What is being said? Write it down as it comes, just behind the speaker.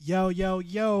Yo, yo,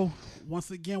 yo. Once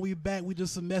again, we back. We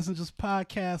just a Messengers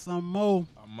podcast. I'm Mo.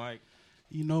 I'm Mike.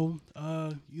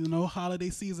 Holiday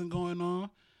season going on.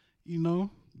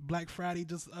 Black Friday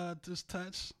just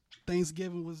touched.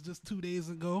 Thanksgiving was just 2 days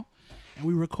ago. And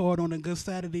we record on a good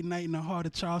Saturday night in the heart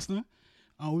of Charleston.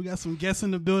 We got some guests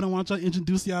in the building. Why don't y'all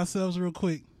introduce yourselves real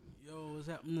quick? Yo, what's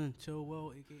happening? Chill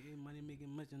Well, a.k.a. Money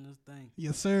Making Much in this thing.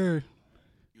 Yes, sir.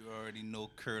 You already know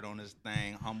Kurt on this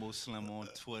thing. Humble Slim on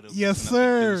Twitter. Yes, Listen up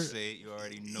to sir. Duce. You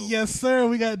already know. Yes, sir.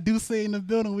 We got Duce in the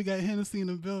building. We got Hennessy in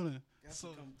the building. Got So,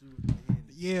 to come through with the hand.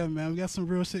 yeah, man. We got some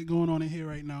real shit going on in here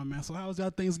right now, man. So how was y'all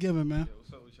Thanksgiving, man? Yo,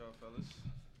 what's up with y'all fellas?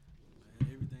 Man,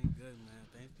 everything good, man.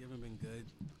 Thanksgiving been good.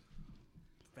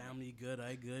 Family good,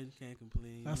 I good. Can't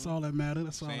complain. That's all that matters.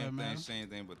 That's all that Same thing, matters. same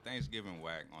thing. But Thanksgiving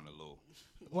whack on the low.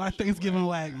 Why Thanksgiving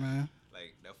whack, man?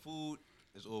 Like, the food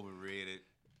is overrated.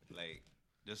 Like,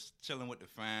 just chilling with the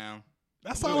fam.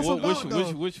 That's all it's about,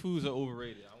 though. Which foods are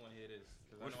overrated? I want to hear this.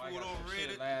 'Cause Which I know food I got some shit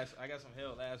overrated? I got some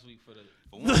hell last week for the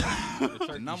For one, the the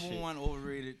turkey number shit. one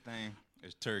overrated thing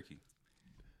is turkey.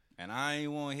 And I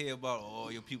ain't want to hear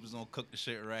about, your people's don't cook the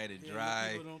shit right, it Yeah, dry.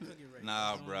 people don't cook it right.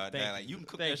 Nah, Don't- bro. Thank Like, you. you can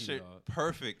cook Thank that you, shit dog.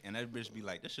 perfect, and that bitch be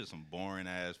like, this shit some boring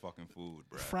ass fucking food,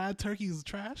 bro. Fried turkey is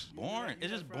trash. Boring. You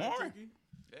It's like just fried boring. turkey?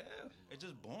 Yeah, it's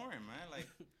just boring, man. Like,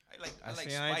 I like I see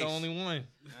spice. I ain't the only one.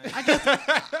 I guess.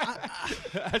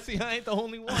 I see I ain't the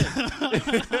only one.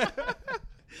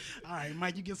 All right,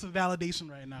 Mike, you get some validation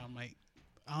right now, Mike.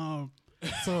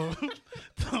 So,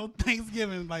 so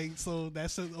Thanksgiving, like, so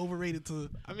that shit's overrated to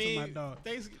I my mean, dog.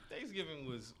 Thanksgiving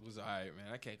was alright, man.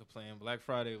 I can't complain. Black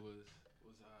Friday was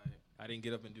alright. I didn't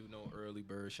get up and do no early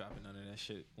bird shopping, none of that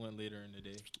shit. Went later in the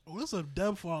day. Oh, this is a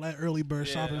dub for all that early bird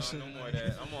shopping no, shit. no more of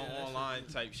that. I'm on online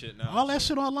type shit now. All that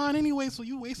shit online anyway, so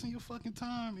you wasting your fucking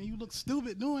time and you look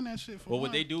stupid doing that shit for Well, what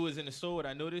one. they do is in the store, what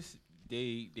I noticed,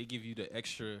 they give you the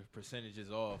extra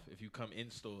percentages off if you come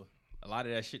in store. A lot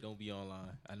of that shit don't be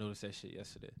online. I noticed that shit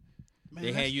yesterday. Man,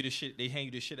 They that hand you the shit. They hand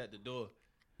you the shit at the door.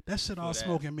 that shit all that.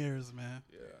 smoke and mirrors, man.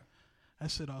 Yeah.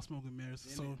 That shit all smoke and mirrors.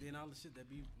 Then, So then all the shit that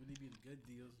really be the good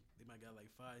deals, they might got like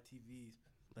 5 TVs.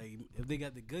 Like if they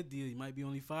got the good deal, you might be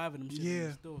only 5 of them shit in Yeah,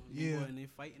 the store. yeah. And they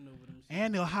fighting over them. Shit.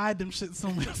 and they'll hide them shit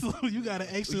somewhere, so you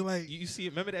gotta actually like, You see,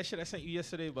 remember that shit I sent you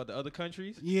yesterday about the other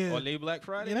countries? Yeah. On their Black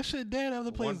Friday. yeah, that shit dead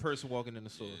other One places. person walking in the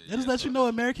store. That just let you know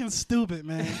Americans stupid,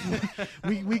 man.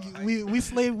 we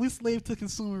slave to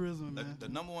consumerism, The, man. the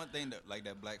number one thing that like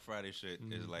that Black Friday shit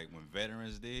is like when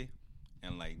Veterans Day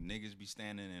and like niggas be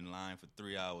standing in line for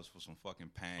 3 hours for some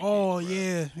fucking pancakes. Oh bruh.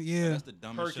 yeah, Like, yeah. that's the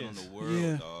dumbest shit Perkins. in the world,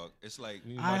 Yeah. dog. It's like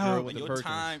Me and I my girl hope- with when the your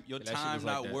Perkins. your And that shit time was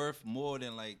like not that. worth more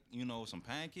than like some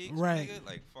pancakes, Right. nigga?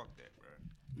 Like fuck that, bro.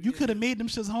 You could have made them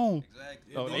shits home.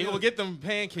 Exactly. Oh, Yeah, they don't- gonna get them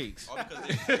pancakes. All because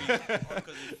it's free. All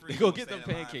because it's free. They go You get them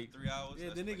stand in line for pancakes. 3 hours. Yeah,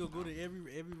 that's then they like, go nah. to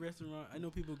every restaurant. I know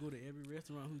people go to every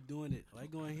restaurant who's doing it.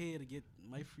 Like going here to get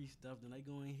my free stuff, then I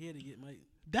go in here to get my.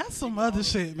 That's some other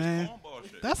shit, man. Cornball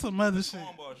shit. That's some other shit.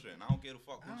 Cornball shit. And I don't give a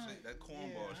fuck who say that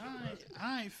cornball shit. Bro.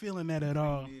 I ain't feeling that at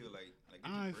all. Deal, like I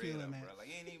get ain't your bread feeling up, that. bro. Like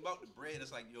it ain't even about the bread.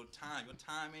 It's like your time. Your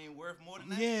time ain't worth more than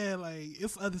that. Yeah, like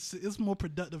it's other shit. It's more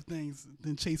productive things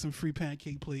than chasing free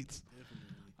pancake plates.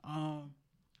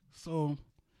 So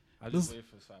I just This- wait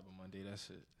for Cyber Monday. That's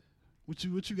it. what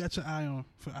you got your eye on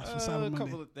for Cyber A Monday?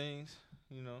 couple of things,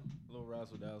 a little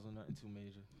razzle dazzle, nothing too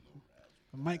major.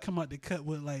 Might come out the cut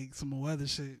with like some more other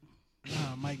shit.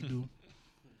 Mike do.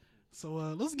 So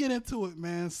let's get into it,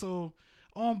 man. So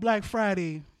on Black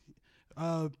Friday,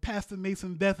 Pastor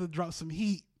Mason Bethel dropped some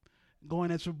heat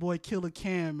going at your boy Killer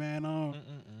Cam, man.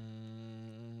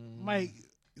 Mike,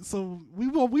 so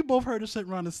we both heard this shit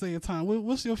around the same time.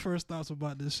 What's your first thoughts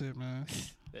about this shit, man?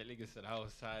 That nigga said I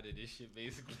was tired of this shit,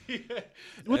 basically.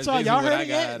 What That's y'all basically y'all what heard I it got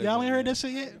yet? out of Y'all it, ain't heard man. that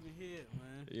shit yet? Even here,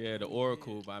 man. Yeah, the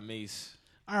Oracle by Mace.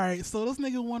 All right, so this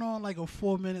nigga went on like a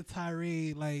 4-minute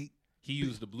tirade, like. He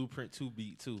used the Blueprint 2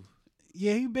 beat too.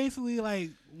 Yeah, he basically like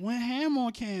went ham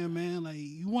on Cam, man. Like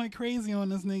you went crazy on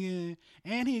this nigga,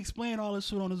 and he explained all this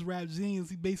shit on his Rap Genius.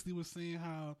 He basically was saying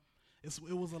how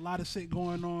it was a lot of shit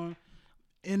going on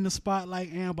in the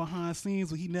spotlight and behind scenes,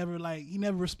 but he never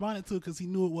responded to it because he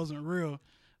knew it wasn't real.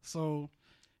 So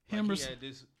him, Like he had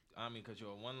this. I mean, cause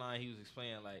your one line he was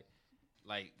explaining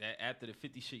like that after the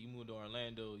 50 shit you moved to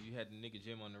Orlando, you had the nigga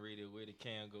Jim on the radio. Where the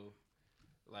Cam go?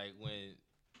 Like when.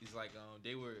 It's like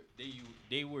they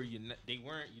weren't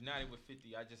united with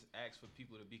 50. I just asked for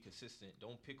people to be consistent.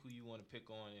 Don't pick who you want to pick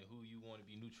on and who you want to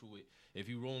be neutral with. If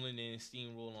you rolling in,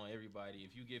 steamroll on everybody.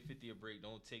 If you give 50 a break,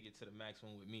 don't take it to the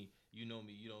maximum with me. You know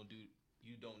me. You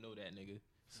don't know that nigga.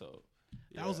 So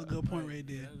that was a good point right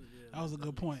there. That was a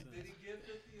good point. Did he give 50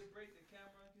 a break? Did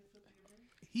Cameron give 50 a break?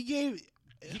 He gave.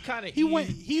 he kind of he went.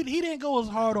 He didn't go as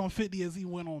hard on 50 as he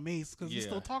went on Mace because he's Yeah.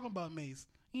 still talking about Mace.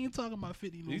 He ain't talking about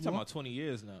 50 no He's more. talking about 20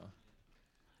 years now.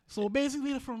 So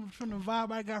basically, from the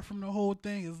vibe I got from the whole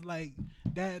thing is like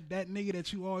that nigga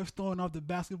that you always throwing off the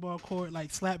basketball court,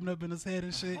 like slapping up in his head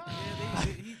and shit. Yeah,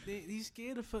 he's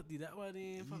scared of 50. That's why they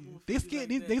ain't fucking with 50 They scared.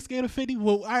 like They that. scared of 50.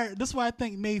 Well, all right, that's why I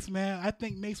think Mace, man. I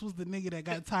think Mace was the nigga that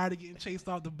got tired of getting chased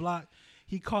off the block.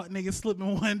 He caught niggas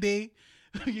slipping one day.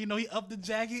 You know, he upped the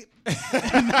jacket.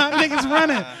 And now niggas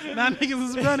running. Now niggas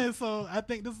is running. So I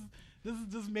think this is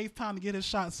just Mace time to get his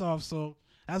shots off. So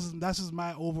that's just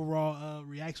my overall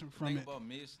reaction The from thing it. about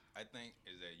Mace, I think,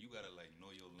 is that you gotta like know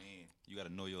your lane. You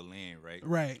gotta know your lane, right?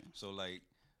 Right. So like,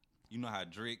 you know how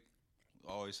Drake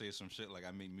always say some shit like,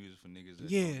 I make music for niggas that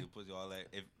Yeah. don't get pussy, all that.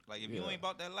 If you Yeah. ain't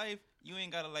about that life, you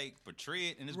ain't gotta like portray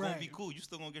it, and it's gonna be Right. cool. You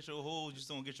still gonna get your hoes, you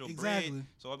still gonna get your Exactly. bread.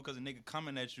 So all because a nigga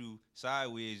coming at you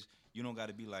sideways, you don't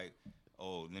gotta be like,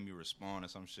 oh, let me respond or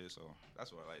some shit. So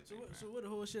that's what I like. To think, So man. what the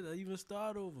whole shit even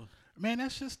start over? Man,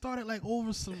 that shit started like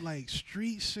over some like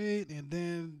street shit, and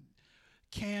then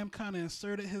Cam kind of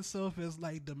inserted himself as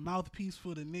like the mouthpiece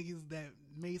for the niggas that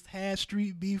Mace had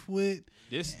street beef with.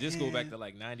 This go back And to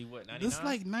like 90 what 99. This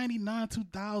like 99,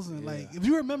 2000. Yeah. Like if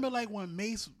you remember, like when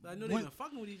Mace I know they went been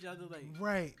fucking with each other like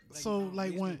right. So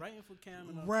like Mace when been writing for Cam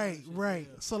and all right, kinda shit, right.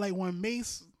 yeah. So like when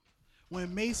Mace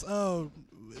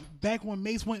back when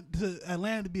Mace went to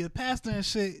Atlanta to be a pastor and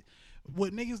shit,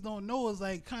 what niggas don't know is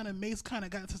like kind of Mace kind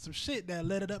of got to some shit that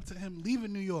led it up to him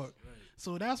leaving New York. Right.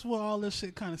 So that's where all this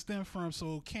shit kind of stemmed from.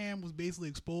 So Cam was basically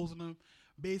exposing him.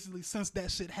 Basically, since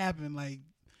that shit happened, like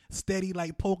steady,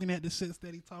 like poking at the shit,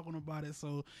 steady talking about it.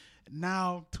 So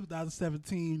now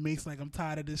 2017, Mace like, I'm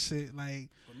tired of this shit. Like,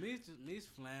 But Mace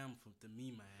flam to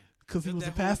me, man. cause he was a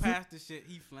that whole pastor. pastor shit,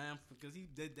 he flam because he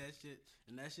did that shit,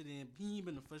 and that shit he ain't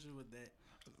been official with that.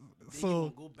 Then So- he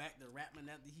gonna go back to rapping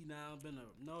after he now been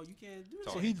a no, you can't do that.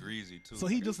 Talking he- greasy too. So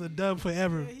he just a dub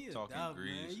forever. Yeah, he a Talking dog,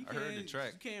 grease. man. You I heard the can't-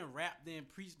 track. You can't rap then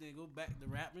preach then go back to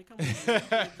rapping. Come on, man. You can't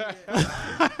do that.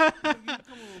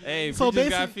 Come on, man. Hey, So so just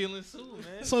got basic- feelings too,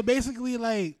 man. So basically,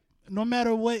 like, no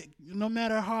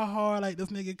matter how hard like this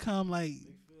nigga come, like,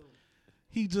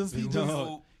 he just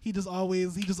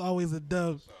always a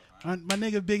dub. My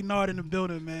nigga Big Nard in the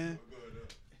building, man.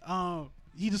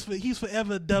 He's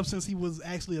forever a dub since he was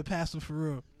actually a pastor for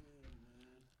real.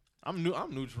 I'm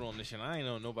neutral on this shit. I ain't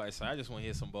know nobody say. I just want to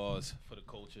hear some bars for the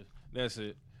culture. That's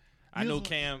it. I You know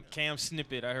just Cam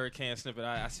snippet. I heard Cam snippet.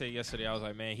 I said yesterday. I was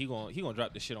like, man, he gonna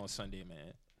drop this shit on Sunday,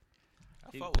 man.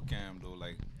 I fuck with Cam though,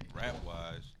 like rap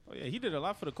wise. Oh yeah, he did a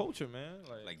lot for the culture, man.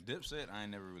 Like Dipset, I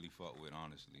ain't never really fucked with,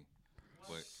 honestly.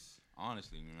 But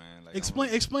honestly, man, like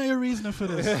Explain your reasoning for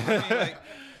this. I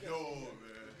mean,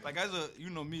 like as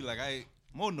a me, like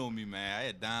Mo know me, man. I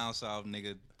a down south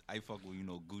nigga. I fuck with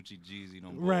Gucci, Jeezy,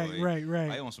 them Right, boys. right.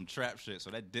 I on some trap shit. So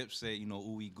that Dipset,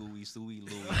 ooey gooey, suey Louie,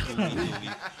 gooey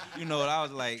Louie. I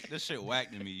was like, this shit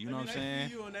whack to me. You know what I'm saying? I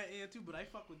feel you on that end too, but I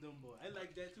fuck with them boys. I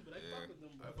like that too, but I fuck with them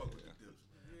boys. I fuck with the dips.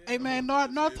 Hey man,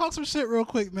 Nard, talk some shit real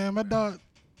quick, man. My dog.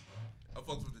 I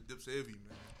fuck with the dips heavy,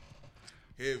 man.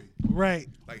 Heavy. Right,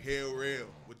 Like hell rail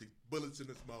with the bullets in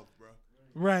his mouth, bro.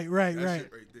 right. That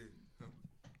shit right there.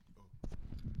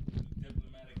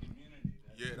 Diplomatic immunity.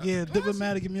 Yeah, that's Yeah, a classic.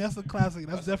 diplomatic. I mean, that's a classic.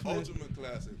 That's That's definitely. ultimate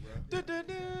classic,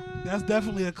 bro. That's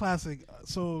definitely a classic.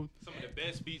 So Some of the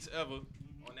best beats ever on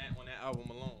that album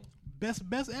alone.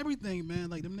 best everything, man.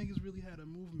 Like them niggas really had a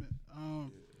movement.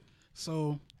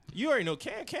 So You already know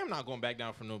Cam not going back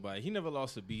down for nobody. He never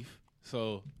lost a beef,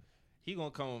 so he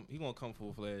gonna come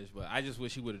full fledged. But I just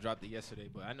wish he would have dropped it yesterday.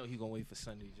 But I know he gonna wait for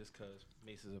Sunday just cause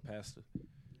Mace is a pastor.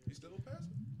 He still a pastor?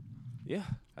 Yeah,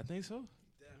 I think so.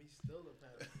 Damn, he's still a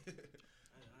pastor.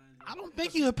 I don't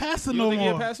think he a pastor You no don't think he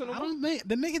a more. pastor no I more? don't think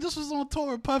the nigga just was on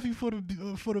tour with Puffy for the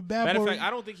bad Matter of boy. fact, I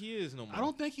don't think he is no more. I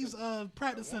don't think he's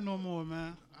practicing no more,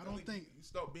 man. I don't think. You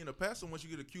stop being a pastor once you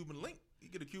get a Cuban link. You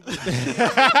get a Cuban link.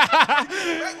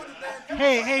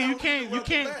 Hey,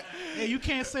 you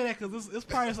can't say that because it's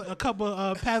probably a couple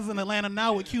pastors in Atlanta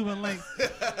now with Cuban links.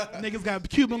 Niggas got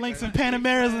Cuban links and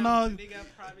Panameras and all. They got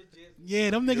private jets. Yeah,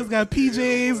 them niggas got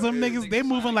PJs. Them niggas, they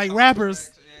moving like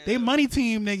rappers. They money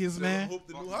team niggas, man. Hope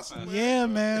the new hustle, man. Yeah,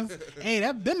 man. Hey,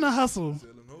 that been the hustle.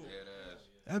 Selling hope.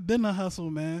 That been the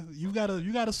hustle, man. You got a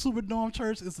Superdome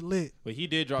church. It's lit. But he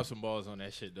did drop some balls on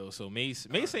that shit though. So Mace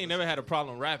ain't never had a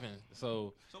problem rapping.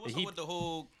 So what's up with the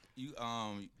whole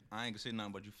I ain't gonna say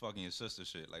nothing but you fucking your sister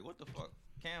shit. Like what the fuck?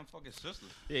 Cam fucking sister.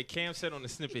 yeah, Cam said on the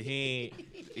snippet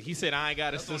he said I ain't got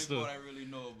a That's the sister. only part I really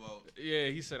know about. Yeah,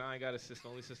 he said I ain't got a sister.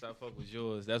 Only sister I fuck was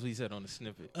yours. That's what he said on the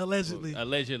snippet. Allegedly.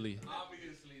 Allegedly.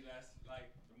 Obviously, that's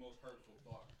like the most hurtful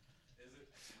part. Is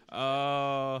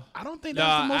I don't think that's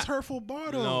Nah, the most hurtful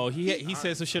bar though. No, he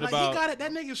said some shit like about he got it.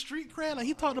 That nigga street cred. Like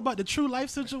he talked about the true life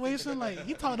situation. Like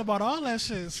he talked about all that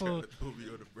shit. So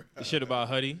the shit about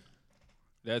Huddy.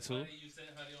 That too. You sent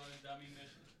Huddy on his dummy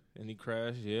mission. And he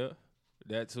crashed. Yeah,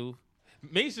 that too.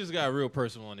 Mace just got real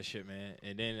personal on this shit, man.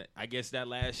 And then I guess that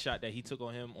last shot that he took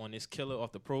on him on this killer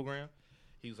off the program,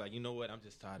 he was like, you know what? I'm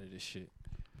just tired of this shit.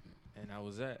 And that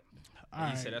was that. And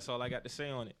he said, that's all I got to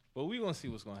say on it. But we gonna see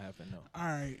what's gonna happen though. All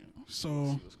right, so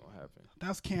See what's gonna happen.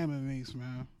 that's Cam and Mace,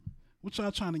 man. What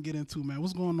y'all trying to get into, man?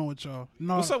 What's going on with y'all?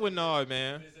 No. What's up with Nard,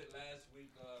 man? Visit last week,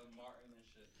 Martin and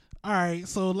shit. All right,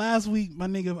 so last week my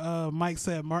nigga Mike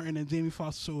said Martin and Jamie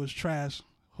Foxx show was trash.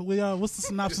 What's the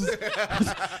synopsis?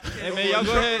 Hey man, y'all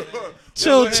go ahead.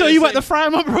 chill. ahead You and about say- to fry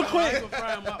him up real I quick? ain't gonna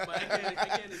fry him up, but I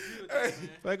can't agree with that, man.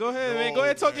 Like, go ahead, man. Go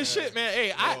ahead, talk your shit, man.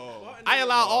 Hey, I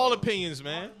allow all opinions,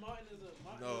 man. Martin is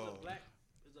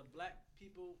a black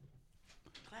people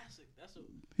classic. That's a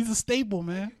He's a staple,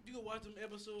 man. you can watch them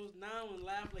episodes now and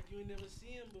laugh like you ain't never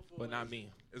seen him before. But not me.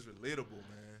 It's relatable,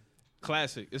 man.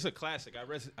 Classic. It's a classic.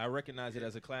 I recognize it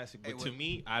as a classic, but Hey, to what-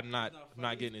 me, I'm not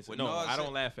getting into. What No, Nas I don't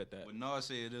said- laugh at that. But Nas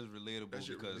say it is relatable That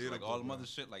shit because like relatable, all the man. other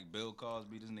shit like Bill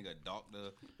Cosby, this nigga a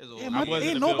doctor. His old Yeah, I wasn't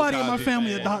ain't a nobody Bill in my Cosby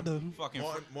family fan. a doctor. fucking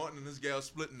Martin and this gal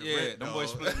splitting the yeah, rent. them dog. boys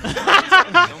splitting.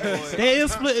 Them boys, They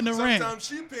is splitting the rent, Sometimes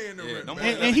she paying the Yeah, rent. them man.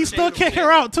 boys and living he check still to kick check.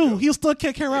 her out too. He'll still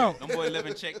kick her out. Them boys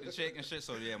living check to check and shit.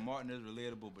 So yeah, Martin is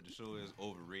relatable, but the show is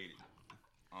overrated.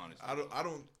 Honestly, I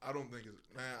don't think it's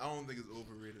man. I don't think it's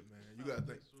overrated, man.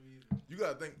 You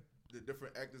gotta think the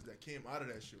different actors that came out of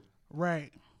that show.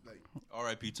 Right? Like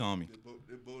R.I.P. Tommy.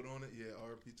 they built on it. Yeah,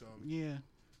 R.P. Tommy. Yeah.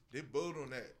 They built on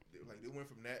that. They went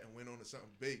from that and went on to something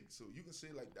big. So you can say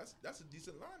like that's a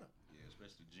decent lineup. Yeah,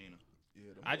 especially Gina.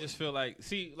 Yeah, them I boys- just feel like,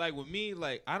 see, like with me,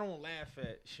 like I don't laugh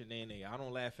at Shanae. I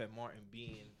don't laugh at Martin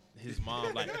being his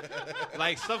mom.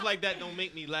 Like stuff like that don't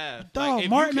make me laugh. Like, Dog, if you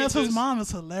Martin can as his just- mom is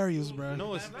hilarious, bro.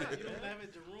 No, it's not. You don't laugh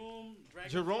at Jerome.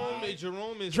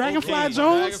 Jerome is Dragonfly okay.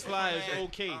 Jones? Dragonfly is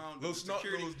okay. Lil Snot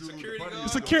Nose dude was the security funniest. guard.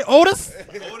 Secure Otis.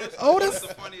 Otis the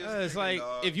funniest It's nigga, like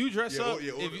dog. if you dress Yeah, up,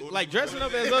 yeah, if you, Otis like was dressing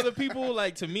up funny. as other people,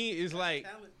 like to me is like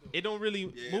Talent, though. it don't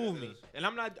really Yeah, move it me. does. And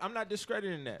I'm not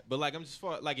discrediting that, but like I'm just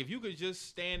for like if you could just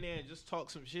stand there and just talk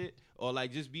some shit or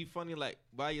like just be funny like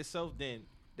by yourself, then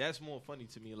that's more funny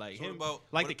to me. Like So what him, about-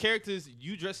 like what- the characters,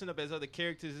 you dressing up as other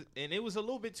characters, and it was a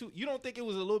little bit too. You don't think it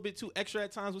was a little bit too extra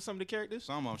at times with some of the characters?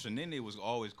 Some of them, Shenanigans was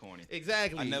always corny.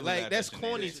 Exactly. I never Like laughed that's at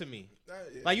corny Shenanigans. to me.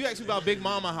 Yeah. Like you asked me about Big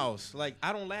Mama House. Like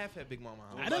I don't laugh at Big Mama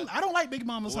House. I don't like Big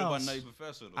Mama's What about house. Nutty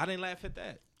Professor though? I didn't laugh at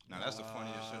that. Now that's the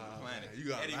funniest shit on the planet. You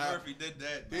gotta Eddie laugh. Murphy did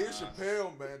that. Dave Nah.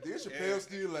 Chappelle, man. Dave Chappelle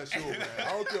steal that show, man.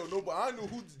 I don't care what nobody. I knew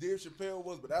who Dave Chappelle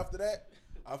was, but after that,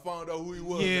 I found out who he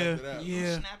was. Yeah, after that.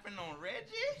 yeah, Snapping on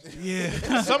Reggie.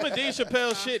 yeah. Some of Dave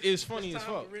Chappelle's shit is funny as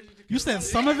fuck. You said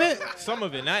some of it, Some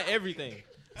of it, not everything.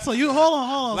 so you hold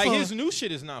on. Like so, his new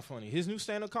shit is not funny. His new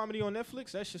stand-up comedy on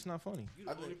Netflix, that shit's not funny. You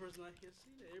the I only think- person I can't see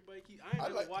that. Everybody keep. I ain't I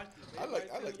never like- watched it. I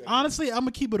like that. honestly, I'm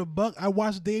gonna keep it a buck. I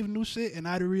watched Dave new shit, and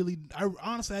I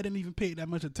honestly, I didn't even pay that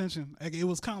much attention. Like it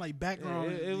was kind of like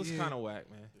background. It was yeah. kind of whack,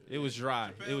 man. It was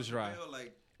dry. It was dry. Chappelle,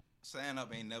 like stand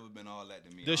up ain't never been all that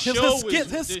to me. The honestly. show his was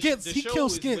skits- his the- skits, the he show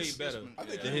kills was skits. way better I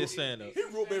think than he his wrote- stand-up. He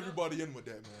rope everybody in with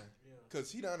that, man.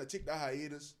 Cause he down to take that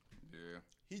hiatus. Yeah.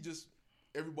 He just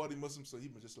everybody must him, so he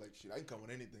was just like shit. I can come with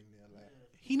anything there. Like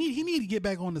He need to get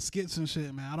back on the skits and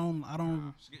shit, man. I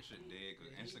don't. Skit shit dead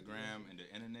because Instagram and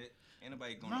the internet. Ain't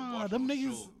nobody gonna Nah, watch them no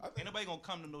niggas- show. Ain't nobody gonna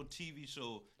come to no TV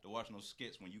show to watch no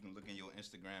skits when you can look in your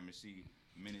Instagram and see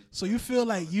minutes. So you feel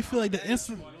like the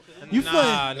instant. You feel Nah,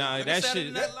 like, nah, Like that Saturday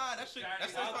shit. Night Live, that shit,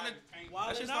 that's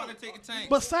starting to take a tank.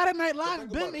 but Saturday Night Live,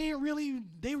 think Ben about it. ain't really.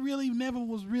 They really never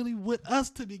was really with us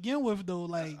to begin with, though.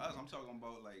 Like, Us, I'm talking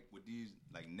about like with these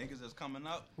like niggas that's coming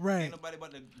up. Right. Ain't nobody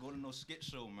about to go to no skit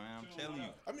show, man. I'm telling you.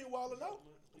 I mean, Wildin' Out,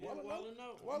 Wildin'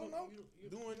 Out,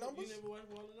 doing numbers. You never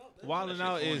watched Wildin' Out? Wilding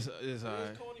out is It's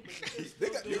alright. corny, but it's They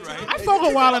got still you good. right. I fuck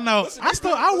with Wildin' Out. Listen,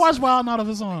 I watch Wildin' Out of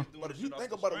his own. But if you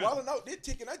think about it, Wildin' Out, they're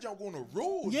taking that junk on the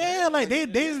road. Yeah, man. like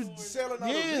they selling out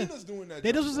yeah. arenas doing that.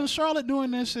 They just junk, was in Charlotte doing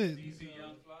that shit. DC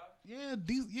Young Fly.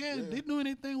 Yeah, they doing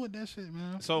their thing with that shit,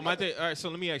 man. So my thing. All right. So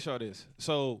let me ask y'all this.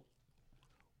 So,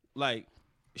 like,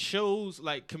 shows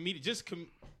like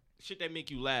shit that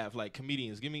make you laugh, like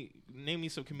comedians. Name me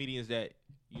some comedians that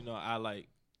I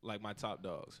like my top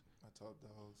dogs. My top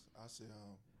dogs. I say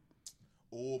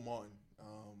Old Martin,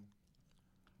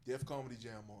 Def Comedy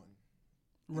Jam Martin.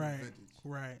 Right, Vintage.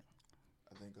 right.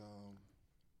 I think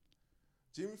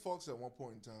Jimmy Foxx at one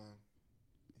point in time,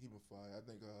 he been fire. I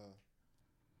think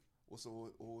what's the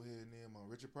old head name?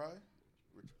 Richard Pryor.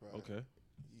 Richard Pryor. Okay.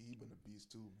 He been a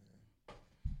beast too, man.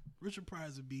 Richard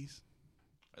Pryor's a beast.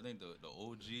 I think the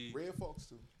OG, Red Fox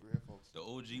too. Red Fox. the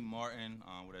OG Martin,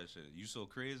 what that shit? You So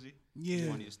Crazy? Yeah.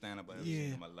 Funniest stand up I ever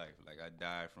seen in my life. Like I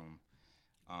died from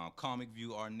Comic View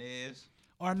Arnez.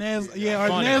 Arnez, Funny.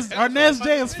 Arnez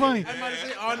J is funny. I might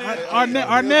say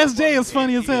Arnez J is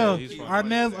funny as hell. he's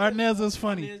funny. Arnez is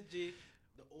funny. Arnez J,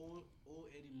 the old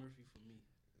Eddie Murphy for me.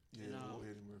 Yeah, And, old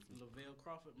Eddie Murphy. Lavelle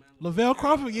Crawford, man. Lavelle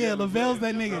Crawford, yeah, Lavelle's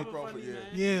that nigga. Crawford, yeah.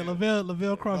 Yeah,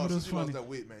 Lavelle Crawford No, is since he lost funny. that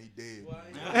weight, man, he dead. Why?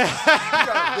 He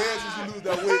got dead since he lose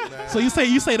that weight, man. So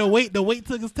you say the weight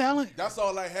took his talent? That's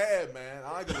all I had, man.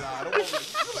 I ain't gonna lie. I don't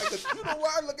want you know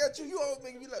why I look at you? You always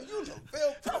make me like you a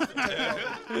Lavelle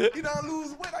Crawford. He don't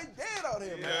lose weight. I dead out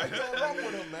here, man. I get wrong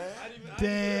with him, man.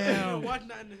 Damn. Watch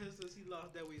nothing to him since he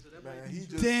lost that weight, so that Man, might he be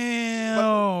just.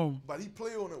 Damn. But he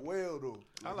play on it well though.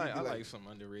 I he be like some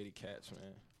underrated cats, man.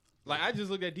 Like I just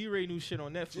looked at D-Ray new shit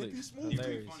on Netflix. JP Smooth.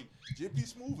 Hilarious. JP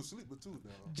Smooth is sleeper too,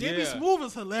 now. JB Yeah. Smooth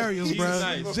is hilarious, He's bro.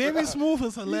 nice. JB Smooth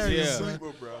is hilarious, Yeah. bro.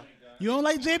 Sleeper, bro. You don't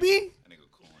like JB? That nigga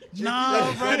corny.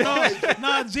 Nah, bro,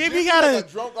 nah. JB got got a a.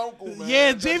 drunk uncle, man.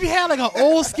 Yeah, JB had like an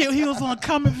old skit. He was on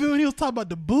Comic View and he was talking about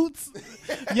the boots.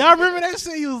 Y'all remember that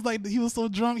shit? He was so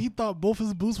drunk he thought both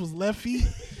his boots was left feet.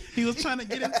 He was trying to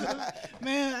get into them.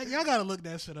 Man, y'all gotta look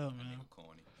that shit up, man. Nigga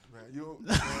corny. Man, you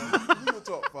your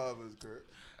top five is Kurt.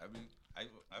 I mean,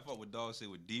 I fought with Dog say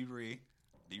with D-Ray.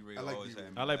 D-Ray I like always D-Ray.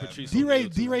 had me I like laughing. Patrice. D-Ray O'Neal,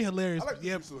 too. hilarious. I like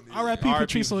Yeah, Patrice O'Neal. R.I.P. R.I.P.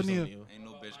 Patrice O'Neal. Ain't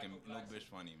no bitch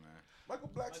funny, man. Michael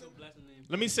Blackson. Michael Blackson name.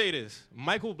 Let me say this: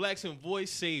 Michael Blackson's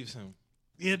voice saves him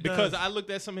It because does. I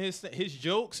looked at some of his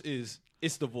jokes.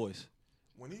 It's the voice.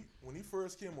 When he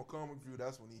first came on Comic View,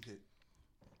 that's when he hit.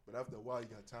 But after a while, he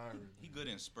got tiring. He good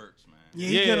in spurts, man. Yeah,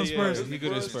 he good in spurts. He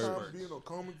good in First time spurts. being on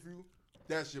Comic View,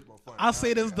 that shit was funny. I'll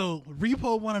say this though,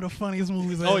 Repo one of the funniest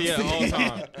movies. Oh I've yeah, seen. all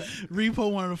time.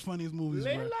 Repo one of the funniest movies,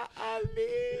 bro. Layla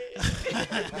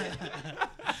Ali.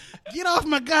 Get off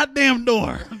my goddamn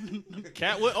door.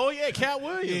 Cat Williams. Oh yeah, Cat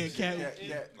Williams. Yeah,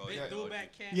 cat. Oh, Big yeah.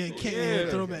 throwback cat. Yeah, cat. Yeah. Yeah,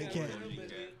 throwback cat. That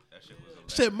shit was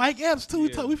hilarious. Shit, Mike Epps too.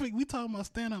 Yeah. We talking about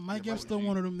stand up. Mike Yeah, Epps Mike still G.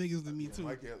 one of them niggas to me too.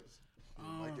 Mike Epps.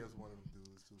 Mike Epps one of them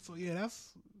dudes too. So yeah,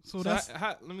 that's So that's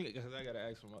let me, because I gotta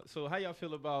ask him. So how y'all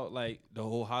feel about like the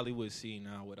whole Hollywood scene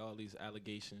now with all these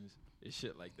allegations and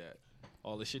shit like that,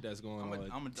 all the shit that's going on,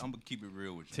 I'm gonna keep it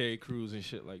real with you. Terry Crews and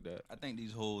shit like that. I think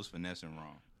these hoes finessing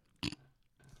wrong.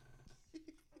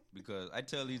 Because I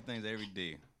tell these things every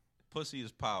day. Pussy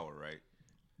is power, right?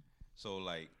 So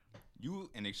like, you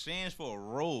in exchange for a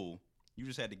role, you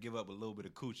just had to give up a little bit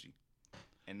of coochie.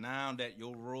 And now that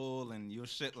your role and your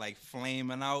shit like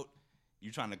flaming out,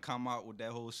 you trying to come out with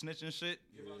that whole snitching shit.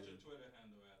 Give out your Twitter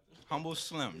handle after. Humble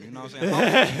Slim, you know what I'm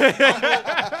saying?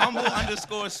 Humble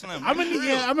 _ Slim.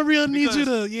 I'm a real need you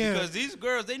to Because these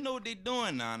girls, they know what they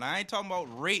doing now. Now I ain't talking about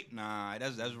rape. Nah,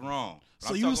 that's wrong. But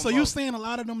So I'm you talking about- saying a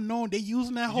lot of them know they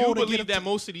using that You hole to believe get that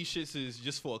most of these shits is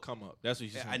just for a come up? That's what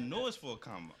you're Yeah, saying. I know it's for a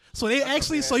come up. So they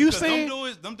actually. So you Because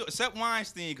saying? except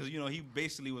Weinstein, because you know he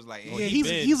basically was like, Yeah, hey, he's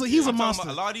been- he's a I'm talking monster.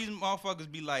 about a lot of these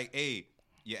motherfuckers be like, hey,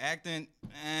 you're acting,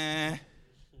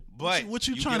 but What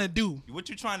you trying to do? What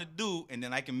you trying to do, and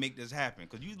then I can make this happen.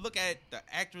 Because you look at the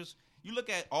actress, you look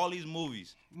at all these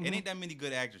movies, it ain't that many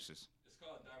good actresses. It's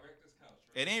called Director's Couch,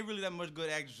 right? It ain't really that much good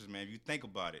actresses, man. If you think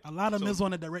about it, A lot of them So is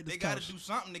on the director's They got couch. to do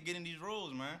something to get in these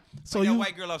roles, man. So Like that you-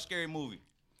 white girl off Scary Movie.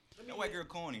 That white girl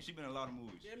corny. She been in a lot of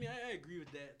movies. Yeah, I mean, I agree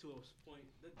with that to a point.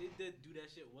 They did do that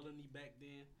shit willingly back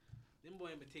then. Them boy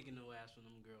ain't been taking no ass from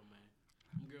them girl, man.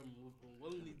 Them girl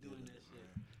willingly doing that shit.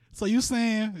 So you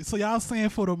saying? So y'all saying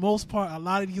for the most part, a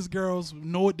lot of these girls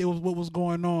know what was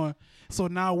going on. So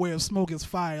now where smoke is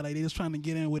fire, like they just trying to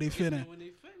get in where they fit in. When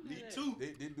they fit in Me that. too. They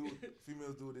do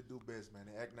females do what they do best, man.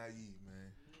 They act naive,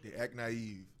 man. They act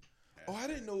naive. Oh, I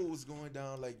didn't know it was going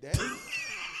down like that.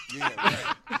 Yeah,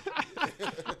 right.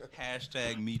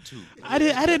 Hashtag me too. I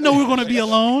didn't know we were gonna be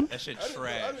alone. That shit I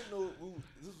trash. didn't know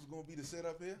this was gonna be the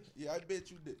setup here. Yeah, I bet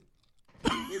you did.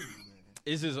 You didn't, man.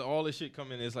 It's just all this shit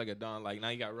coming. It's like a don. Like now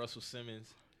you got Russell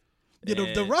Simmons. Yeah,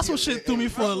 the And- Russell shit threw me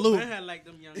for a Russell, loop. man, had like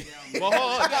them young gals. Well,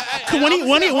 hold on.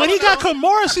 Cause when he got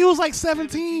Kimura, she was like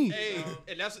 17. Hey,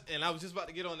 and I was just about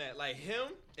to get on that. Like him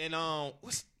and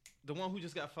what's the one who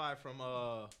just got fired from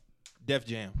Def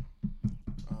Jam?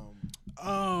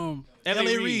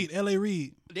 L.A.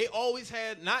 Reid. They always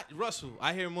had not Russell.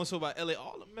 I hear more so about L.A.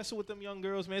 All them messing with them young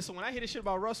girls, man. So when I hear this shit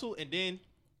about Russell, and then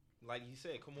like he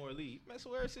said, Kimura Lee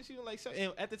messing with her since he was like 7.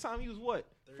 And at the time he was what?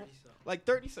 30-something. Like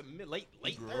 30 something, late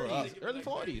grew 30s, up. early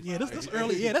 40s. Yeah, that's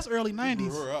early. Yeah, that's early Grew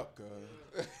 90s. her up,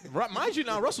 cuz. Mind you,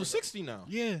 now Russell's 60 now.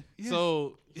 Yeah.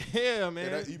 So yeah, Yeah,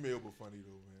 man. that email was funny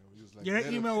though, man. It was like, Yeah, that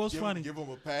let him- email was give funny. Give him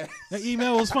a pass. That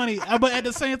email was funny, but at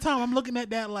the same time, I'm looking at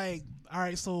that like All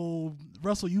right, so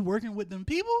Russell, you working with them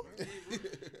people? That's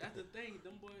the thing.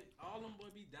 All them boy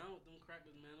be down with them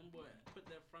crackers, man. Them boy put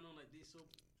that front on like they so.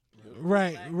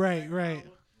 Right. Man,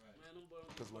 them boy.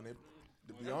 Because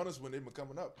to be honest, when they been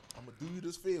coming up, I'm gonna do you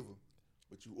this favor,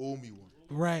 but you owe me one.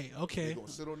 Right. They Okay. gonna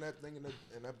sit on that thing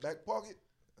in that back pocket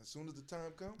as soon as the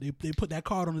time comes. They put that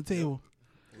card on the table.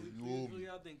 And you owe Who me.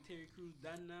 y'all think Terry Crews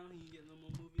done now? He ain't getting no more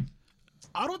movies.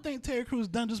 I don't think Terry Crews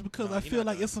done just because Nah, I he feel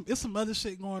not like it's some other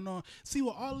shit going on. See,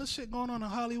 with all this shit going on in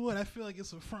Hollywood, I feel like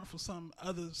it's a front for some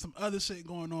other shit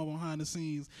going on behind the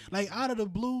scenes. Like out of the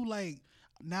blue, like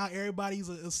now everybody's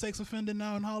a sex offender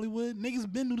now in Hollywood.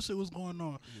 Niggas been knew the shit was going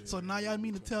on. So now y'all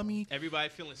mean to tell me? Everybody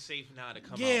feeling safe now to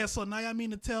come Yeah. out. So now y'all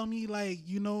mean to tell me like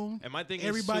And my thing is,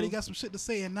 everybody too- got some shit to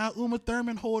say, and now Uma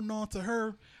Thurman holding on to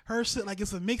her shit like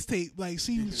it's a mixtape. Like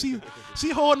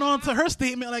she holding on to her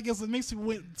statement like it's a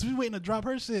mixtape. She waiting to drop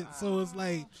her shit. So it's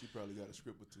like She probably got a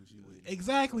script or two. She waiting.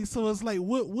 exactly. So it's like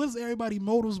what's everybody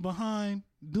motives behind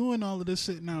doing all of this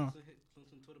shit now?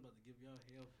 Clemson Twitter about to give y'all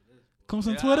hell for this.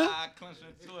 Clemson Twitter.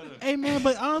 Clemson Twitter. Hey man,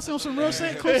 but honestly on some real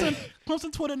shit,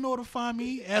 Clemson Twitter know to find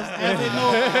me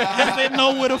as they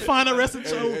know where to find the rest of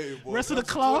boy, rest of the Clemson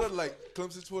cloth. Twitter, like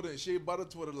Clemson Twitter and Shea Butter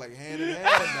Twitter like hand in hand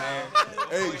now.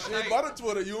 Hey, Shea Butter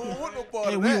Twitter, you don't want no part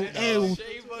Hey, of we that. Hey,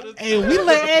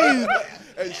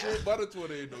 Shea Butter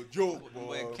Twitter ain't no joke,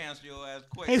 Boy, boy. cancel your ass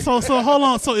quick. Hey, so hold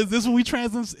on. So is this what we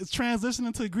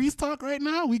transitioning to grease talk right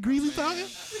now? We greasy talking?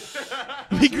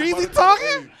 We greasy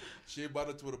talking? Shea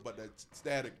Butter Twitter about that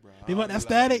static, bro. They about I that ain't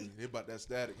gonna lie to static? you. They about that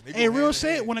static. They Hey, go real hand in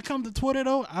shit. hand. When it comes to Twitter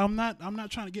though, I'm not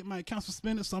trying to get my account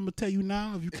suspended. So I'm gonna tell you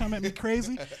now. If you come at me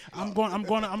crazy, I'm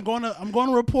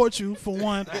gonna report you for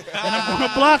one, and I'm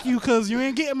gonna block you because you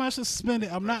ain't getting my shit suspended.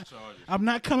 I'm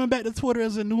not coming back to Twitter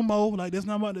as a new mo. Like there's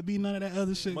not about to be none of that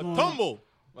other shit going on. Matumbo.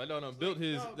 I don't know. Built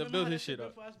his shit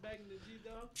up.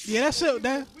 Yeah, that shit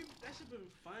That shit been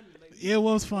fun. Like, yeah, it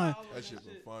was fun. That shit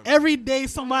been fun. Every day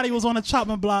somebody was on a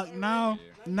chopping block. Now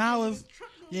it's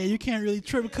you can't really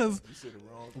trip because. You said it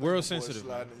wrong. World Boy sensitive,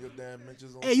 sliding in your damn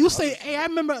mentions on Hey, you other say, shit. hey, I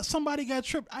remember somebody got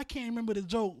tripped. I can't remember the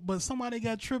joke, but somebody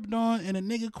got tripped on, and a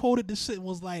nigga quoted the shit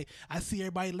was like, "I see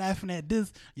everybody laughing at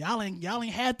this. Y'all ain't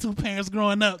had two parents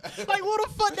growing up. Like, where the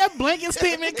fuck that blanket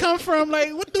statement come from?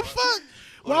 Like, what the fuck?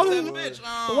 Why What's we, that bitch?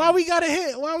 why we gotta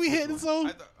hit? Why we hitting so?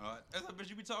 That's the bitch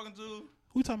you be talking to.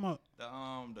 Who talking about?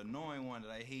 The annoying one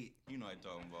that I hate. You know what I'm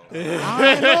talking about.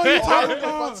 I know you Oh, talking I remember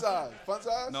about. Fun size. Fun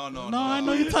size? No. No, I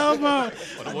know you talking about.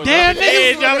 Boy, Damn,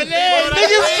 Hey, niggas, dropping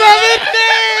names.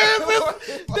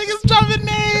 niggas dropping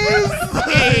names.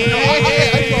 I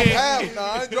ain't drop half now.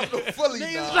 I ain't drop no fully now.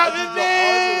 Niggas I dropping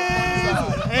just drop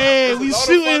all shit with fun size. Hey, There's we a lot of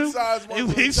shooting. fun size ones They on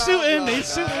the shooting. They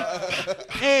timeline, shooting.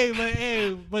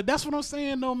 Hey, but that's what I'm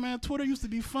saying though, man. Twitter used to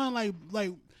be fun. Like,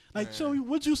 Joey,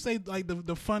 what'd you say? Like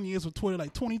the fun years with Twitter,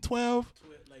 like 2012.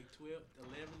 like 12,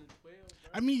 11 and 12.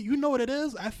 I mean, you know what it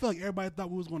is. I feel like everybody thought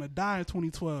we was gonna die in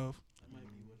 2012. That might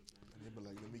be what it is. They be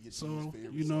like, let me get So these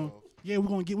favorites you know, off. yeah, we're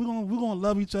gonna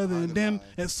love each other. And then Lie.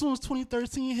 as soon as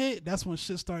 2013 hit, that's when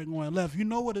shit started going left. You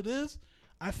know what it is?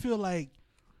 I feel like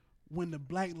when the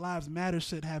Black Lives Matter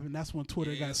shit happened, that's when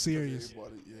Twitter got serious.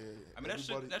 Everybody, yeah. I mean,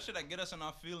 Everybody- that shit that get us in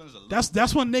our feelings a little.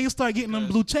 That's when niggas start getting them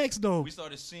Because blue checks though. we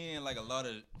started seeing like a lot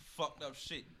of fucked up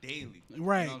shit daily.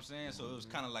 Right. You know what I'm saying? So it was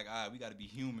kind of like, all right, we got to be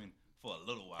human for a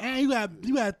little while. And you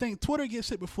gotta think Twitter gets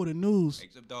shit before the news.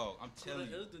 Except, dog, I'm telling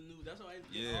It you. was the news. That's why.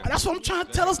 Yeah. That's what I'm trying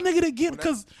to tell this nigga to get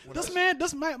because when this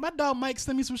that man, my dog Mike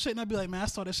send me some shit and I be like, man, I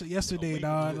saw that shit yesterday,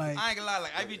 dog. Like I ain't gonna lie,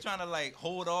 like I be trying to like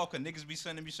hold off because niggas be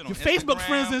sending me shit on your Facebook Instagram,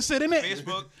 friends and shit, innit?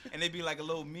 Facebook, and they be like a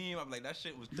little meme. I'm like, that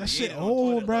shit was That shit created on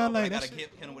old, Twitter, bro, dog, but like, I that gotta shit-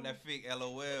 hit him with that fake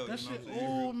LOL. that you know shit what I'm saying?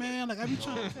 old, man. Like I be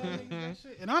trying to tell niggas that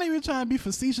shit, and I don't even trying to be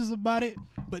facetious about it,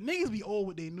 but niggas be old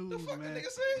with their news, Fuck man. the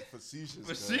nigga say? Facetious.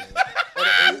 Facetious.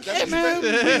 Hey, man.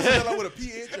 man. With a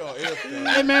PH or F.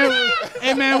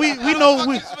 Hey man, we know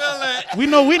Spell that. we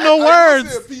know I say a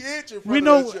words. PH in front We of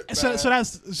know. that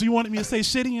shit, So you wanted me to say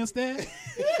shitty instead?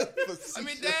 I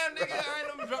mean, damn, nigga, I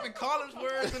ain't no dropping college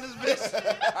words in this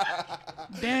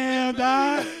bitch. Damn,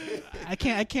 dog. I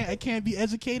can't be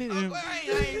educated. And, Well,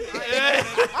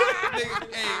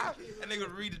 that nigga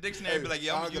would read the dictionary and be like,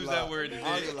 yeah, I'm gonna use that word today.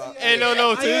 Hey, no.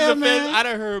 To Yeah, his man. defense, I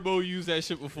done heard Bo use that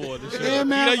shit before. The show. Yeah,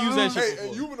 man. He done used that shit Hey, before.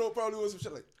 and you know probably was some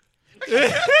shit like, hey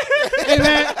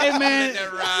man,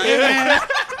 That ride.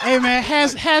 hey man,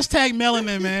 hashtag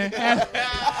melanin, man.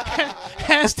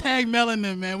 Hashtag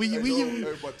melanin, man. We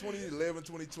about 2011,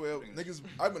 2012, niggas,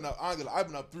 I've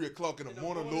been up 3 o'clock in the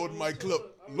morning, loading my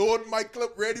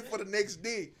clip, ready for the next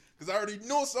day. Cause I already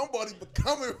know somebody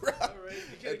becoming right. All right,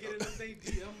 you gotta get in them thing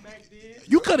DM back then.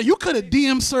 you could have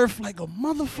DM surf like a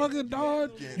motherfucker,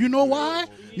 dog. You know why?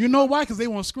 You know why? Because they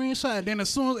want a screenshot. And then as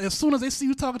soon as they see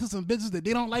you talking to some bitches that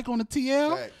they don't like on the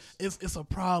TL, Facts. it's a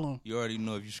problem. You already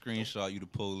know if you screenshot, you the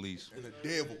police. And the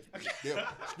devil.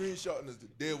 Screenshotting is the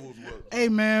devil's work. Hey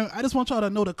man, I just want y'all to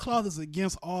know the cloth is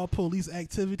against all police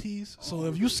activities. So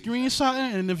if you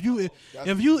screenshotting and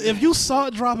if you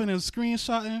salt dropping and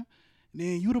screenshotting,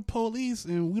 then you the police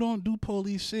and we don't do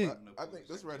police shit. I think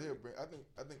this right here, Brent.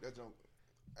 I think that jump,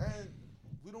 and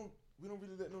we don't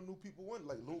really let no new people in,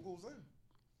 like locals in.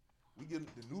 We get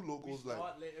the new locals like.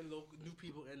 Start letting new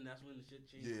people in. That's when the shit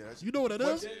changes. Yeah, that's, You know what it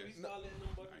is? We start letting them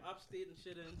fucking upstate and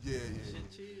shit in. Yeah.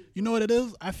 Shit changes. You know what it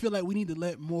is? I feel like we need to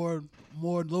let more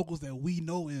locals that we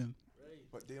know in.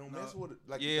 But they don't mess with it.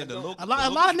 Like Yeah, that the jump- A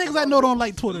local. lot of niggas I know don't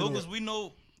like The Twitter. locals though. we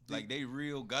know, like they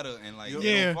real gutter and like Yeah.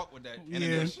 they don't fuck with that internet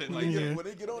Yeah. shit When like they, that. get, when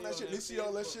they get on that shit, they see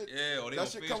all that shit. Yeah, or they that on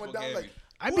shit coming Facebook down heavy. like.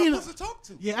 I Who be am in I supposed to talk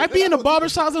to? Yeah, I be in the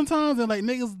barbershop sometimes and like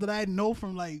niggas that I know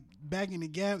from like back in the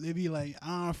gap, they be like,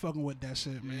 I ain't fucking with that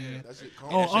shit, man. That shit Oh,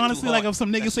 calm. shit too honestly, like hard. if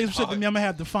some niggas That say shit some shit to hard. me, I'm gonna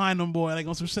have to find them, boy, like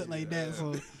on some shit like that.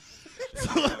 So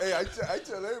Hey, I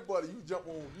tell everybody, you jump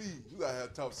on me, you gotta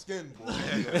have tough skin, boy.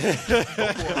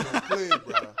 Them boy don't play,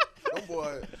 bro. Them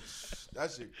boy,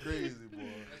 that shit crazy, boy.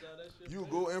 You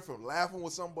go in from laughing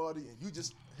with somebody and you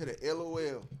just hit a LOL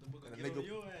and a nigga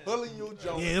pulling your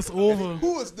jump. yeah, it's over.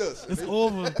 Who is this? And It's they-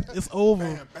 over. It's over.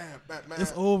 Bam, bam, bam, bam.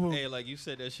 It's over. Hey, like you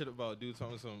said that shit about dude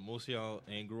talking some. Most of y'all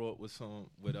ain't grow up with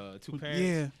two parents.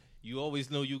 Yeah. You always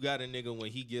know you got a nigga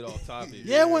when he get off topic.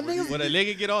 Yeah, when niggas When a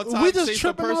nigga get off topic, we say just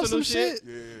some tripping off personal some shit.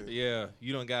 Yeah. Yeah,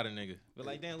 you don't got a nigga. But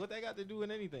like, damn, what that got to do with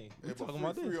anything? We Yeah, but talking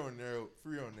about free this. on nail,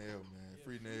 man.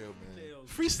 Free nail, man.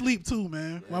 Free sleep too,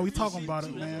 man. While we talking about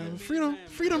it, man. Freedom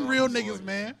real niggas,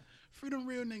 man. Freedom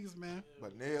real niggas, man.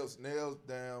 But nails,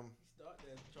 damn.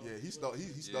 Yeah,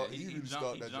 he really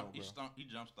started that jump, bro. He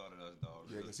jump started us, dog.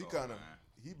 Yeah, cause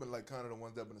he been like kind of the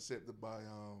ones that been accepted by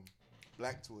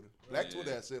Black Twitter. Black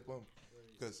Twitter accepted him,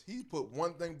 cause he put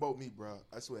one thing about me, bro.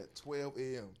 I swear at 12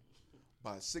 a.m.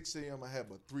 By 6 a.m. I had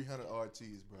about 300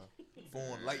 RTs, bro.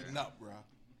 Phone lighting up, bro.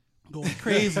 Going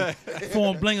crazy.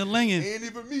 Phone bling-a-linging. Ain't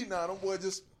even me now. Them boys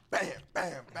just bam,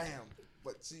 bam, bam.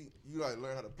 But see, you gotta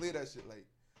learn how to play that shit. Like,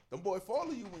 them boys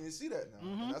follow you when you see that now.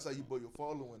 And that's how you build your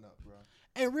following up, bro.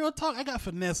 Hey, real talk, I got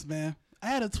finesse, man. I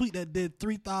had a tweet that did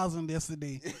 3,000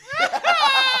 yesterday.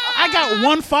 I got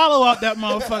one follow up that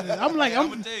motherfucker. I'm like, I'm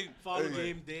gonna tell you, Follow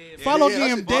game dead. follow that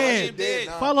game shit dead. dead.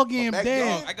 now. Follow But game back dead.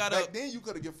 then- I got back then you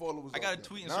could have get followers. I got a off that.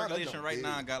 tweet in Now that circulation jump right dead.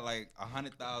 now. I got like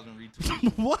 100,000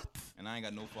 retweets, What? and I ain't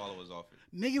got no followers off it.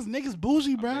 Niggas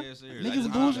bougie, bro. dead serious. Niggas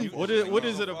Like, bougie. What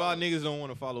is it about niggas don't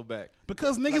want to follow back?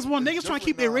 Because Like, niggas it's trying to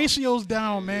keep their different now. ratios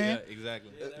down, man. Yeah,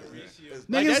 exactly. It's-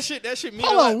 Like Niggas, that shit mean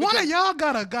hold a lot on, one because- of y'all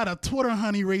got a Twitter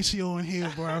honey ratio in here,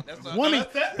 bro. That's One of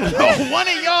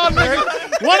y'all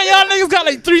niggas got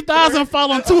like 3,000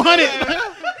 following 200.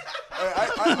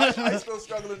 I still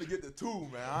struggling to get the two,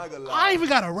 man. I ain't gonna lie. I ain't even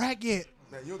got a rack yet.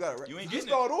 Man, you got You ain't you getting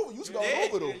start over. You start dead.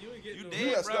 over though. You ain't getting You no- You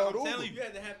dead, gotta bro. start I'm over. telling you. You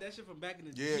had to have that shit from back in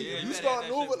the Yeah, day. you you better starting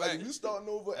have that over. shit Like back. if you starting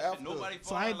over That shit after. nobody So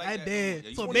follow like I that. did. Yeah,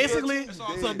 you So wanna basically, get- it's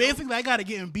all so good. basically, I gotta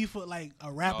get in beef with like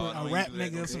a rapper, No, a you rap do that.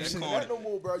 nigga or Don't some do that. shit. That no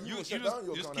more, bro. You You gonna shut down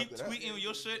your account keep after that. tweeting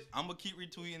your shit. I'm gonna keep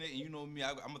retweeting it, and you know me.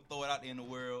 I'm gonna throw it out there in the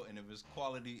world, and if it's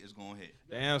quality, it's gonna hit.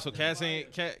 Damn, so cats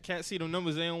see them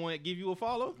numbers. They don't want to give you a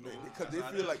follow. Because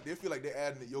they feel like they're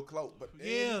adding to your clout, but they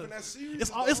ain't Yeah, even that serious.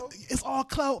 it's all dog. it's all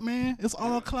clout, man. It's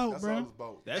all clout, That's all bro. it's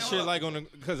about. That shit like on the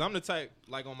because I'm the type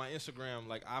like on my Instagram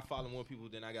like I follow more people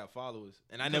than I got followers,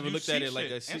 and I never You looked at see it like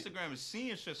shit. that shit. Instagram is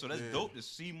seeing shit, so that's Yeah. dope to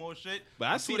see more shit. But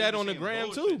I see that on the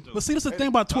gram, too. But see, that's the thing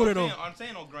about Twitter though. I'm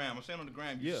saying on gram. I'm saying on the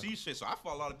gram. You Yeah. see shit, so I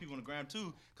follow a lot of people on the gram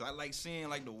too, because I like seeing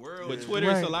like the world. But Yeah. Twitter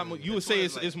is Right. a lot more. You would say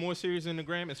it's more serious than the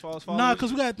gram as far as followers. Nah,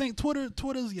 cause we gotta think Twitter's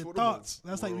your Twitter thoughts. was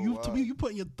That's like worldwide. you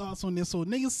putting your thoughts on this. So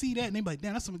niggas see that and they be like,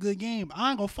 damn, that's some good game. I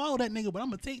ain't gonna follow that nigga, but I'm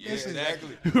gonna take Yeah, that shit.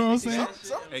 exactly. You know what I'm saying?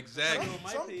 Exactly.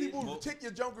 Some people take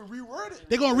your junk and reword it.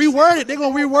 They gonna reword it. They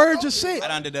gonna reword your shit. I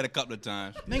done did that a couple of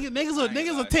times.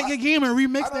 Niggas will take your game and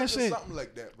remix I done that did shit. something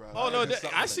like that, bro. Oh no, done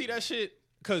something I like see that shit.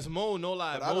 Cause Mo, no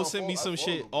lie, But I Mo don't sent me follow- some I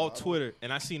shit follow, bro. I off don't- Twitter,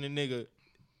 and I seen a nigga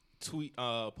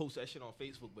post that shit on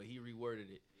Facebook, but he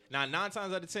reworded it. Now 9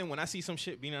 times out of 10, when I see some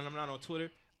shit being I'm not on Twitter,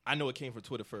 I know it came from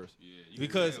Twitter first. Yeah, you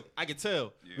Because can tell. I can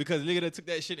tell. Yeah. Because nigga that took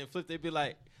that shit and flipped, they be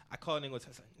like, I called nigga and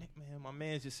text like, Nick, man, my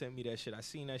man just sent me that shit. I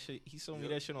seen that shit. He sent me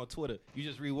that shit on Twitter. You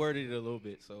just reworded it a little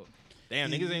bit. So, damn,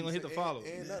 niggas ain't gonna hit the follow.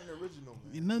 Ain't nothing original,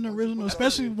 man. Nothing original,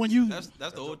 especially when you. That's the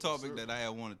whole topic that I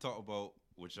want to talk about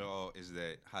with y'all is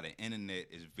that how the internet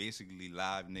is basically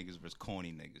live niggas versus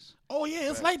corny niggas. Oh yeah,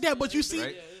 it's like that. But you see,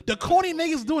 Right? the corny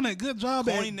niggas doing a good job.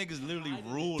 Corny At, niggas literally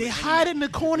rule. they the hiding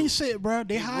internet. the corny shit, bro.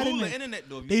 They They hiding rule the it. internet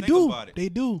though. If you They think do. about it. They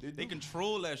do. They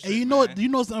control that shit. And you know, man. you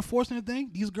know, it's the unfortunate thing.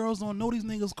 These girls don't know these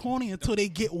niggas corny until they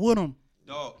get with them.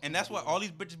 Dog. And that's why all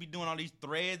these bitches be doing all these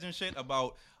threads and shit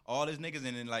about all these niggas,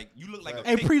 and then like you look like a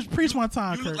Hey, pick, preach one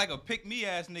time, you Kurt. look like a pick me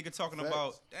ass nigga talking Facts.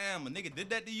 about damn a nigga did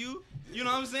that to you. You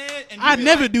know what I'm saying? And you I be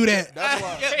never like, do that. That's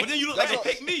why. Yeah, but then you look That's like a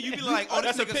why- pick me. You be like, oh,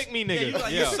 That's a this pick me Yeah, nigga. you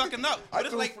like Yeah. you're sucking up. But it's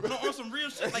threw like fr- on some real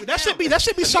shit. Like That should be damn,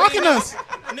 shocking us. a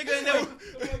nigga ain't never.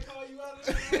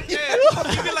 Yeah,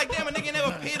 you be like, damn, a nigga ain't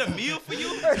never paid a meal for you.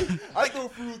 I throw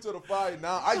fruit to the fire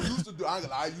now. I used to do. I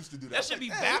used to do that. That should be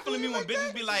baffling me when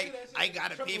bitches be like, I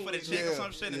gotta pay for the check or Yeah,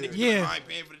 some shit, and yeah. niggas be Yeah. like, I ain't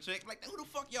paying for the check. Like, who the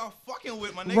fuck y'all fucking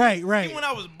with, my nigga? Right, right. Even when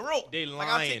I was broke, They like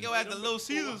I'll take lying. your ass to Little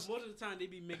Caesars. Most of the time they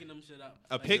be making them shit up.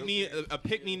 A pick me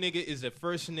nigga is the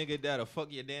first nigga that'll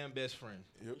fuck your damn best friend.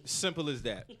 Yep. Simple as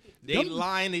that. They Them-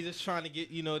 lying. They just trying to get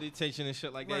the attention and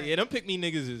shit like that. Right. Yeah, them pick me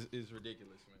niggas is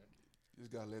ridiculous, man. You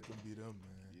just gotta let them be them, man.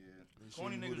 They show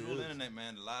Corny you niggas who rule they the is. internet,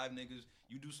 man. The live niggas,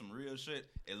 you do some real shit,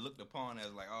 it looked upon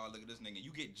as like, oh, look at this nigga.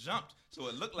 You get jumped, so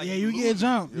it looked like Yeah, you get losing.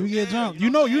 jumped. You Yeah, get jumped. you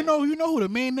You know know, what I'm you saying? know who the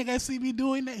main nigga I see me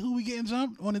doing that? Who we getting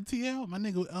jumped on the TL? My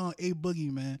nigga, A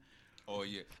Boogie, man. Oh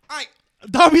yeah, I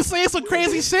Dog be saying some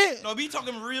crazy shit. no, be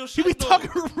talking real shit. He be though. talking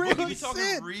real Boogie be talking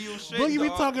shit. real shit. Boogie be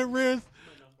dog. talking real.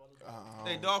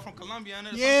 Hey, dog from Colombia,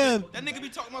 and Yeah. that nigga be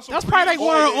talking about some. That's probably like real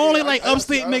one of Oh, the yeah, only yeah, like I-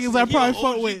 upstate I- niggas I- I he probably a fuck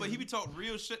OG, with. but he be talking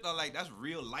real shit though. Like that's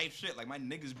real life shit. Like my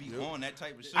niggas be on that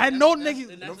type of shit. I know That's- niggas.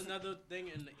 And that's another thing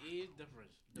in the age difference.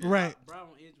 Right. Brown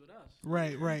age with us.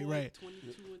 Right, right, Boy, right. 22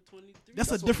 and 23. That's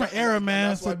a what- different that- era, and man.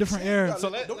 that's It's a why I be different saying, era. you gotta So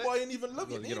let- let- them boy ain't even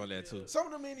looking. Let's get on that too. Some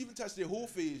of them ain't even touched their whole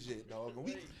phase yet, dog. And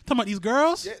we, Talking about these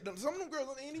girls? yeah, some of them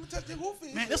girls ain't even touched their whole phase.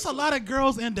 Man, yet. there's a lot of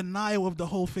girls in denial of the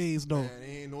whole phase, though. Man,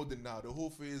 ain't no denial. The whole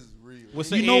phase is real. What's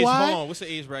the You know age? why? Hold on. What's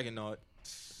the age bracket, Nod?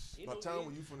 By the time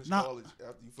when you finish Nah. college,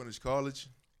 after you finish college,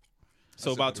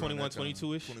 So I about said around 21, that time,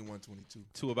 22-ish? 21, 22.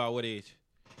 To about what age?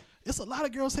 It's a lot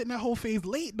of girls hitting that whole phase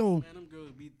late, though. Man, them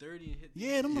girls be 30 and hit.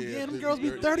 Yeah, them Yeah, girls be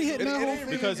 30 hitting It- that it whole ain't phase.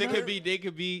 Because really- they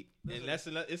could be, and that's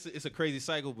it's a crazy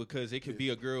cycle because it could be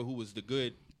a girl who was the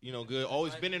good, good,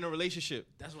 always been in a relationship.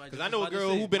 That's why. Because I know a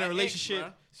girl who been in a relationship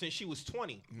Bruh. since she was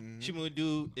 20. Mm-hmm. She been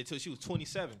do until she was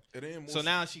 27. It ain't So most-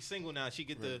 now she's single. Now she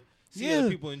get to see Yeah, other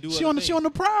people and do she other on the things. she on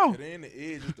the prowl. It ain't the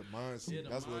age, it's the mindset. Yeah, the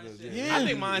That's what it is. mindset. Yeah. I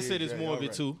think The mindset age, is yeah, more of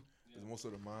y'all it too. It's most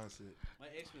of the mindset. My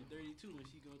ex been 32 when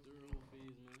she go through her whole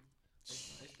phase, man.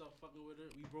 I stopped fucking with her.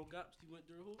 We broke up. She went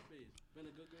through her whole phase. Been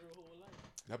a good girl her whole life.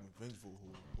 That been vengeful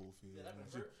whole phase. Yeah, that man.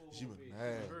 been hurtful. She whole been phase.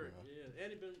 mad, Hurt, bro. yeah.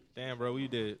 And it been. Damn, bro, what you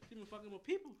did? She been fucking with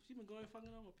people. She been going fucking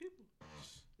on with people.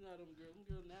 You know them girls. Them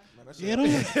girls nasty. Man, that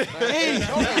Yeah, shit- them- Man, hey.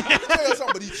 no, man, let me tell you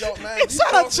something, these Charleston, man. These Shut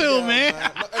up, Charleston chill, gals,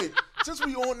 man. Look, hey, since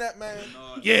we on that, man.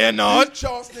 Yeah, These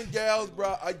Charleston gals,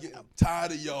 bro, I'm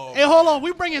tired of y'all. Hey, hold on.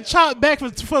 We bringing Chop back for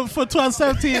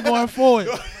 2017 going forward.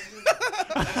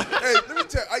 Hey, let me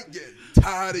tell you, I get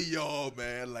tired of y'all,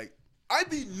 man. Like, I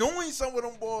be knowing some of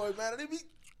them boys, man. They be.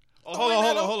 Oh,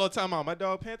 hold on, time out. My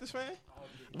dog Panthers fan?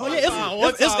 Oh yeah,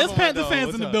 it's Panther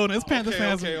fans in the building. It's Panther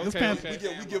fans. Okay, It's okay, Panther.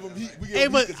 okay. We give them heat. We give Hey,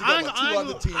 them but heat 'cause I he got ain't two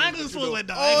other teams. gonna but, fool with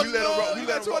that. Oh, You we let him rock. We got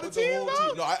let him two rock other with the whole teams,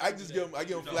 team. No, I just give him. I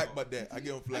give him flack about that. I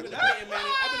give him flack I've about been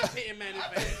that. a Peyton Manning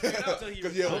fan. I'll tell you.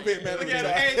 Because yeah, I'm Peyton Manning. Look at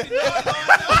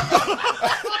retired.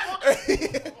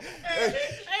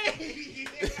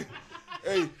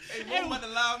 Hey, Hey, you about to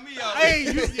allow me out? Hey,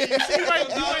 you see right?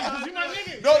 You my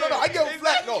nigga. no, I give him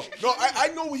flack. No, I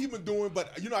know what he been doing,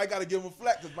 but I gotta give him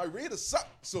flack because my Raiders suck.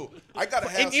 So I gotta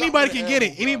have. And anybody something can to get have it.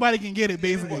 on, bro. Anybody can get it,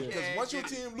 basically. Because once your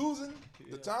team losing,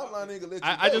 the timeline ain't gonna let you.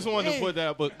 I just know. wanted Hey. to put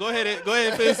that, but go ahead,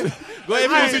 finish. Go ahead, Alright,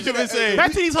 finish what you've been saying.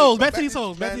 Back to these hoes. Back to these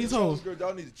hoes. Back Man, to these these hoes. girls,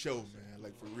 y'all need to chill, man.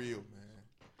 Like for real,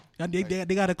 man.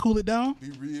 They gotta cool it down.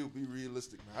 Be real, be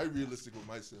realistic, man. I realistic with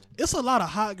myself, It's a lot of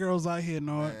hot girls out here,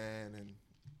 no. man. And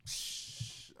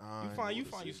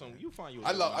You find you.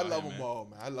 I love them all,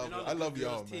 man. I love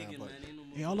y'all, man. But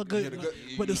Yeah, all the Yeah, good, the good-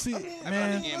 but to see, I probably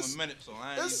man, gave him a minute, so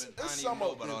I it's ain't even some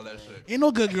know of about it, all that man. shit. ain't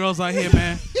no good girls out here,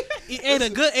 man. Hey,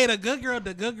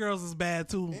 the good girls is bad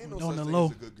too. Ain't no On such the thing low,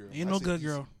 as a good girl. ain't I no say good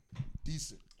decent. girl.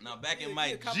 Decent. Now back in Yeah,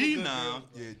 Mike a couple G good now, girls.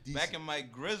 Yeah, decent. back in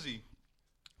Mike Grizzy,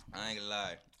 I ain't gonna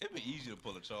lie. It'd be easy to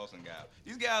pull a Charleston guy.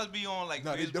 These guys be on like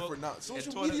Nah, they Facebook different now. and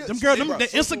Social Twitter. media. Them girl, Hey, them bro, the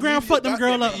social Instagram media fucked them got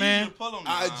girl that up, Easy man. to pull 'em, IG,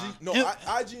 nah. no,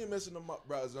 Yeah. IG ain't messing them up,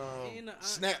 bro. It's,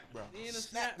 Snap, bro. Ain't a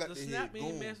Snap got the their snap head ain't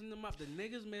going. messing them up. The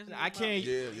niggas messing them I up. can't.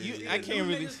 Yeah, I Them can't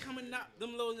really. niggas coming up.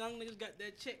 Them little young niggas got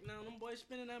that check now. Them boys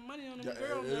spending that money on them Yeah,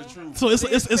 girls. it's now. true. So it's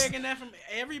Niggas begging that from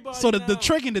everybody. So the now.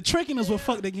 tricking is what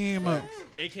fucked the game up.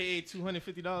 AKA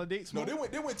 $250 dates. No, they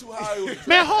went too high. Over the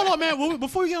Man, hold on, man.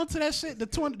 Before we get onto that shit, the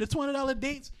 $20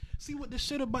 dates. See what this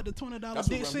shit about the $20 That's what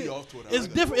date run me shit. off Twitter. It's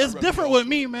That different. It's run me different off with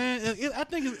me, Twitter. man. I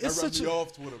think it's That such run me a.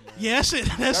 off Twitter, man. Yeah, that shit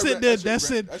ran- did. that That shit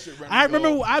shit. ran- that shit ran I me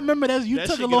remember. off. I remember that you That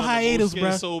took a shit little get on the hiatus, skin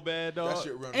bro. so bad, dog. That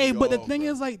shit run Hey, me but the off, thing bro.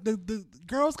 is, like, the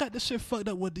girls got this shit fucked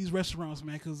up with these restaurants,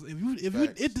 man. Because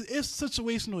it's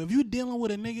situational. If you dealing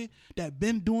with a nigga that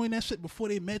been doing that shit before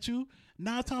they met you,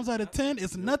 9 times out of 10,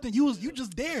 it's nothing. You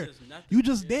just there. It's nothing. You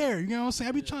just there. You know what I'm saying?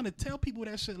 I be trying to tell people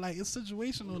that shit. Like, it's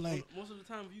situational. Like, most of the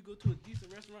time, if you go to a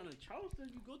decent restaurant in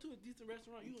Charleston, you go to a decent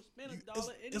restaurant, you gonna spend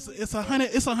 $1 anyway.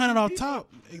 it's $100 off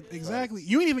top. Exactly.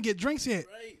 You ain't even get drinks yet.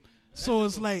 Right. So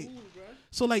it's like. Food, bro.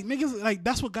 So like niggas like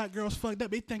that's what got girls fucked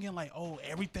up. They thinking like, oh,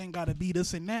 everything gotta be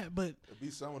this and that, but It be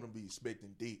some of them be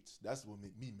expecting dates. That's what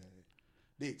make me mad.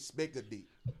 They expect a date.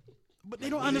 they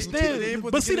don't Like, understand. they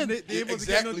But see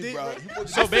Exactly, bro.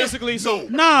 So basically, so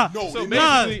nah, No, So they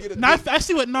nah, basically get a nah. date. I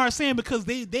see what Nar's saying because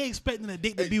they expecting a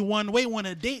date to Hey. be one way when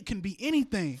a date can be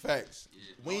anything. Facts.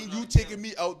 When you taking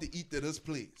me out to eat to this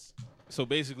place? so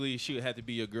basically, she would have to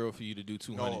be your girl for you to do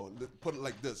 200. No, put it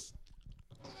like this.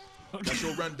 That's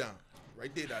your rundown.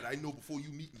 Right there, that I know before you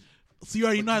meet me. So you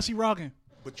already know how she rocking.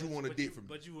 But you want a date from me.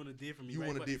 But you want a date from me. You right?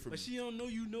 want a But- date from But me. she don't know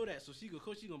you know that, so she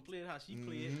gonna play it how she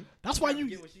play it. That's why Trying to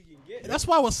you. get what she can get. That's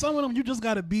why with some of them you just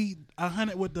gotta be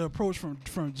 100 with the approach from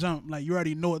jump. Like you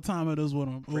already know what time it is with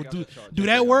them. Or Break out do the chart. do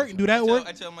that work? Do that work?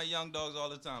 I tell my young dogs all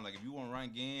the time, like if you want to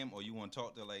run game or you want to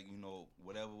talk to like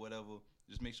whatever,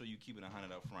 just make sure you keep it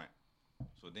 100 up front.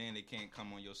 So then they can't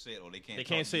come on your set or they can't. They talk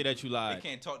can't to say you. that you lied. They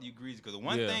can't talk to you greasy because the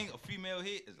one Yeah. thing a female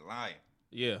hit is lying.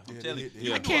 Yeah. I'm Yeah, telling they- you. they-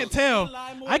 Yeah. I can't tell.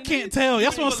 lie more I than can't they- tell.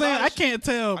 That's they what I'm do a lot saying. of I shit. can't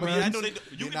tell, I bro. mean, I know you They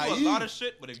can do a naive. lot of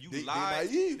shit, but if you They lie,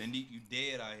 naive. then you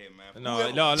dead out here, man. No,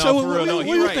 Whoever- no, So for real. No, what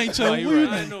he you right. think, Cho? No, What he you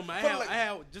right. I know, man. But like- I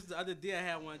had just the other day. I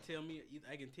had one tell me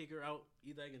I can take her out.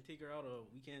 Either I can take her out or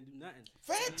we can't do nothing.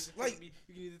 Facts, You like-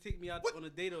 can either take me out What? on a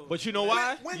date or. But you know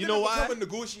why? When You did know it why? become a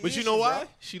negotiation, But you know why? bro?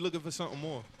 She looking for something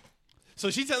more. So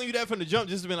she telling you that from the jump,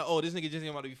 just to be like, oh, this nigga just ain't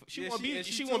about to be. She Yeah, want to be. and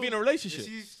She want to be in a told- relationship. and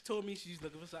She told me she's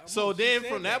looking for something. So more. She then, said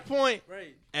from that point,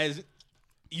 right? as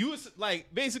you was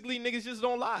like, basically, niggas just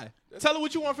don't lie. Tell her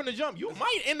what you want from the jump. You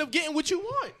might end up getting what you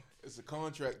want. It's a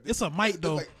contract. It's a mic,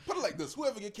 though. Like, put it like this: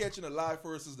 whoever get catching a lie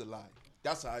first is the lie.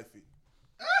 That's how I feel.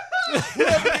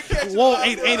 Whoever get catching Whoa, a lie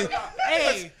hey, first hey, is the lie.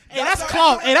 hey, that's how-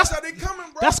 cloth. Hey, that's how they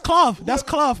coming, bro. that's cloth. That's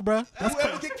cloth, bro. That's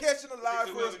Whoever get catching a lie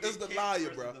first is the liar,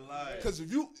 bro. Because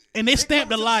if you And they stamp come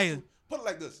the to- liar. Put it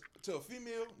like this: to a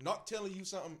female, not telling you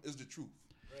something is the truth.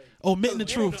 omitting the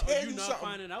Because truth. when they Or tell you not something-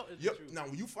 finding out is the Yep. truth. Now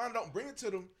when you find out and bring it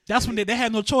to them, That's when they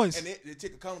have no choice. and they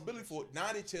take accountability for it.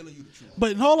 Now they telling you the truth.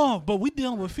 But hold on, but we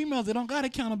dealing with females that don't got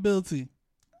accountability.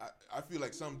 I feel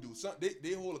like some do. Some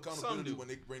they hold accountability do. when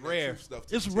they bring Rare. that truth stuff.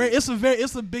 To It's the rare. table.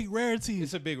 It's a big rarity.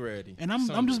 It's a big rarity. And I'm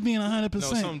Some just do. being No,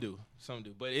 100%. some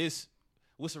do. But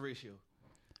what's the ratio?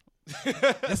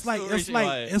 It's like What's it's the like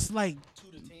ratio? it's like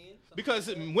 2 to 10. Because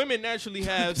women naturally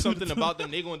have something about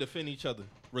them. They gonna defend each other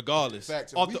regardless.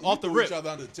 Facts. Off We the throw rip. each other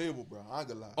under the table, bro. I ain't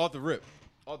gonna lie. Off the rip.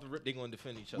 They gonna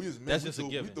defend each other. We as men, That's we just a throw-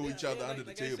 given. We throw each other under the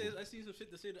like table. I said, I seen some shit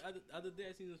to say the other day.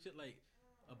 I seen some shit like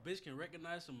a bitch can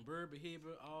recognize some bird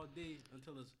behavior all day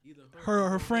until it's either her or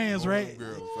her friends, right?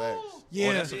 Girl, facts.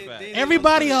 Yeah. that's a fact.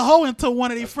 Everybody a hoe until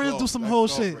one of their That's friends do cloth. some That's whole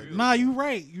cloth shit. right there. Nah, you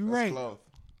right. You That's right. cloth.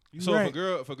 You So right.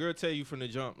 if a girl tell you from the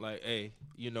jump, like, hey,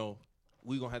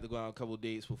 we gonna have to go out a couple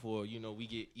dates before we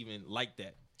get even like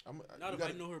that. Not You if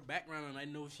gotta- I know her background and I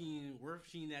know she ain't worth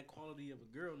seeing that quality of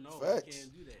a girl. No, Facts. I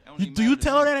can't do that. That don't You- even do you matter to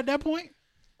tell her me. that at that point?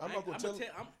 I'm not gonna tell.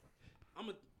 I'm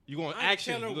a, You going I ain't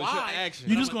action? tell her You gonna show why. action?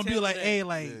 You I'm just gonna gonna be tell like, her hey, that.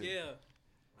 like, yeah.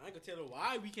 I ain't gonna tell her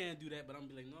why we can't do that, but I'm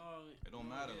gonna be like, no. It don't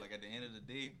matter. Like at the end of the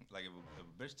day, like if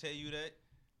a bitch tell you that,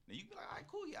 then you be like, all right,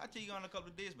 cool, yeah, I'll take you on a couple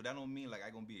of days, but that don't mean like I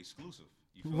gonna be exclusive.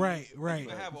 You feel Right, me? right. You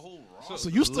can have a whole roster. so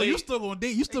you still gonna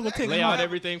date? You still gonna take Lay them out out?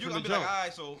 everything You from gonna the be like, jump. all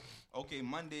right, so okay,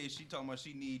 Monday she talking about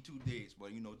she need 2 dates, but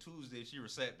Tuesday she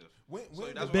receptive. When So that's the-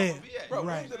 what I'm Bet. gonna be at. Bro,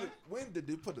 Right. when did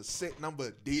they put a set number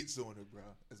of dates on it, bro?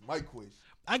 That's my question.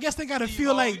 I guess they gotta Steve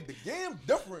feel Harvey. like The game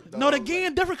different. no, the dog.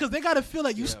 game different because they gotta feel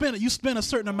like you spend a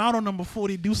certain amount on them before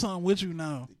they do something with you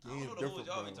now. The I game don't know the different, hoes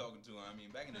y'all be bro. talking to. I mean,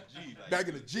 back in the G, like, Back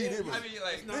in the G, they was I mean,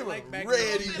 like, not they like were back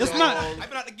ready. then. It's dog. not- I've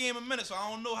been out the game a minute, so I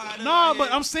don't know how. it is No, out but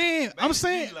here. I'm saying, Back in the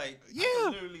like, G, like, I yeah.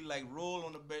 could literally like roll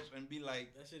on the bench and be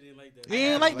like, That shit ain't like that. It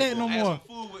ain't like that no have more.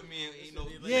 some food with me,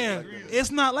 and Yeah,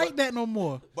 it's not like that no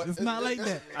more. But It's not like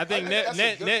that. I think that's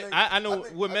a good thing. I know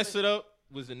think- what I messed think- it up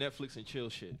was the Netflix and chill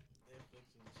shit.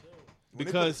 When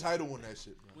because they put a title on that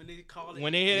shit, bro. When they call it.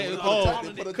 when they hit When it, they oh, put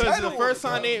a because title the on first it,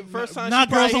 time bro. she Now girls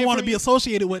probably don't hear want to from be you-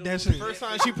 associated with that shit. First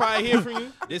time she probably hear from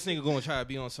you, this nigga gonna try to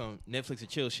be on some Netflix and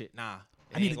chill shit. Nah,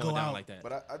 it I need ain't to going go down out. like that.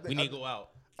 But I think we need to go out.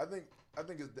 I think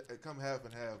it come half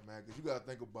and half, man. Because you gotta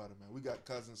think about it, man. We got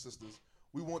cousins, sisters.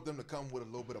 We want them to come with a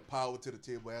little bit of power to the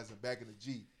table, as in back in the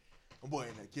G. I'm boy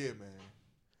ain't that kid, man.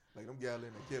 Like them gals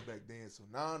ain't that kid back then. So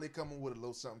now they coming with a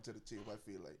little something to the table. I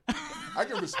feel like I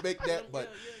can respect that,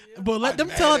 but But let I'm them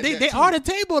mad tell at they that are too.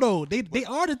 the table though. They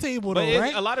are the table But though,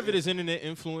 right? a lot of it is internet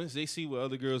influence. They see what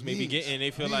other girls may be Memes. getting.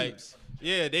 They feel Memes. like,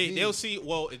 yeah, they'll Memes. see.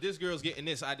 Well, if this girl's getting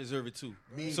this, I deserve it too.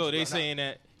 Memes, So they bro. saying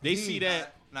that they see Memes.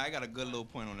 that. Now I got a good little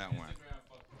point on that one.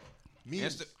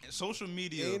 memes. Social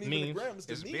media It ain't even the memes. gram, it's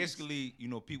the is memes. basically,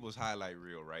 people's highlight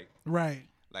reel, right? Right.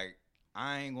 Like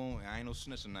I ain't no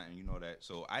snitch or nothing, you know that.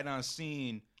 So I done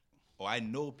seen, or I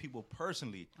know people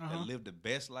personally Uh-huh. that live the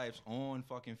best lives on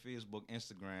fucking Facebook,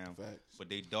 Instagram, Facts. but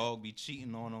they dog be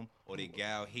cheating on them or they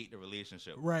gal hate the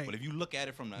relationship. Right. But if you look at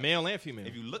it from the Male and female.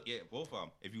 if you look, both of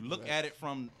them. If you look at it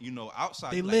from,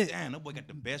 outside, They you're lit. like, damn, that boy got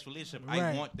the best relationship. Right.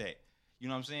 I want that. You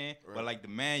know what I'm saying? Right. But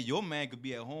like your man could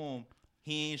be at home.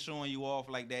 He ain't showing you off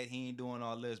like that. He ain't doing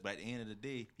all this. But at the end of the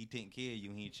day, he taking care of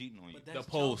you. He ain't cheating on you. But that's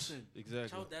The post. Charleston.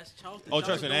 Exactly. That's Charleston. Oh,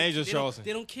 trust me, that ain't just they don't- Charleston.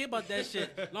 They don't care about that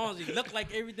shit. As long as they look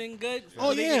like everything good. Oh,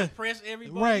 so they yeah. can impress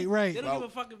everybody. Right, right. They don't Wow. give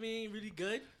a fuck if he ain't really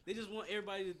good. They just want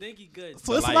everybody to think he good.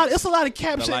 So The it's likes. a lot of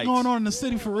cap The shit likes. going on in the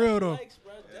city for real though. Likes,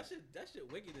 bro. That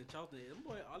shit wicked in Charleston. Them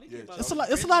boy, all they care Yeah, about It's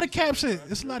is a lot of cap business, shit.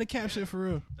 bro. It's a lot of cap shit for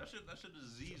real. That shit a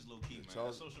disease low key, man. That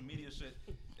Charles- social media shit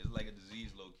is like a disease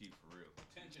low key for real.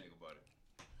 Think about it.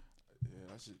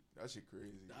 Yeah, that shit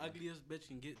crazy. The ugliest bitch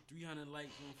can get 300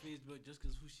 likes on Facebook just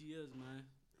because who she is, man.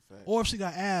 Fact. Or if she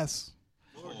got ass.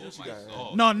 Oh, just my got-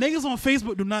 God. No, niggas on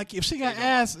Facebook do not care. If she got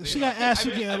ass, she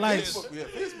getting likes.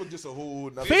 Facebook just a whole.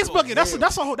 nother- Facebook, that's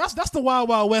Damn. that's the wild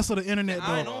wild west of the internet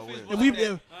I ain't though. on Facebook If we, like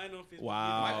that. I ain't on Facebook.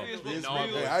 Wow. My Facebook It's no,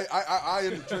 real. Hey, I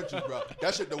in the trenches, bro.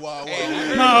 That shit the wild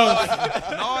Hey,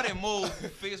 wild. no, they more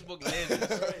Facebook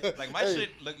legends. Like my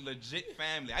shit look legit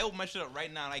family. I open my shit up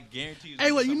right now and I guarantee you.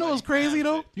 hey, what you know what's crazy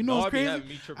though? You know No, what's I be crazy? having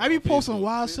me tripping I be on posting Facebook.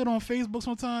 wild shit on Facebook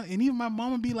sometimes, and even my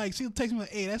mama be like, she'll text me like,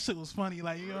 "Hey, that shit was funny."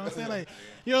 Like, you know what I'm saying? Like,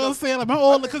 you know what I'm saying? Like my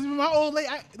old lady,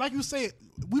 like you said,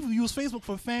 we use Facebook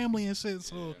for family and shit.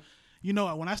 So, you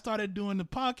know, when I started doing the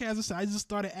podcast and shit, I just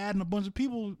started adding a bunch of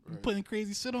people, putting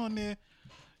crazy shit on there.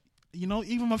 You know,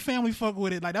 even my family fuck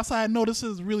with it. Like that's how I know this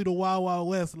is really the wild wild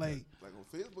west. Like, Like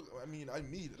on Facebook, I mean, I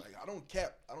meet it. Like I don't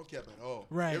cap at all.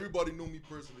 Right. Everybody know me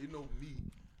personally. They know me.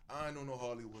 I ain't know no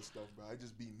Hollywood stuff, bro. I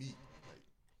just be me.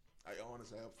 Like I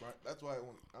honestly have front. That's why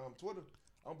on Twitter,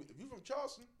 if you from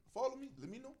Charleston, follow me. Let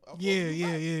me know. I'll follow yeah, you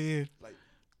yeah, back. yeah. Like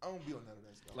I don't be on none of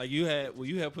that stuff. Like you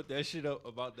had put that shit up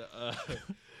about the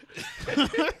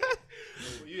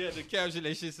when you had the caption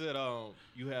that shit said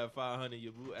you have 500,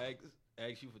 your boo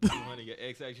asked you for 200, your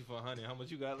ex asked you for 100. How much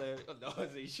you got left? Oh, no, I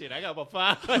say shit. I got about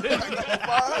 500.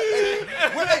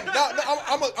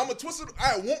 I'm a twisted.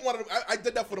 I want one of them. I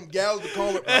did that for them gals to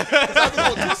comment, bro. 'Cause I was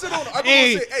gonna twist it on them. I was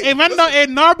Hey, gonna say, hey, man, no, hey,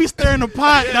 Narby stirring the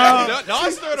pot, dog. No, I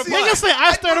stirred the Niggas pot. say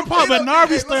I stir the pot, but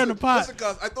Narby stirring the pot. Listen,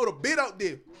 cuz I throw the bait out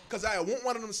there. Cause I want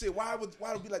one of them to say, why would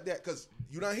it be like that? Cause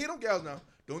you don't hear them gals now.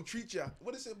 Don't treat your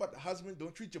what is it about the husband?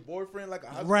 Don't treat your boyfriend like a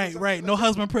husband. or Right, something right. like No that.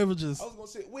 husband privileges. I was gonna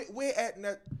say, where at in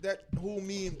that whole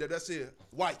meme that said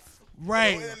wife?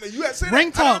 Right. You know, and you had said Ring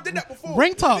that. I talk. did that before.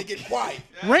 Ring talk. They get quiet.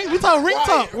 We talk ring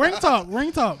talk, Right.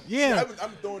 ring talk. Yeah,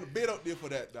 I'm throwing the bait out there for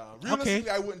that, dog. Realistically,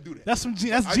 I wouldn't do that. that's I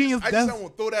genius. just That's want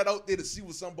to throw that out there to see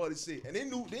what somebody said, and they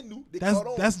knew. They caught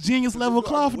on. that's genius level I've been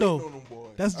cloth waiting though. on them boys.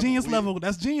 That's I've been genius waiting. level.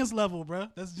 That's genius level, bro.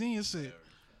 That's genius shit.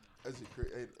 That's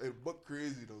hey, but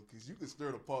crazy though, because you can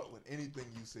stir the pot with anything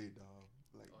you say, dog.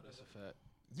 Like That's a fact.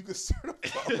 you can stir the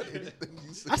pot with anything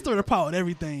you say. I stir the pot with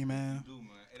everything, man. Dude, man.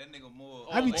 Hey, that nigga more.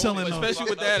 I be chilling though.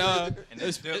 especially with that And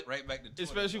then step right back to Twitter,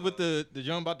 especially dog. with the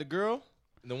jump about the girl,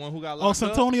 the one who got Oh, locked up.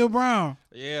 Santonio Brown.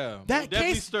 Yeah, That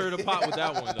definitely case- stirred the pot with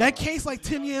that one. That dog. case like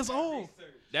 10 years old.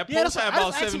 That Yeah, post that's had why I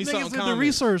about just asked some 70 niggas something in the comments.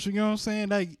 research. You know what I'm saying?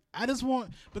 Like, I just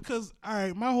want because all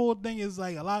right, my whole thing is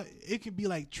like a lot. It could be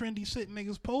like trendy shit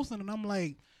niggas posting, and I'm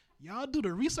like, y'all do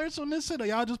the research on this shit, or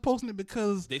y'all just posting it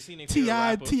because They seen their favorite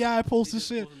rapper. Ti They posted just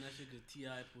shit. posting that shit 'cause T.I.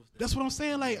 posted That's that what I'm shit.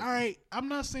 saying. Like, all right, I'm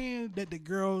not saying that the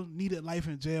girl needed life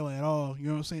in jail at all. You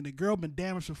know what I'm saying? The girl been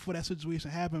damaged before that situation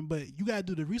happened, but you gotta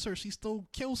do the research. She still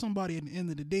killed somebody at the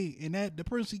end of the day, and that the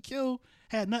person she killed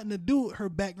had nothing to do with her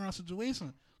background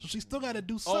situation. So she still got to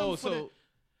do something. Oh, for that. so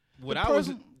what the I was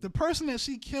person, the person that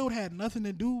she killed had nothing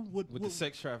to do with with the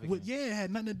sex trafficking. yeah, it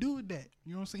had nothing to do with that.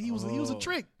 You know what I'm saying? He was a Oh.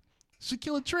 trick. She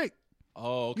killed a trick.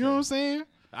 Oh, okay. You know what I'm saying?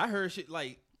 I heard shit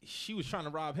like she was trying to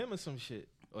rob him or some shit.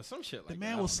 or some shit like The that.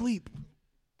 man I was don't know. asleep.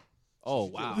 Oh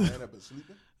She wow. killed the man that been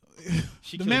sleeping.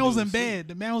 She The killed man was dude in sleep. bed.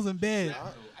 The man was in bed.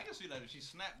 I can see that if she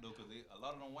snapped though, because a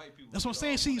lot of them white people. That's what I'm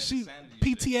get saying. off She on that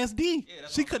insanity shit. PTSD. Yeah,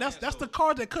 that's She what I'm could. That's saying, the so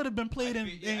card that could have been I played feel,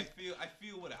 in. yeah, I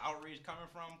feel where the outrage coming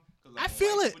from. 'Cause, like, I when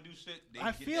feel white it. people do shit, they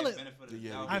I get feel that it. benefit of the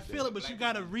Yeah, doubt. I feel it, but Black you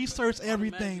gotta people- research Automatically,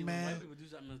 everything, when man. White people do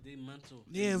something, they mental.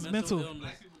 Yeah, it's mental. illness.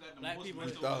 Black people got the Black most people-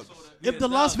 mental Thugs. disorder. If Yeah, the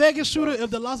Las thugs. Vegas shooter, Thugs. if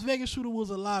the Las Vegas shooter was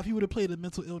alive, he would have played the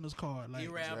mental illness card. Like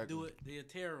A-Rap Exactly. do it. They're a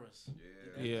terrorist.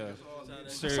 Yeah. That's all that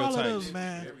is. that's all it Stereotypes. is,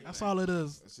 man. That's all it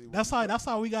is. See, That's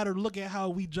how we gotta look at how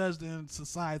we judged in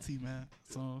society, man.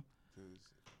 So Cause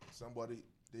somebody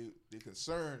they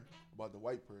concerned about the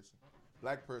white person,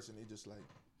 black person. They just like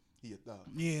he a thug.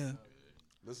 yeah,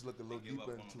 Let's look a little Give up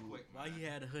deeper on them into quick, Why man. he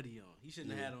had a hoodie on? He shouldn't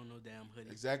Yeah. have had on no damn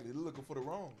hoodie. exactly. They're looking for the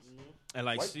wrongs. And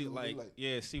like, White see, people, they like-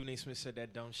 yeah, Stephen A. Smith said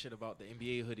that dumb shit about the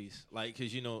NBA hoodies. Like,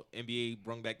 cause you know NBA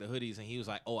brung back the hoodies, and he was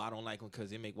like, "Oh, I don't like them because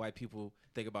they make white people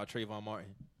think about Trayvon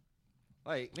Martin."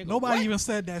 Like, nigga, nobody what? even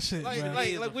said that shit, Like- bro. like-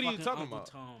 He is the what are you fucking talking Uncle about?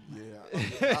 Tom.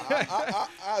 Yeah,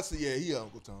 I see. Yeah, he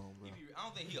Uncle Tom, bro. I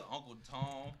don't think he a Uncle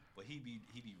Tom, but he be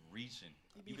reaching.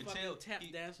 He be You can fucking tell tap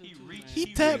dancing he too, reach. man.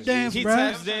 He tap reach. dance, He bro.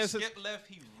 taps dance. Skip left.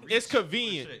 He reach It's for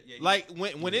convenient. shit. Yeah, he- Like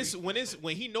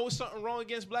when he knows something wrong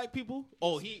against black people,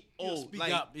 He'll speak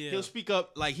up, yeah. he'll speak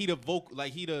up like he the vocal,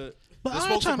 like he the. But the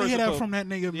I ain't trying to hear spokesperson that for- from that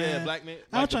nigga, Yeah, man. black man.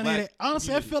 I like ain't the trying to hear black that. Honestly,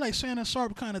 I community. feel like Shannon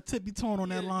Sharp kind of tippy toeing on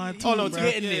that line too. Oh no, bro. to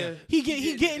getting yeah. there. He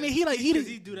getting it. He like Because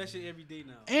he he. do that shit every day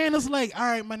now. And it's like, all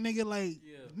right, my nigga, like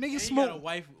Yeah. nigga And he got a smoke.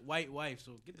 white wife,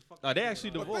 so get the fuck. Oh, out they of here, actually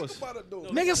dog. But think divorced. about it though. No,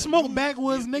 Niggas smoke Beyonce.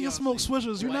 backwoods. Yeah, Niggas smoke Beyonce.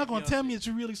 swishers. You're Right, not gonna tell Beyonce. me that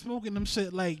you really smoking them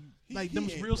shit like He them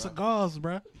ain't, real bro. cigars,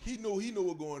 bro. He know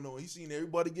what going on. He seen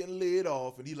everybody getting laid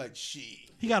off, and he like shit.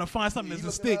 He gotta find something He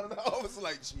that's a looking stick. out of the office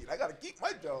like shit. I gotta keep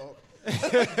my job.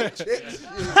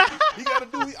 He gotta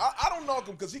do. I don't knock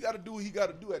him because he gotta do what he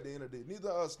gotta do at the end of the day. Neither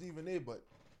Stephen A. But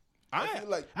I feel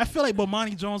like. I feel like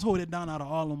Bomani Jones hold it down out of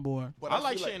all them, boy. But I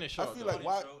like feel Shannon Sharp, I feel though. like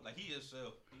why. Like he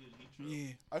himself. He true.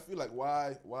 Yeah. I feel like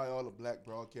why all the black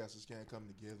broadcasters can't come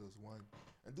together as one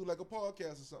and do like a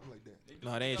podcast or something like that.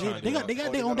 No, they ain't They, trying to they do got that. they got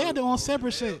Oh, their own they got their own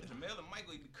separate shit. Jamel and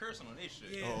Michael be cursing on their shit.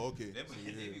 Yeah. Oh, okay. They So,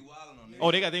 be, they yeah. be wilding on their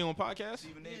Oh, they got their own podcast.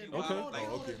 Stephen A. be Okay. wilding. Like,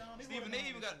 Oh, okay. Stephen A.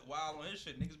 even got wild on his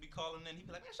shit. Niggas be calling in. He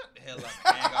be like, man, shut the hell up,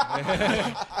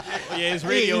 man. Oh, yeah, his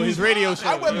radio show.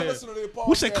 I wouldn't yeah. listen to their podcast.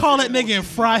 We should call that nigga and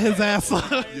fry his ass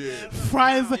up. Yeah.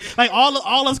 Fry his like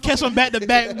all us catch him back to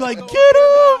back. Be like, get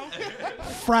him.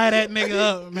 Fry that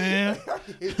nigga up, man.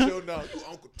 Hit your now, you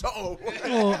Uncle Tom.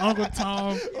 Oh, Uncle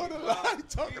Tom. On the line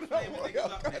talking about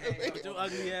With your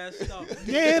ugly ass stuff.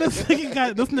 Yeah, this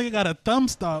nigga got a thumb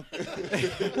stop. And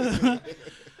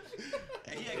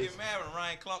he had get mad when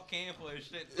Ryan Clark came for his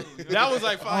shit too. You know? That was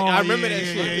like fine. Oh, I remember yeah, that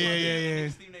yeah, shit. yeah.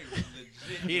 Stephen A. was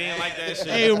legit. He didn't like that shit.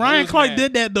 Hey, He Ryan was Clark mad.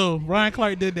 did that though. Ryan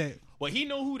Clark did that. Well, he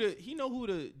know who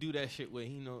to do that shit with.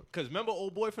 He know, cause remember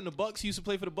old boy from the Bucks, he used to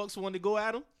play for the Bucks, who wanted to go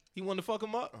at him. He wanted to fuck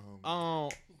him up.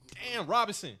 Damn,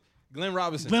 Robinson, Glenn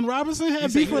Robinson. Glenn Robinson He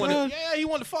had said beef he with wanted, he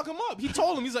wanted to fuck him up. He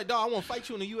told him, he's like, dog, I want to fight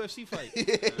you in a UFC fight.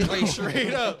 Like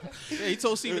straight up. Yeah, he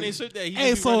told Stephen A. Shit that he Hey,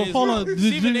 just be so, running his hold mouth. on. Did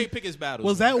Stephen you- A. pick his battles.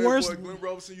 Was man. that worse? Boy, Glenn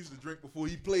Robinson used to drink before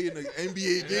he played in the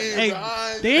NBA game. Hey,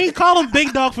 behind. they ain't call him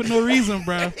Big Dog for no reason,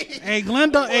 bro. Hey,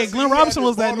 Glenn Robinson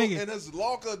was that nigga. And his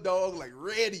locker, dog, like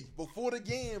ready before the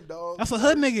game, dog. That's a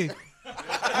hood nigga.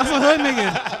 That's a hood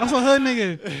nigga. That's a hood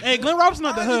nigga. Hey, Glenn Robinson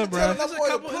not the hood, bro. That's There's a boy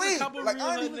to couple- there's a play. couple Like real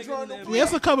I ain't hood even niggas trying in to there. play. Yeah,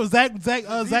 it's a couple.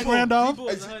 Zach Randolph, Zebo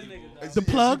is a hood nigga. Hey, the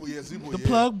plug, Zebo, the yeah.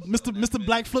 plug, Mr.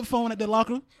 Black flip phone at the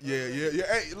locker. Yeah.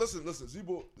 Hey, listen.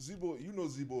 Zebo, you know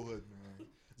Zebo Hood, man.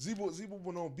 Zebo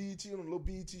went on BET on a little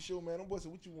BET show, man. Them boys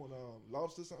said, "What you want?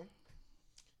 Lobster something?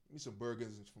 Give me some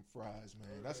burgers and some fries,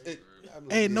 man. That's it." I'm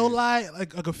like, Hey, no yeah. lie.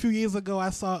 Like a few years ago,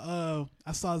 I saw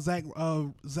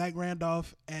Zach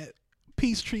Randolph at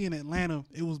Peachtree in Atlanta.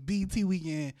 It was BET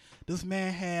weekend. This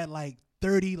man had like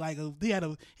 30, he had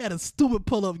a stupid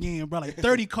pull up game, bro. Like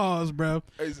 30 cars, bro.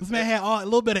 Hey, This man had a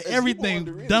little bit of Hey, Zebo everything.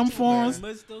 underrated Dumb too, forms.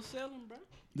 man. Mud still selling, bro.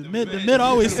 The mid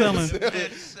always selling.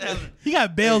 Selling. He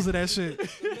got bales of that shit.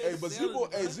 Hey, but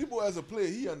Zebo as a player,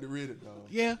 he underrated, dog.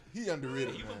 Yeah. He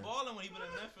underrated, He man. been balling when he been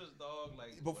in Memphis, dog.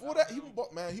 Like Before that, he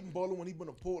been balling when he been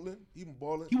to Portland. He been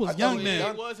balling. He was I thought young been then.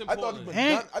 done. He was in I thought he Portland. been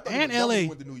And- done. I thought he and been done when LA. he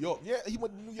went to New York. Yeah, he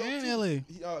went to New York And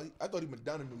too. LA. I thought he been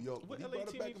down in New York. What He LA brought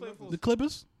it team back he to play Memphis. for? The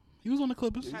Clippers. He was on the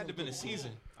Clippers. Had to been a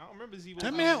season. I don't remember Zebo.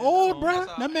 That man old, bro.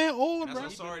 That's how- That man old, That's bro. how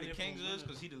sorry the Kings is,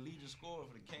 because he the leading scorer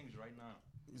for the Kings right now.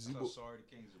 That's how Zebo, sorry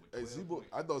the Kings is with hey 12 Zebo, points.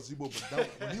 I thought Zebo been down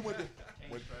when he went to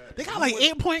They got like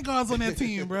 8 point guards on that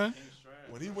team, bro.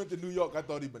 when he went to New York. I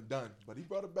thought he been done, but he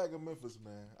brought it back in Memphis,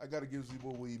 man. I gotta give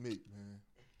Zebo what he make, man.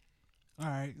 All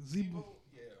right, Zebo.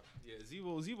 Yeah,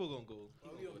 Zebo gonna go.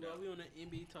 While we on that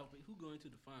NBA topic, who going to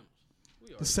the finals?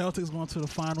 The Celtics going to the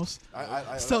finals.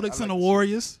 Celtics I and the like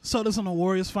Warriors. Celtics and the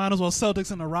Warriors finals, or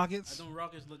Celtics and the Rockets. Them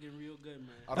Rockets looking real good, man.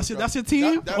 I That's don't your trust-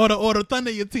 team, that- or the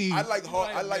Thunder your team. I like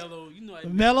hard. I like. Melo. You know I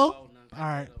Melo? All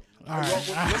right. All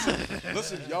Y'all- right.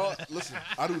 listen, y'all. Listen,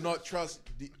 I do not trust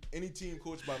any team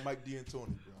coached by Mike D'Antoni,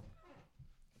 bro.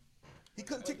 He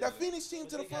couldn't take that Phoenix team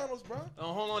to the finals, bro.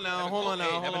 Oh, hold on now. That Hold on been- now.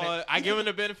 hey, Hold that been on. I give him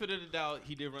the benefit of the doubt.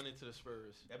 He did run into the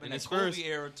Spurs. That been And the that Spurs. Kobe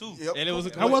era too. Yep. And it was a-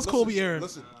 That was Listen, Kobe era.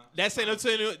 Listen, That San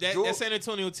Antonio, Joe- that San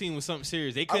Antonio team was something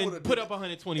serious. They I couldn't would've put did up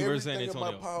 120 versus San everything in my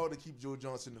Antonio. power to keep Joe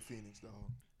Johnson in the Phoenix, dog.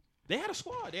 They had a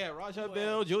squad. They had Rajah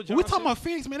Bell, Joe Johnson. We're talking about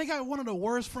Phoenix, man. They got one of the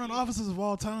worst front offices of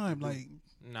all time. Like,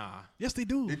 Nah. yes, they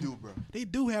do. They do, bro. They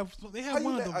do have. They How have you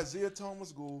one let of them. Isaiah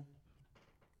Thomas go?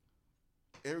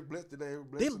 Eric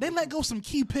Bledsoe, They let go some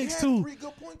key picks had too. 3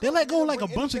 good point They guards. let go didn't like a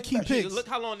bring bunch of anything key back. picks. Look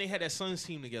how long they had that Suns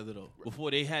team together though. Before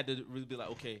they had to really be like,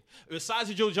 okay. Besides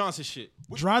the Joe Johnson shit,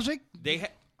 Dragic. they had.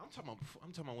 I'm talking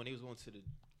about when they was going to the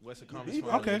Western Conference Even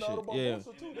Finals Okay. and out shit. about Yeah.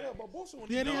 Bosa, too. They had Barbosa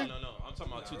when Yeah, he- they No, had- no. I'm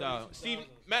talking about 2000.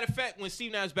 Matter of fact, when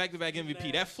Steve Nash back-to-back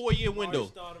MVP, that 4-year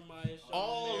window,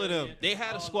 all of them, they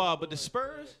had a squad, but the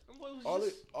Spurs, them boys was all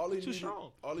just he too needed,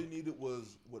 strong. all he needed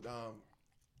was what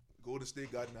Golden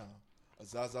State got now, a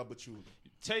Zaza Pachulia,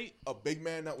 Tell you, a big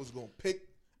man that was gonna pick,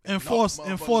 and Enforce, knock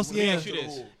motherfuckers enforce, when they yeah. get to the Ask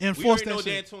you hole. we Enforce already know that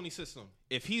shit. D'Antoni's system.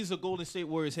 If he's a Golden State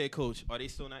Warriors head coach, are they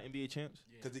still not NBA champs?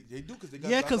 Because they do, because they got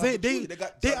Yeah, because Zaza they Pachulia.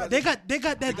 got Zaza that They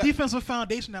got- defensive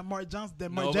foundation that Mark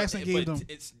Jackson gave them.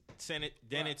 It's Dan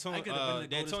I Antonio. could have been the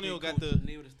D'Antonio Golden got State coach, and the.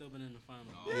 they would have still been in the finals.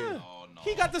 Yeah. Oh, no.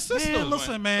 He got the system. Man,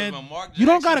 listen, man. When Mark You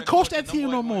don't Jackson gotta been coach that coaching,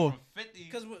 them team no boys went more. from 50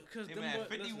 Because They had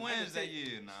 50 wins that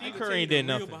year. Nah. Steve Curry ain't did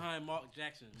nothing. Behind Mark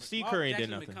Jackson. Steve Mark Curry ain't did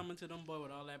Jackson nothing. Been coming to them boy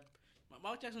with all that.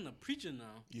 Mark Jackson a preacher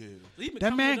now. Yeah. So he been That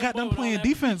coming man to got boy them with all playing that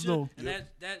defense, preaching though. And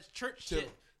that's church Tell-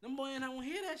 shit. Them boy ain't want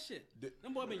to hear that shit. The-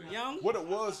 Them boy been young. What it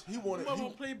was, he wanted. Them boy He,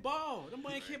 want to play ball. Them boy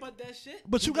ain't care about that shit.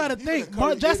 But you got to he think, been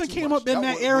Mark encouraged Jackson too came much. up in That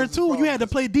that was era his too. You had to problem.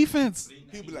 play defense.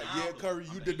 he'd be like, "Yeah, Curry,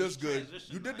 you did this good.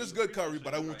 You did this good, Curry,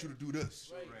 but I want you to do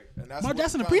this." And that's Mark what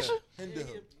Jackson a kinda preacher? hindered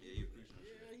him.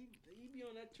 He be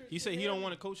on that church. He said he don't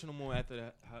want to coach no more after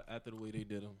that. After the way they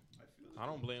did him. I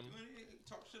don't blame him.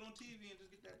 Talk shit on TV and just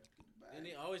get that. And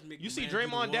they always make You the see man do the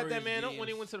Draymond dap that Warriors man up when he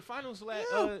games. went to the finals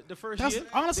the first That's year.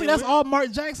 honestly They that's win. all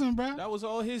Mark Jackson, bro. That was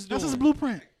all his doing. That's his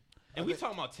blueprint. And we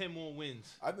talking about 10 more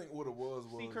wins. I think what it was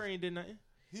Steve Curry ain't did nothing.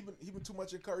 he been too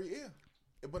much in Curry ear.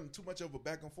 It wasn't too much of a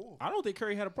back and forth. I don't think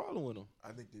Curry had a problem with him.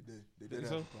 I think they did. They Think did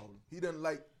so? have a problem. He didn't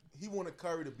like. He wanted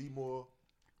Curry to be more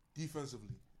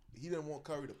defensively. He didn't want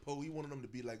Curry to pull. He wanted him to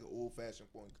be like an old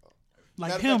fashioned point guard. Like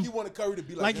Matter of him. fact, he wanted Curry to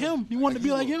be Like him. He wanted to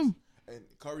be like was. him. And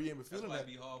Curry ain't been That's feeling why that. it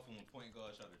be hard for when point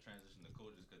guards try to transition to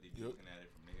coaches because they be Yep. looking at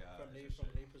it from their eyes. From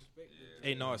their perspective.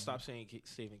 Hey, no, stop saying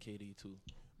saving KD too.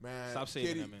 Man, Stop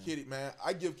saying that, man. Katie, man,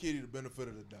 I give Katie the benefit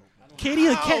of the doubt. KD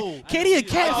a Ow. cat. KD a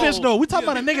catfish Ow. though. We talking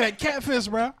about a nigga that catfish,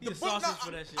 bro. He a But sausage nah,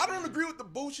 for that shit. I don't agree with the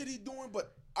bullshit he's doing,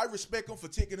 but I respect him for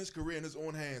taking his career in his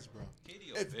own hands, bro.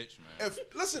 KD a If- bitch, man.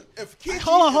 If KG,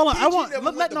 Hold on. if I KG want- never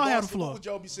let went to Noah have the Boston, floor. What would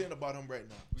y'all be saying about him right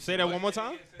now? Say that one more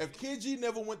time. If KG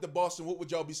never went to Boston, what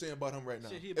would y'all be saying about him right now?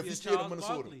 Shit, he'd If be he a stayed in Charles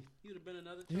Minnesota, Barkley. He would have been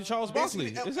another He's Charles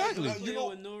Basically, Barkley. Exactly. you You know-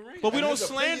 with no ring. But we and don't his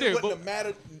opinion slander, wouldn't but- have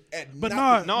mattered at But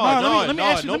nothing. No, let me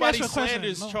ask you nobody a question.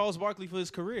 slanders No. Charles Barkley for his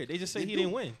career. They just say They he do.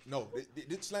 didn't win. No, they did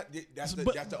that's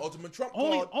But- the ultimate trump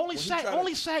Only card. only when he Shaq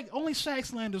tried to- only Shaq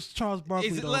slanders Charles Barkley.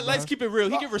 Is it- though, let's bro. keep it real.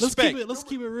 He get Let's respect. Let's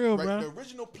keep it real, Right, bro. the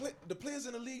original the players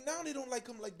in the league now they don't like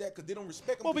him like that because they don't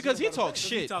respect him. Well, because he don't got a talks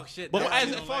ring. shit. talk shit. But That's as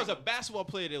why he far don't as a like basketball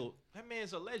player, though, that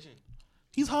man's a legend.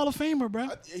 He's Hall of Famer, bro.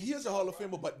 He is a Hall of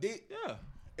Famer, but Yeah.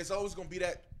 it's always gonna be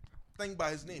that thing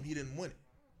by his name. He didn't win it.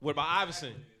 What about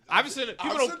Iverson? Iverson, people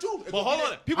Iverson don't. too. But hold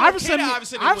on, people don't care that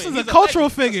Iverson's Iverson's a win. cultural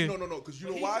He's legend. figure. No, because you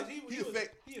know why? He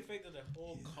affected the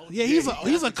whole culture. Yeah,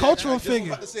 he's a cultural I was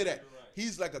figure. about to say that.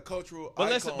 He's like a cultural. But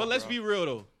let's icon, let's bro. be real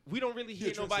though. We don't really hear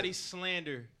He a nobody trendsetter.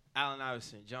 slander Allen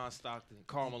Iverson, John Stockton,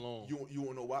 Karl Malone. You want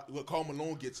to know why? Well, Karl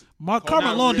Malone gets it. Karl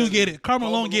Malone do gets get it. Karl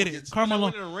Malone get it. gets Karl Not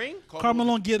Malone. winning a ring? Karl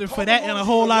Malone get it for Karl that and Malone's a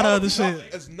whole in lot of other people-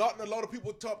 shit. It's not in a lot of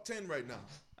people top 10 right now.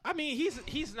 I mean,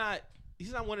 he's not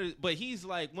one of the, but he's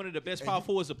like one of the best And power he-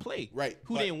 forwards to play. Right,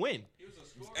 Who but- didn't win?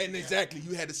 And exactly,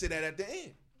 you had to say that at the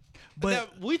end. But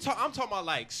I'm talking about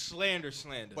like slander.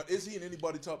 But is he in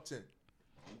anybody top 10?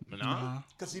 Nah.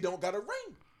 Because he don't got a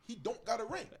ring. He don't got a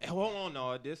ring. Hey, hold on,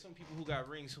 no. There's some people who got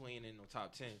rings who ain't in no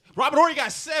top 10. Robert Horry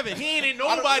got 7. He ain't in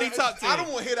nobody top 10. I don't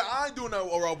want to hear that. I ain't doing that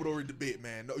Robert Horry debate,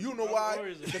 man. No, you know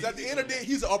why? Because at the end of the day,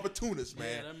 he's an opportunist,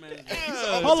 man.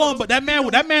 Hold on, but that man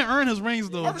earned his rings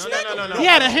though. I respect him. No. He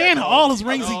had a hand in all his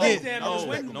rings he get.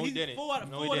 No, he didn't.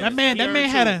 That man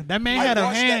had a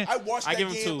hand. I watched I that give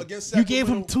him game 2. against You Sacramento. gave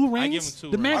him 2 I give rings. him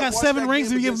 2 The man rings. got 7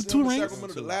 rings and you give him 2 rings.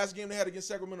 Sacramento, the last game they had against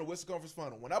Sacramento, Western Conference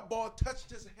Final. When that ball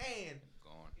touched his hand,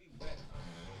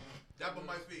 that was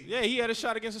my feet. Yeah, he had a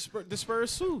shot against the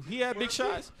Spurs too. He had big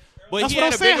shots. But That's he what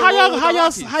I'm had a saying. bigger role with the How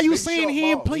Rockets. you Big saying shot he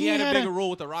ain't ball. play? He He had a had bigger a. role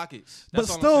with the Rockets. But That's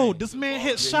all I'm still, saying. this man hit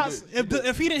Yeah, he shots. did.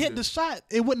 If he didn't hit did. the shot,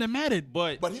 it wouldn't have mattered.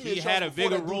 But But he he made had a shots before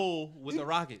bigger that dude. role with the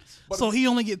Rockets. So he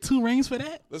only get 2 rings for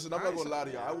that. Listen, I'm not gonna lie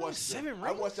to y'all. I watched 7 I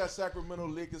rings? watched that Sacramento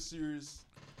Lakers series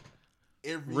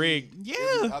every Rigged.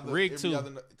 Yeah. Rigged too.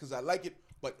 Because I like it.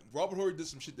 But Robert Horry did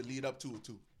some shit to lead up to it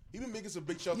too. He been making some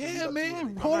big shots. to lead Yeah, up man. To it.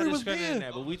 I'm Horry not was discrediting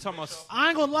there. that, but we talking about. I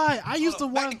ain't gonna lie. I used to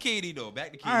Back watch. to KD though.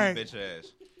 Back to KD, All right. bitch ass.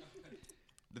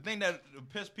 The thing that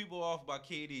pissed people off about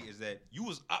KD is that you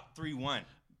was up 3-1.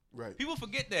 Right. People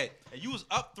forget that. And you was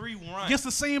up 3-1 Against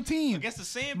the same team. against the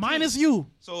same Minus team. you.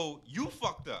 So you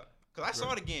fucked up. Cause I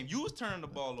saw the game. You was turning the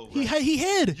ball over. He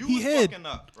hid. You He was hid. fucking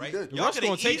up, right? He did. Y'all Russ could have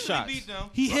gonna take easily shots. beat them.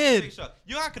 He Russ hid. could take shots.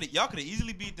 Y'all could have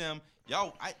easily beat them.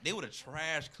 They would have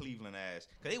trashed Cleveland ass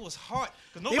because it was hard.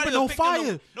 Because nobody been on picked them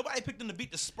fire. nobody picked them to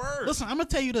beat the Spurs. Listen, I'm gonna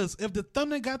tell you this: if the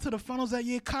Thunder got to the finals that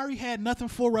year, Kyrie had nothing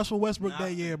for Russell Westbrook that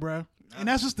Nothing. year, bro. And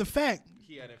that's just the fact.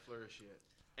 He hadn't flourished yet,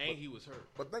 and he was hurt.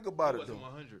 But think about He it though.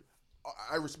 wasn't 100.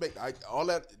 I respect all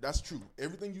that. That's true.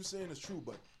 Everything you saying is true.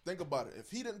 But think about it. If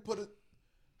he didn't put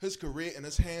his career in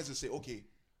his hands and say, "Okay,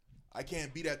 I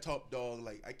can't be that top dog.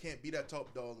 Like I can't be that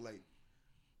top dog. Like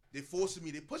they forcing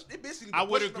me. They basically. I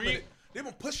would pushing him agree. They've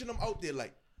been pushing him out there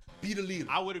like be the leader.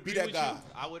 I would agree be that with guy. you.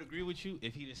 I would agree with you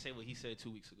if he didn't say what he said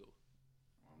 2 weeks ago.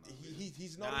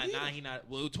 He's not a leader. He not.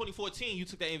 Well, 2014, you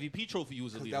took that MVP trophy. You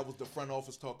was a Because leader. that was the front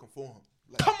office talking for him.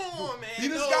 Like, Come on, man. He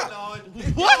this no, guy.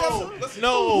 Nod. What? Listen,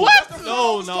 No. that's the front No,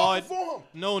 office Nod. talking for him.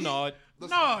 No, Nod.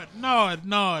 Listen, No.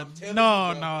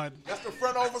 telling you, that's the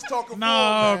front office talking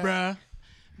No, for him, man. bruh.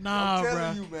 Nah, I'm telling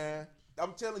bruh. you, man.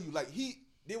 I'm telling you, like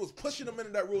they was pushing him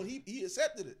into that role, and he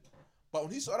accepted it. But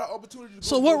when he saw that opportunity, to go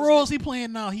So to what Golden role is State, he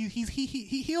playing now? He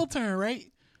heel turn, right?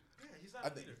 I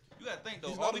think You gotta think though,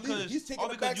 He's all not a leader. because He's taking all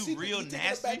the because back you seat. real He's taking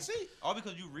the back nasty. seat. All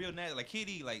because you real nasty. Like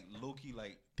KD, like low key,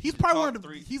 like He's the probably top one of the.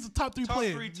 three, He's a top 3 top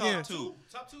player. 3, top Yeah. 2.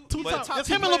 Top 2. Two But top. top That's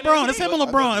two him and player in LeBron. the That's him and league.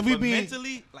 LeBron. If we But being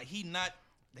mentally, like he not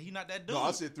that dude. no,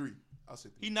 I said 3.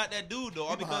 He not that dude though.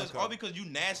 He behind All Kyrie. because you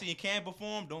nasty and can't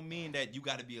perform don't mean that you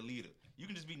got to be a leader. You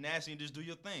can just be nasty and just do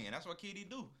your thing, and that's what KD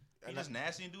do. He And just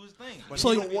nasty and do his thing. But So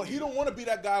he don't want to be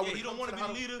that guy. Yeah, when it he don't comes wanna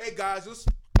to be the the leader. Hey guys, let's.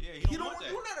 Yeah, He don't want to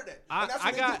do none of that. I- And that's I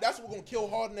what they got- do. That's what's gonna kill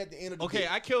Harden at the end of the Okay, day.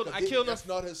 I killed him. That's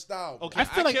not his style. bro. Okay. I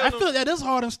feel I like killed him. that is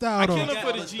Harden style I though. killed him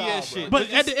for the Style, GS bro. shit. But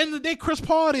at the end of the day, Chris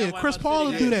Paul did. Chris Paul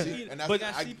will do that. And that's- But-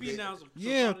 I- CP now.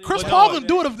 Yeah, Chris But Paul no, can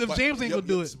do it if But- James ain't yeah, gonna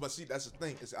do yeah, it. But see, that's the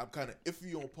thing. I'm kind of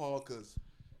iffy on Paul because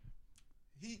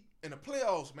he in the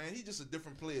playoffs, man. He's just a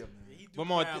different player, man. But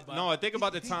more, no, think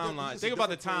about the he's timeline. just Think a about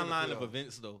the different player in timeline the of playoffs.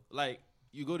 events, though. Like,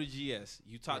 you go to GS,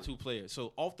 you top 2 players.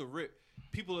 So, off the rip,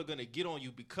 people are going to get on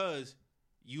you because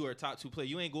you are a top 2 player.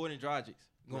 You ain't Gordon Dragic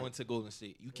going to Golden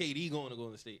State. You KD going to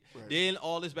Golden State. Right. Then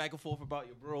all this back and forth about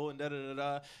your bro and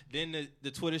da-da-da-da. Then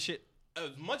the Twitter shit.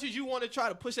 As much as you want to try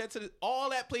to push that to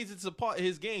all that plays into part of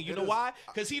his game. You It know is. why?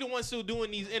 Because he the one still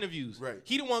doing these interviews. Right.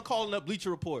 He the one calling up Bleacher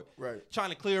Report. Right. Trying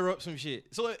to clear up some shit.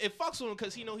 So, it fucks with him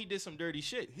because he know he did some dirty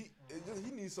shit. He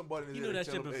needs somebody. He there knew to that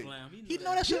tell shit him, been hey. flam. He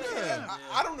know that shit. Yeah,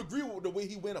 I don't agree with the way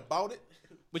he went about it.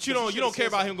 But you But don't you care should've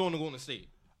about said him going to Golden State.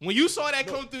 When you saw that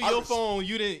No, come through I your res- phone,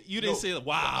 you didn't No, say,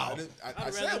 "Wow." I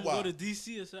I'd said rather him why. go to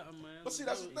DC or something, man. But see,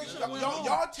 that's the thing. You know, Y'all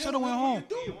tell Should've him went what home.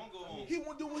 he do. He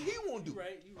won't do what he won't do. You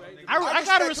right. You right. I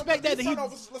gotta respect him, that these he. front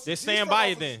offices- listen, Then these stand front by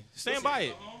it. offices- Then stand listen, by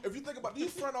it. If you think about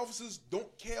these front offices,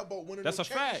 don't care about winning That's no a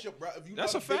fact. championship, bro. If you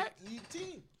That's not a big fact. league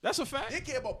team, That's a fact. they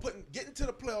care about getting to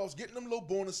the playoffs, getting them low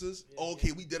bonuses. Oh,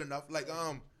 okay, we did enough. Like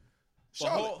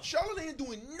Charlotte ain't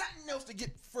doing nothing else to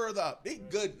get further up. They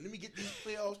good. Let me get these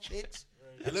playoffs checks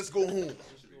and let's go home.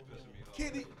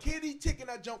 KD taking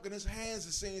that junk in his hands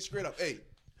and saying straight up, "Hey,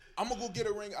 I'm gonna go get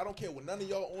a ring. I don't care what none of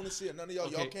y'all own to see it. None of y'all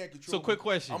Okay. can't control." So, quick me.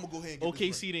 question. I'm gonna go ahead and get this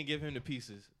OKC ring. didn't give him the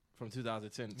pieces from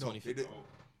 2010 to No, they 2015. didn't.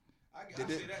 I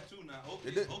They say did. that too now.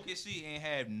 They did. OKC ain't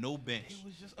have no bench. It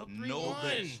was just up No 3-1.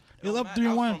 bench. It was Don't up matter.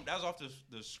 3-1. That was off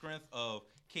the strength of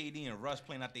KD and Russ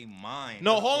playing out their mind.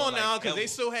 No, for hold on like now, because they ever.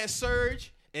 still had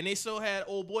Serge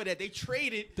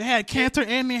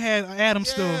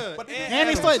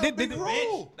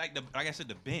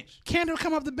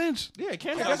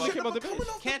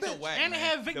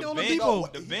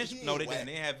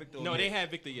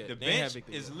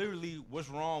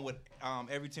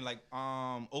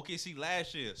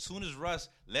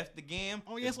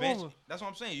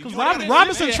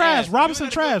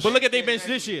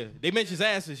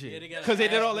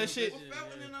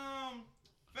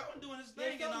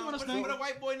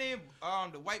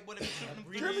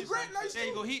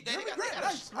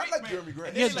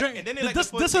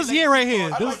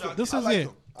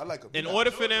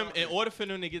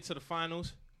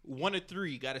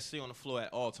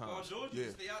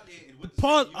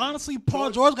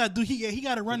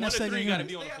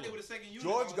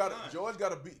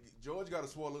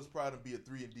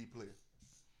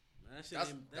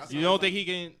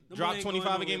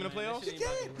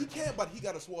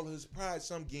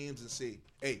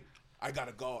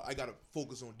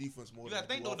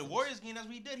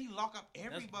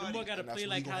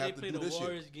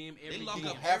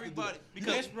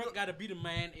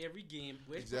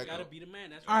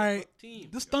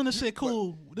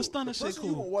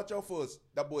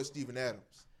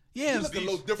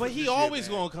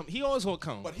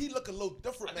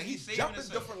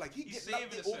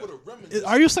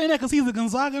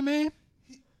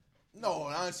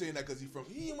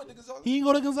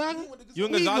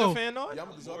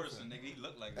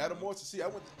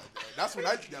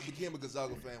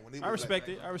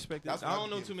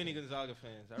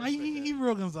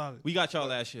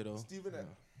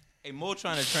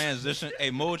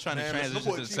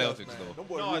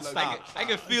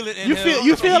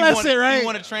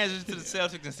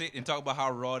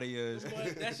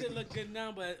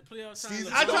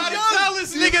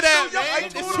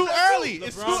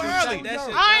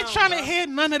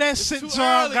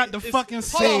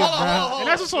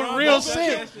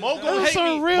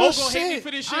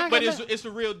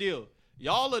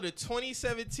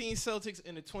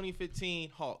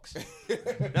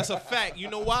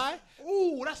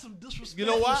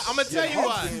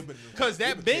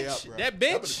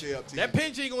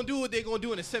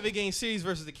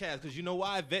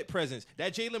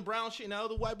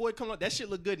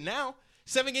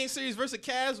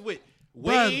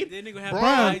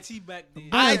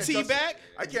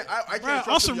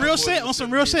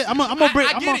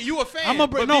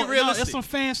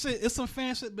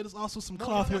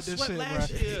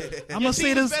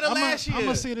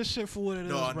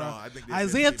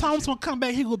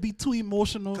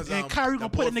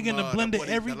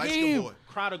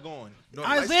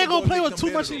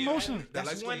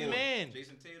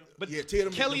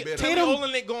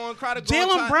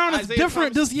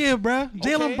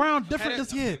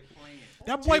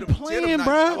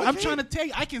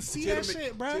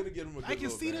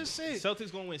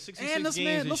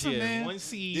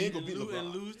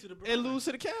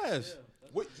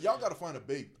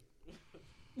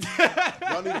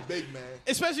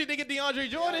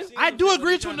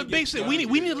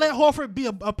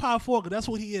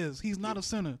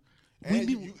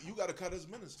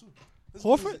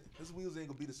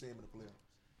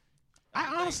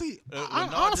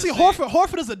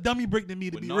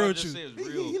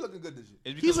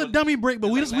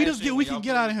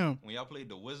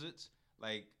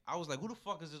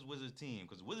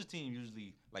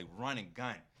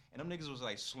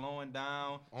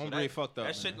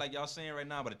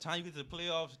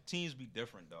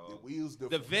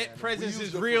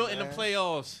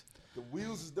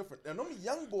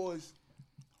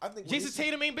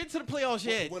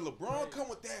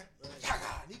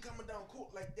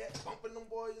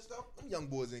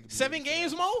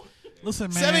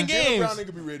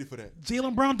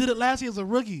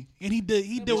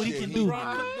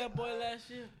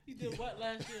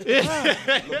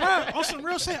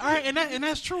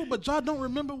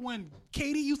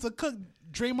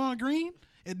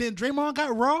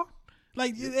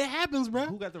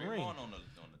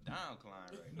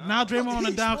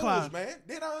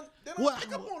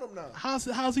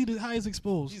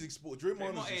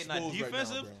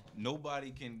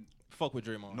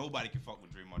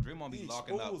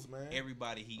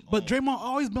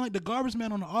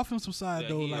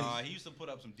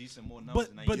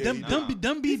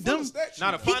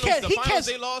catch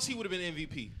they lost, he would have been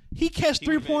MVP. he catch He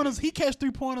three would've been pointers. He catch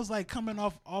 3-pointers like coming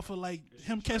off of like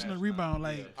him catching a rebound.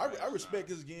 Like I respect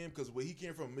his game because where he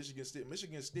came from, Michigan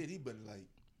State, he been like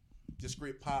just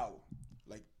great power.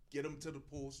 Like get him to the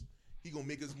post, he gonna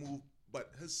make his move. But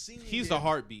his senior He's year, the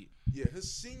heartbeat. yeah, his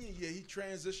senior year he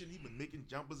transitioned. He been making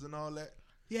jumpers and all that.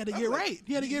 He had to I'm get like, right.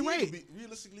 He had to get ain't right. gonna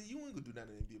realistically, you ain't gonna do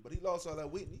nothing in the NBA. But he lost all that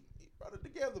weight and he brought it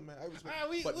together, man. I respect.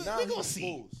 But now we he's gonna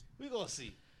see. exposed. We gonna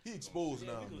see. He exposed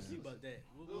Yeah, now, we gonna see man. about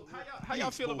that. How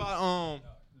y'all feel about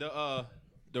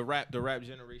the rap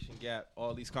generation gap?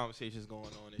 All these conversations going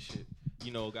on and shit.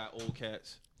 You know, got old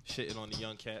cats shitting on the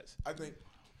young cats. I think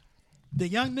The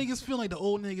young niggas feel like the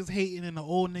old niggas hating, and the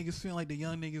old niggas feel like the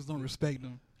young niggas don't respect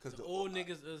them. because The old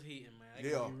niggas is hating, man. I They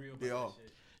gotta are. be real They about are. that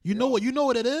shit. You know what? You know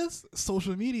what it is?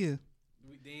 Social media.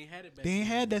 They ain't had it back They ain't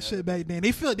then. had that shit back then.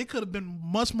 They feel like they could have been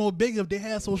much more bigger if they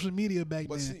had social media back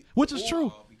But then, see, which is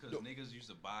true. Because niggas used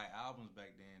to buy albums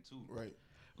back then too. right.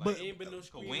 But- Ain't been no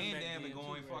screen Wayne back damn then been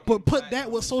going too, fucking. right? But put back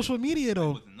that with then social media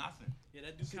though. with nothing. Yeah,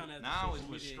 that do count as Now it's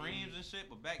social with media streams age. and shit,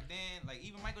 but back then, like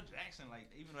even Michael Jackson, like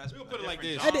even though that's We'll a put it like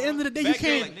different this. At the end of the day, you Back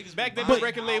can't. then, niggas back then been the buying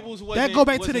record labels albums. wasn't. go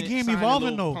back to the wasn't game signing evolving,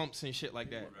 Lil though. Pumps and shit like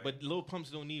that. Right. But Lil Pumps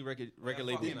don't need record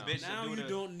labels fucking now. bitch. Now do you the-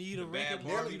 don't need a the Bad record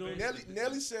Barbie label. You bitch. don't.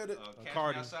 Nelly said it. Catch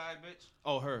Cardi. Me Outside, bitch.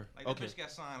 Oh, her. Like that Okay. bitch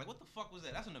got signed. Like what the fuck was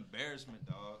that? That's an embarrassment,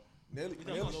 dog. Nelly, We talking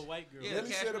about Nelly, little white girl. Yeah, Nelly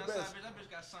Catch said Me it Outside, best. bitch. That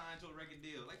bitch got signed to a record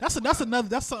deal. Like, That's wow. another.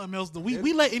 That's something else. Though.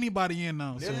 We let anybody in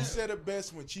now. So. Nelly said it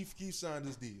best when Chief Keef signed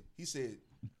this deal. He said,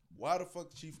 "Why the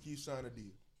fuck Chief Keef signed a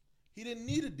deal? He didn't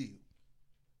need a deal.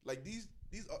 Like these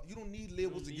you don't need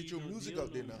labels to need get your no music deal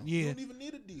out there no now. more. Yeah. You don't even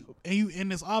need a deal.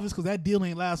 And it's obvious because that deal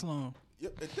ain't last long.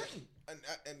 Yep, it didn't.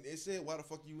 And it said, why the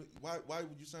fuck why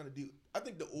would you sign a deal? I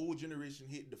think the old generation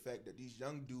hate the fact that these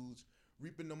young dudes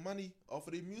reaping the money off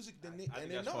of their music I and think they're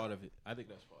that's not. part of it. I think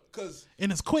that's part of it. Cause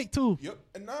And it's quick too. yep,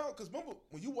 and now cause remember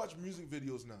when you watch music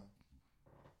videos now,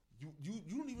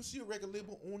 you don't even see a record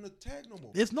label on the tag no more.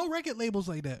 There's no record labels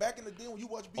like that. Back in the day when you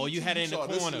watch BET, Oh, you had it in the saw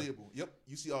this corner. label. Yep,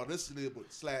 you see all this label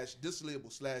 / this label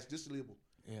 / this label.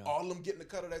 Yeah. All of them getting a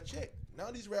cut of that check.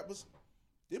 Now these rappers,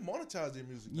 they monetize their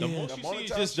music. Yeah. The Yeah. most That you see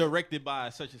is monetize just shit. directed by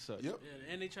such and such. Yep.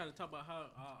 Yeah, and they try to talk about how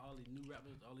all these new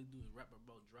rappers, all they do is rap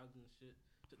about drugs and shit.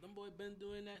 Them boy been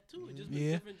doing that too. It just been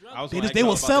Yeah. different drugs. I was They gonna just ask they y'all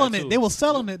was about selling that, it. too. They was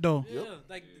selling it though. Yeah,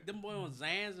 like them boy on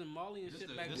Zans and Molly and This shit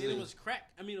the- back this then. the- It was crack.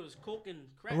 I mean, it was coke and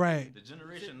crack. Right. The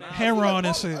generation Shit now. back- Heroin and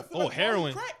Molly- shit. I feel Oh, Molly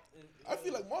heroin. crack. I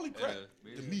feel like Molly crack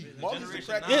to me. the Molly's the generation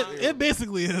crack. now- of this It era.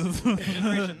 basically is. The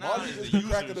generation now Molly is is the the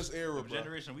crack of users. this era, The bro.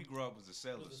 generation we grew up was the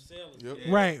sellers. Yep.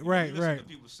 Yeah, Right, you right, listen right. To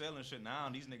people selling shit now,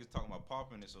 and these niggas talking about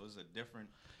popping it, so it's a different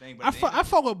thing. But I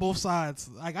fuck with both sides.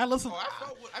 Like I listen. Oh,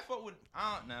 I fuck with.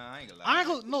 Nah, I ain't gonna lie. I ain't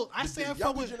gonna, no. I The- say the I fuck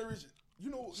younger with. generation. You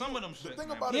know Some of them The shit. thing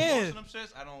man, about but it, Yeah. most of them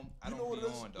shits, I don't you know be what it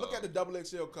is. on, dog. Look at the double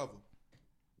XL cover.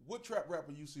 What trap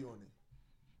rapper you see on there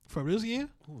For this year,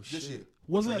 Oh, this year?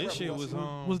 was Trap it? This rapper shit you was see?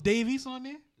 Was Dave East on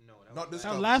there? No, Not this That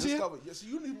cover. was last this year? cover. Yeah, see,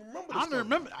 you don't even remember this I don't cover.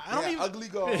 remember. I don't Yeah, even. Ugly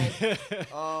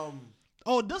God.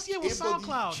 Oh, this year was It Boogie,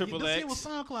 SoundCloud. Triple This year X. was It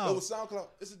SoundCloud. was SoundCloud.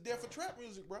 It's a dead for trap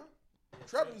music, bro.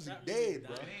 Trap music Trap dead, music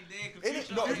bro. died. It ain't dead. 'Cause Ain't it?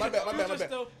 Future- No, my bad. Future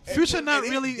still- Future And not it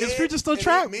really- ain't is dead, Future still and it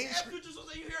trap? ain't mainstream. Future so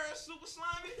you hear her super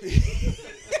slimy?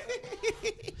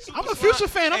 I'm a Future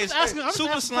fan. I'm Hey, just asking. I'm just Super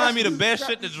asking Slimy, the questions. best Trap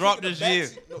shit to music drop taking this a back year.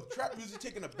 seat- No, trap music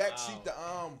taking a back seat to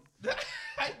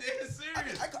I dead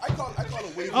serious. I call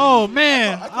it wavy. Oh music.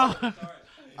 man.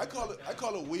 I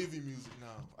call it wavy music now.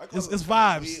 I call It's it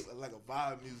vibes. like a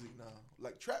vibe music now.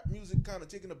 Like trap music kind of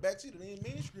taking a back seat. It ain't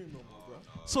mainstream no more, bro.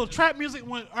 So trap music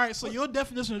went. All right. So your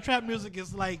definition of trap music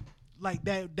is like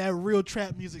that real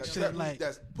trap music That shit. trap music Like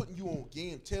that's putting you on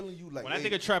game, telling you like. When I hey,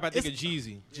 think of trap, I think of It's-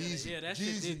 Jeezy. Jeezy, Yeah, that shit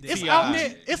Jeezy, did it's that. out T.I.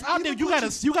 there. It's out there.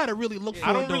 You gotta really look for I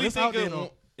it don't though. really It's out think there of,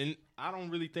 though. and I don't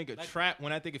really think of trap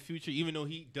when I think of Future. Even though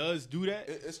he does do that,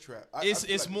 It's trap. it's I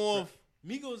feel it's like more. trap.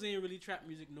 Migos ain't really trap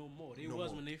music no more. They No was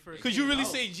more. when they first. Could you came really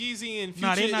out. say Jeezy and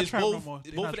Nah, Future they not is trap no both? more.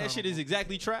 They Both not of that trap shit no is more.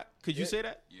 exactly trap. Could you Yeah. say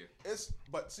that?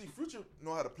 But see, Future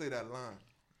know how to play that line.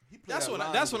 He play That's that what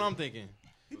line that's what well. I'm thinking.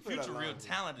 He play that Future line real well.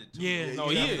 talented too. Yeah, though. no,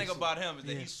 he The is. thing about him is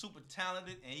that Yeah. he's super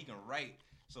talented and he can write.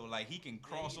 So like he can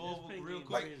cross he- his over pen real game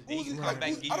quick. crazy. And he can Uzi- come like, back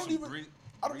and Uzi- give I you don't some even- great.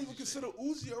 I don't even consider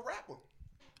Uzi a rapper.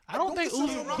 I don't think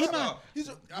consider him Uzi. a He rapper. not. He's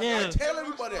a, Yeah. I tell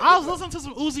everybody that. I was listening to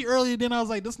some Uzi earlier. Then I was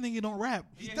like, this nigga don't rap.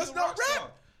 He does not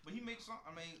rap. But he makes some. I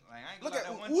mean, like I ain't Look gonna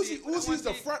at lie, that one Uzi. tape- that one Uzi's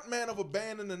the tape- front man of a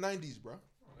band in the '90s, bro.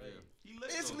 He lit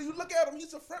Basically, though. you look at him.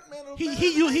 He's a front man of a He band.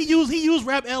 he used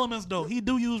rap elements though. He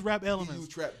do use rap He elements.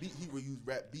 used trap beat. He would use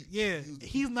rap beat. Yeah, He used-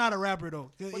 he's not a rapper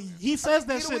though. But- He says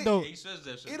that 808 shit though. Yeah, he says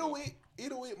that shit. though.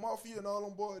 808 Mafia and all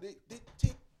them boys. They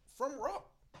take from rock.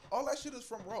 All that shit is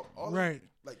from rock. All Right.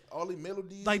 Like all the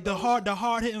melodies. Like and the all that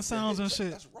hard hitting sounds and that's-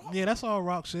 shit. that's rock. Yeah, that's all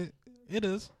rock shit. It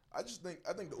is. I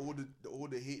think the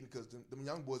older hating because them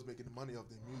young boys making the money off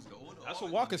their music. The older That's what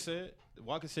always Walker been- said.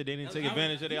 Walker said they didn't That's- take I-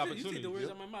 advantage of the you said- You opportunity. said the words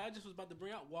Yep. out my mouth. I just was about to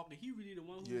bring out Walker. He really the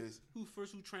one who Yes. who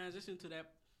transitioned to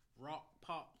that rock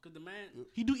pop. Cause the man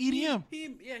He do EDM.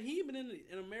 He been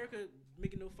in America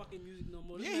making no fucking music no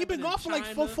more. This Yeah, man he been in gone for like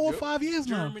China, four or 5 years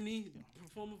now. Germany,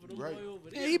 performing for them Right. boy over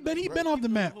Yeah, there. he been off the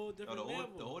map. Yo, the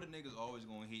older niggas always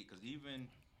gonna hate because even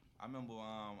I remember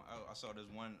I saw this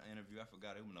one interview. I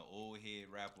forgot it was an old head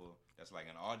rapper that's like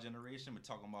in our generation, but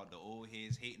talking about the old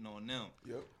heads hating on them.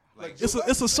 Yep. Like It's Joe a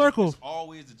Budden. circle. It's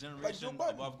always the generation Joe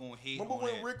Budden. above gonna hate Remember on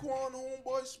when that. Raekwon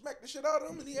homeboy smacked the shit out of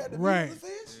him and he had the Right. beat in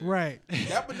his face? Right.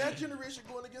 That generation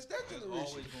going against that There's generation.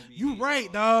 always gonna be You hate,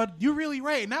 right, dog. You really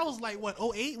right. And that was like what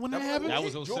 08 when that That happened. That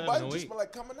was Joe 07, Biden 08. just been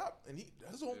like coming up and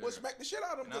his homeboy smacked the shit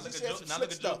out of him Now because look he at said Joe, some now slick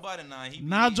look at Joe stuff. Budden now. He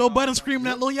Now beat Joe all Budden the- screaming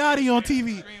at Lil Yachty on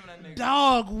TV. Screaming at nigga.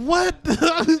 Dog, what?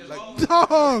 Like-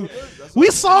 Dog. That's We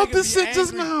what- saw Nigga this be shit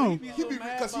just angry. now. He be He so be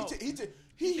mad because about-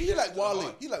 he like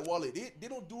Wale. He like Wale. They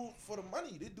don't do it for the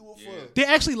money. They do it Yeah. for They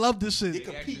actually love this they shit.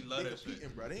 actually compete. love They that shit. competing,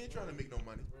 bro. They ain't trying to make no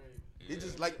money. They Yeah.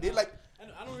 just like they like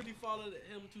I don't really follow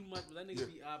him too much, but that nigga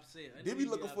be upset. I they know be he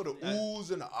looking for the upset. oohs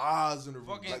and the ahs and the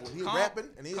Fucking like when he com- rapping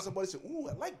and then somebody say, "Ooh,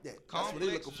 I like that." That's what they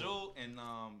Complex looking for. Joe and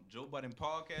Joe Budden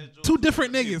podcast. Joe, Two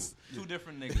different niggas. Two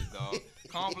different niggas, dog.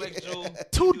 Complex Joe.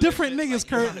 Two he do that different shit, niggas, like, he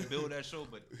Kurt. trying to build that show,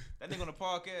 but that nigga on the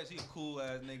podcast, he a cool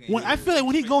ass nigga. When I feel like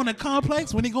when he go in the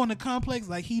complex, when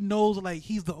like he knows like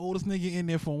he's the oldest nigga in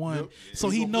there for one, Yep. so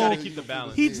he gonna knows Gotta keep the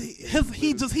balance.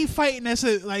 he fighting that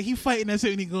shit like he fighting that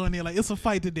shit when he go in there like it's a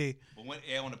fight today. But when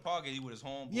on the podcast, he with his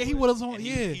homeboy. Yeah, he with his home- and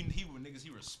yeah. He with niggas he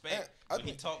respect. I So he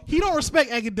think- talk. He don't respect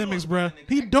academics, bruh.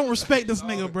 He don't respect this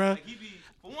nigga, bruh. Like, he be,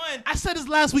 for one, I said this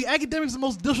last week. Academics the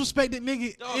most disrespected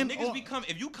nigga dog, in. niggas become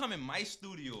if you come in my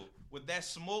studio with that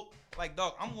smoke, like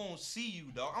dog, I'm gonna see you,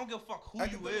 dog. I don't give a fuck who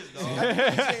you is, dog.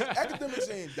 Academics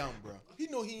ain't dumb, bro. He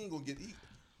know he ain't gonna get.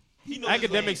 He know his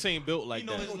Academics lane. ain't built like He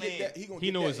know that. his He gonna get that. He gonna He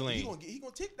get know that. his lane. He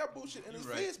gonna take that bullshit in his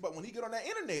right. face. But when he get on that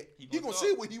internet, He he gonna gonna say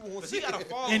talk. what he wants 'Cause to he got a say.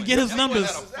 following. And get his That boy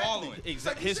numbers. got a following. Exactly.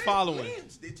 Like His you said, following.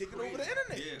 friends, they taking over the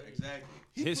internet. Yeah, exactly.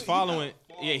 His following.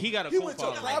 Yeah, he got a He cult went to a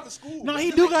following. private school. No, bro.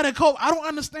 he do got a cope. I don't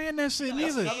understand that shit That's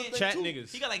neither. another thing, Chat too.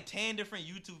 niggas. He got like 10 different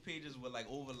YouTube pages with like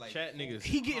over like Chat niggas.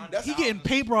 He getting That's he getting thousands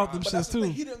paper off them But shits that's the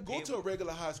thing. too. He didn't go to a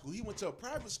regular high school. He went to a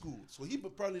private school. So he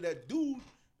was probably that dude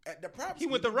at the private He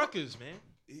school. went to Rutgers, man.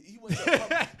 He went to a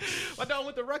private My dog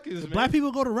went to Rutgers, man. Black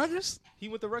people go to Rutgers. He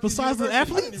went to Rutgers. Besides the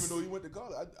University. I didn't athletes? even know he went to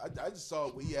college. I just saw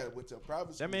where he went to a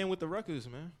private school. That man went to Rutgers,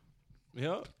 man.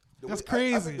 Yep. The That's way- I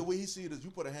crazy. think the way he see it is,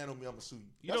 you put a hand on me, I'ma sue you.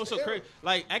 You know what's That's so the crazy?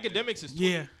 Like academics is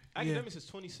 20, Yeah, academics is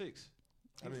 26.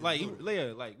 I didn't Like know that.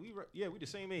 Leia, like we the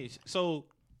same age. So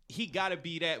he gotta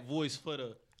be that voice for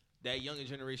that younger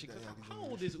generation. 'Cause That younger how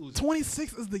old is Uzi?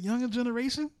 26 is the younger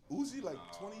generation. Uzi like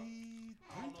 23,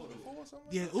 24 or something.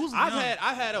 Yeah, like that? Uzi. I've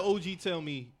young. had an OG tell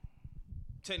me.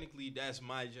 Technically, that's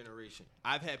my generation.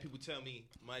 I've had people tell me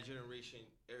my generation,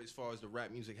 as far as the rap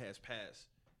music has passed.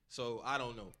 So I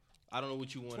don't know. I don't know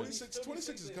what you want. 26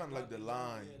 is kind of like the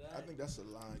line. Yeah, I think that's the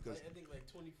line because I think like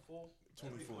 24.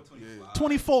 24. Yeah.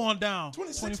 24 on down.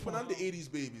 26 24. when I'm the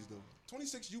 80s babies though.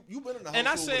 26 you been in the house. And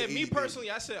I said, me personally,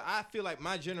 I said I feel like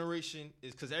my generation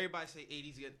is because everybody say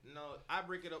 80s get no. I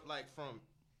break it up like from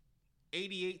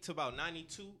 88 to about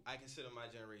 92. I consider my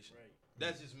generation. Right.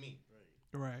 That's just me.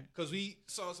 Right. Because we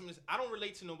saw some. I don't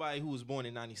relate to nobody who was born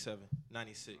in 97,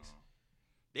 96.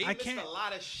 They I missed can't- a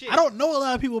lot of shit. I don't know a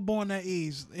lot of people born that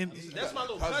age. And That's my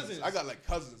little cousins. cousins. I got like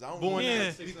cousins. I don't Born know. in Yeah.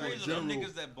 96, People like, in Crazy them general.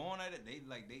 niggas that born at it,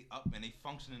 they up and they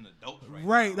functioning adults right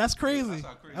right, now. that's crazy. That's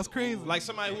how crazy That's the crazy. old- Like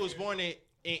somebody who was born in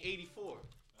 84.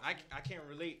 I can't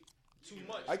relate too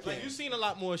much. I Like can't. you've seen a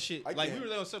lot more shit. I Like we can't.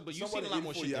 relate on stuff, but you've seen Somebody a lot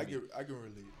more 84, shit. yeah, than me. I can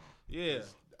relate. Yeah.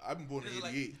 I've been born in It's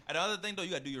like- 88. and the other thing though, you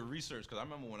gotta do your research because I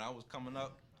remember when I was coming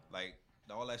up, like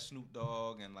all that Snoop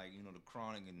Dogg and like the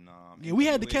Chronic and Yeah, we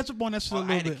had to NWA. catch up on that shit a I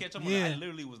little had to bit. catch up on it. I Yeah.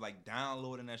 literally was like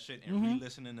downloading that shit and Mhm.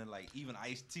 re-listening to like even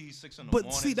Ice-T 6 in the But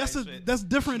morning. see, type shit. that's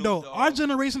different Snoop though. Dogg. Our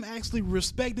generation actually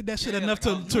respected that shit Yeah, enough like,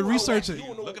 I to, was- to you know, research You it.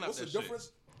 don't know Looking up what's the that shit.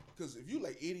 difference? Because if you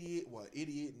like 88,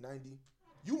 90,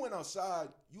 you went outside,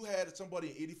 you had somebody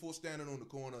in 84 standing on the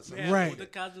corner or something. Yeah, Right. with the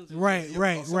cousins and Right, shit.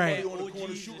 right, Or somebody right. on the OGs corner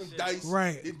and shooting shit. dice.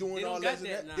 Right. They doing They all don't that got and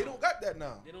that that. now. They don't got that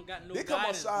now. They don't got no They come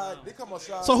guidance outside. now. They come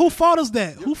outside. So who fault is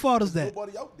that? Who fault is There's that?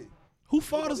 Nobody out there. Who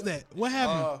fault is that? What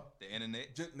happened? The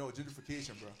internet. No,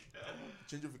 gentrification, bro.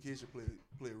 Gentrification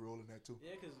play a role in that too.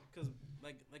 Yeah, cause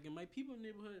like in my people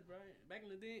neighborhood, right? Back in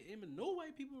the day, ain't been no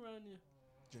white people around there.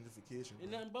 Gentrification. Ain't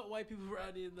bro. nothing but white people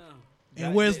around there now.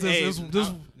 And where's this? Hey, this In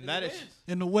Now the that- West.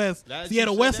 in the West. Now that Yeah, you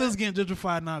the said West that, is getting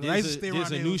gentrified now. 'cause I used to stay around a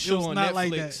there. new It show was on not Netflix.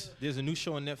 like that. There's a new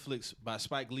show on Netflix by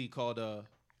Spike Lee called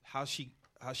How She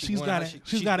how she She's going, got how it.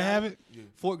 She's got to have it.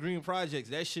 Fort Greene Projects,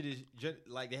 that shit is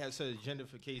like they have such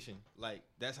gentrification. Like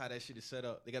that's how that shit is set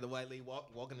up. They got the white lady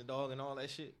walking the dog and all that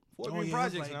shit. Fort Greene yeah,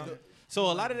 Projects it's now. like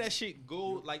So a lot of that shit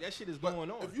that shit is But going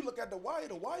on. if you look at the Wire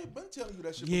been telling you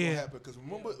that shit Yeah. was gonna happen. Because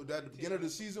remember at the beginning of the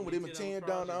season when they been tearing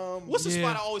down What's the Yeah.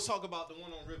 spot I always talk about? The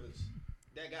one on Rivers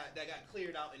that got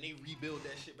cleared out and they rebuild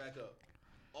that shit back up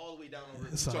all the way down on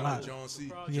Rivers. It's you a talking lot. about John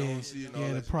C. Yeah, John C. and all yeah,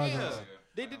 the that shit. project. Yeah,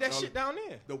 they did that shit down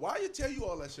there. The Wire tell you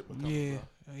all that shit was coming, Yeah, bro.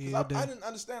 'Cause yeah, I that- didn't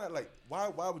understand that. Like, why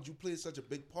would you play such a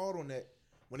big part on that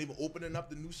when they were opening up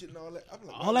the new shit and all that? I'm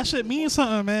like, All that shit means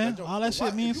something, man. Like, All that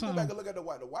shit means If you go back something. and look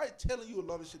at the Wire telling you a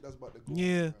lot of shit that's about to go.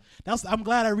 Yeah, on, I'm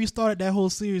glad I restarted that whole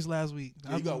series last week.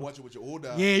 bro. Yeah, you gotta watch it with your old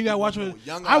eyes. Yeah, you gotta watch with it.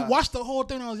 your young I eyes. watched the whole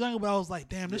thing when I was younger, but I was like,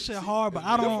 damn, this Yeah, shit see, hard. But it's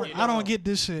I different don't now. get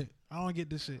this shit. I don't get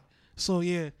this shit. So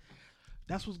yeah,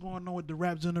 that's what's going on with the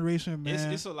rap generation,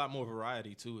 man. It's a lot more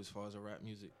variety too as far as the rap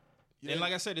music. Yeah. And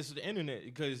like I said, it's the internet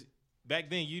because back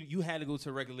then you had to go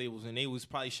to record labels and they was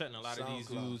probably shutting a lot of these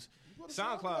SoundCloud. dudes. You go to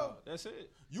SoundCloud, that's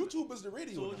it. YouTube is the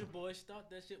radio. Soldier now. Boy start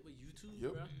that shit with YouTube,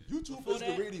 Yep. bro. YouTube Before is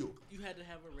that, the radio. You had to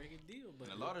have a record deal, but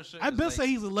And a lot of shit. I've is been like, say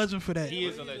he's a legend for that. He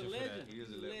is a legend for that. He is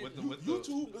a He's legend. With the, legend. with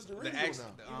the, YouTube is the radio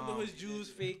the now. Even though his Jews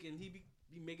fake and he be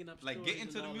making up like stories getting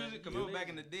to and the all music. that, Cause he remember back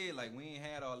in legend. the day, like we ain't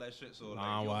had all that shit. So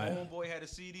Nah, like why? your homeboy had a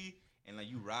CD. And like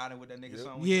you riding with that nigga Yep.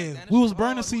 song. Yeah, like, "Damn, this we was shit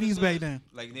burning hard, who CDs this back is?" then.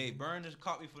 Like they burned this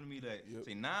copy for me. Like Yep.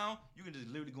 say now you can just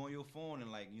literally go on your phone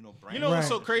and like bring. You know what's Right.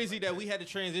 so crazy that we had to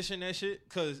transition that shit?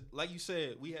 Because, like you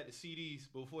said, we had the CDs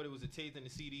before there was a tape and the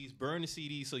CDs, burn the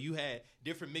CDs, so you had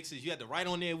different mixes. You had to write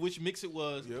on there which mix it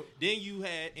was. Yep. Then you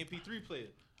had MP3 player.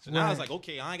 So now Right. it's like,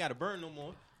 okay, I ain't got to burn no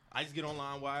more. I just get on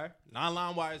LimeWire. Now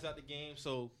LimeWire is out the game,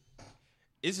 so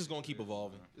it's just going to keep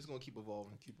evolving. It's going to keep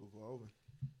evolving. Keep evolving.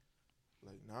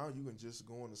 Like now you can just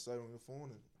go on the site on your phone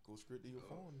and go straight to your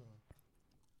phone now.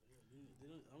 They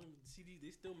don't, I don't CD. They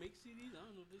still make CDs. I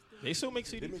don't know if they still. They still make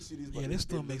They CDs. make CDs, Yeah, but they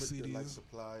still limit make the, like, CDs.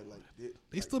 supply, like They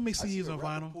like, still make I seen CDs a on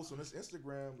rapper vinyl. Post on his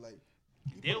Instagram, like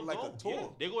he They'll put it like go. a tour. Yeah.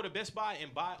 They go to Best Buy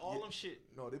and buy all Yeah. them shit.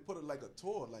 No, they put it like a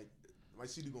tour. Like my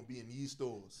CD gonna be in these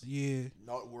stores, Yeah,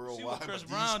 not See worldwide. what Chris but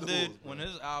Brown these did stores, when bro.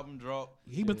 his album dropped.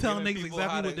 he been telling Giving niggas people how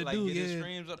exactly what to like, do. Get his Yeah,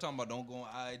 streams up, talking about don't go on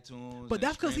iTunes. but and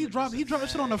that's because stream he dropped this that and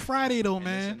shit on a that, Friday though, and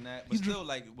this man. and that. He But still,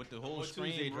 like with the whole Or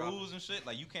Tuesday stream drop. rules and shit,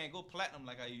 like you can't go platinum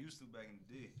like I used to back in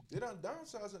the day. They done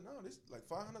downsize it now. This like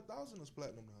 500,000 is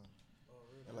platinum now.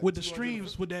 And, like, with the 250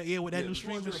 streams, with that yeah, new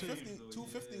stream and shit. 250,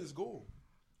 250 is gold.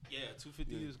 Yeah,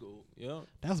 250 Yeah. is gold. Yeah.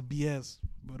 That's BS.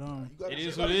 But You gotta- It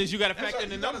is you what it gotta- is. You got to that's factor right, in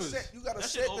the you gotta numbers. set- You gotta That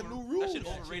set shit the over- new rules. That shit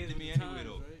That overrated to changed me with anyway times,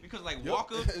 though. right? Because like Yep.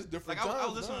 Walker, It's different like I was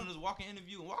times listening now. to this Walker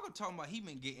interview, and Walker talking about he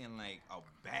been getting like a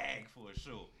bag for a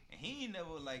show, and he ain't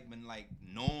never like been like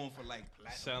known for like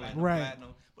Selling. platinum, Right.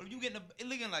 platinum. But if you getting it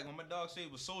looking like when my dog said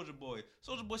it was Soldier Boy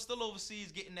still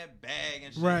overseas getting that bag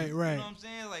and shit. Right, You right. know what I'm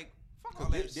saying? Like fuck all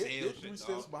 'Cause that they're sales 3 shit,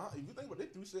 steps dog. behind. If you think about it, they're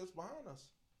 3 steps behind us.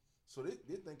 So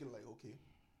they're thinking like, okay,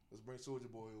 let's bring Soldier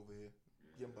Boy over here,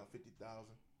 give him about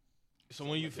 50,000. So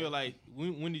when you like feel that. like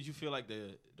when did you feel like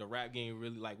the rap game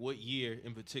really like what year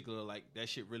in particular like that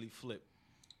shit really flipped?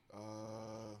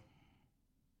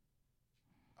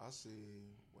 I say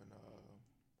when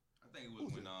I think it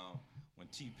was when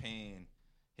T-Pain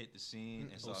hit the scene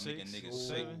and started 06, making niggas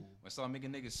 07? sing. When started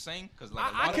making niggas sing, cause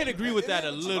like a I lot can of agree with that a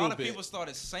a lot little lot of bit. people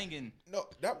started singing no,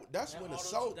 that's when the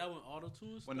South. That when auto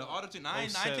tunes. when the auto-tune. I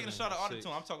ain't taking a 07, shot at 06.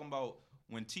 auto-tune. I'm talking about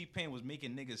when T-Pain was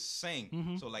making niggas sing.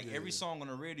 Mhm. So like Yeah, every yeah. song on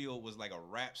the radio was like a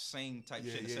rap sing type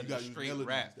Yeah, shit yeah, instead you gotta of use straight melodies.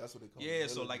 rap. That's what they call Yeah,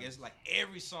 it, so like melodies. it's like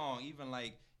every song, even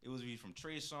like it was from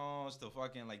Trey songs to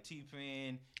fucking like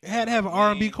T-Pain. It had to have an Wayne.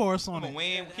 R&B chorus on Remember it.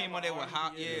 Wayne Had to came have out there a with how,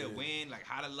 R&B, yeah, yeah. Wayne like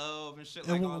How to Love and shit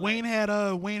And like all Wayne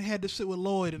that. had the shit with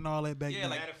Lloyd and all that back Yeah, then.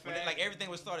 like Matter of when fact- like everything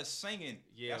was started singing.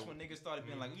 Yeah. That's when niggas started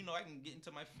being like, you know, I can get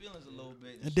into my feelings a little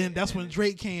bit. and then shit. that's And when then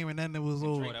Drake came, and then it was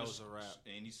over. Drake- that was a rap.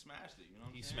 And he smashed it. You know what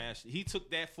I'm He saying? smashed it. He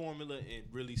took that formula and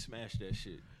really smashed that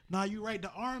shit. Nah, you right. The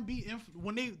R&B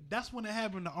that's when it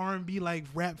happened. The R&B like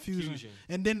rap fusion, Fusion.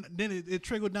 and then it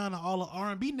trickled down to all the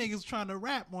R&B niggas trying to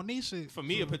rap on they shit. For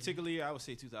me, particularly, I would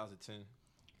say 2010.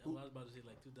 That's what I was about to say,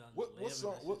 like 2011. What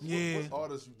song? that What, shit. Yeah. what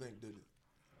artists you think did it?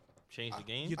 Change the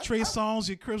game. Your Trey Songz,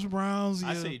 your Chris Browns,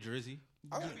 I your say Drizzy.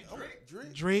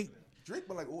 Drake. Drake. Drake,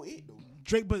 but like 08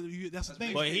 though. But that's the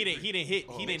thing. But he didn't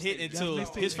hit until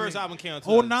That's his first album came out.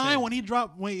 09 when he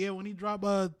dropped. When he dropped.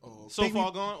 Oh, So Take Me-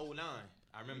 Far Gone. 09.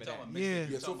 I remember that. Yeah.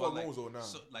 Yeah, So Far Gone was 09.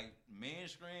 So, like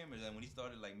mainstream is like when he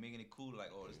started like making it cool, like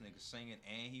oh this nigga singing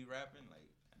and he rapping, like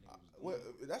I think it was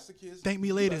Well, if that's the case. Thank Me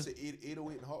you Later. gotta say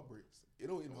 808 and Heartbreaks.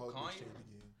 808 and Heartbreaks Kanye? changed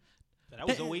the game. That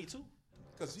was 08 too.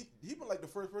 Cause he been like the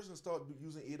first person to start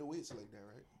using 808s like that,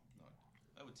 right?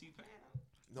 that was T-Pain.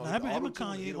 No, Nah, the him and auto-tune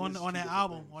Kanye and on 808s, on two that different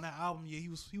album. things. On that album, yeah, he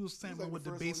was He was sampling like with the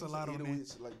first bass a one lot to on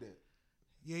use that. 808s like that.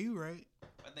 Yeah, you right.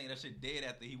 I think that shit dead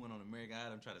after he went on American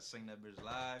Idol and tried to sing that bitch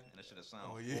live, and that shit sound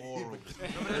Oh, yeah. horrible.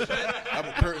 Remember that shit? I'm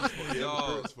a curtains for him. Dog,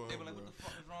 Curtains for they him, were like, bro. what the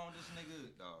fuck is wrong with this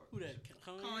nigga? Dog. Who that?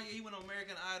 Kanye? Kanye, he went on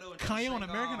American Idol. And Kanye tried to on sing,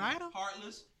 American Idol?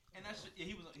 Heartless. And that shit, yeah,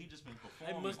 he just been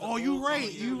performing. must Oh, have you old right.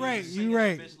 Kanye. You Yeah, right. Singing You that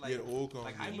right. bitch Like, Yeah, the old Kanye.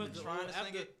 like how I he must been have trying to sing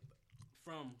after it.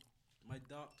 from my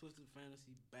Dark Twisted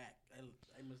Fantasy back.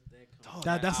 I must that come.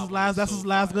 Dog, That's his album last. is That's so his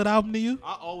last fire. good album to you.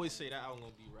 I always say that album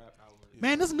gonna be rap album. of the year.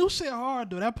 Man, this new shit hard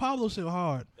though. That Pablo shit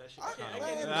hard. That shit I kinda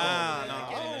can't- weird. Nah, I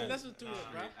can't nah. even listen to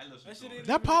it, bro. I listen That to shit it. ain't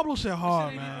That even- Pablo shit hard,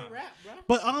 that shit ain't man. even rap, bro.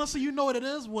 But honestly, you know what it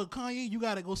is with Kanye. You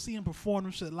gotta go see him perform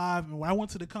them shit live. And when I went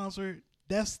to the concert,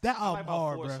 that I like album about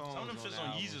hard, 4 bro. songs Some of them on shits that on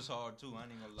album. Yeezus hard too. I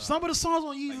ain't gonna lie. Some of the songs on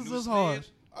Like Yeezus New is hard.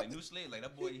 Slaves, like New Slave, like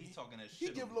that boy, he talking that He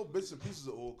shit. give on- little bits and pieces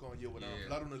of old Kanye with Yeah.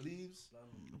 Blood on the Leaves.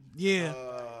 Yeah.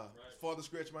 Father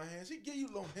Scratch My Hands. He give you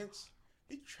little hints.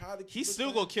 He tried to keep He's it still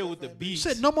fast, gonna kill fast, with the fast. beats.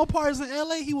 Shit, No More Parties in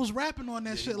LA. He was rapping on that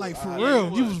Yeah, shit he like was. for Yeah, real.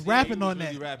 he He was was rapping on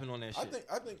really that. rapping on that I shit.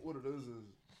 think what it is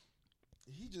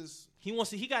he just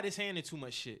He got his hand in too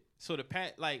much shit. So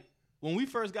like when we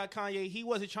first got Kanye, he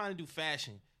wasn't trying to do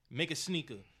fashion, make a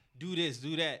sneaker, do this,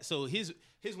 do that. So his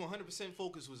 100%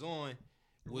 focus was on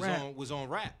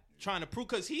rap, trying to prove,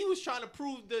 because he was trying to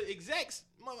prove the execs,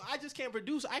 I just can't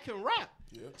produce, I can rap.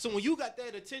 Yeah. So when you got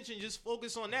that attention, just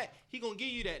focus on that. He gonna give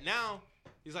you that. Now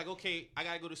he's like, okay, I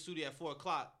gotta go to the studio at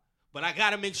 4:00, but I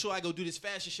gotta make sure I go do this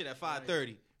fashion shit at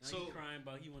 5:30. Now So he crying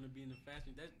about he want to be in the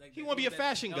fashion. He wanna be a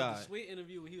fashion that guy. was the Sweet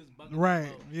interview when he was bugging Right,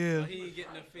 about, yeah. how he ain't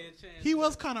getting a fair chance. He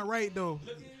was kind of right though.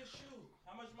 Look at his shoe.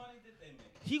 How much money did they make?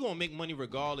 he gonna make money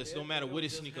regardless, no Yeah, matter what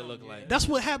his just sneaker him, look yeah. like. That's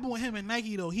what happened with him and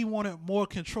Nike though. He wanted more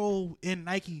control in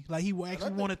Nike. Like he actually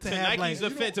think wanted to To have Nike's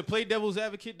like. defense, to play devil's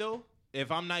advocate though, if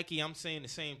I'm Nike, I'm saying the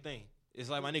same thing. It's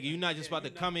like, my nigga, you're not just about to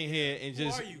you're come not- in here and who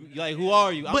just are you? like, who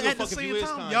are you? I But don't at give the a fuck if same you is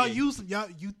time, Kanye. y'all used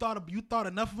him. You thought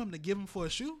enough of him to give him for a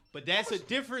shoe. But that's a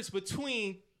difference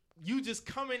between you just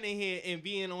coming in here and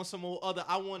being on some old other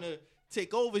I want to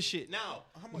take over shit. Now,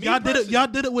 me Y'all did it. personally- Y'all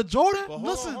did it with Jordan. But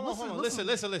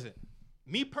listen.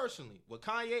 Me personally, with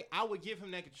Kanye, I would give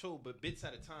him that control, but bits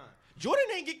at a time. Jordan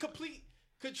ain't get complete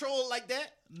control like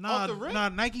that. off the rip. Nah.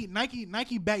 Nike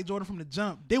backed Jordan from the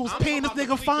jump. They was I'm paying this talking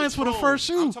nigga about fines for the control. first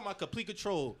shoe. I'm talking about complete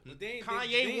control. They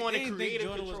Kanye wanted didn't think creative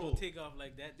Jordan was control. gonna take off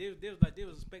like that. They was like they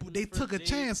was expecting. They the first took a James.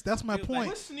 chance. That's my They was point.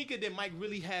 What sneaker did Mike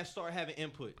really have start having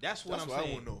input? That's what that's I'm what I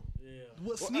saying. want to know. Yeah.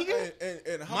 What Well, sneaker?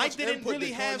 and how Mike much didn't input really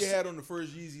did have Kanye s- had on the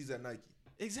first Yeezys at Nike?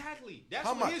 Exactly. That's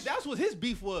How what much? that's what his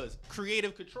beef was.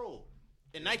 Creative control.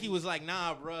 And Nike was like,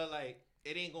 nah, bro, like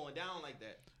it ain't going down like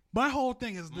that. My whole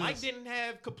thing is this. Mike didn't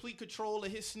have complete control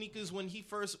of his sneakers when he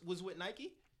first was with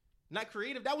Nike. Not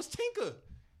creative. That was Tinker.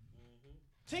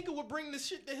 Tinker would bring this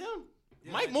shit to him.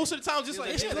 Yeah, Mike like- most of the time just They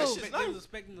like, was- yeah, they that was shit's expect- They was nice.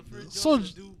 expecting the first So Jordan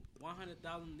to do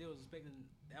 100,000. They was expecting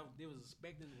that. They was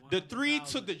expecting. The 3 100,000.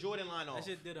 took the Jordan line off. That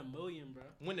shit did $1 million, bro.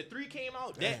 When the 3 came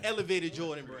out, Damn. that elevated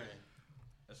Jordan brand.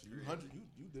 That's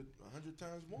You did 100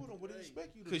 times more than what they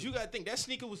expect you to. Because do. you got to think, that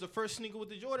sneaker was the first sneaker with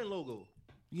the Jordan logo.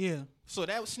 Yeah. So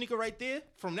that sneaker right there,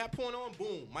 from that point on,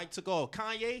 boom, Mike took off.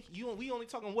 Kanye, we only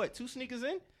talking what, 2 sneakers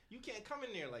in? You can't come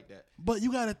in there like that. But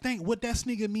you got to think what that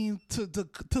sneaker means to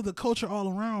the culture all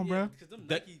around, Yeah, bro. because them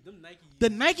That- Nike. The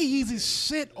Nike Yeezys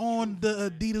shit on the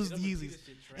Adidas Them Yeezys. Adidas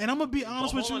shit trash. And I'm gonna be But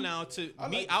honest hold with on you. now, to I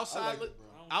me, like it. outside, I like it, bro.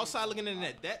 outside looking in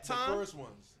at that The time, first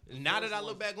ones. The now first that I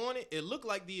look ones. back on it, it looked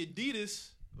like the Adidas,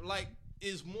 like,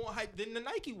 is more hype than the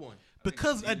Nike one.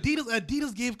 Because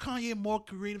Adidas gave Kanye more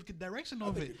creative direction I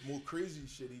of think it. it's more crazy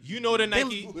shit. You know the They-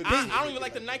 Nike. they- I don't even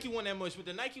like the Nike one that much, but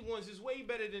the Nike ones is way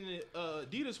better than the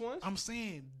Adidas ones. I'm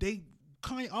saying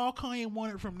all Kanye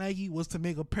wanted from Nike was to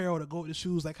make apparel to go with the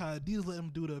shoes, like how Adidas let him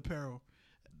do the apparel.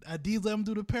 Adidas let him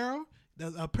do the apparel. The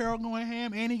apparel going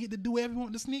ham, and he get to do whatever he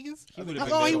want with the sneakers. He would've That's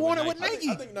been all he better with wanted with Nike. Nike.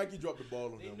 I think Nike dropped the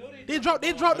ball on They that know one. they They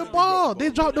dropped the ball. They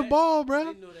They dropped the ball, bro.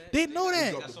 They know that. They know They that.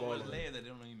 dropped Got the so much ball on layer that it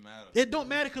don't even matter. It don't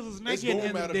matter because it's It's Nike at the gonna end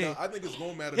of matter the day. now. I think it's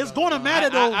gonna matter. It's now. gonna matter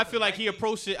though. I feel like he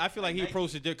approached it. I feel like he Nike-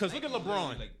 approached it because look at Nike LeBron.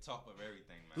 literally, like top of everything,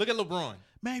 man. Look at LeBron.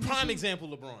 Man, Prime what you- example,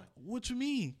 LeBron. What you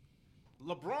mean?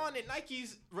 LeBron and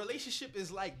Nike's relationship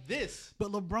is like this.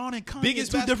 But LeBron and Kanye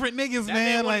Biggest two bas- different niggas, That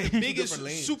man. one of Like the biggest different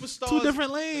lanes. superstars. two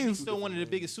different but He's lanes. still one of the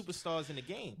biggest superstars in the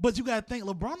game. But you gotta think,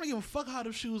 LeBron don't give a fuck how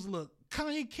the shoes look.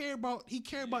 Kanye care about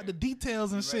the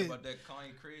details and You right shit. about that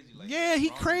Kanye crazy. Like, Yeah, he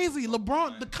LeBron crazy. was LeBron,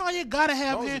 fucking the fine. Kanye gotta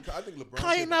have Long as him. the- I think LeBron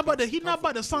Kanye said not about to. He comfort- not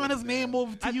about to sign his comfort name more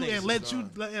over I to you think and it's let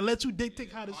design. you let you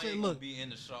dictate how the Kanye shit gonna look. be in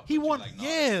the shop He with you want, like, nah,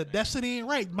 yeah, man. that shit ain't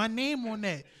right. My name on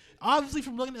that. Obviously,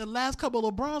 from looking at the last couple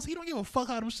of LeBrons, he don't give a fuck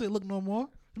how them shit look no more.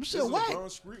 Them This shit is whack. LeBron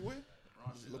street with.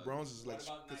 LeBron's is like What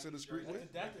about considered Nike streetwear. jerseys?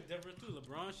 That's the difference too.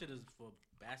 LeBron shit is for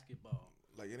basketball.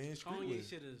 Like it ain't Kanye streetwear.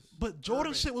 shit is. But Jordan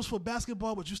urban. shit was for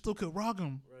basketball, but you still could rock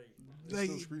them. Right. It's Like,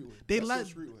 still streetwear. they That's like-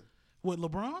 still streetwear. What,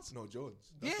 LeBron's? No, Jordans.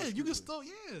 Yeah, That's you can streetwear. still,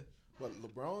 yeah. But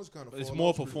LeBron's kind of. But it's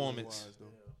more performance.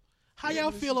 How Yeah,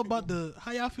 y'all but feel it's-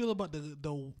 about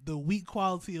the weak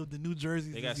quality of the new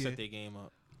jerseys They got this to year? set their game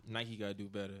up. Nike got to do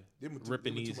better. They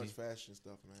Ripping too easy. much fashion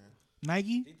stuff, man.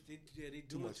 Nike? They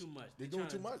doing much. too much. They doing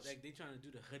tryna- too much. Like they trying to do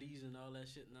the hoodies and all that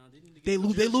shit now. They need to They get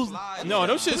lose. them They lose. Fly, No, them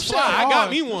man. shit's Them fly. I got hard.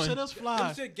 me Them one. shit is Them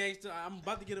fly. shit gangster. I'm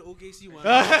about to get an OKC one.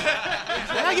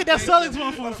 And I get that Celtics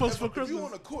one for If you on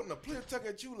Christmas. the court and a player tug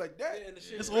at you like that, Yeah, and the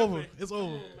shit It's ripping. over. It's Come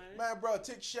over. on, man, bro,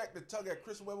 take Shaq to tug at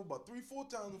Chris Webber about 3-4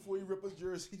 times before he rip his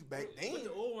jerseys back then. What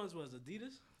the old ones was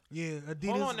Adidas. Yeah, Adidas.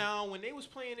 Hold on now. When they was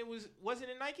playing, wasn't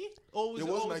it Nike? Or It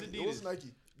was was it Nike. Adidas? It was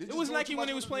Nike. They It just was doing Nike too when much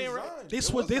they was with the playing, right? design. They It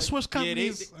switched. was They Nike. switched Yeah,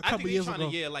 companies a I think couple they years trying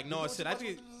ago. to like no, I They said doing I too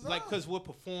think much with the like design. because with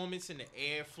performance and the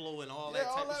airflow and all Yeah, that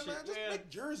all type that, of man. shit. Just Yeah. make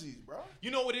jerseys, bro. You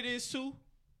know what it is too?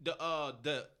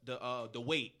 The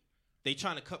weight. They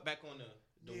trying to cut back on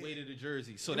the weight of the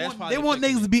jersey. So that's probably They want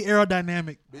niggas to affecting be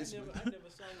aerodynamic. Basically. I never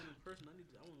saw one in person.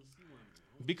 I want to see one.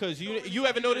 it. Because you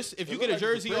ever notice if you It get a look like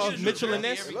jersey the off pressure Mitchell shirt, and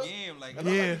man. Ness, Every game, like, It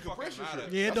Yeah. look like the fucking compression matter.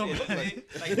 shirt. Yeah, it don't That's matter.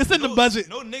 like, It's in the no- budget.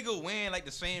 No nigga wearing like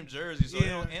the same jersey, so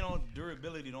Yeah. it don't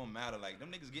durability don't matter. Like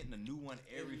them niggas getting a new one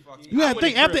every fucking. You gotta I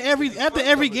think wouldn't after grip.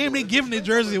 every game they giving the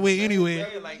jersey away anyway.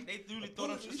 Yeah, like they really throw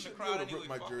them You shits in the should be crowd able to anyway. rip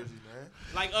my fuck jersey, man.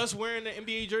 like us wearing the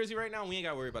NBA jersey right now, we ain't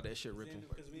gotta worry about that shit ripping.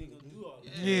 Because we ain't gonna do all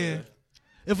that. Yeah.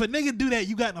 If a nigga do that,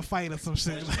 you got in a fight or some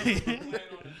shit. Playing on the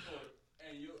court,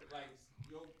 and you like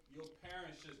your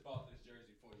parents just bought this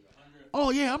jersey for you. 100.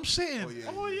 Oh yeah, I'm shitting. Oh yeah.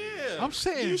 Oh yeah, I'm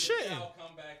shitting. You shitting. I'll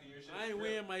come back and your shit. I ain't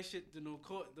wearing my shit to no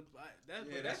court.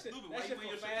 Yeah, that's stupid. Why That you shit wear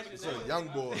your for shit to fashion. the So court? young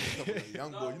boys,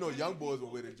 young boy. You know, young boys will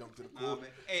wear they jump to the court.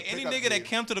 Hey, Pick any up nigga that the-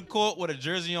 came to the court with a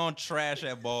jersey on, trash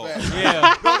that ball.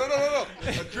 Yeah. No.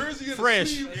 A jersey in Fresh.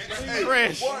 the sleeve. Hey,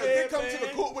 Fresh. Boy, if they come to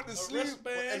the court with the sleeve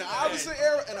wristband. in the Iverson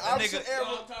era, nigga-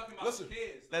 No, I'm talking about Listen.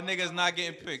 kids. That nigga's not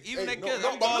getting picked. Even Hey, that no, kid, no,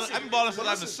 I'm but balling. listen, I've been balling but since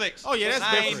I was listen. 6. Oh, yeah, that's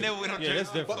I ain't different. never with no Yeah, jersey. that's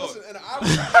different. But listen, in the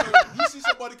Iverson era, you see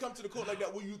somebody come to the court like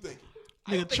that, what you thinking?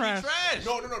 I don't Nigga think he trash. trash.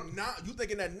 No. Now you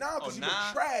thinking that now because Oh, he now?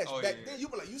 was trash Oh, back yeah. then. You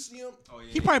be like, you see him. Oh,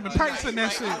 yeah. He probably been He practicing that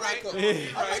right, shit. I like him.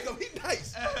 Yeah. I like him. He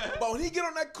nice. But when he get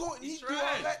on that court and he do all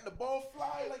trash. that and the ball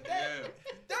fly like that,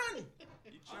 he done.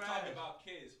 I'm talking about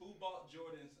kids. Who bought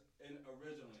Jordans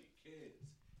originally? Kids.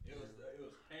 It was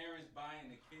parents buying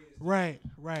the kids. Right.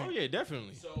 Oh yeah,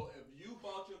 definitely. So if you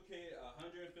bought your kid a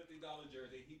 $150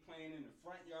 jersey, he playing in the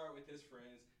front yard with his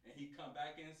friends, and he come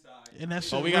back inside. And that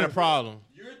So shit we got a ripped. problem.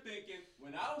 You're thinking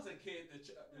when I was a kid, the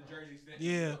jerseys didn't.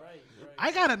 Yeah. Right.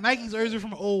 I got a Nike jersey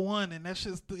from 01 and that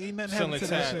shit still ain't nothing Still happened to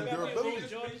that intact. shit.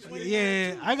 Durability.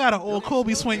 Yeah, I got an old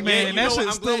Kobe swing man, and you that know, shit's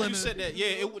I'm still glad in you it. said that.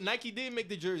 Yeah, Nike did make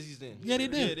the jerseys then. Yeah, they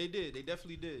did. Yeah, they did. They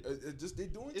definitely did. It just they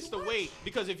doing It's too the much. weight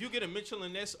because if you get a Mitchell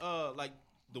and Ness, like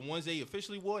the ones they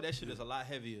officially wore, that shit is a lot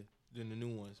heavier than the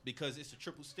new ones because it's a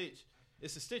triple stitch.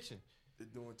 It's a stitching, They're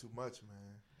doing too much,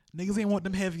 man. Niggas ain't want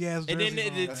them heavy ass and jerseys.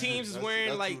 then the on. teams is That's- wearing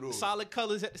that's like true, though. solid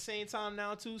colors at the same time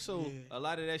now too. So Yeah. a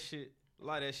lot of that shit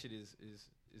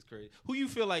is crazy. Who you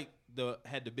feel like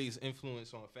had the biggest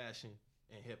influence on fashion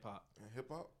and hip hop? And hip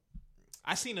hop.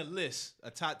 I seen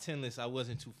a top 10 list I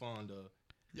wasn't too fond of.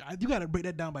 Yeah, you gotta break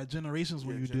that down by generations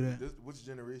when you do that. Which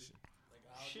generation?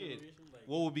 Shit.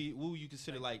 What would you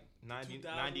consider like 90, 2000s?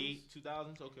 98,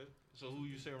 2000s? Okay. So who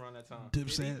you say around that time?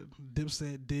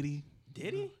 Dipset, Diddy,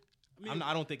 Diddy?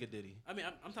 I don't think of Diddy. I'm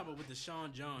talking about with the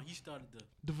Sean John. He started the.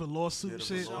 the velour suit Yeah, the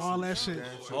shit, velour all suit. that shit.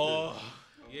 Damn sure Oh,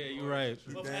 yeah, you're right.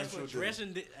 Well, damn as for sure did.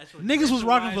 dressing, as for Niggas was dressing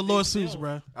rocking wise, velour they suits, sell.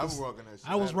 bro. I was rocking that shit.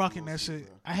 I was had a rocking velour that suit, shit.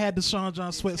 bro. I had the Sean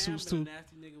John Cam sweatsuits been too. a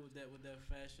nasty nigga with that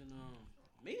fashion.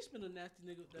 Mace been a nasty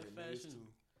nigga with that Yeah, niggas fashion. too.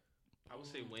 I would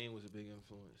say Wayne was a big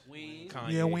influence. Wayne.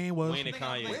 Kanye. Yeah, Wayne was. Wayne and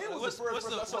Kanye. Wayne was What's the first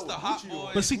the person I saw hot Gucci boy?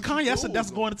 on. But see, Gucci Kanye, that's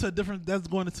gold, going into a different. That's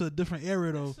going into a different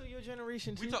era though. So your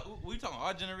generation too. We talking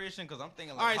our generation because I'm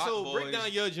thinking like All right, Hot so Boys. break down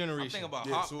your I'm generation. thinking about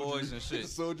Yeah, Hot Soulja Boys Reed. and shit.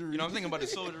 Soulja You know, I'm thinking about the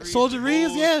Soulja Reed. Soldier the Reeds,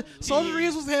 Bulls, yeah. the Soldier Heat.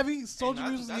 Reeds was heavy. And Soldier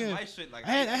Reeds was that's yeah. my shit. Like,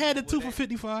 I had the with 2 that- for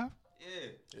 55. Yeah.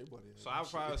 Everybody had So that I would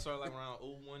shit. probably start like around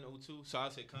 01, 02. So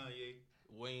I'd say Kanye,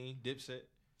 Wayne, Dipset.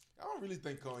 I don't really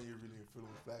think Kanye really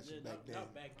influenced fashion Yeah, back then.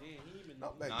 not back then. He even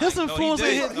Not back Nah, then. His no, he influence did.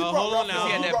 ain't He hit- brought hold on Ralph now. Lauren-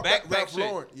 He had that brought back backpack Ralph shit.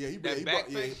 Lauren. Yeah, he That he brought-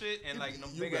 backpack yeah. shit and like them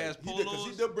You big right. ass He did, 'cause he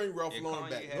polos. did bring Ralph Yeah, Lauren Kanye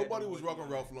back. had Nobody the was way rocking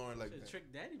he Ralph Lauren like said that.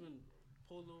 Trick Daddy been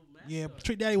polo mascot. Yeah,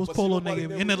 Trick Daddy was But see, polo nobody nigga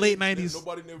never in the really- late 90s.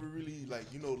 Nobody never really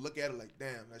look at it like,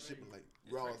 damn, that shit been like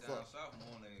raw as Right down fuck. south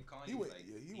more than Kanye. He went, like,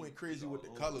 he went crazy with the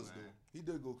all colors over, though. man. He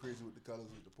did go crazy with the colors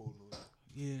with the polos.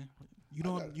 Yeah, you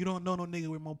got it. don't know no nigga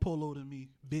with more polo than me,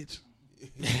 bitch.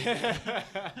 I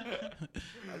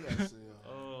gotta say,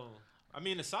 I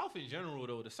mean, the South in general,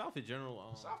 though. The South in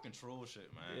general. South control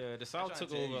shit, man. Yeah, the South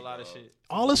took over a lot of shit.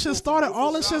 All this shit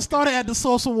started at the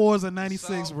Social Wars in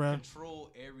 '96, South bro.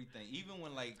 Control everything. Even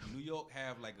when like New York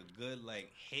have like a good like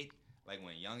hit, like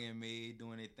when Young and May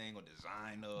doing their thing or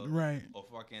Designer, Right. Or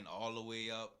fucking All the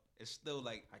Way Up. It's still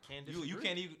like I can't you disagree.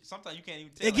 can't even sometimes you can't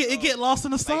even tell. It get lost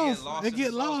in the like, South. It in get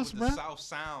the sauce lost, with bro. The South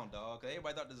sound, dog. 'Cause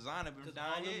everybody thought Designer been Because down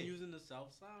all them here. using the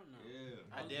South Sound now. Yeah.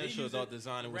 I They damn sure using thought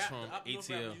Designer was rap- from the up north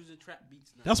ATL. rappers using trap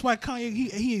beats now. That's why Kanye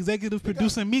he executive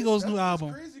producing Migos' new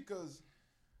album. That's crazy because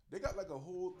they got like a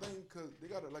whole thing. Cause they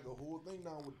got like a whole thing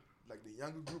now with like the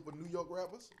younger group of New York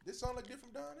rappers. They sound like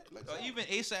different down there. Like South. Even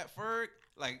ASAP Ferg,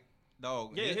 like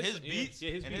dog, Yeah, his his- beats yeah,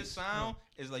 his and beats. his sound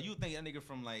is like you think that nigga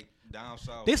from like down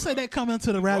south. They said that coming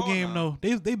into the rap raw game now.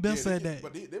 though. They been Yeah, said they- that.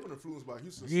 But they've been influenced by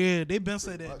Houston. Yeah, they been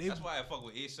said that. They, That's why I fuck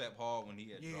with ASAP hard when he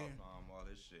had Yeah. dropped all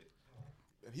this shit.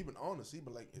 And he been honest. He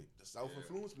been like the South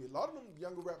influenced me. A lot of them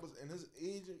younger rappers in his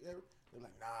age and era, they're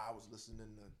like, nah, I was listening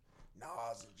to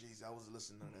Nas and Jay-Z. I was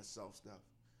listening to that South stuff.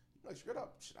 I'm like straight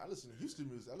up, shit. I listen to Houston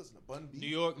music. I listen to Bun B.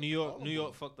 New all York of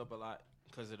them. fucked up a lot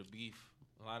because of the beef.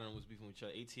 A lot of them was beefing with each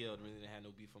other. ATL really didn't have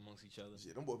no beef amongst each other.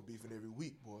 Shit, them boys beefing every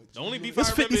week, boy. The only beef it's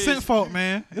I 50 remember Cent is- fault,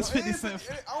 man. It's No, 50 it Cent.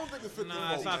 ain't- I don't think it's 50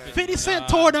 Nah, it's not 50. 50 Cent Nah.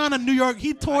 tore down the New York.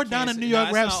 He tore I down the can't New say- York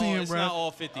nah, rap it's not all- scene, It's bro. not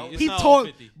all 50. It's He not tore, all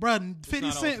 50. bro. It's 50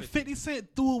 not all Cent. 50. 50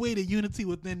 Cent threw away the unity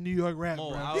within New York rap, Mo,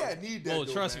 bro. I- Yeah, I need that. Mo,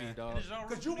 though, trust man. me, dog.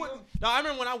 Cause you wouldn't. No, I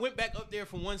remember when I went back up there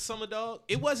for one summer, dog.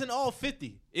 It wasn't all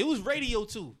 50. It was radio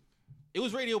too. It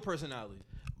was radio personality.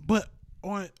 But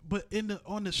on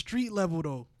the street level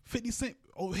though, 50 Cent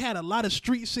had a lot of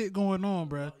street shit going on,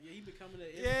 bro. Yeah, he becoming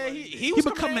a Yeah, he He was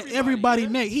becoming coming everybody yeah.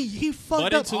 next. He fucked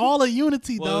Budded up too. all of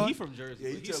unity, Well, dog. he from Jersey. Yeah,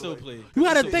 but he he tell still like- played. You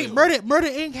gotta He think still Murder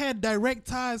Inc. had direct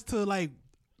ties to like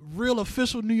real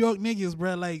official New York niggas,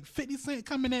 bro. Like 50 Cent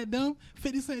coming at them,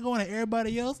 50 Cent going at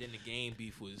everybody else. Then the game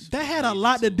beef was. That had a major,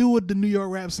 lot to too. do with the New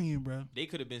York rap scene, bro. They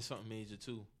could have been something major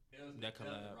too. It was That the come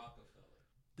death of out. Rockefeller.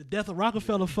 The death of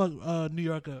Rockefeller fucked New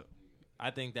York up. I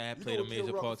think that You played know a what killed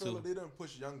major part Rockefeller? too. They didn't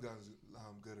push Young Guns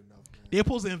good enough, man. They're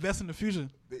supposed to invest in the future.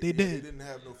 They They did. didn't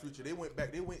have no future. They went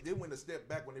back. They went a step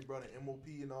back when they brought in MOP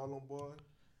and all them boys.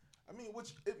 I mean,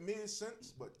 which it made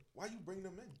sense, but why you bring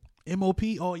them in? MOP.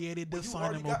 Oh yeah, they When did you sign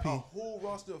already got a MOP. whole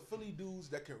roster of Philly dudes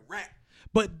that can rap.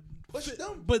 But Push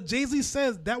them. But Jay Z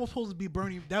says that was supposed to be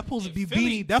Bernie. That's supposed to In be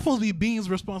Philly. Beanie. That's supposed to be Bean's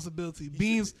responsibility.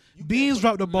 Beans you Beans can't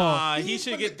dropped the ball. Nah, he ain't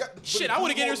should finna get. got the- Shit, put I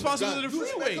would have the given ball on the responsibility to the gun. You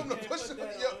expect freeway. them to push them.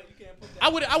 I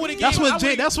would have. That's what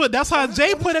Jay. That's how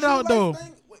Jay put it out though.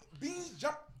 Beans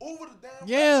jump over the damn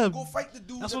Yeah. racks and go fight the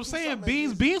dude. That's that what I'm do saying. something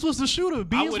Beans like Beans was the shooter. I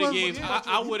Beans would have was. gave. yeah,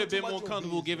 I you would have put too been more much on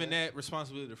comfortable Beans, giving man. that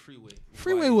responsibility to Freeway.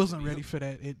 Freeway wasn't ready for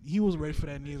that. He wasn't ready for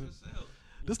that neither.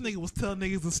 This nigga was telling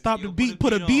niggas to stop the beat,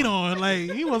 put a beat on. Like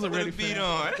he wasn't ready for beat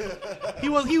that. on. He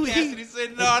was. He Cassidy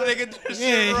said, "No, nigga, this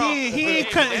shit Yeah, wrong." he ain't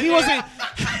cut. He wasn't.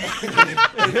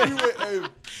 Freeway,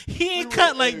 He ain't Freeway,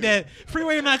 cut like hey. that.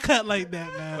 Freeway not cut like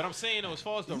that, But man. I'm saying though, as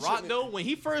far as the You Rock shouldn't- though, when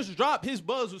he first dropped, his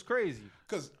buzz was crazy.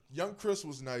 because Young Chris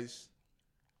was nice.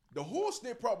 The whole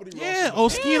state property. Yeah, roster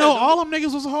was Oskino, Yeah, all them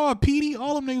niggas was hard. Petey,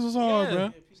 all them niggas was hard, Yeah.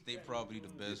 bro. State probably the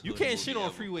best. You hood can't movie shit on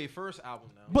ever. Freeway first album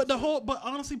now. But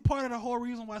honestly, part of the whole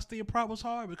reason why State Prop was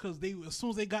hard because they as soon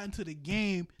as they got into the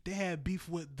game, they had beef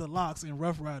with the Locks and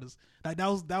Rough Riders. Like that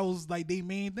was like their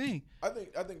main thing. I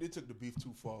think they took the beef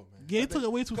too far, man. Yeah, they took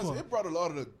it way too far. Because it brought a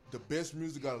lot of the best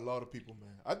music out of a lot of people,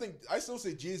 man. I still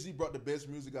say Jay-Z brought the best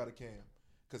music out of Cam.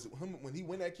 Because when he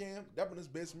went at Cam, that was his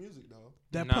best music, dog.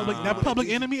 That Nah. public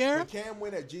enemy era. When Cam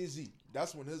went at Jay-Z,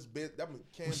 that's when his best. That was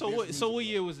Cam's So best what? music, So what dog.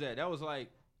 year was that? That was like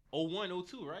 01,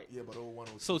 02, right? Yeah, but 01,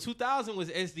 02. So 2000 was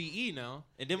SDE now,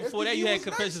 and then before that SDE you had was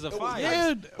Confessions nice. of It was Fire. nice.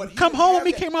 Yeah, But he Come didn't Home have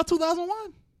Me that- came out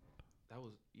 2001. That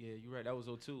was you're right. That was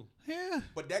 02. Yeah,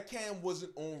 But that Cam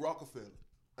wasn't on Rockefeller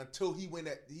until he went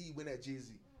at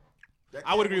Jay-Z.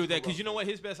 I would agree with that because you know what?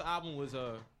 His best album was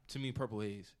to me Purple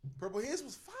Haze. Purple Haze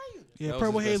was fire. yeah. That was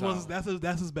Purple his Haze best was album.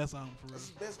 that's his best album for real. That's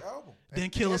his best album. Then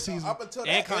Killer And Season. Up until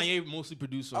And that, Kanye mostly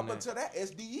produced on up that. until that,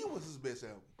 SDE was his best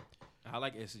album. I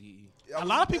like SDE. That A was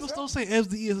lot his of people best still album.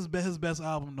 say FDE is his best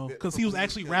album though, Yeah, because he was Purple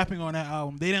actually Haze, rapping on that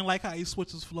album. They didn't like how he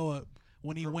switched his flow up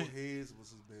when he Purple went, Haze was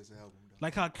his best album. Though.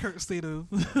 like how Kirk stated,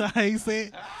 how he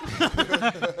said.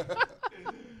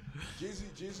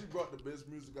 Jay-Z brought the best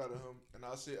music out of him, and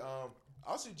I'll say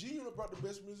G Unit brought the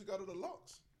best music out of the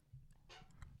Locks.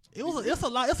 It's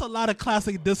a lot of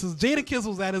classic disses. Jadakiss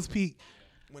was at his peak.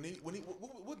 When he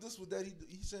what this was that he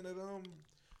said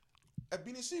at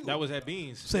Beanie Siegel. That was at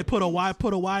Beans. Say put a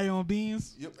wire on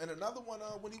Beans. Yep, and another one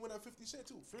when he went at 50 Cent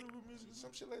too. Funeral music or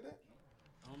some shit like that.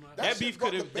 I don't know. That shit beef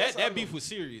brought could the have best out that of beef them. was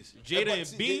serious. But Jada and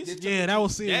see, Beans. they took Yeah, it that too-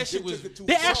 was That serious. shit was. took it too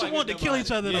They far. actually wanted to kill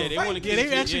each other. Yeah, though. they wanted to Yeah, kill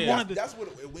they each actually other. wanted to. That's what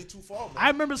it went too far, man. I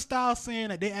remember Styles saying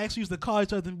that they actually used to call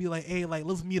each other and be like, "Hey, like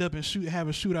let's meet up and have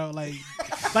a shootout."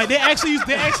 Like they actually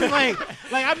like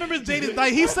I remember Jada,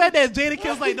 like he said that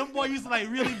Jadakiss, like them boys used to like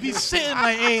really be shitting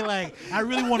like, "Hey, like I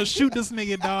really want to shoot this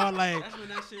nigga, dog." Like That's when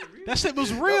that shit real. that shit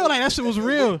was real. Like that shit was It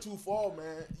real. went too far,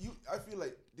 man. I feel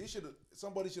like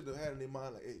somebody should have had in their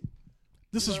mind like, hey,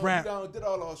 This we is done- rap. We done did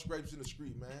all our scrapes in the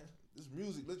street, man. This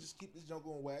music, let's just keep this junk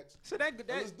on wax. So that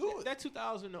Let's do it. that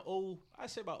 2000 to I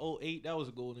say about 08, that was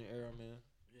a golden era, man.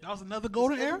 That was another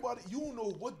golden era. Everybody, you don't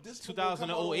know what this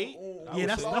 2008? on Yeah,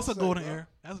 that's a Southside, golden bro. era.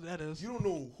 That is. You don't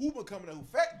know who been coming out. Who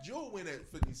Fat Joe went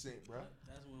at 50 Cent, bro.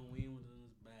 That's when Wayne was in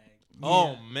his bag.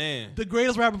 Oh man. The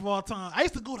greatest rapper of all time. I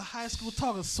used to go to high school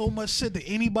talking so much shit to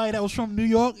anybody that was from New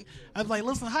York. I was like,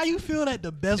 listen, how you feel that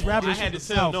the best rapper I is from had the to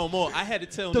tell South? no more. I had to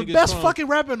tell The niggas best from fucking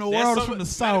rapper in the that world is summer- from the matter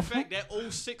South. of fact, that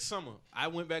 06 summer, I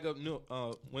went back up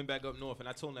north, and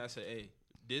I told him, I said, hey,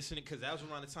 this because that was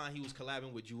around the time he was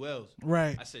collabing with Jewels.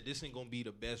 Right. I said, this ain't gonna be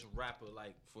the best rapper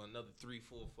like for another 3,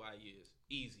 4, 5 years.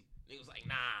 Easy. Niggas was like,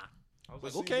 nah. I was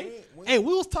But like, see, okay. Hey,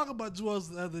 we was talking about Jewels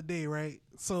the other day, right?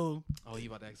 So, Oh, you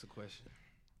about to ask a question?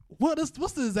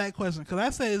 what's the exact question? Because I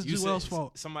said it's You Jewels' said,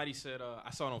 fault. Somebody said, I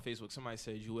saw it on Facebook. Somebody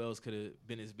said Jewels could have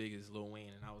been as big as Lil Wayne,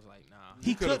 and I was like, nah.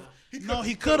 He could. could've- No,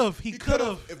 he could have. He could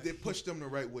have. if they pushed them the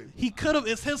right way. He could have.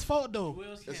 It's his fault though. Who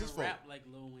else That's can't his fault. rap like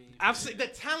Lil Wayne? I've said the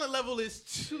talent level is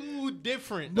too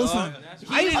different. Listen, dog. That's He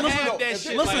right. didn't listen- have that if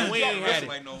shit they- listen. like Wayne had it.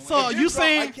 Like no So If you drop I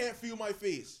saying Can't Feel My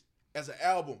Face as an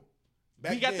album.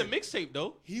 Back He got the then, mixtape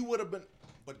though. He would have been,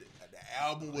 but the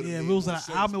album would have. yeah, if made it was more an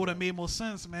sense, album, it bro. would have made more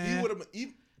sense, He man. would have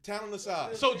been talent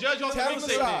aside. So judge off the Talent mixtape.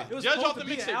 aside. It Then. was Judge supposed off to the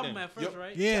be an mixtape. album then. at first, Yep.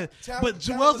 right? Yeah, Talent- but talent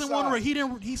Jewels didn't want aside.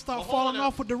 to. He started But hold falling on.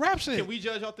 off with the rap shit. Can we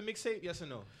judge off the mixtape? Yes or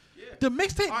no? The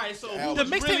mixtape. All right. So who album. The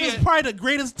was mixtape really is probably the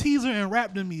greatest teaser in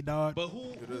rap to me, dog. But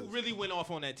who is. really went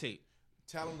off on that tape?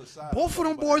 Talent aside. Both of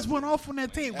them boys went off on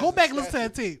that tape. Go As back a and listen to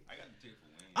that statue. tape. I got the tape for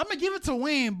Wayne. I'm gonna give it to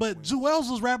Wayne, but Jewels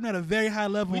was rapping at a very high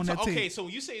level on that Okay, tape. so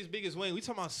when you say as big as Wayne, we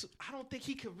talking about. I don't think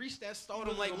he could reach that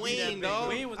stardom He like wasn't gonna be that Wayne, big. dog.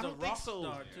 Wayne was I a don't think rock so.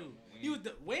 star too.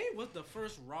 Wayne was the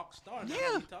first rock star. Now Yeah.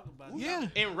 that we talk about it. Yeah.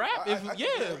 In rap, I- if I- yeah,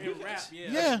 I- In rap, yeah. Yeah,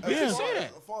 As yeah. far Say as-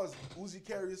 that. As far as Uzi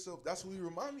carry himself, that's who he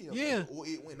remind me of. Yeah. Or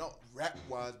it went not rap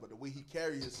wise, but the way he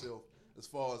carry himself, as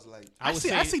far as like I would see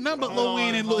say- nothing but hold Lil on,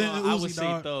 Wayne and hold Lil on. and I would Uzi, say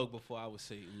dog. Thug before I would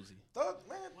say Uzi. Thug,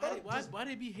 man. Why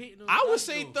they be hating on I would Thug,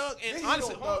 say though? Thug, They and hate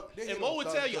honestly, on hold on, Thug. They and hate Mo on would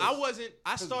Thug tell you,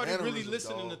 I his started really mannerisms,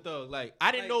 listening dog. to Thug. Like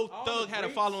I didn't know all Thug the had a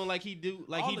greats- following like he do,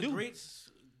 like all he the do. greats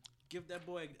give that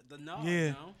boy the nod.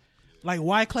 Yeah. Now. Like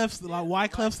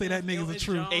Wyclef say that nigga's a Elton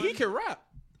true. John. And he can rap.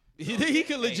 He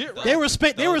can legit rap. They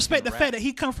respect Thug the can fact rap. that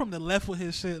he come from the left with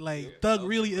his shit. Like Thug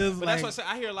really is But like. that's why I say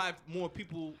I hear a lot more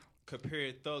people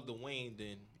compare Thug to Wayne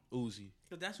than Uzi.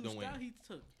 But that's whose Don't win. style he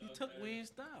took. He took Wayne's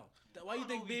style. Why you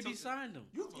think Baby signed him?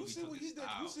 You see what he did?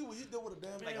 You see what he did with a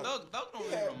damn Man, like Thug don't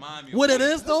Yeah. really remind me. What of it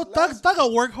Wayne. is though, Listen, Thug a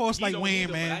workhorse He like don't Wayne,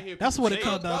 either, but I man. hear That's people what say it it.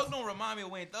 comes down Thug to. don't remind me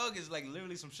of Wayne. Thug is like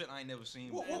literally some shit I ain't never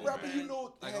seen. What before. rapper you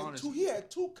know Like, had honestly. he had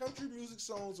 2 country music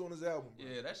songs on his album. Bro.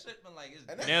 Yeah, that shit been like it's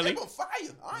And that Nelly? shit been fire.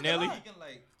 I ain't Nelly? gonna he can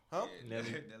like Huh? yeah, Nelly.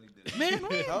 Nelly did it. Man,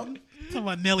 Huh? talking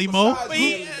about Nelly Mo. Besides But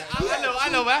he, Nelly, man, he had I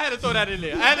know, but I had to throw that in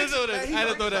there. I had to throw that. Man, I had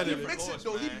to throw that he in there. mix it Of though.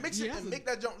 course, He man. mix it and make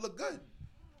that jump look good.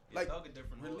 Like Thug a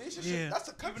different horse. relationship. Yeah. That's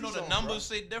a country Even though the song, numbers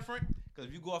bro. say different, because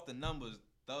if you go off the numbers,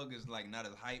 Thug is like not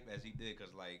as hype as he did.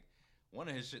 Because like one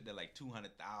of his shit did like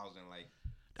 200,000. Like,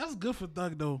 That's good for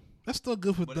Thug though. That's still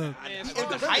good for but Thug. Man, the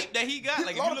Thug- hype that he got, like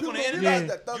A if lot you of look on the people don't internet, Yeah. realize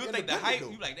that Thug you think the independent, hype, though.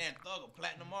 you like damn Thug a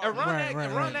platinum Around artist. that, Right,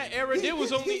 around right. that era, there was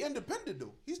he only independent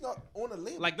though. He's not on a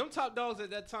label. like them top dogs at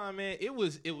that time, man. It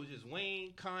was just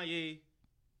Wayne, Kanye,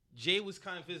 Jay was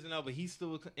kind of fizzing out, but he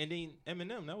still, and then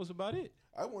Eminem. That was about it.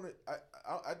 I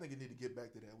think it need to get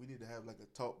back to that. We need to have like a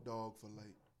top dog for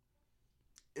like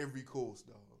every coast,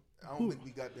 dog. I don't think we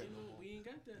got that no more. We ain't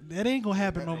got that. That ain't gonna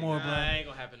happen no more, Nah, bro. ain't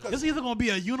gonna happen. No It's more. either gonna be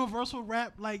a universal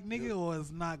rap like nigga, or it's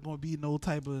not gonna be no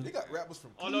type of. They got rappers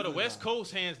from. Oh no, the Cleveland West now.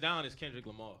 Coast hands down is Kendrick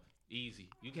Lamar. Easy.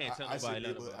 You can't tell I say nobody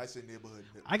nothing neighborhood. about I it. say neighborhood.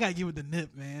 I gotta give it to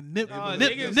Nip, man. Nip, Nah,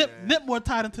 Nip, niggas- Nip, man. Nip more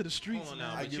tied into the streets Hold on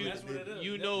now. now, I but give you, it to Nip.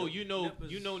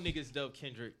 you know niggas dub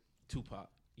Kendrick Tupac.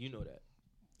 You know that.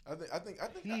 I think.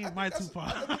 He ain't I think my that's a- Tupac.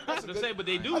 I think that's a I'm good- saying, but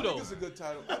they do I though. think it's a good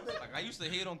title. I think Like I used to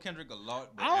hate on Kendrick a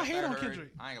lot, but I don't after hate on heard, Kendrick.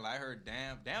 I ain't gonna lie, I heard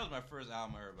Damn. Damn was my first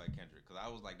album I heard by Kendrick because I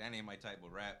was like, that ain't my type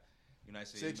of rap. You know, I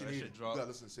said Section that 80. shit You dropped. gotta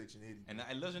listen to Section 80. And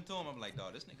I listened to him. I'm like,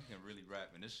 dog, this nigga can really rap,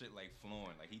 and this shit like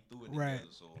flowing. Like he threw it Right.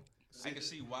 together. So I can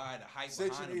see why the hype Section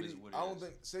behind him 80. is what it I don't is.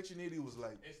 think Section 80 was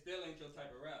like. It still ain't your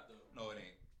type of rap though. No, it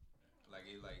ain't. Like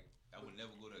I would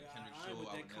never go to a Yeah, Kendrick I show. ain't with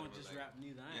I that would never, conscious like- rap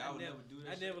neither. Yeah, I would never do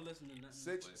that I never shit. listen to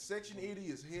nothing. Section 80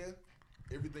 is here.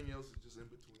 Everything else is just in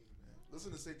between, man.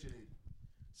 Listen to Section 80.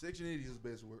 Section 80 is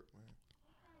best work, man.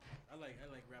 I like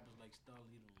rappers like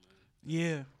Starlito, man.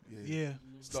 Yeah, yeah.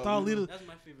 Starlito. Starlito. That's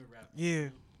my favorite rapper. Yeah.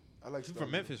 I like He's Starlito.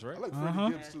 from Memphis, right? I like Uh-huh.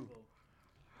 Freddie Gibbs too.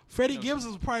 Freddie Gibbs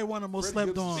is probably one of the most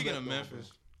Freddie slept Gibbs is on. Speaking of Slept on,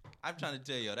 Memphis, I'm trying to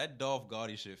tell y'all that Dolph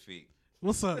Gotti shit fake.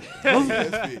 What's up?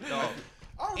 That's fake. Dog,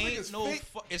 I don't think ain't it's no fake.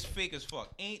 it's fake as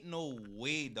fuck. Ain't no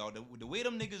way, dog. The way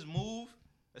them niggas move,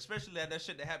 especially that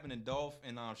shit that happened in Dolph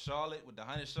and Charlotte with the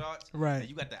 100 shots. Right. And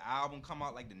you got the album come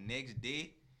out like the next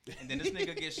day, and then this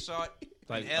nigga gets shot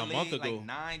Like in a LA month ago.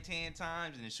 like 9-10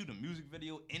 times, and then shoot a music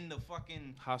video in the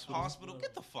fucking Hospital. hospital.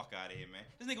 Get the fuck out of here, man.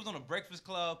 This nigga was on the Breakfast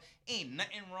Club. Ain't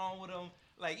nothing wrong with him.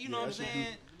 Like, you know what I'm that shit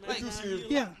saying? do- Like, it do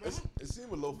seem- Yeah. It seemed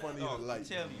a little funny in dog, the I'm light.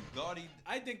 telling man. you, Gotti.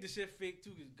 I think the shit fake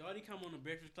too, cause Gotti come on the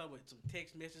Breakfast Club with some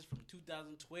text messages from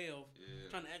 2012,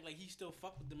 trying to act like he still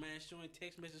fuck with the man, showing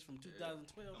text messages from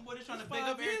 2012. Them boys trying to That's big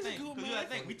up 5 years everything. ago, Because you man.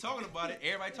 gotta think, we talking about it.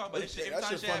 Everybody talk about this shit. That Every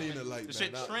time shit shit funny in happen, the light, the man.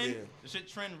 shit Not- trend. yeah. The shit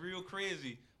trend real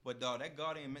crazy. But dog, that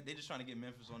Gotti and they just trying to get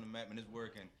Memphis on the map, and it's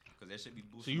working. Because that shit be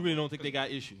boosting. So you really don't think they got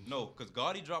issues? No, because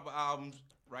Gotti dropped albums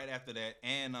right after that,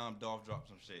 and Dolph dropped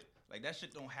some shit. Like, that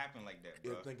shit don't happen like that,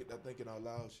 bro. Yeah, thinking out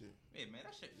loud shit. Yeah, man,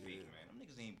 that shit fake, man. Them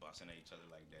niggas ain't busting at each other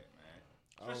like that, man.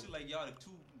 I don't- Especially like y'all the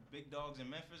two big dogs in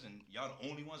Memphis, and y'all the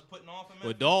only ones putting on for Memphis.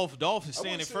 But Dolph is I wouldn't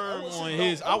standing say- I firm wouldn't on say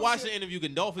his. Dolph- I I would watched say- the interview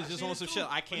and Dolph is I just seen on it some too, shit.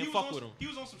 I but can't he was fuck on with some- him. He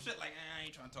was on some shit like, I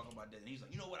ain't trying to talk about that. And he's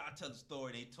like, you know what? I'll tell the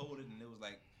story. They told it, and it was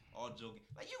like all joking.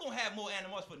 Like, you gonna have more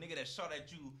animals for a nigga that shot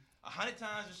at you 100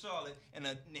 times in Charlotte and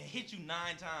hit you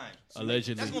 9 times.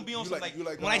 Allegedly. That's gonna be on You some like- like, you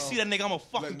like, when I see that nigga, I'm gonna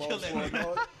fucking Like kill that Marcus nigga.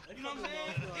 Ward? You know what I'm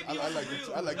saying? It I be on like some it too.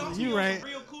 real- I like it y'all too. be You on right. some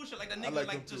real cool shit. Like that I nigga like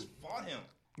like them just too. fought him.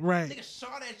 Right. Nigga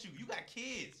shot at you. You got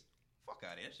kids. Fuck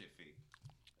out of here. That shit fake.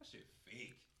 That shit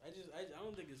fake. I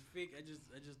don't think it's fake. I just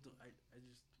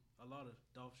a lot of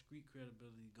Dolph street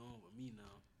credibility gone with me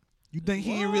now. You think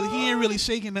he ain't really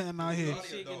shaking nothing out here? He ain't Dolph.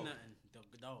 shaking nothing,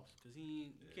 Dolph, cause you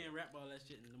can't rap all that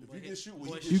shit. And them If boy you hit- get shoot, boy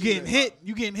you hit get You shoot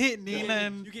getting at- hit, and ain't You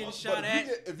nothing. getting But shot if you at,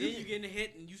 get- if then you- you getting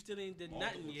hit, and you still ain't did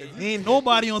nothing yet. Ain't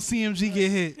nobody on CMG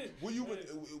get hit. Where you been?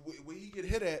 Where he get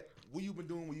hit at? What you been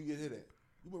doing when you get hit at?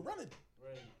 You been running.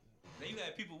 Right. Then you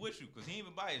got people with you because he ain't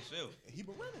even by himself. And he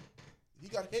been running. He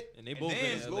got hit. And they And both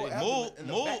then been in Lord LA. have- Mo in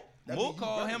the back. That mean you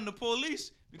called running. him the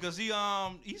police because he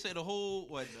said the whole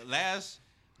the last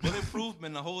bulletproof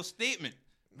and the whole statement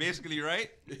basically, right?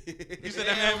 He said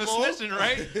that man was snitching,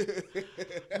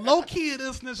 right? Low key it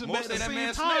is snitching, Mo but at say the that same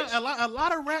man time, snitch. a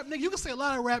lot of rap niggas. You can say a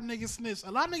lot of rap niggas snitch.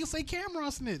 A lot of niggas say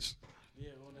Cameron snitch. Yeah,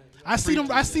 on that. I see them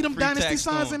Free dynasty tax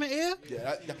signs stone. in the air.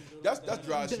 Yeah, that's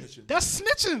dry snitching. That's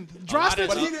snitching. Dry lot of-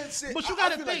 But he snitching. didn't say. But you I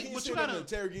gotta feel think. Like he But said you that in gotta.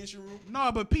 the interrogation room.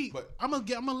 No, but Pete, But- I'm gonna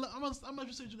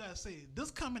just say what you gotta say. This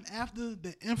coming after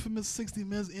the infamous 60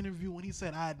 Minutes interview when he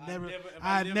said I'd never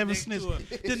next snitched. to a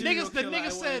The serial niggas killer, I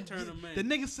said wouldn't turn him in.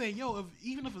 the niggas said, yo,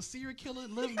 even if a serial killer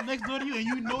lived next door to you and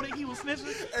you know that he was snitching,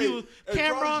 Hey, he was hey,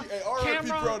 Cameron. Prodigy, hey, R.I.P.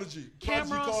 Prodigy.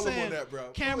 Cameron call him on said. that,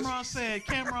 bro. Cameron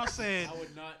said. I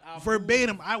would not. I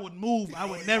Verbatim, I would move. I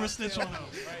would never snitch on him.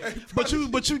 Right.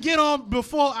 But you get on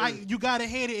before you gotta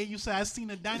hate it and you say I seen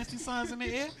the dynasty signs in the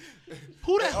air.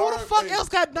 Who the fuck else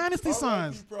got dynasty R.I.P.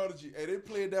 signs? Prodigy. Hey, they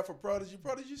played that for Prodigy.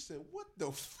 Prodigy said, "What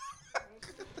the fuck?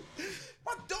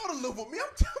 My daughter live with me.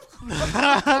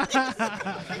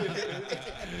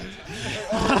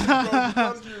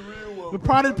 Prodigy a real one. The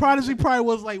bro. Prodigy probably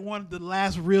was like one of the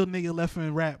last real nigga left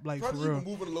in rap, like Prodigy for real. been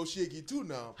moving a little shaky too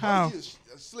now. How? Prodigy is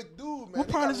a slick dude, man. What They got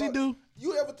a Prodigy lot- do?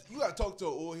 You gotta talk to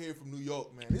an old head from New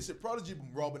York, man. They said Prodigy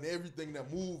been robbing everything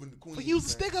that move in the Queens. But he was a man.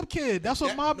 stick up kid. That's what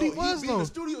That- Mobb Deep no, was he be in though. the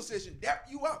studio session, dap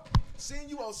you up, seeing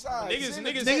you outside. Niggas- seeing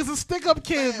niggas- the- Niggas a stick up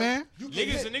kid, man. You get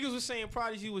Niggas, hit. the niggas was saying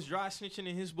Prodigy was dry snitching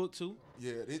in his book too.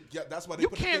 Yeah, that's why they You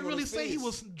put the can't thing on really his say he face.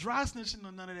 was dry snitching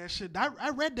or none of that shit. I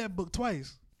read that book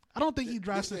twice. I don't think he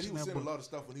dry They said snitching he was that saying a book. lot of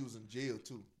stuff when he was in jail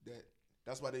too.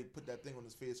 That's why they put that thing on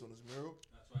his face on his mural.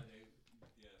 That's why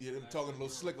they. Yeah, they were talking a little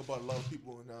slick about a lot of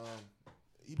people, and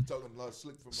he be talking a lot of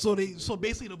slick from. So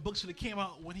basically the book should have came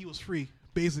out when he was free.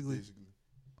 Basically, basically.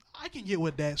 I can get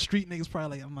with that. Street niggas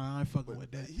probably like, nah, I ain't fucking But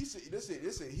with that. he said they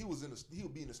said he was he'll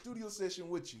be in a studio session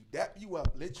with you, dap you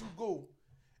up, let you go,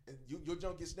 and your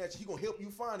junk gets snatched. He gonna help you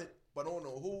find it, but on a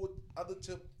whole other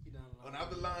tip, He down the line.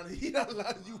 another line, he not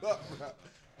lining you up. Bro.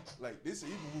 Like this, he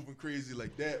been moving crazy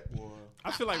like that, boy.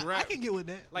 I feel like I rap, can get with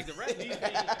that. like the rap these days,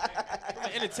 from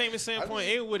an entertainment standpoint,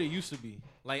 ain't what it used to be.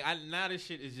 Like now, this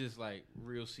shit is just like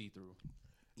real see through.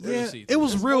 Yeah, see. it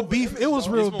was It's real more of an beef. image, It was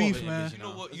dog. real It's more of beef, an man.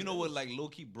 image. You know what like low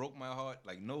key broke my heart?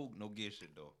 Like no gay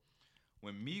shit though.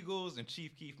 When Migos and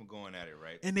Chief Keef were going at it,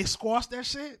 right? And they squashed that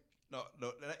shit.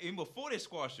 No, even before they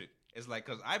squash it, it's like,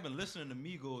 cause I've been listening to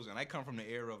Migos and I come from the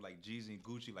era of like Jeezy and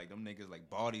Gucci, like them niggas like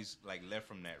bodies like left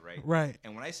from that, right? Right.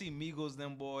 And when I see Migos,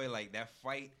 them boy, like that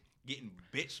fight getting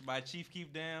bitched by Chief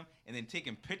Keef Dam and then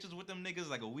taking pictures with them niggas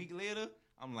like a week later,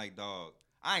 I'm like, dog,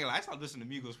 I ain't gonna lie, I stopped listening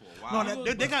to Migos for a while. No,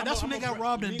 that's when they got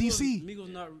robbed in DC.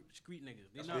 Migos not street niggas.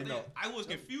 They That's not. what know. I was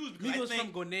confused because Migos I think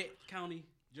from Gwinnett County,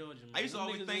 Georgia. Man. I used to Them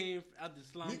always niggas think- ain't out the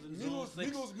slums and Migos- zone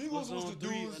six, Migos or was zone the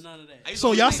 3 dudes- or none of that. I used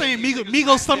So to y'all always saying think Migos, niggas Migos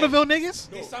like that. Somerville niggas?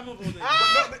 They Somerville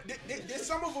niggas. But no, they're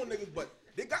Somerville niggas, but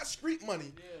they got street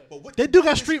money. Yeah. But what They do got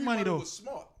their street money, though. Was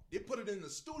smart. They put it in the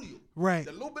studio. Right.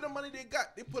 The little bit of money they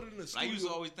got, they put it in the I studio. used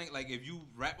to always think like if you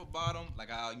rap about them, like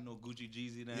how you know Gucci,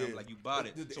 Jeezy, them, Yeah. like you bought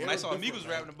it. The So when I era's saw different, Migos man.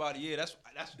 rapping about it, yeah, that's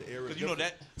The era because is you know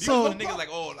that. So- Migos the niggas like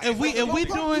like if we The Lil Pump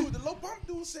doing- dude, the Lil Pump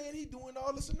dude saying he doing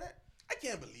all this and that. I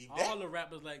can't believe that. All the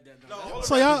rappers like that. No, That's all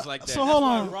So the y'all, rappers like that. so That's hold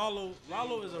why on.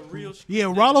 Rollo is a real street Yeah,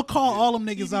 nigga. Rollo called all them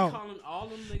He niggas be out. calling all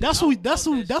them niggas That's out who. about That's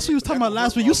who. that That's shit. who you was talking about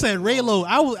last week. You said Raylo.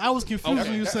 I was confused Okay.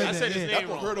 when you I said said that. his Yeah. name That's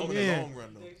what hurt him in Yeah. the long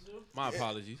run, though. My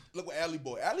apologies. Look what Alley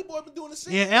Boy. Alley Boy been doing the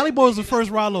same. Yeah, Alley Boy was the first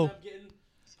Rollo. End up getting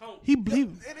pumped. He It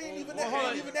ain't even that. hold It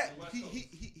on. ain't even that.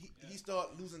 He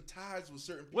started losing ties with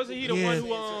certain people. Wasn't he the Yeah. one who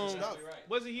Saying certain stuff.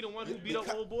 wasn't he the one who beat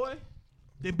up old boy?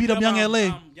 they beat up Young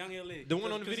LA. Young LA. The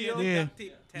one on the Because he video? had Yeah. duct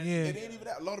tape tattoo. Yeah. It ain't even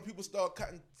that. A lot of people start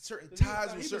cutting certain He ties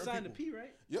with was certain signed to people. P,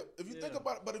 right? Yep. If you think Yeah.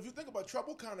 about it, but if you think about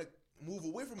Trouble, kind of move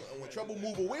away from him. And when Trouble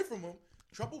move away from him,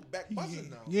 Trouble back buzzing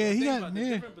now. Yeah, he Think got. about the Yeah,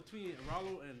 difference between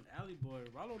Rollo and Alley Boy.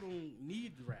 Rollo don't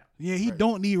need rap. yeah. He Right.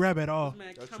 don't need rap at all. This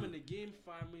man That's come in true. the game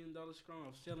 $5 million strong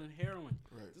of selling heroin.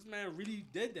 Right. This man really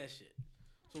did that shit.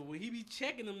 So when he be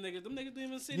checking them niggas don't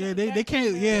even say Yeah, nothing they back,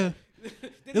 can't. man. Yeah, They it's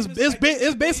don't even it's say- ba- they it's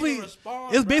don't basically even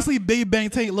respond, it's bruh. basically Big Bang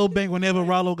take Lil Bang whenever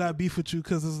Rollo got beef with you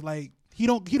because it's like he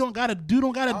don't gotta do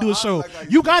a show. like how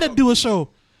You gotta talk do a to show.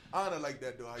 I don't like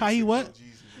that though. How he you what? kill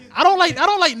Jeezy, man. I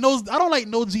don't like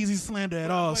no Jeezy slander at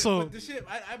all. So but the shit,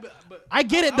 I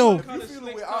get it, I though. wanna If call you it feel the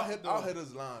slick way talk, I'll though. hit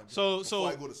his line. So before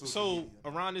I go to social media.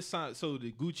 around this time, so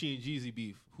the Gucci and Jeezy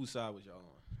beef, whose side was y'all on?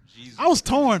 Jeezy. I was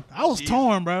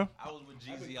torn, bro. I was with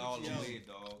Jeezy all the way,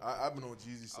 dog. I've been on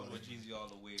Jeezy I side. was with Jeezy all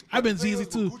the way. I've been The thing Jeezy is,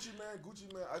 too. with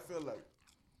Gucci man, I feel like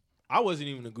I wasn't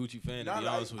even a Gucci fan, to now be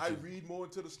that honest with I you. read more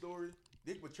into the story,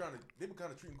 they were kind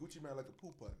of treating Gucci man like a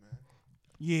poop putt, man.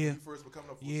 Yeah, When he first was coming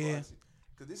up, Yeah.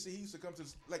 Because they say he used to come to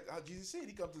like how Jeezy said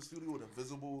he come to the studio with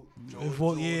invisible.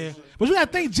 yeah. But you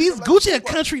gotta think, Gucci a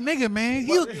country nigga, man.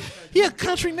 He a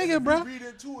country nigga, bro. Read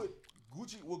into it.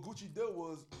 What Gucci did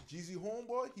was Jeezy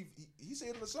homeboy. He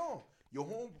said in the song, your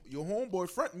homeboy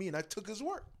front me, and I took his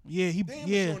work. Yeah, he They ain't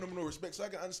been showing him no respect, so I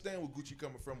can understand where Gucci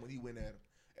coming from when he went at him.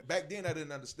 Back then, I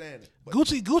didn't understand it. But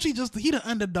Gucci just he the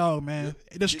underdog, man.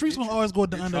 The streets will always go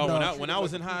with the they- Oh, underdog. when I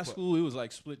was in high school, it was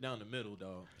like split down the middle,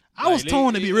 dog. I was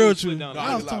torn to be real with you. No,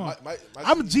 I was ain't gonna lie. torn. My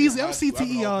I'm CTE Jeezy, I'm high school, CTE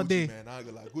been all Gucci, day. Man, I ain't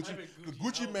gonna lie.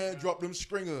 Gucci all man day. dropped them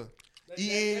stringer.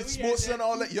 Yeah, EA, we Sports had Center,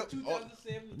 all that. Yep.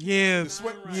 2007, Yeah.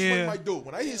 Swing Yeah. my door.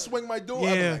 When I hear swing my door,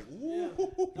 Yeah. I'm like,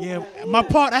 ooh. Yeah,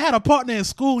 I had a partner in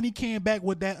school and he came back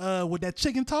with that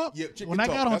chicken talk. Yeah, chicken when I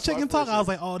talk. got on That's what I chicken first talk, I was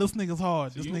heard. like, oh, this nigga's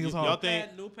hard. This nigga's y'all hard.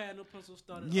 think- no pad, no pencil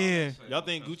started. all Yeah. that shit. Y'all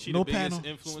think Gucci No the biggest panel.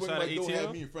 influence Swing out my of door had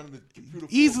ATL? me in front of the computer.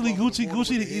 Easily, phone, Gucci. phone with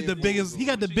The headphones biggest. He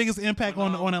got the on. biggest impact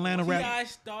on Atlanta rap. T.I.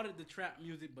 started the trap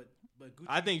music, but Gucci.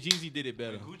 I think Jeezy did it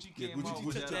better. Gucci Yeah, came out Gucci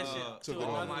with took that shit to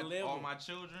all another level. all my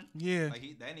children. Yeah. Like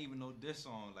that ain't even no diss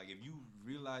song. Like if you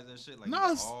realize that shit, like No,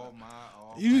 it's- all my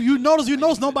You notice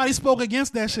Like, nobody you spoke know,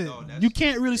 against that shit. no, that's- You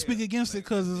can't really yeah, speak against it like,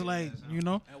 because it's yeah, like that's you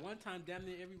know. At one time, damn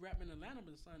near every rapper in Atlanta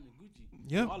been signing to Gucci.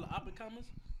 Yeah. All the up and comers,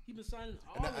 he been signing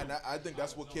all And, of them. I think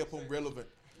that's what kept him relevant.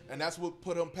 And that's what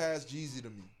put him past Jeezy to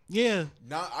me. Yeah,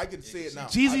 Now I can say it now.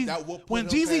 Jeezy. That what put When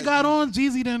him Jeezy past got on,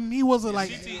 Jeezy then he wasn't like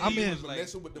CTE I'm in. was, like,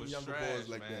 messing with them was younger trash, boys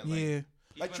like man. that. Yeah. Even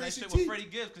Like that Tracy shit T. with Freddie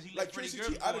Gibbs, because he Like let Freddie Tracy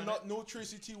Gibbs T, I go did in not know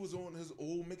Tracy T was on his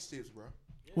old mixtapes, bro.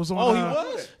 Was on. Oh, he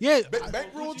was? Yeah.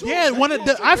 Bankroll too. Yeah, one of Bankroll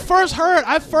the too. I first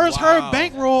heard Wow.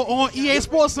 Bankroll on EA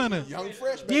Sports Center. Young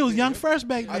Fresh. Back Yeah, it was then, Young man. Fresh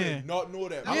back I then. did not know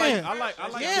that. Yeah. I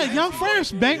like Yeah, Young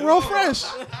Fresh, Bankroll Fresh.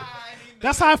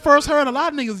 That's how I first heard a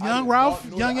lot of niggas. Young Ralph,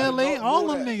 Young LA, all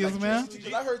them niggas, man.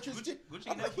 Because I heard Tracy T. Gucci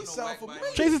I'm never like, he put no sound whack familiar.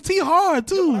 behind Tracy T hard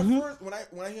too. When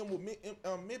I hear him with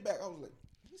Midback, I was like,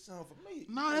 he sound familiar.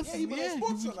 No, that's he been on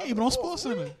Sports Center. I even was on like, Sports oh,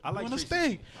 Center. really? I like You Tracy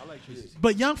understand? T. I like Tracy T.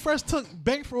 But Young Fresh took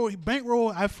Bankroll.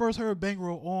 I first heard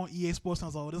Bankroll on EA Sports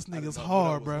Center. Oh, this nigga's not know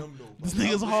hard, that bro. was him, though, This bro.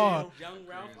 nigga's hard. Young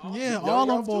Ralph. Yeah, Young all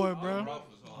them Ralph, boy, too. bro.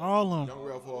 All them. Young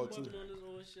Ralph Hall too.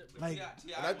 Like,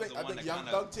 And I think Young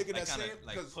Thug taking that same-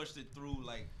 like 'cause- pushed it through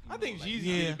like. I think like, Jeezy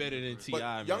Yeah. did better than T.I., But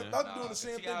man. Young Thug Nah, doing the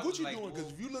same T.I. thing was Gucci like, doing. Because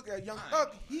whoa. if you look at Young Thug,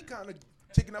 he kind of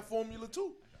taking that formula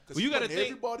too.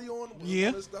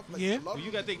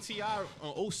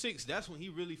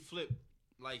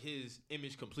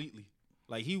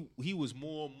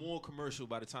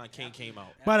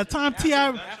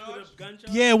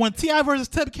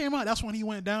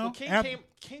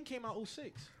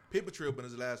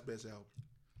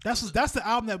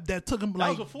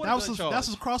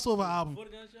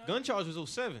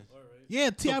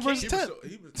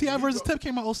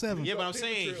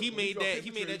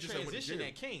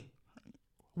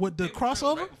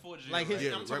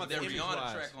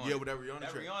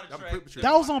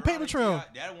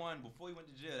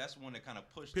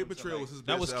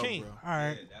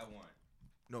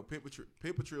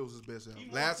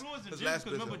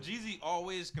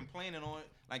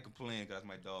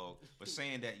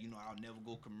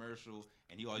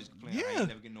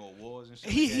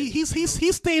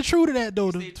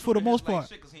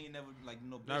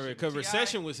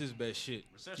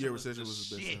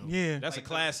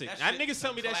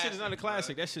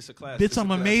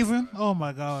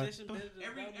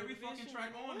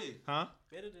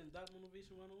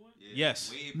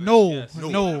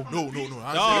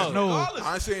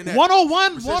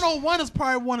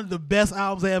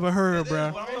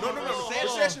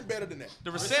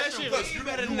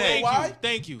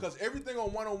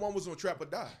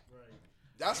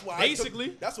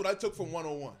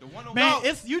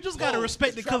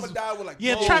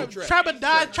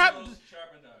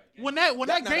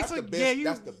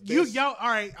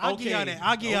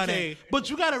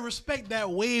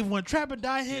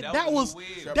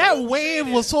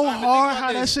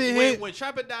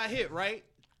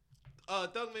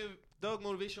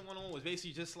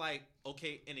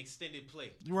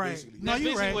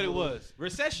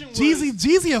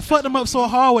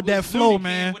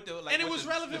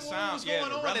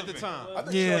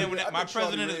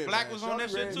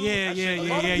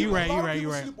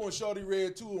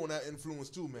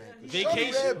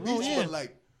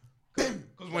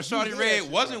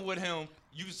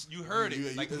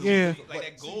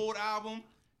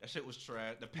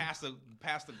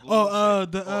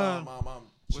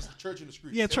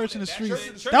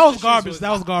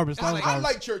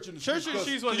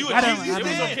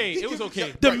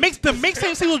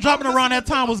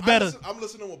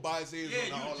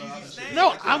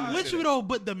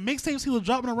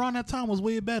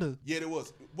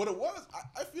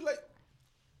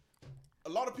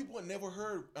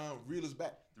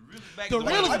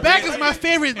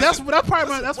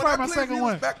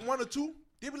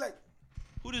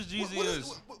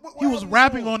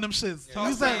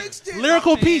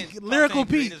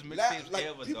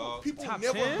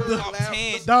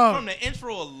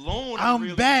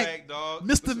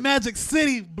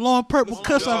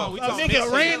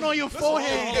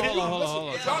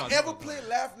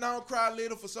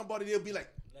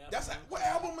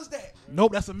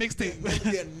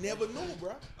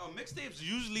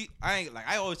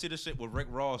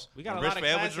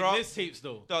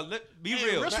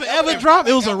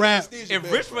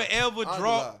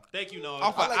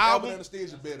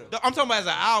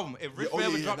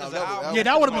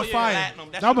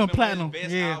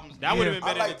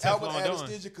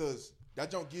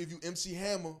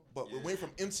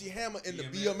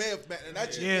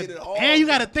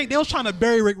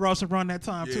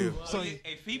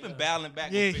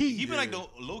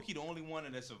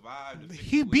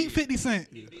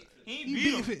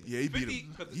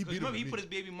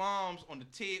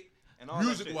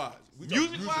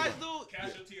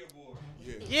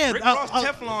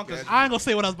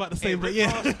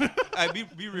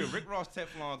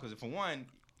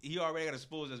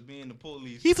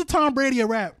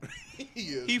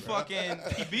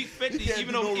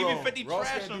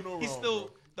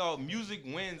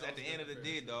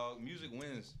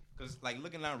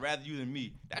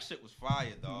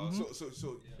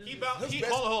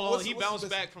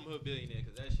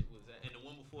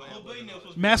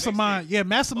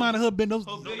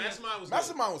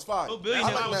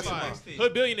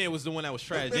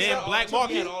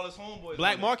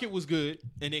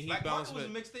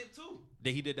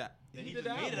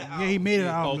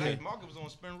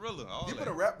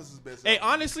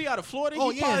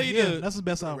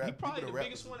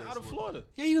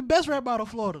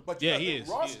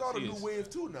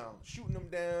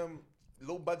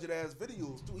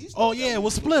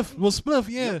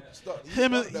 yeah. He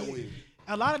Him started and that way.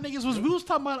 a lot of niggas we was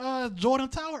talking about Jordan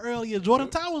Tower earlier. Jordan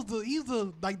Tower's he's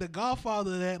the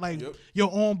godfather of that, like your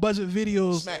own budget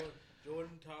videos. Smack.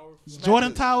 Jordan Tower.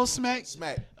 Jordan Tower Smack.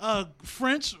 Smack.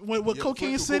 French with Yeah, Cocaine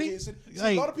French City. Cocaine City. See,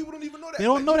 Like, a lot of people don't even know that. they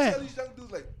don't know you that. Tell these young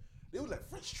dudes like, They was like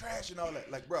French trash and all that.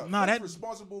 Like, bro, Nah, French that-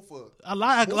 responsible for A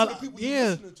lot, most of the people you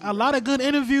listening to a right lot of good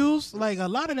interviews. Like a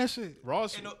lot of that shit.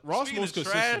 Ross, You know, Ross speaking most of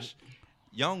consistent. trash,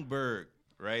 Youngberg,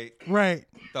 right? Right.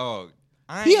 Dog.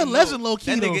 I He ain't a know- legend, low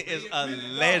key, That though. nigga is a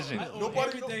legend.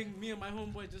 Nobody everything. Me and my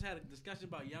homeboy just had a discussion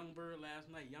about Youngberg last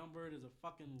night. Youngberg is a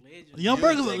fucking legend.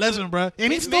 Youngberg is a legend, bro,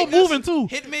 and he's Hit still makers- moving too.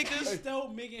 Hit makers. He's still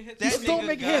making hits. That He's still nigga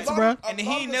making got- hits, bro. And he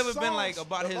ain't never been like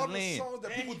about his a lot of the lane. songs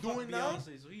that And people he fucked doing now.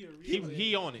 Beyonce, so he a real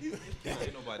He on it. I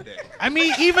ain't know about that. I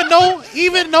mean, even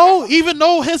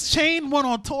though his chain went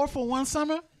on tour for one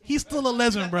summer, he's still a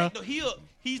legend, bro. No,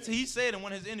 he said in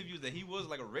one of his interviews that he was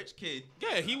like a rich kid.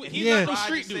 Yeah, he's Yeah. not no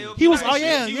street dude. He was- Like, oh,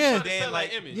 yeah, he was yeah. trying to sell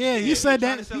that image. Yeah, he he said was trying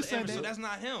that. to sell He the said image, so that. that's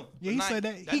not him. Yeah, he But said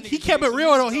not- that. He nigga kept it should be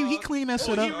real though. some He dog. cleaned that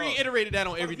shit He up. reiterated that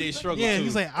on Everyday Struggle. Yeah, too.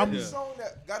 he's like, I'm. Every song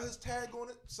that got his tag on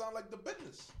it sound like the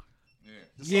business. Yeah.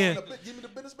 The song Yeah. Give me the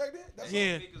business back then. That's Yeah.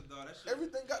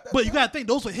 everything got that. But you tag. gotta think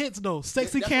those were hits though.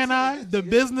 Sexy that's Can what I'm I, saying. The Yeah.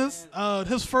 Business,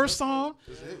 his first song.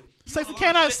 Sexy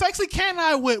Can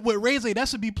I with Ray J. That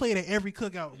should be played at every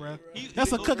cookout, bro.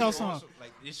 That's a cookout song.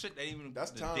 Like this shit that even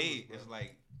That's the timeless, day bro. is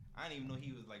like I didn't even know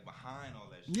he was like behind all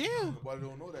that shit. Yeah. Nobody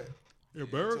don't know that. Yeah, So he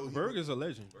Berg went- is a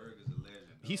legend. Berg is a legend.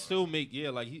 He still make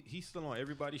like he's still on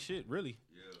everybody's shit. Really.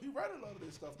 He write a lot of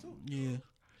this stuff too. Yeah.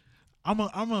 I'm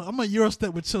a Euro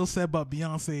step with Chill said about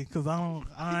Beyonce because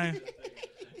I ain't.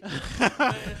 Man,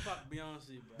 fuck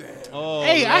Beyonce, bro. Oh,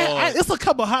 Hey, Lord. it's a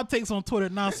couple hot takes on Twitter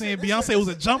now saying Beyonce was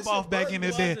a jump off back in the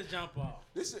Who day. was the jump off?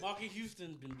 This shit- Marky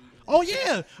Houston been. Oh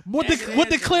yeah, with Jagged the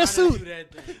Edge clear been running suit. through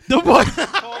that thing. The boy.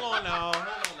 Hold on now.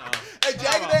 Hey,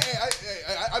 Jagged Edge.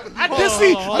 I believe I it. did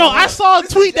see. hold No, on. I saw a This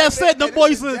is tweet that Jagged said the Edge.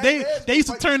 boys This is Jagged Edge. they used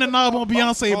to turn the knob on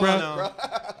Beyonce, Hold on bro. now.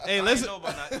 Hey, I listen. know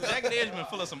about that. Jagged Edge been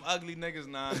full of some ugly niggas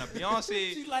now. Now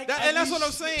Beyonce, She like And that's what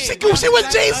I'm saying. She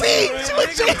was Jay Z. She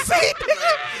was Jay Z.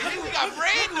 Jay-Z got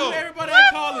bread Who though. everybody I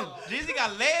calling? Jay-Z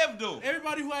got lab though.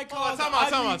 Everybody who I call. Hold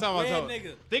on, time out.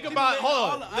 Think about,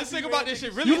 hold on. Let's think about this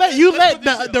shit. Really, You let's let put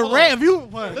this shit- the hold on.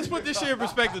 rap. What? Let's put this shit in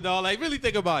perspective, dog. Like, really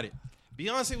think about it.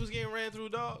 Beyonce was getting ran through,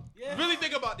 dog. Yeah. Really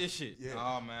think about this shit. Yeah.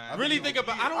 Oh man. Really think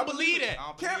about. I don't believe that. I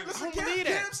don't Cam, believe it. listen, I don't believe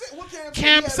Cam that. said, what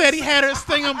Cam said he had her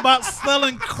singing about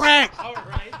selling crack. All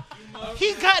right.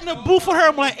 He got in the booth for her.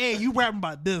 I'm like, hey, you rapping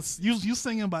about this? You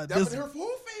singing about That this? been her full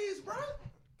phase, bro.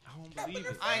 I don't believe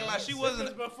it. I ain't like she This was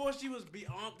wasn't. before she was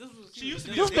beyond. This was. She used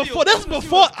to be This a video- before. This is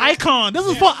before Icon. This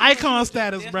is before Icon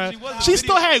status, bro. She was a She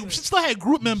still video- had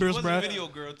group members, She was bro. a video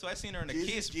girl too. I seen her in a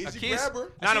Jay-Z- kiss. Jay-Z A kiss. grab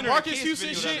her. Now I the seen her in a Marcus Kiss Houston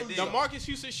video shit, the the other day. Marcus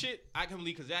Houston shit, I can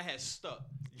believe because that had stuck.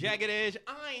 Jagged Edge,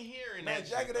 I ain't hearing Man, that.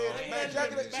 Jagged shit, Edge, dog. man,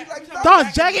 Jagged Edge. She like Dog,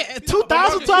 Jagged 2000,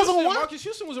 Marcus 2001. Marcus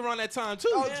Houston was around that time too.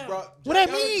 Thoughts, bro. What that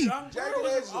Jagged Edge- mean? Jagged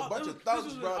Edge is a bunch of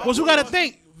thoughts, bro. But you gotta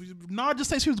think. Nard just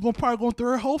said she was probably going through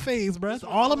her whole phase, bro.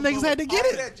 All them niggas had to get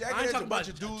All it. that Jagged I ain't Edge a talking about bunch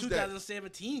of dudes that.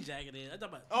 2017 Jagged Edge. I talking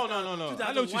about. Oh, no. I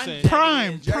know what you're 2001 saying. Jagged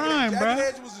Prime, Edge. prime, Jagged bro.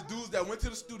 Edge was the dudes that went to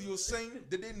the studio, sing,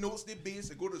 did their notes, their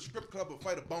bass, and go to the strip club and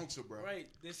fight a bouncer, bro. Right.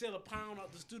 They sell a pound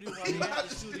out the studio while they at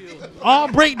the studio. All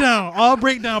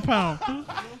breakdown pound.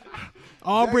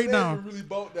 All Jagged breakdown. Edge really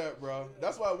bought that, bro.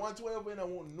 That's why 112 ain't I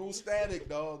want no static,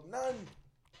 dog. None.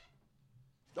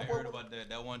 I heard about that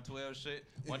 112 shit.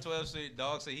 112 shit.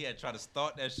 Dog said he had tried to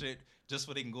start that shit just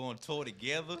so they can go on tour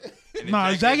together. And then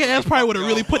Nah, Jagged Edge probably would have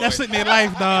really put that shit in their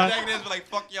life, dog. Jagged Edge be like,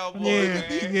 fuck y'all boys, Yeah,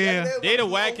 man. yeah. They the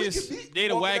We can wackest. beat They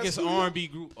the walk in that wackest studio. R&B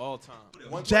group all time.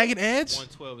 Jagged Edge.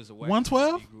 112 is the wackest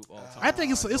 112? R&B group all time. I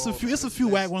think it's a few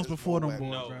whack ones before them boys,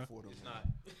 No, bro. it's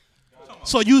not.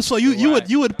 So you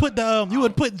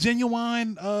would put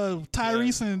Genuine,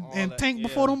 Tyrese all and that, Tank yeah.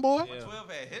 before them boy. Yeah. 12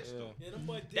 had hits though. Yeah, them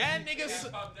boys That definitely-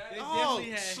 nigga, They oh,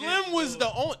 definitely had Slim hits, was though.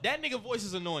 the only. That nigga voice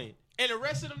is annoying, and the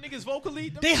rest of them niggas vocally,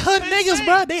 them They niggas hood couldn't niggas, sing.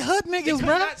 bro. They hood They niggas, could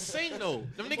bro. not sing though.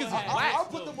 Them niggas is I'll whack. I'll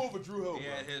put them over Drew Hill, He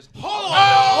bro. had his. Hold on.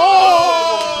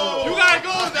 Oh, you gotta go,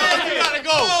 dog. You gotta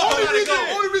go. You gotta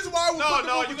go. Only reason why I would put them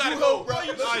No, over you gotta Drew go. Hill, bro.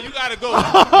 No, you gotta go. You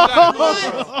gotta go.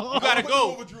 You gotta I'll put them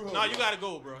go. over Drew Hill. No, you gotta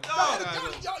go, bro.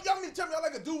 Y'all need to tell me y'all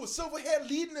like a dude with silver hair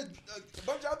leading a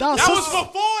bunch of Dog, That Sis- was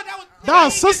before. That was.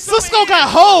 Dog, Cisco got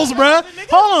hoes, bro.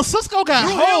 Hold on, Cisco got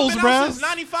Drew Hill hoes, been out bro. since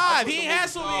 '95. He ain't had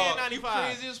so many in You '95.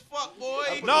 crazy as fuck,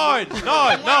 boy. Nard.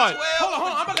 112. Hold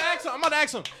on. I'm about to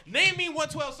ask him. Name me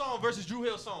 112 songs versus Drew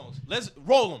Hill songs. Let's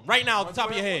roll them right now at the top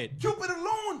of your head. Cupid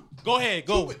alone. Go ahead.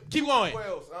 Go. Cupid. Keep going. What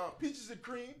else? Peaches and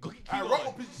cream. keep I going. rock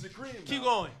with peaches and cream. Keep now.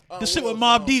 going. The shit what with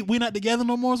else? Mobb Deep, we not together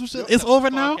no more. Some shit. It's over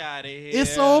now. Fuck outta here.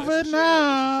 It's over Sham,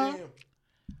 now. sham.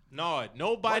 Nard.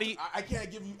 Nobody. I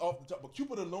can't give you off the top, but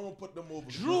Cupid alone put them over.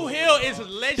 Drew Hill is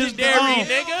legendary,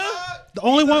 This- nigga. The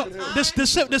only one. This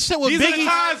shit with These are the Biggie.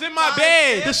 times in my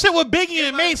bed. The shit with Biggie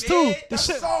and Mace too. The That's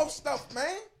shit. soft stuff,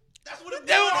 man. That's what it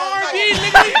That was was. R&B,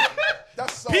 nigga.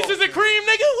 That's soft, Peaches and man. cream,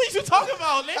 nigga. What you talking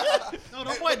about, nigga? No,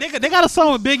 no, boy, they got a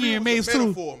song with Biggie and Mace It's a too.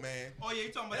 metaphor, man. Oh yeah, you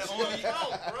talking about that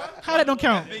only? How that don't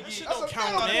count? Shit That's don't a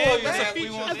count, metaphor, man. man. It's a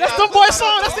feature. That's them boys'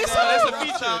 song. That's their That's song. a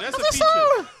feature. That's a That's their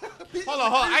feature. song. Hold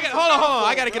on. Hold on.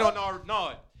 I gotta get on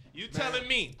Nard. You telling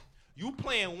me you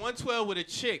playing 112 with a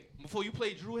chick before you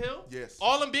play Drew Hill? Yes.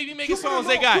 All them Biggie making Cupid songs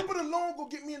they alone- got. Cupid alone go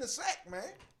get me in the sack, man.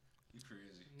 You crazy.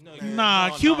 No, Nah,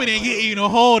 no, Cupid no, ain't no. getting you no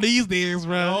hole these days,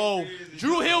 bro. No,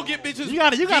 Drew Hill get bitches. You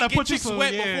gotta get put chicks some-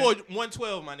 wet yeah. before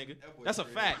 112, my nigga. That's a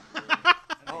fact.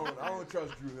 I don't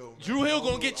trust Drew Hill. Man. Drew Hill I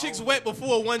gonna don't- get I chicks don't- wet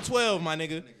before 112, my nigga.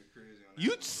 Nigga crazy on that.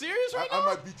 You serious right I now?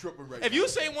 might be tripping right now. If you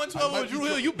say 112 I might with be Drew Hill,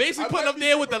 tripping. you basically I putting might up be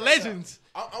there with the tripping right now. legends.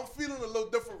 I'm feeling a little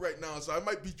different right now, so I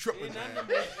might be tripping. Ain't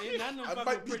man. none of them I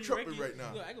might be tripping right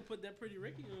now. Look, I could put that Pretty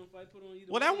Ricky on if I put on either.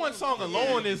 Well, that one song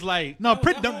alone is like. No, That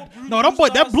print whole them. Blue- No, them boy,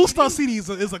 that Blue Blue Star Star CD is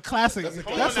a classic. That's a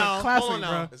That's classic. a classic, hold on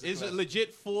now. bro. It's a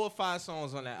legit 4 or 5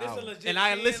 songs on that It's a album, legit and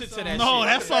I fan listened to song. that. No, shit.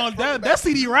 that song, that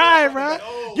CD ride,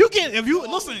 bro. You get if you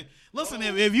listen.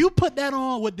 If you put that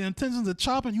on with the intentions of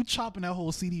chopping, you chopping that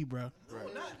whole CD, bro.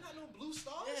 Right. Not no Blue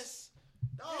Stars. Yes.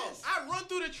 Dog, I run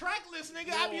through the track list,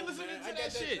 nigga. I be No, listening man, to I that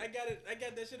got shit. I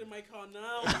got that shit in my car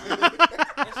now.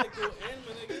 That shit go in,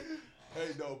 my nigga.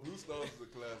 Hey, no, Blue Stars is a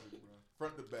classic, bro.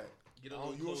 Front to back. Get a Oh,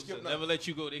 little you won't closer. skip Never nothing. let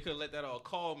you go. They could have let that off.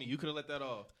 Call me. You could have let that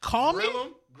off. Call me.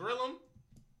 Grill them.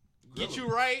 Get 'em.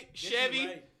 you right. Get you Chevy.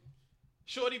 right.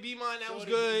 Shorty Be Mine. That was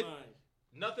Shorty good. Be Mine.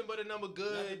 Nothing but a number Nothing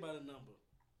good. but a number.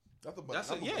 Nothing but That's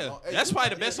a- nothing yeah. but long- That's you- probably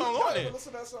the best you song gotta on there.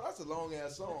 Listen to that song. That's a long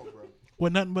ass song, bro.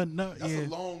 With nothing but no, That's yeah. a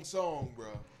long song, bro.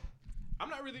 I'm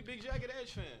not really a big Jagged Edge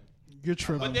fan. You're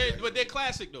tripping. But they're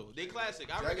classic though. They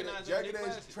classic. I recognize them. Jagged They Edge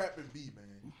classic. trap and B,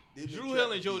 man. They been Drew Hill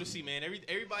trap and B. Jodeci, man.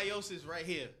 Everybody else is right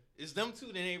here. It's them two,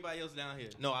 then everybody else down here.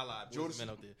 No, I lied. Boys Jodeci- Men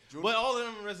up there. Jodeci- But all of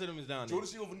them, the rest of them is down there.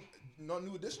 Jodeci over not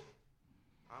New Edition?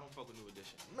 I don't fuck with New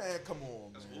Edition. Man, come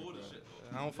on, That's man. old bro. as shit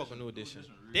though. I don't fuck with New Edition.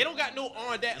 They don't got no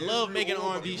that Yeah, love it's making real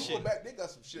old, R&B but if you shit. Go back, they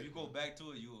got some If shit. you go back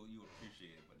to it, you appreciate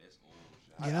it, but that's old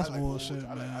shit. Yeah, that's I like bullshit, old-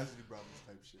 I man. like Isley Brothers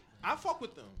type shit. I fuck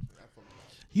with them. I fuck with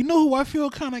that. You know who I feel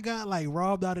kind of got like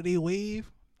robbed out of their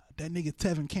wave? That nigga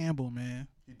Tevin Campbell, man.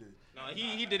 He did. No,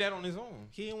 he did that on his own.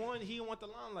 He didn't want the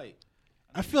limelight.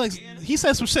 I feel like he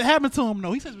said some shit happened to him.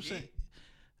 No, he said some shit.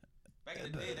 Back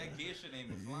in the day, that gay shit ain't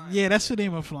been flying. Yeah, that shit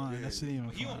ain't even flying. Yeah. That shit ain't even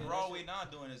He on flying. Broadway now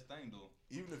doing his thing though.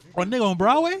 Even if you Oh, nigga on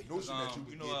Broadway? notion that you You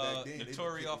could know, get back then, they been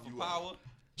Notori kicking off of you out. Power.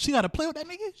 She got to play with that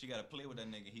nigga. She got to play with that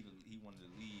nigga. He one of the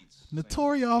leads.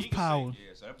 Notori off He can Power.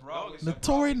 Yeah, so that Broadway. Notori that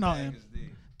Broadway nothing. tag is there.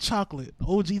 Chocolate.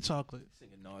 OG chocolate. This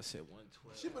nigga no, I said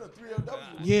 112. She been a 3LW.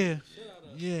 Yeah.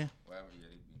 Yeah. Whatever, yeah,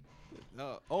 they be-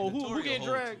 Who Notori getting a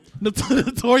dragged?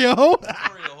 Notoria Ho.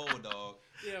 Notori a whole dog.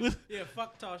 Yeah,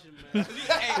 fuck Tasha, man.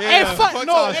 Hey, fuck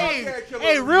no, Tasha.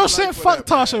 hey, real shit. Fuck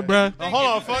Tasha, bruh. Hold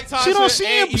on, fuck Tasha. She don't. She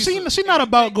and ain't. Issa. She not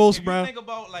about ghosts, If you bruh. think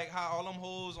about like how all them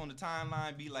hoes on the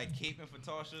timeline be like caping for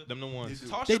Tasha. Them the ones.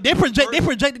 Tasha They been the project. They first-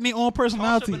 projecting their own Tasha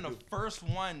personality. been the first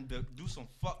one to do some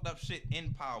fucked up shit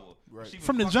in Power. Right. She been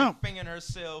From the fucking jump. fingering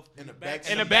herself In the back.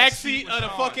 In the backseat backseat with of the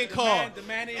Sean. fucking car. The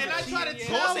man ain't And I even try to cheating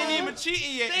tell yet. Ain't them. even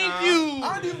cheating yet. Thank nah. you.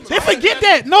 I ain't even They mad forget at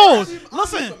that. No, I'm not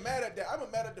listen. even mad at that.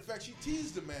 I'm mad at the fact she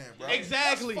teased the man, bro.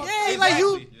 Exactly. That's Yeah, fucked like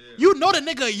up. you know the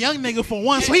nigga a young nigga for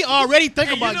one, so he already think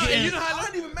And about you know, getting. and you know how I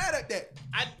ain't even mad at that.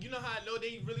 you know how I know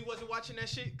they really wasn't watching that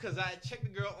shit? Cause I checked the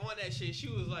girl on that shit. She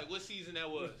was like, "What season that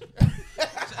was?"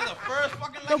 That's the first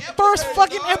fucking The like, first episode,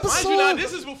 fucking dog. Mind episode. you, now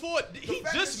this is before The he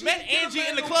fact just that she met didn't get a Angie man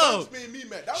in the no club. bugs made me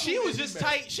mad. That She made was me just mad.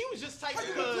 tight. She was just tight How you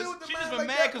gonna play because with the She man just been like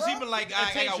mad that, because he bro? been like, I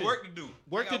got Attention. work to do.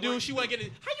 work I to got do. work She to wasn't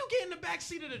getting. How you get in the back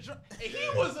seat of the truck? And he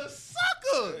was a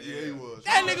sucker. Yeah, he was.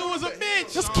 That nigga was a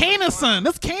bitch. That's Kanan's son.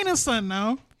 That's Kanan's son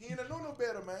now. He ain't know no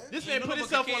better, man. This You man know put nobody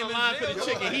himself came on the in line for jail. the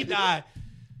chick and he died.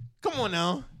 Come on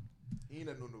now. He ain't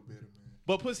know no better, man.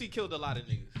 But pussy killed a lot of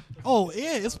niggas. Oh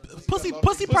yeah, it's pussy. got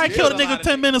Pussy love. probably Pussy killed a killed a lot nigga of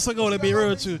 10 niggas. minutes ago. To be real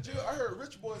with you. I heard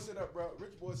Rich Boy say that, bro.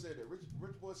 Rich Boy said that.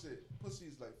 Rich Boy said pussy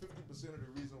is like 50% of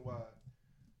the reason why.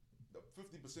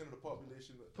 50% of the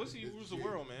population. Pussy is rules the gay.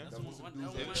 world, man. That's what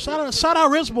That's seduces one- Shout out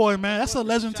Rich Boy, man. That's a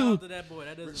legend Shout out too. to that boy.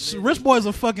 That doesn't Rich Boy's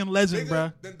a fucking legend, Bigger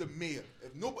bruh. than the mayor.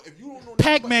 If you don't know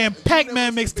Pac-Man, nothing about that, if you Pac-Man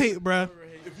never listen to mixtape, bruh.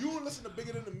 If you don't listen to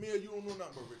Bigger Than the Mayor, you don't know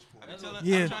nothing about Rich Boy. I'm telling-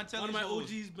 Yeah. I'm trying to tell One of my these hoes.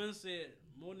 OGs been said,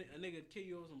 more a nigga kill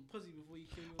you over some pussy before you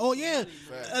kill you. Oh over some yeah,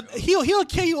 money, man. he'll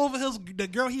kill you over the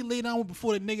girl he laid down with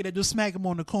before the nigga that just smacked him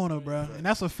on the corner, bruh. And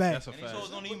that's a fact. That's a And these fact. hoes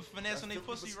don't even finesse on their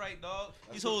pussy right, dog.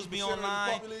 These That's hoes be 50% of the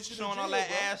online population in showing all jail, that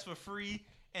bro. ass for free,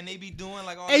 and they be doing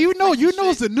like all. Hey, that you know freaky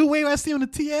it's shit. the new wave I see on the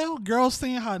TL. Girls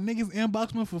saying how niggas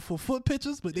inbox them for foot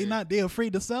pictures, but they not they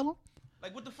afraid to sell them.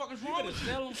 Like, what the fuck is wrong with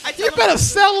you? You better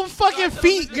sell them fucking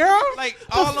feet, girl. Like, the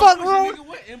all fuck them wrong?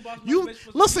 You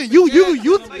listen, you,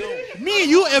 me and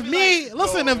you. If me,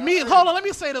 listen, if me, hold on, let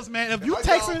me say this, man. If you If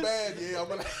I down texting, bad, yeah, I'm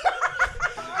gonna.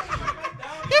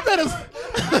 you better.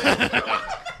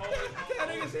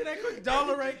 Say that quick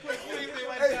dollar right quick.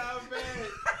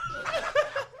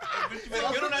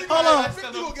 Hold on,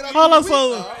 50 gonna get us hold on. through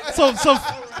the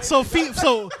week, So feet.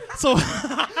 So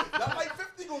That like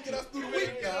 50 gonna get us through the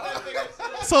week,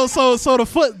 now. so the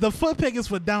foot pick is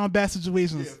for down bad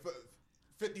situations. Yeah,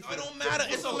 50 for It don't matter.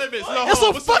 It's a limit. It's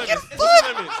a fucking foot.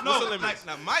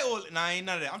 No, ain't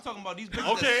none of that. I'm talking about these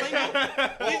bitches Okay.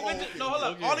 that single. These bitches, no, hold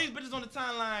up. All these bitches on the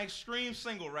timeline scream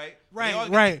single, right? Right, They all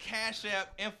get right. the Cash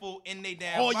App info in they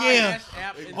damn Oh bio. yeah,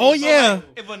 App oh yeah.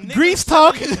 If a nigga Grease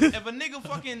talk. If a nigga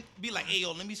fucking be like, hey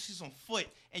yo, let me see some foot,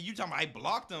 and you talking about I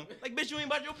blocked him, like bitch, you ain't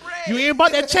about your bread. You ain't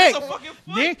about that check, It's a fucking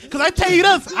foot. nigga. Cause I tell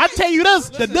you this,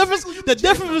 the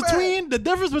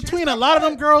difference between a lot of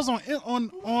them girls on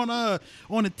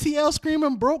the TL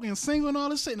screaming broke and single and all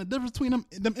this shit, and the difference between them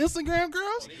Instagram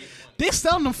girls, they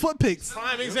selling them foot pics.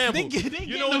 Prime example. They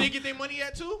You know where they get their money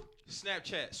at too?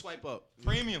 Snapchat. Swipe up.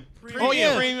 Premium. Oh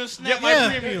yeah. Premium Snap. Get my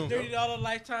Yeah. premium. $30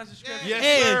 lifetime subscription. Yes,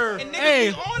 Hey, sir. And niggas Hey,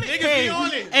 be on it. Niggas be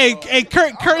on it. Hey,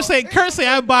 Kurt say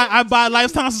I buy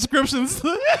lifetime subscriptions.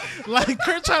 Like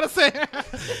Kurt trying to say,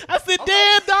 I said,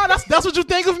 damn, dog, that's what you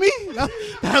think of me.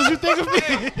 That's what you think of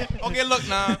me. Okay, look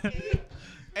now.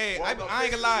 Hey, I ain't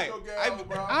gonna lie.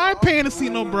 I ain't paying to see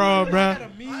no bra, bro.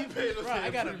 I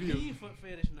got a mean foot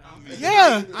fetish now.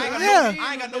 Yeah,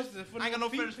 I ain't got no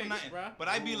fetish for pics, nothing. bruh. But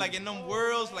I be like in them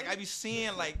worlds, like I be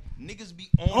seeing like niggas be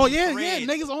on. Oh the yeah, threads.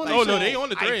 niggas on Like, that Oh, no, shit. they on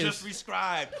the I threads. just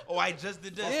rescribed. Oh, I just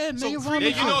did this. Yeah, niggas on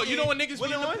They, the you know what niggas be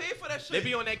willing on? to pay for that shit. They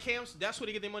be on that cams. That's where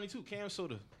they get their money too. Cam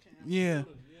soda. Yeah.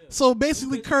 So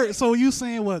basically, Kurt. So you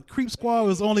saying what? Creep Squad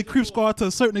was only Creep Squad to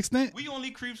a certain extent We only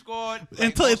creep squad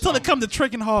until it come to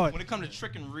tricking hard. when it come to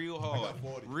tricking real hard.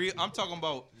 Real, I'm talking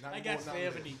about. I got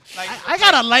 70. Like, I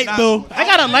got a light Nah, bill. I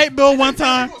got a light bill one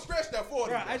time. You gonna scratch that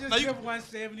 40? Bro, I just Now you- drove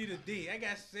 170 today. I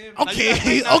got 70.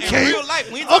 Okay, now, okay. In real life,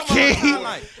 we ain't talking Okay. about on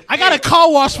timeline. I got a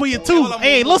car wash for you too. hold on,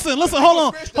 Hey, listen, hold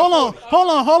on. Hand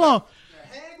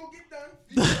gonna get done.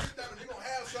 You gonna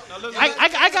have something. Now, listen,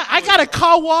 I got a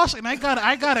car wash and I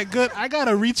got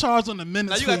a recharge on the Now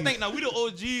minutes. you gotta fee. think. Now we the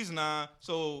OGs now,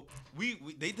 so we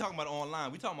they talking about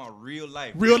online. We talking about real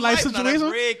life. Real life now, situation? that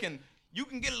bread can you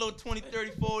can get a little 20,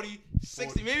 30, 40,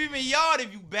 60, maybe even yard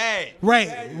if you bad.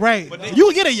 Right. But they-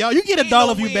 You get a y'all. You get a Ain't dollar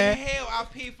no if you way bad. in hell I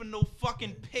pay for no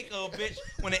fucking pick of a bitch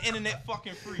when the internet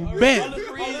fucking free. Bet. All the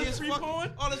craziest free fucking,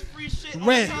 porn? all this free shit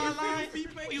Right. on the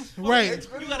timeline. You fucking, Right.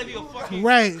 You gotta be a fucking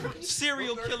Right.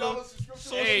 serial killer. Hey,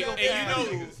 Social hey, you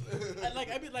know.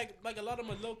 I be like a lot of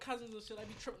my little cousins and shit. I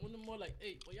be tripping with them more like,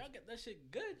 hey, well, y'all get that shit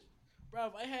good, bro.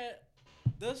 If I had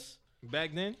this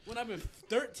Back then. when I've been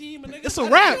 13, my nigga, It's a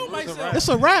I'd wrap. kill myself. It's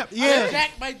a wrap. I Yeah.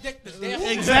 jack my dick to death.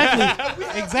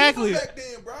 Exactly. Back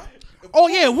then, bro. Oh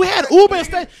yeah, we had Uber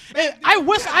instead. And I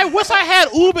wish I had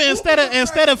Uber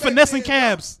instead of finessing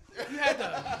cabs. You had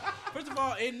to. First of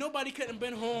all, ain't nobody couldn't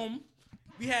been home.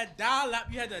 We had dial up.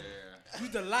 You had to use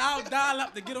the loud dial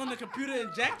up to get on the computer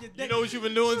and jack your dick. You know what you've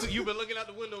been doing? You've been looking out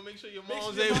the window, make sure your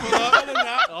mom's sure able your to mom's pull pulling up.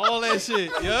 out. All that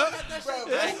shit. Yep.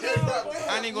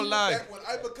 I ain't gonna lie.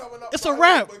 It's a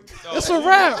wrap. It's a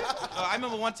wrap. I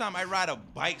remember one time I ride a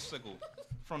bicycle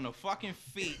from the fucking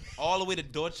feet all the way to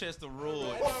Dorchester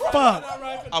Road. Fuck.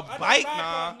 A bike,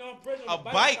 nah. A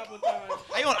bike.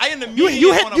 I in the You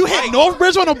median on a hit bike.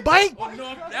 Northbridge on a bike. Oh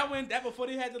no, that before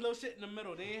they had the little shit in the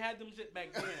middle. They ain't had them shit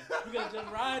back then. You gotta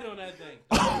just ride on that thing.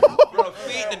 From the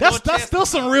feet to That's Dorchester. still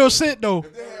some real shit though.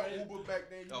 If they had Uber back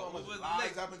then, you know how much Uber's lies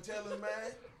lit. I've been telling, man.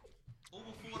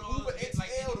 Uber Uber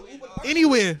XL to Uber.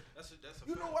 Anywhere.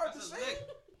 You know what to say?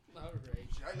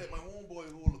 I let my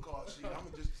homeboy hold the car. Shit, I'm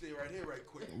gonna just stay right here, right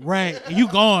quick. Right. And you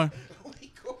gone.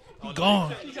 You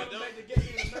gone. He coming back to get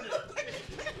me in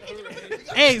a minute.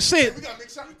 Hey, shit. We gotta make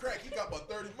something crack. He got about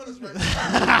 30 minutes right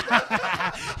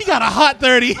now. He got a hot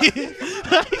 30.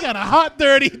 He got a hot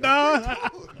 30, dog.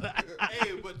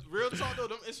 Hey, but real talk though,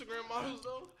 them Instagram models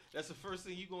though, that's the first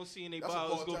thing you gonna see in their That's a bio is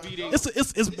gonna be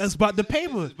part-time there. It's about the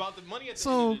paper. It's about the money at the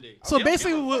So end of the day. so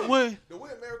basically what The way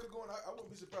America going, I wouldn't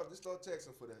be surprised if they start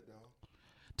taxing for that, dog.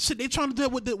 shit they trying to do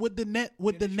it with the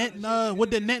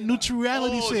net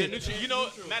neutrality Oh, shit. the nutri- you know,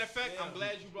 matter of fact, I'm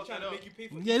glad you brought that up. Yeah,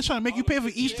 they're trying to make you pay for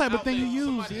each type of thing you use.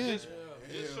 Somebody Yeah.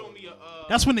 just showed me a.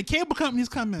 That's when the cable companies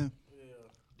come in.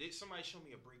 Somebody showed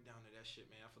me a breakdown of that shit,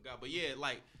 man. I forgot, but yeah,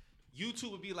 like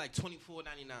YouTube would be like $24.99.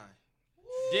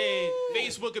 Then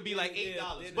Facebook would be like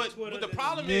 $8. But the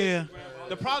problem Yeah. is,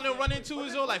 the problem they'll run into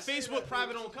is though, like Facebook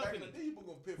private owned company. People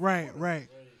gonna pay for Right, it. right.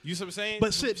 You see what I'm saying?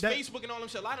 But shit, that- Facebook and all them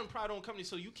shit. A lot of them private owned companies,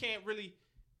 so you can't really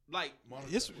like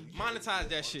It's- monetize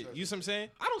that shit. You see what I'm saying?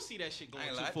 I don't see that shit I going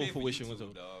ain't to lie, I full pay for fruition YouTube, with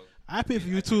them. dog. I pay for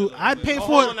YouTube. I'd pay Oh, for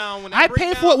hold it. on now, when that I'd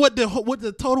pay breakdown- for it with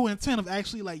the total intent of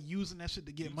actually like using that shit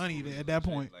to get money at that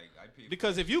point. Like, I pay for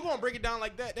Because if you gonna break it down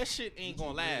like that, that shit ain't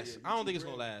gonna last. I don't think it's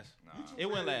gonna last. It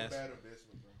wouldn't last.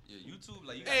 yeah, YouTube,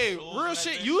 like you got Hey, shows real and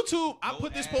shit. that YouTube. I No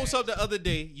put this post up ads. the other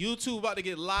day. YouTube about to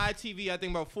get live TV. I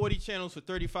think about 40 channels for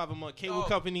 $35 a month. Cable Dog.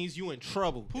 companies, you in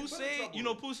trouble. Pooh you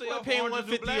know Pooh I'm paying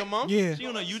 $150 a month. Yeah. She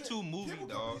on a YouTube movie,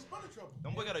 dog.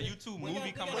 Don't boy got a YouTube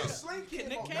movie coming out.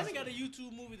 Nick Cannon got a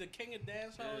YouTube movie, The King of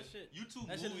Dance Hall and shit. YouTube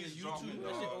That shit movies is dropping, YouTube.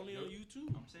 That shit dog. only on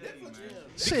YouTube.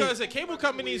 Shit, Because the cable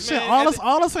companies, shit, man.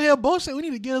 all us in here bullshit. We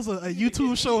need to get us a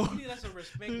YouTube show. You need us to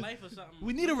respect life or something.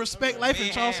 We need to respect life in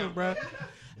Man. Charleston, bro.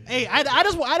 Hey, I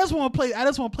just want to play. I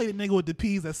just want to play the nigga with the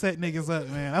P's that set niggas up,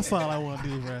 man. That's all I want to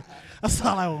do, bro. That's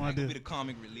all I want I to could be do. the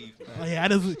comic relief. Oh, yeah,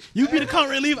 you be the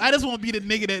current relief. I just want to be the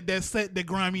nigga that set the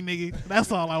grimy nigga.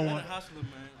 That's all I I'm a want. hustler,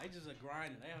 man. I just a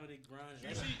grinder. I how they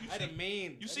grind. I the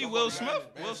main. You see Will Smith?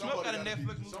 Will Smith got a Netflix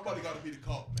movie. Somebody got to be the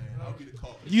cop, man. I'll be the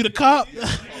cop. You the cop?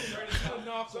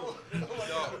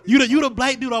 you the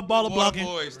black dude on baller Water blocking.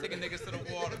 boys, taking niggas to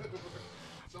the water.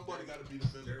 Somebody got to be the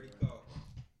villain.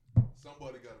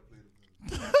 Somebody got to play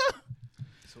the villain.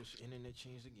 Social internet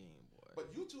changed the game, boy.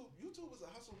 But YouTube is a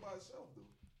hustle by itself,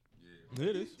 though.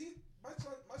 It is. My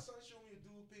son showed me a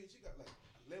dude page. He got like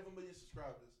 11 million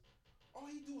subscribers. All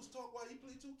he do is talk while he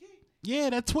play 2K. Yeah,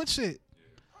 that Twitch shit.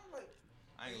 I'm like,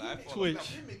 I ain't lie. Twitch.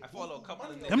 I follow a couple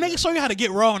of Them niggas. niggas show you how to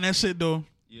get raw on that shit though.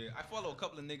 Yeah, I follow a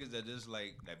couple of niggas that just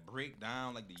like that break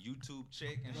down like the YouTube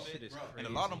chick and shit. is And a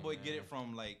lot of them boy crazy, get man. it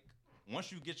from like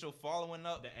once you get your following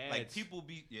up, The like ads. people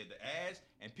be the ads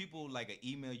and people like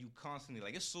email you constantly.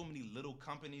 Like there's so many little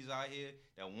companies out here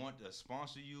that want to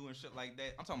sponsor you and shit like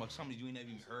that. I'm talking about somebody you ain't never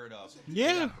even heard of. They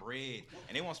Yeah. got bread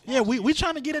and they want sponsor Yeah, we you.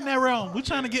 trying to get in that realm. We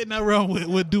trying to get in that realm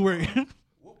with Dewey.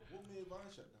 what made Vine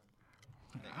shut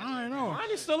down? I don't know. Mine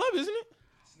is still up, isn't it?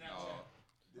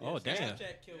 Oh, damn. Snapchat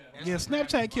killed. Yeah,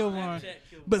 Snapchat killed one. Snapchat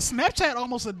killed. But Snapchat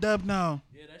almost a dub now.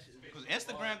 Yeah, that shit. Because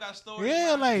Instagram got stories.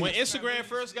 Yeah, like When Instagram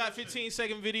first got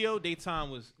 15-second video, daytime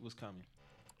was coming.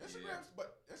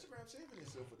 But Instagram saving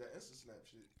itself with that Insta Snap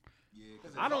shit.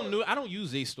 Yeah, I don't use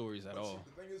these stories at all.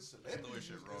 The thing is, celebrities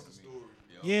shit use raw to Insta me.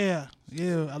 story.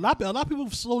 yeah. A lot of people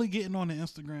slowly getting on the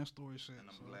Instagram story shit. And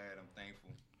I'm glad, I'm thankful.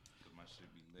 Cause my shit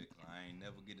be lit. I ain't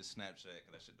never get a Snapchat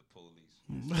cause that shit the police.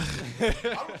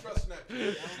 I don't trust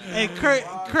Snapchat. Hey,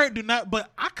 Kurt, do not.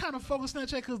 But I kind of fuck with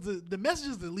Snapchat because the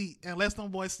messages delete unless them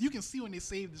boys you can see when they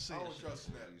save the shit. I don't trust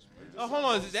Snap. Oh, hold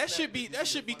on. That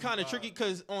should be kind of tricky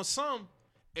because on some,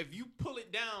 if you pull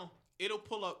it down, it'll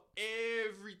pull up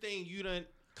everything you done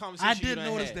conversation. I did you done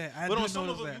notice had. that. I but did on some of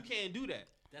notice them, that. you can't do that.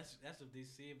 That's if they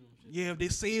save them. Shit. Yeah, if they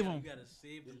save them, You gotta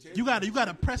save them. shit. you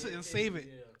gotta press it and save it.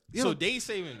 Yeah. So they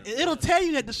saving it. It'll tell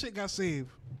you that the shit got saved.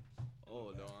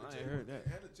 Oh no, I ain't heard that.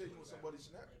 And to tell you when somebody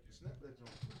snap that joint.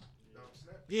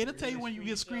 Snap. Yeah, it'll tell you when you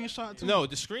get screenshot too. No,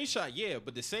 the screenshot, yeah,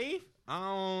 but the save, I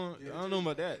don't know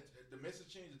about that. The message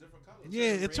changes different colors.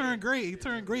 Yeah, it turned gray. It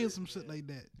turned gray or some shit like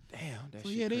that. Damn, that So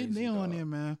shit yeah, they crazy, on dog. there,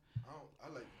 man. I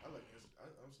like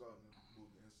I'm starting to move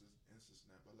the Insta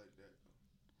Snap. I like that.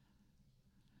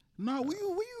 No, where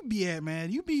you be at,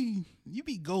 man? You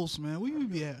be ghost, man. Where you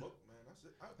be at? Book,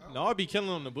 man. I No, I'll be killing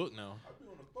on the book now. be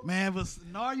on the book. Man, but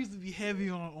Nar used to be heavy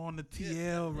on the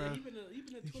TL, bro. Yeah, even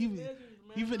the He Twitter was-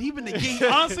 legends, man. Even the gate.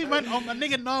 Honestly, my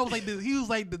nigga Nar was like he was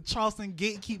like the Charleston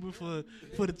gatekeeper for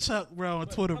the Chuck, bro, on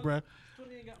Twitter, bro.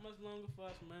 Twitter ain't got much longer for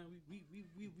us, man. We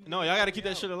No, y'all gotta keep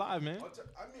that shit alive, man. I mean,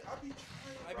 I be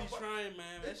trying. I be trying, man.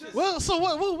 That's just Well, so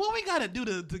what we gotta do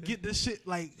to get this shit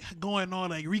like going on,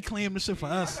 like reclaim this shit for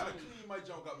us? I gotta clean my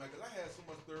junk up, man, because I had so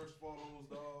much thirst follows,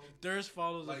 dog. thirst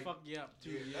follows Like, and fuck you up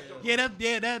too. yeah,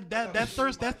 Yeah. That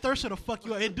thirst shit'll fuck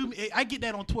you up. I get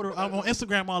that on Twitter, on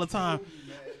Instagram all the time. Man,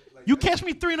 like, You catch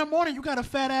me 3 a.m, you got a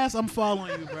fat ass, I'm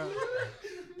following you, bro. word,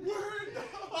 dog.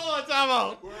 Hold on, time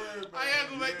out. Word, I man, have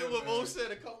to make yeah, the what man. Mo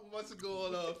said a couple months ago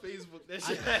on Facebook. That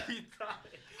shit had me dying.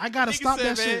 I gotta stop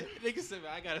that shit. Nigga said,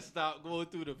 man, I gotta stop going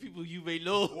through the people you may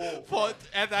know Whoa. for,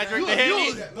 after I drink You, the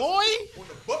Henny. boy, On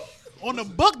the book, on the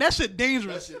book, that shit that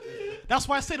dangerous. shit is. That's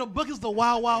why I say the book is the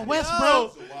Wild Wild West, Yo,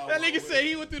 bro. that nigga said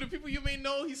he went through the people you may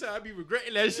know. He said, I be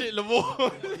regretting that shit no more.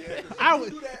 Yeah, 'cause I you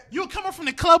would, do that. you coming from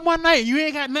the club one night, you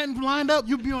ain't got nothing lined up.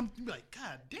 You be like,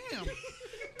 God damn.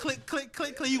 click.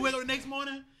 You wake up the next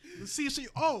morning, and see shit.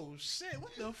 Oh shit,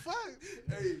 what the fuck?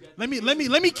 Hey, Let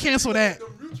me cancel that. the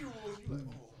mutuals, you like,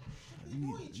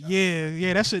 oh,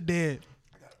 Yeah, that shit dead.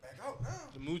 I gotta back out now.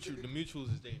 The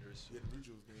mutuals is dangerous. Yeah, the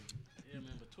mutuals, man. Yeah,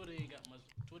 man. But Twitter ain't got much.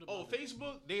 Oh,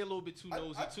 Facebook, they a little bit too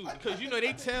nosy too, I because you know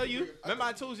they tell you. I Remember,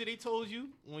 I told you they told you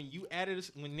when you added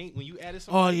something.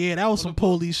 Oh yeah, that was some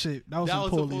police shit. That was some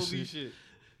some police shit.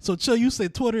 So Chill, you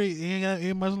said Twitter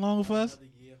ain't much longer for us,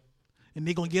 Another year. and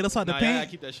they gonna get us out the Nah, I gotta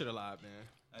paint. keep that shit alive, man.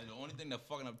 The only thing that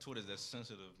fucking up Twitter is that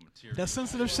sensitive material. That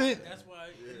sensitive shit. That's why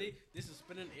this is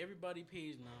spinning everybody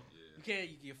page now. You can't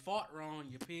you fought wrong.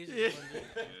 Your page is Yeah.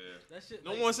 that shit.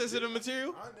 No like, more sensitive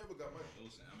material. I never got my.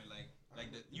 I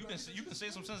mean, you can say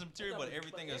some sensitive material, but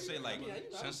everything that say like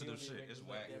sensitive shit is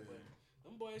whack.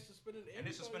 Them boys suspending And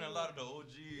they suspending a lot of the OGs,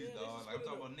 they dog. Like I'm suspended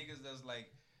talking about niggas that's like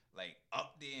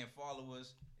up there and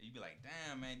followers. And you be like,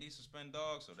 damn man, they suspend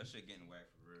dogs, so that shit getting whack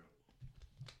for real.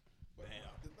 But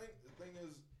the thing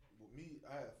is, with me,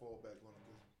 I had to fall back on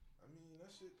it. 'Cause, I mean,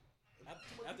 that shit.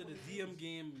 After the DM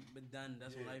game been done,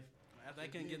 that's when life. After I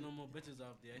couldn't get no more bitches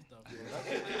off there, I stopped.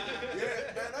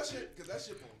 Yeah, man, that shit, cause that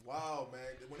shit was wild, man.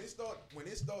 When they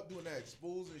start doing that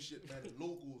exposing shit, man, the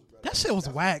locals, bro. That shit was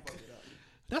that's whack. what fucked it up.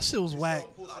 That shit was whack.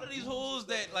 A lot of these hoes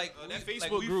that like That we-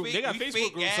 Facebook we group, fake- they got we Facebook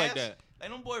fake groups like ass. that. Like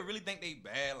them boy really think they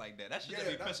bad like that. That shit that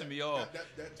be that- pissing me off. that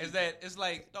Is too. that it's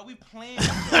like, dog, we playing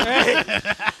with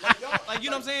y'all. Like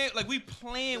you know what I'm saying? Like we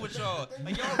playing with y'all.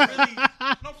 Like y'all really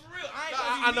no for real.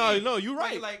 I I ain't know, you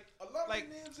right. Like A lot like of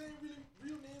names ain't really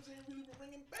real names ain't really been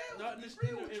ringing bells. No, To be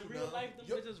in with you real now. life, them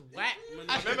Yo, bitches whack.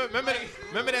 I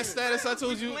Remember that status I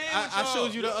told you? playing I with showed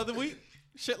y'all. you the other week.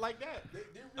 Shit like that. they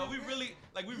no, we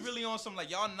really on some like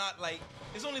y'all not like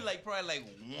it's only like probably like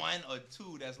one or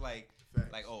two that's like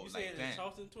oh You like saying in damn.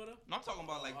 Charleston Twitter? No, I'm talking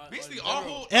about like Or basically in our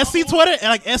general? whole SC Twitter and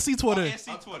like SC Twitter.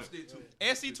 SC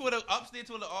Twitter. SC Twitter, upstate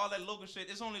Twitter, all that local shit.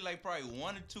 It's only like probably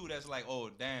one or two that's like, oh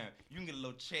damn, you can get a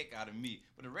little check out of me.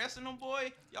 But the rest of them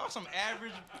boy, y'all some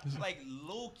average, like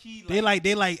low key. They like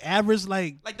average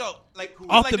like dog, like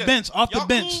Off like the this. bench, off the Y'all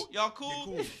bench. Cool, y'all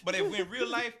cool, but if we in real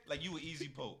life, like you an easy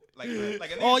poke. Like a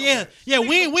oh nigga yeah don't-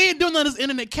 we ain't doing none of this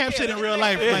internet cap shit in real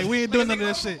life. Like we ain't doing none of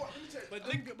that shit.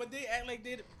 But they act like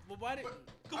they. But why did?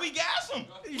 Cause we gas them.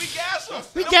 We gas them.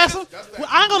 We gas them. Well,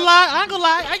 I ain't gonna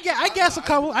lie. I gas a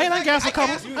couple. I done gas a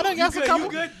couple. I done gas a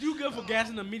couple. You good for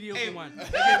gassing the mediocre Hey, one?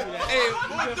 Hey,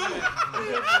 what do?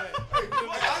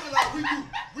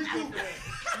 We do.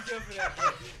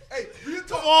 Hey, real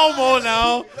talk. Come on, Mo,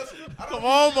 now. Listen, I don't Come know.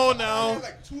 on, Mo, I now. had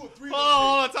like 2 or 3.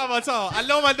 Hold on, time. I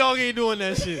know my dog ain't doing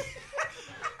that shit.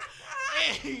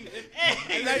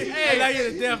 I love you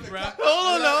to death, bro.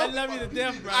 Hold on, I now. love you to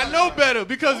death, bro. I know better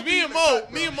because me and Mo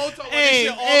talk about Hey,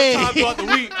 this shit all hey. the time throughout the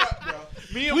week.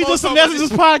 Me and We Mo just talk some about this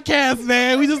messages podcast,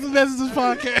 man. We just some messages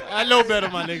podcast. I know better,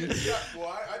 my nigga. Boy,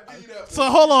 I do that. So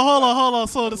hold on.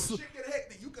 So this, Shit get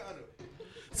hectic. You kinda.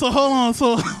 so hold on.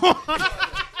 So so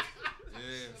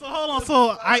hold on.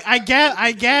 So I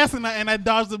gas and I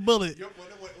dodged the bullet. Yo,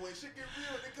 when shit get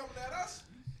real, they coming at us.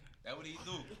 That what he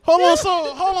do. Hold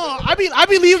on. I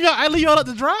be leaving y'all. I leave y'all at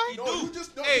the dry. No, you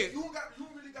just don't. Hey. You don't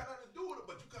really got nothing to do with it,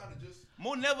 but you kind of just.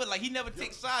 Mo never like he never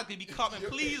takes sides. He be copping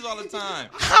pleas all the time.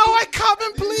 How I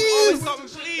copping, please? Copping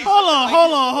pleas.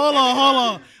 Hold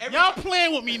on. Every Y'all time-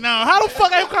 playing with me now. How the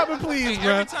fuck I copping, please, bro?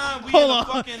 Every time we Hold in on. a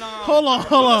fucking Hold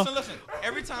on. Listen.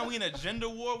 Every time we in a gender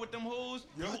war with them hoes,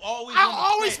 you always. I on the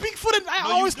always plan. speak for the. I No,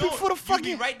 you always speak don't. for the You fucking.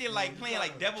 be right there like playing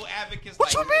like devil advocates.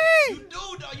 What like, you mean? You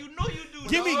do, dog. You know you do.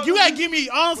 Give me. dog. You gotta give me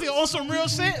honestly on some real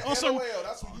shit. On some. LOL,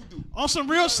 that's what you do. On some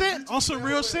real shit.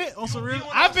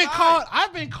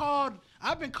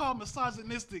 I've been called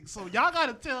misogynistic. So y'all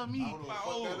gotta tell me. I don't know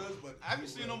what the fuck that is, but Have you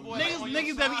seen them boys? Like, on your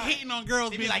Niggas that be side? hating on girls,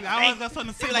 They be basically. like, I always got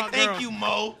something to say they be like, about thank girls. you,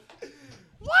 Mo.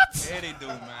 What? Yeah, they do,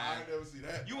 I man. ain't never see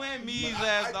that. You and me's But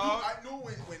ass, dog. I know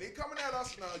when they coming at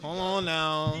us now. You Hold on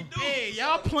now. He do. Hey,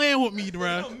 y'all playing with me, You know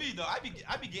bro. me, though. I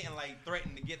be getting like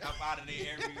threatened to get up out of there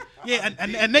every. Yeah,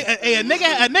 every a day.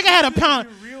 nigga had a pound.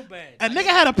 You real bad. A nigga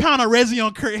had a pound of Resi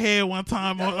on Kurt head one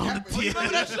time on the That been- tee.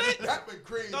 Remember that shit? That been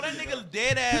crazy. So that nigga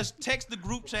dead ass text the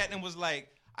group chat and was like,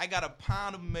 I got a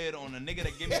pound of mid on a nigga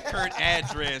that give me Kurt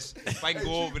address if I can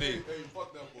go over there. Hey,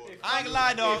 fuck that boy. I ain't gonna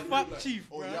lie, dog. Fuck Chief,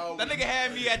 Oh, bro. y'all That nigga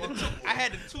had me at the. I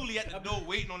had the Thule at the door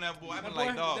waiting on that boy. I been like,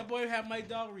 That dog. boy have my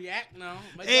dog react now.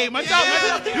 Hey, my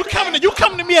Yeah. dog, you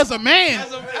coming to me as a man.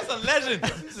 That's a legend.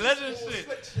 Legend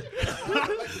shit. I like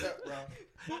that,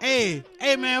 bro. Hey,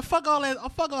 man, fuck all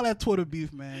that Twitter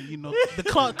beef, man. You know the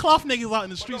cloth niggas out in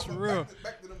the streets for real.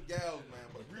 Back to them gals, man.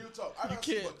 But real talk, I done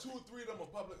seen about 2 or 3 of them in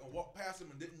public and walk past them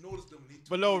and didn't notice them.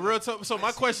 But no, real talk. So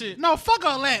my question. No, fuck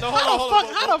all that. No,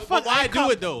 How the fuck? Why I do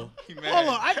it though? He mad. Hold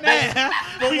on, I'm mad.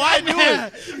 But why do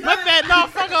it? My bad. No,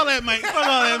 fuck all that, Mike. Fuck all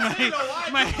that,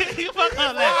 Mike. Fuck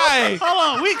all that. Why?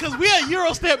 Hold on, cause we a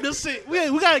Euro step this shit. We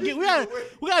gotta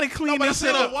clean But I this said,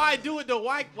 shit up. why do it though?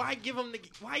 Why give them?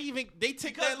 Why even they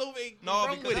take that little bit? No,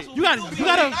 run because with that's it. what You we gotta- do. you We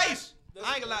gotta- be nice.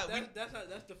 I ain't gonna lie.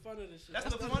 That's the fun of the shit. That's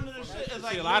the fun of the shit. It's See,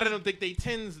 like a lot of them think they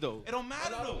tens though. it don't matter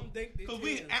A lot of though. them think they Cause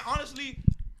tens. and honestly,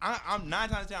 I'm 9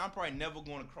 times 10. I'm probably never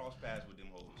going to cross paths with them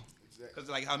hoes. Exactly. Cause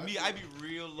like I be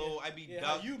real low. I be Yeah,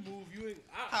 how dumb. you move, you ain't.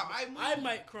 How I move? I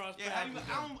might cross Yeah, paths. with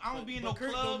them, I don't be in no but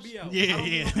Kurt don't clubs. be out. Yeah, I don't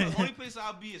be in no yeah. clubs. The only place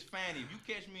I'll be is Fanny. If you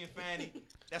catch me in Fanny,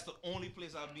 that's the only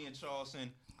place I'll be in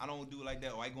Charleston. I don't do it like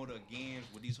that. Or I go to games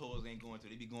where these hoes ain't going to.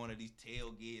 They be going to these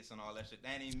tailgates and all that shit.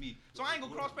 That ain't me. So I ain't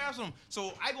gonna cross paths with them.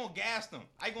 So I gonna gas them.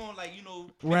 I gonna like make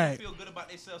them Right. feel good about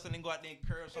themselves and then go out there and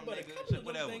curve some But a nigga couple shit, of them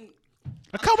whatever. thing-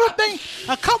 A couple of them,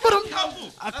 a couple of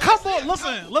them, a couple.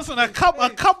 Listen, a couple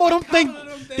of them think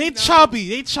they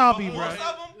choppy, But bro. most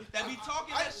of them that be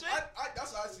talking that shit.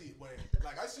 That's how I see it, man.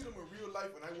 Like I see them in real life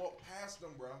and I walk past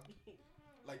them, bro.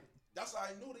 Like that's how I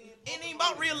know they It ain't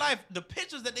about real life. The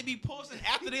pictures that they be posting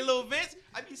after their little events,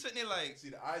 I be sitting there like, See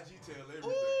the IG tell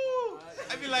everything. ooh.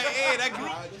 I be like, hey,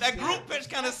 that group pitch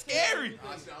kind of scary.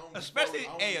 I say, I don't Especially, I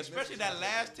don't hey, even especially message that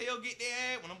last tailgate they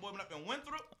had when them boys went up and went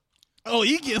through. Oh,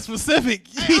 you get specific.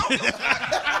 Hey,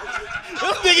 I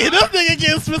don't give a This nigga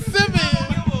getting specific.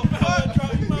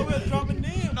 fuck. You might well drop a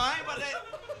name. No, I ain't about that.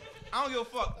 I don't give a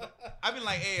fuck. I been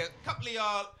like, hey, a couple of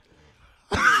y'all.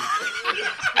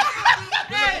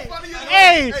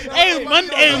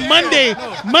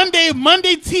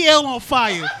 Monday TL on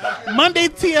fire. Monday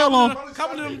TL on. A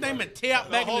couple of them they been tear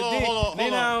up back in the day. They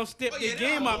now step their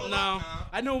game up now.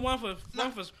 I know one in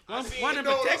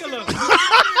particular.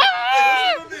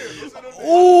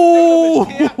 Ooh.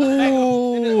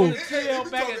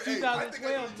 TL back in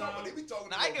 2012 now.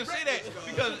 Now, I can say that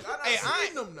because, hey,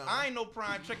 I ain't no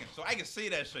prime chicken, so I can say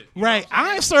that shit. You know Right, what I'm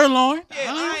I ain't sirloin. saying?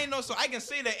 Yeah, I ain't know, so I can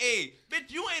say that, hey, bitch,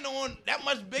 you ain't on that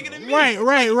much bigger than me.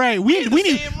 Right. We in the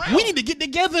need same realm. to get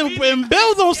together and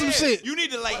build on some Yeah, shit. You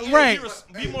need to like Right.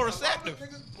 be more receptive. When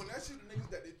I see the niggas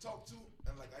that they talk to,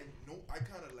 and like I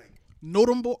kind of like Know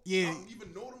them boy. I Yeah. don't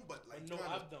even know them, but like know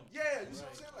kinda, of them. Yeah, you see what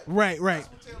I'm saying? Like, Right.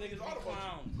 that's what tell me Niggas a lot be about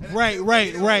clowns. you. And Right. they tell me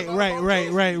a lot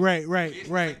about you.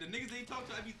 Right. The niggas they talk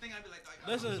to, I be thinking, I be like,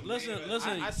 Listen,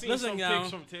 I seen listen, some y'all. pics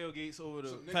from tailgates over the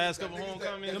So niggas- past that couple niggas that-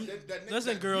 homecomings. that niggas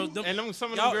Listen, that girls. you- Them, And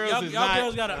some of them girls is y'all not.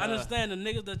 girls gotta understand the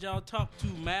niggas that y'all talk to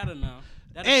matter now.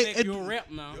 That Hey, affect it- your rep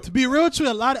now. To be real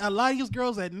true, a lot of these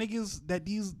girls that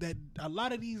a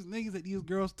lot of these niggas that these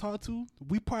girls talk to,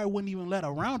 we probably wouldn't even let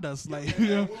around us. Like, you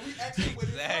know, When we ask them where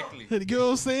they from, exactly. you know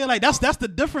what I'm saying? Like that's the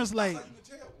difference. Like, like you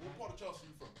can tell what part of Charleston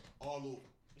you from. All over.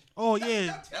 oh yeah,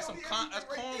 That's some that's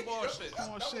cornball shit.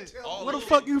 oh shit. All Where the over.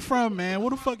 fuck you from, man? Where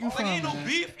the fuck you Like from? ain't no man?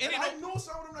 beef, And ain't I no know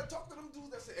some of them that talk to them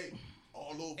dudes that say, hey,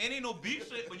 all over. ain't no beef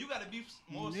shit, but you gotta be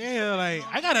more. Yeah, like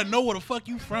I gotta know where the fuck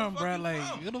you from, bro. Like,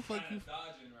 where the fuck you?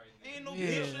 Ain't no Yeah,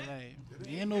 beef shit. like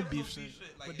ain't no beef shit.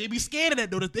 Like, But they be scared of that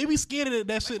though. They be scared of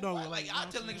that shit though. Like I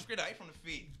tell niggas straight out, I from the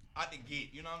feet, out the gate.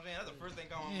 You know what I'm saying? That's the first thing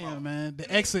I Yeah, want. man.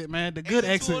 The exit, man. The good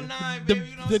exit. 209, The, baby,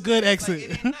 you know the what I'm good saying? exit. Like,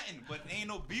 it ain't nothing, but ain't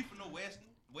no beef with no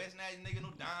West Natchez nigga, no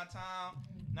downtown,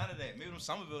 none of that. Maybe them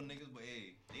Somerville niggas, but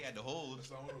hey, they had the holes.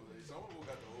 Some of them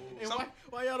got the whole. Hey,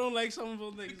 why y'all don't like some of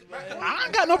those niggas, man? I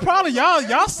ain't got no problem.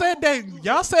 Y'all said that.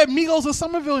 Y'all said Migos are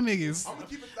Somerville niggas. I'm gonna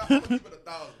keep it 1,000.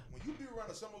 When you be around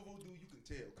a Somerville dude, you can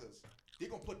tell because they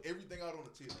gonna put everything out on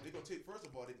the table. They gonna take first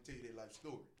of all, they can tell you their life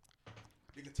story.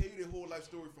 They can tell you their whole life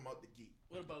story from out the gate.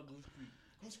 What about Goose Creek?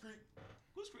 Goose Creek,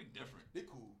 Goose Creek different. they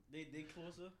cool. They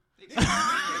closer.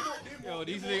 Yo,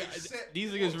 these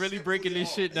niggas really breaking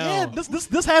this shit Yeah, down.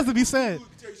 this has to be said. Dude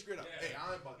can tell you straight up, hey,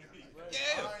 I ain't about that.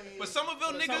 Yeah, but Somerville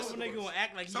Some niggas, of them niggas gonna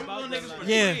act like you Somerville about that niggas life. was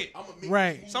Yeah. weird. I'ma make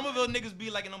Right. this move. Somerville niggas be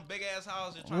like in them big ass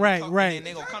houses trying Right, to talk right. to you, and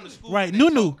they gonna come to school. Right, and they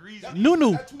Nunu. talk greasy.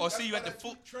 Nunu. Or see you at the that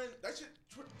foot- trend. That shit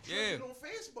Yeah. trending on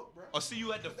Facebook, bro. Or see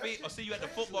you at the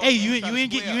football. Hey, game you trying to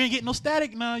ain't square up. get no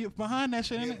static now. You're behind that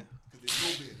shit, Yeah, ain't it?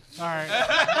 because they know better. All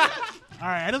right. All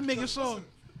right. I just making sure.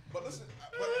 But listen,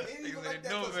 but it ain't even Niggas like ain't that.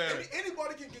 know 'Cause better.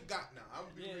 anybody can get got now. I'm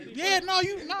being real. Yeah, no,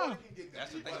 you Anybody no. can get got.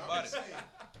 That's the thing But I'm about just it. saying,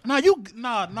 No, you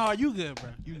no, you good, bro.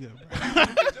 You good, bro.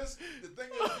 it's just the thing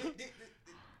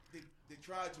is, they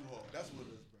try too hard. That's what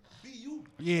it is, bro. Be you.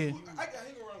 Yeah. I can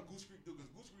hang around Goose Creek dude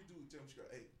because Goose Creek dude tell me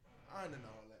straight, hey, I ain't into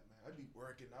all that, man. I be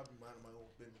working. I be minding my own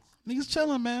business. Niggas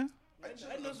chilling, man.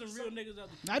 I know some real niggas out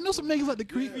the I know some niggas at the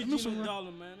creek. I know some. Gino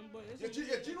Dollar, man. But it's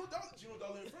Yeah, Gino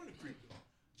Dollar in front of the creek.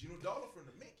 Gino Dollar from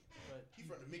the Macon. He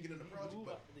from the Macon in the project,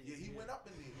 but yeah, he went up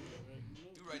in there.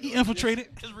 You right, He though. infiltrated.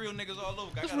 There's real niggas all over.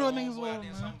 I There's got real a niggas homeboy all out over,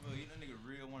 there in man. Somerville. You know, nigga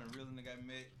real one, a real nigga I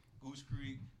met. Goose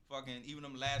Creek, fucking even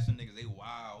them Lasson niggas, they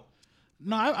wild.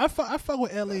 No, I fuck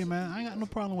with LA, man. I ain't got no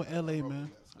problem with LA,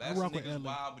 man. I Lasson rock with niggas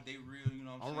LA. wild, but they real. You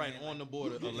know what I'm I'm saying? right on the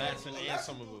border of Latson and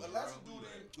Somerville. A Lasson dude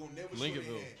ain't gonna never show their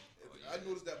Lincolnville. hand. I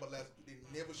noticed that, but Lasson, they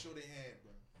never show their hand,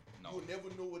 bro. You will never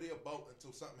know what they're about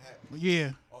until something happens.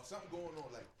 Yeah. Or something going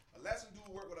on. Like, a lesson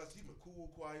dude work with us, he been cool,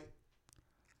 quiet.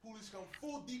 Police come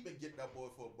full deep and get that boy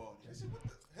for a body. I said, what the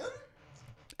hell?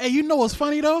 Hey, you know what's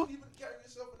funny though? You even carry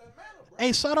yourself in that manner, bro.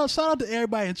 Hey, shout out to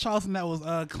everybody in Charleston that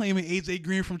was claiming AJ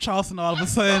Green from Charleston all of a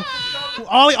sudden.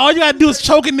 all you gotta do is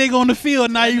choke a nigga on the field.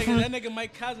 Now you from That nigga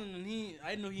Mike Cousin, and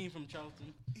I know he ain't from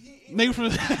Charleston. nigga from.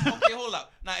 Okay, hold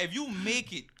up. Now, if you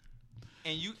make it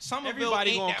and you Somerville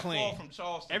Everybody ain't gonna that claim. far from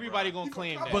Charleston, Everybody bro. gonna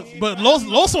claim that. but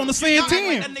Los on the same Y'all act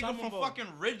team. like that nigga from fucking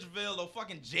Ridgeville or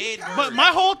fucking Jadeburg. But my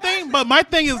whole thing, my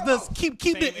thing is this: keep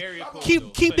Same the area code, keep though,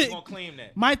 keep so you the. gonna claim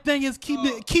that. My thing is keep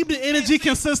the energy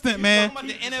consistent, man.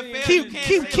 Talking about the NFL, Keep- you can't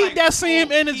keep- say, keep like, that same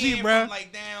oh, he energy, ain't bruh. from, like,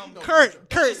 damn, Kurt,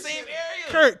 it's the same area.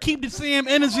 Kurt, keep the same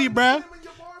energy, bruh. Your boy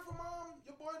from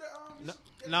your boy that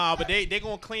Nah, but they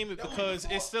gonna claim it because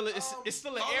it's still an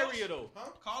area though.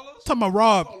 Carlos? Talking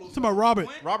about Robert.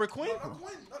 Robert Quinn.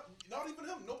 Not even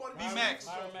him. Nobody. B-Max.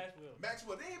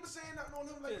 Maxwell. They ain't been saying nothing on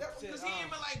him like that. Because he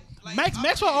ain't been like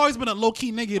Maxwell always been a low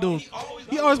key nigga though.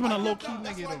 He always been a low key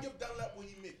That's nigga why I though. give Dunlap what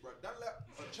he make, bro. Dunlap,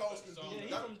 Charleston. Yeah, he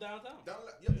from downtown.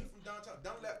 Dunlap, yeah, he from downtown.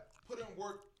 Dunlap put in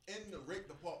work in the rake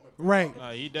department. Bro. Right.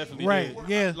 Nah, he definitely Right. did.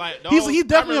 Yeah. Like, He's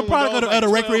definitely a I remember when product dog of was, the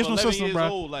like, recreational 12, 11 system, years bro.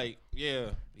 old, like, yeah.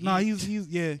 Nah, he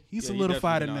he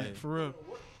solidified in definitely that not. for real.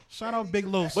 Shout out Big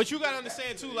Los. But you gotta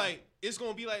understand too, like it's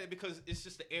gonna be like that because it's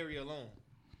just the area alone.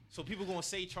 So people gonna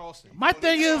say Charleston. My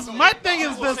thing is this,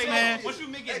 man. Once you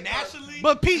make it nationally,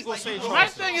 But Pete, say my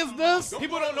Charleston. thing is this.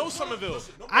 People don't know Somerville.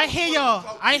 I hear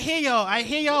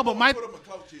y'all, but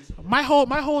my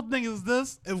whole thing is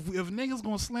this: if niggas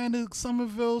gonna slander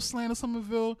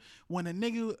Somerville, when a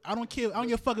nigga, I don't give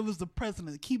a fuck if it's the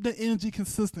president. Keep the energy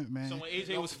consistent, man. So when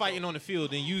AJ was fighting on the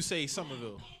field, then you say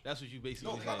Somerville. That's what you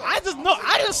basically said. I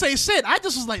didn't say shit. I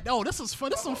just was like, oh, this is fun.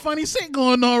 There's some funny shit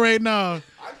going on right now.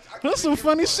 There's some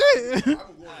funny shit. When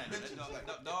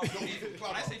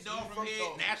I say dog from here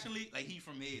nationally, like he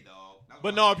from here, dog.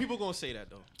 But no, people gonna say that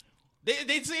though.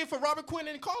 They say it for Robert Quinn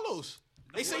and Carlos.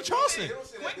 They say Charleston.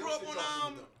 Quinn grew up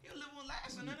on he live on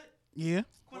Lassen, innit? Yeah.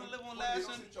 Quinn live on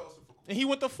Lassen. And he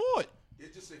went to Ford. They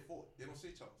just say Fort. They don't say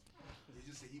Charleston. They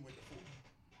just say he went to Fort.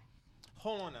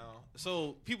 Hold on now.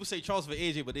 So people say Charles for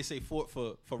AJ, but they say Fort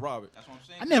for Robert. That's what I'm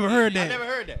saying. I never heard I that. never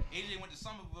heard that. AJ went to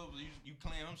Somerville, but you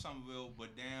claim him Somerville,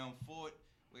 but down Fort,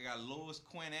 we got Lois,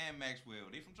 Quinn, and Maxwell.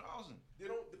 They from Charleston. They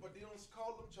don't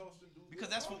call them Charleston, dude. Because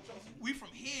that's what we from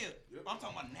here. I'm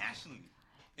talking about nationally.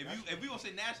 If we gonna say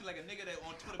nationally, like a nigga that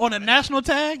on Twitter On a national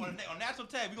tag? on national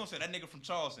tag, we gonna say that nigga from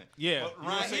Charleston. Yeah. But You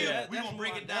right gonna say here, that. we gonna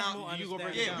break it down. You gonna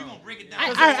break it Yeah, down. we gonna break it down.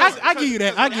 I give you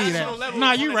that. I give you National that. level, Nah,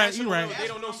 on you the right. national You level, right. They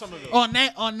don't know Somerville. On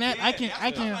that, I Yeah, can.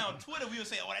 that's why on Twitter we would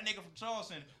say, "Oh, that nigga from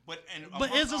Charleston," but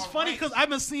But it's just funny because I've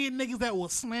been seeing niggas that will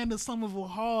slander Somerville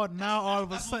hard. Now all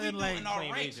of a sudden, like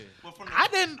Claim AJ.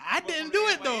 I didn't do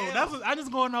it though. That's what, I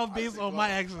just going off based on my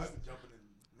actions.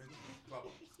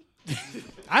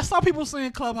 I saw people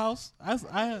saying Clubhouse. Yeah. You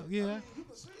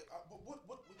can say it, but what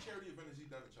charity event has he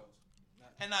done in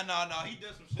Charleston? And no, he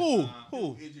does some shit.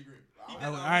 Who? AJ Green.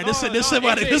 All right,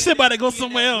 this shit about to go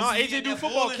somewhere No, else. AJ do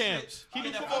football camps. He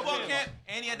did football camp,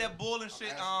 and he had that bowling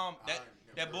shit.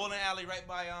 That bowling alley right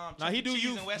by Nah, he do Cheese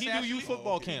youth. in West He do Ashley. youth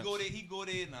football He camps. go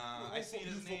there. Nah, I seen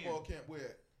his name. Football camp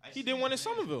where? He did one in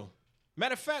Somerville.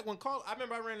 Matter of fact, I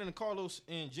remember I ran into Carlos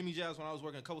and Jimmy Jazz when I was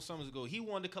working a couple summers ago. He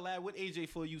wanted to collab with AJ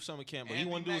for a youth summer camp, but he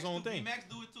wanted to do his own thing. Max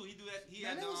do it too. He do that. He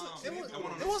had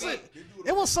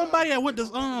It was somebody that went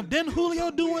to didn't Julio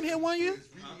do one here one year?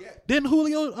 Didn't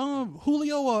Julio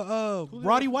or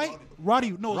Roddy White?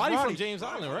 Roddy from James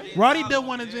Island, right? Roddy did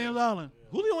one in James Island.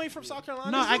 Julio ain't from South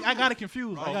Carolina. No, I got it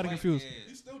confused. I got it confused.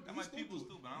 That might people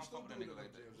too, but I don't fuck with that nigga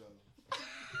like that.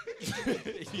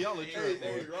 Y'all are true.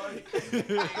 Hey, right?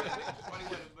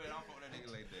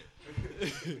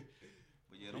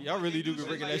 Y'all really do be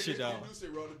breaking that shit down. You do say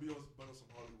Roddy be on some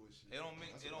Hollywood shit. It don't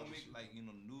make like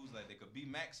news like that. Cause B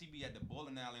Max he be at the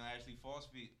bowling alley on Ashley Fourth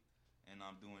Street, and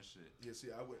I'm doing shit. Yeah, see,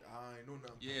 I ain't know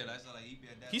nothing. Yeah, that's like he be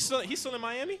at that. He's still in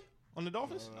Miami on the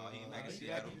Dolphins. No, he back in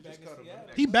Seattle.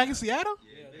 He back in Seattle?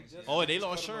 Oh, they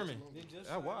lost Sherman.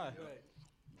 That's why.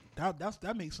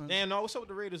 That makes sense. Damn, no, what's up with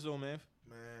the Raiders though, man?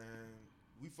 Man,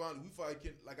 we fired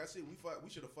Ken. Like I said, we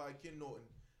should have fired Ken Norton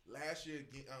last year,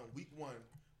 week 1,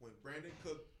 when Ryan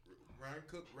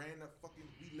Cook ran that fucking.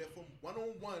 We left him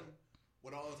 1-on-1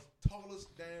 with our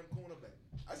tallest damn cornerback.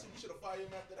 I said we should have fired him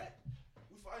after that.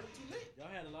 We fired him too late. Y'all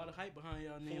had a lot of hype behind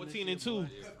y'all name. 14-2.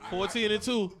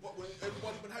 14-2.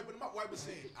 Everybody's been hyping him up. Why was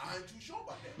saying I ain't too sure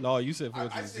about that. No, you said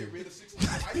 14-2. I said Raider 16.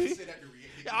 I didn't say that to Raider.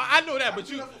 I know that, but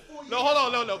you. No,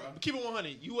 hold on, no. Bro. Keep it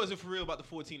 100. You wasn't for real about the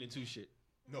 14-2 shit.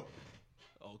 No.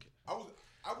 Oh, okay. I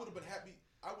would have been happy.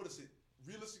 I would have said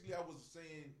realistically, I was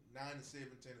saying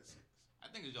 9-7, 10-6. I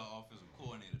think it's your offensive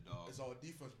coordinator, dog. It's all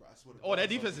defense, bro. I swear to Oh, that God.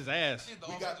 defense is ass. I think the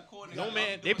We offensive got- coordinator. No got man,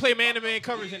 nothing to they do play with man-to-man it.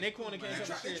 coverage and they corner can't They touch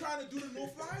try, shit. they trying to do the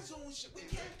no-fly zone shit. We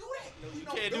can't do that. We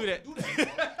can't do don't that. do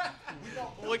that. bro. We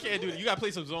don't Boy, can't do that. You gotta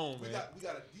play some zone, We man.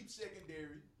 got a deep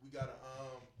secondary. We got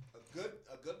a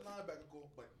good linebacker core,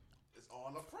 but it's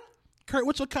all up front. Kurt,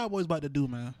 what your Cowboys about to do,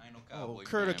 man? I ain't no Oh, Cowboy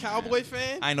Kurt, a fan, Cowboy man.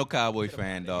 fan? I ain't no Cowboy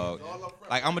fan, dog. It's all up front.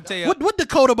 Like I'm gonna tell you. What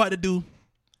Dakota about to do?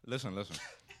 Listen.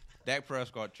 Dak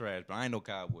Prescott trash, but I ain't no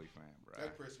Cowboy fan, bro.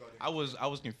 Dak Prescott ain't I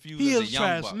was confused He as a is young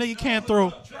trash. buck. Nigga can't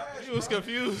throw. trash, He was bro.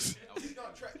 confused. He's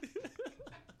not trash.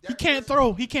 He can't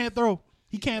throw. He can't throw.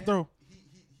 He can't throw.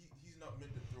 He's not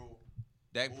meant to throw.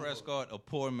 Dak Prescott, a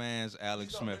poor man's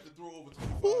Alex He's Smith. not meant to throw over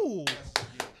 25. Ooh. That's-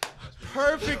 yeah.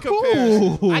 Perfect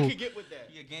comparison. Ooh. I could get with that.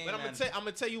 He a game But I'm manager.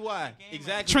 gonna tell you why. Game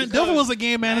Exactly. Trent because Dilfer was a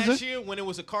game manager. Last year when it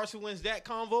was a Carson Wentz Dak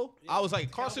convo, I was like,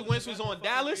 Carson Wentz was on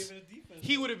Dallas.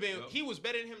 He would have been. He was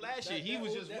better than him last year. He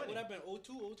was just That would winning. have been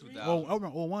 02, 03. Oh, I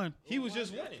remember 01. He was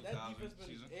just winning. That defense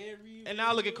been every. And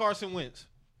now look at Carson Wentz.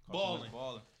 Balling.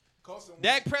 Carson Wentz-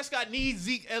 Dak Prescott needs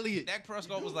Zeke Elliott. Dak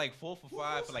Prescott was like 4 for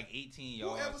 5 for like 18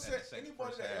 yards. Whoever at said the second- anybody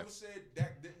first that half. ever said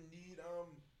Dak didn't need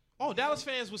Oh, Dallas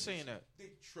fans was saying that.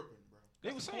 they tripping, bro. They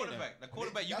were That's the saying that. quarterback. The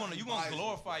quarterback, you That's gonna biased.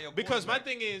 glorify your Because my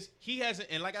quarterback. thing is, he hasn't,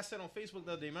 and like I said on Facebook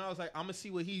the other day, man, I was like, I'm gonna see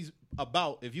what he's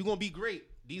about. If you're gonna be great,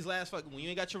 these last fucking, when you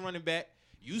ain't got your running back,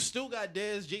 you still got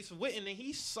Dez, Jason Witten, and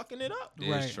he's sucking it up.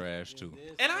 Dez Right. trash too.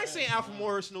 And I ain't saying Alfred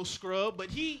Morris no scrub, but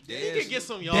he Dez- can get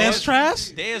some yards. That's trash.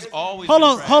 Dez always. Hold been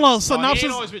on, trash. hold on. No, he Synopsis.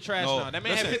 ain't always been trash No. now. That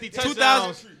man Listen, had 50 2000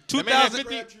 touchdowns. That man had 2000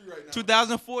 50 Crabtree right now.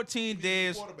 2014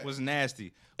 Dez quarterback. was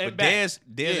nasty. And But back. Dez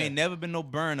Yeah. ain't never been no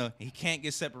burner. He can't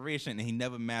get separation, and he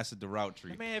never mastered the route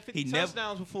tree. That man had 50 he never,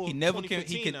 touchdowns before he never can.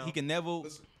 2015 now. He can never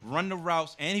Listen. run the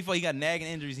routes, and he got nagging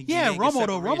injuries. He Yeah, can't get Romo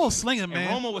though. separation. Romo's slinging, And man.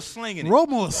 Romo was slinging it.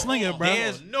 Romo was slinging, bro.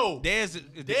 Dez, No. Dez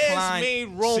Dez declined made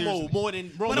Romo seriously. more than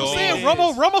Romo. But I'm No. saying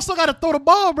Dez. Romo still got to throw the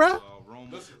ball, bro. Romo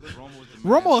was the man,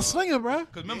 Romo dog. is slinging, bro.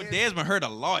 Cause remember, Dez- Dez been hurt a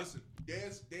lot. Listen,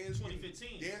 Dez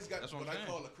 2015. Dez got That's what what I'm I saying.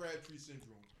 call a Crabtree syndrome.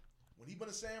 When he been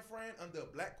in San Fran under a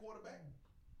black quarterback,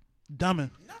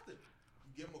 Dumbing. nothing.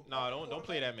 You give him a No, don't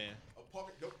play that man. A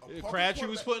pocket, a pocket Crabtree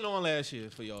was quarterback. putting on last year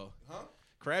for y'all. Huh?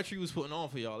 Crabtree was putting on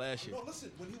for y'all last year. No,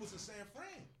 listen. When he was in San Fran,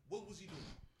 what was he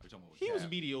doing? He was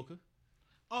mediocre.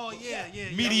 Oh yeah.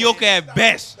 Mediocre at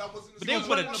best. That wasn't the But they style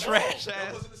put of a quarterback. trash That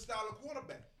ass. wasn't the style of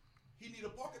quarterback. He need a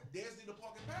pocket. Dez need a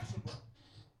pocket passer, bro.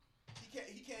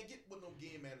 He can't get with no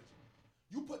game manager.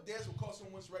 You put Dez with Carson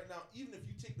Wentz right now, even if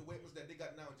you take the weapons that they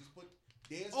got now and just put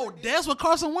Dez. Oh, right there, Dez with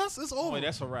Carson Wentz. It's over. Boy,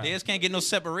 that's a wrap. Dez can't get no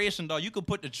separation, dog. You could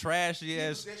put the trashy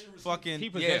ass possession receiver. fucking He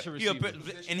possession he a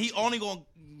receiver. and he only gonna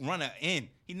run it in.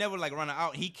 He never like run it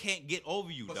out. He can't get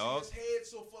over you, But dog. see, his head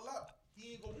so full up,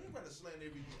 he ain't gonna run a slant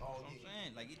every all I'm game.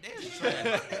 saying, like Dez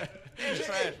trash. Dez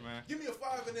trash, man. Give me a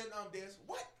 5 and then Dez.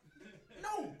 What?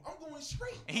 No, I'm going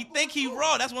straight. And he I'm think he going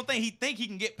raw. That's one thing. He think he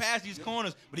can get past these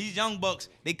corners, but these young bucks,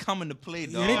 they coming to play,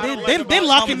 dog. Yeah, I don't they like they about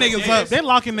locking Thomas niggas Dez. up. They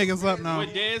locking niggas up now. What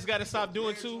Dez got to stop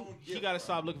doing too, he got to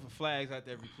stop looking for flags after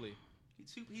every play.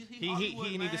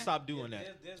 He need to stop doing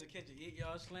that. There's a catch an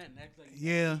 8-yard slant. And act like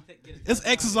Yeah. get his It's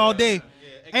touchdown. X's all day. Yeah,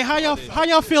 Hey, how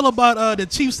y'all feel about the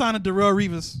Chiefs signing Darrell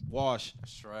Reeves? Wash.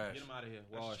 That's trash. Get him out of here.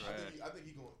 That's Wash. trash. I think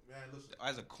he going. Man, listen.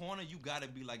 As a corner, you gotta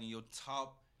be like in your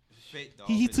top fit, dog.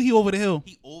 He over the hill.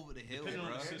 He over the hill, Depending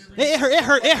on bro. the system.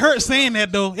 It hurt saying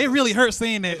that though. It really hurt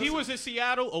saying that. If he was in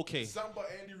Seattle, okay. It's something about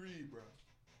Andy Reid, bro.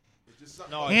 It's just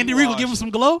something. No, about Andy he Reid will washed. give him some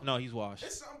glow. No, he's washed.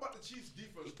 It's something about the Chiefs defense.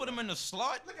 He put him in the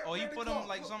slot, Look at or he Brandon put him Carr.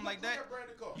 like something like that. Look at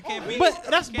Brandon Carr. You can't Oh, be. But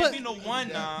that's- can't but- be no one,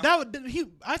 nah.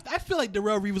 I feel like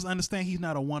Darrell Reeves understand he's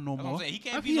not a one no That's what I'm more. saying. He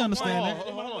can't I be think he no understand one. that.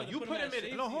 Hold on. You put him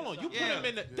in. No, hold on. You put him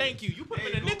in the. Yeah. Thank you. You put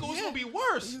him in the nickel. It's gonna be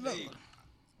worse. Hey,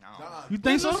 Nah, You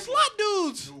think so? The slot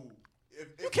dudes. no.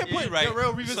 You can't Yeah, put you right.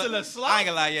 Darrell Reeves in the I slot. ain't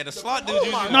gonna lie, yeah, the slot dude's Oh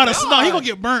usually my No, God. he gonna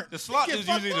get burnt. the slot Get dude's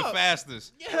usually fucked the up.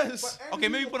 fastest. Yes. Okay,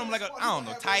 maybe put him like a, I don't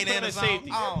know, tight end or at something.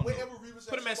 safety. I don't know.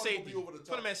 Put him at safety.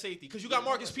 Put him at safety. Because you got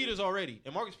Marcus Peters already.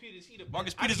 And Marcus Peters,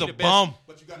 Marcus I think Peters he a the best.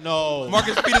 bum. No.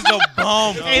 Marcus Peters a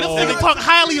bum. Hey, this nigga talk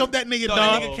highly of that nigga, Dog,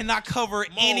 dog. that nigga cannot cover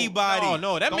anybody.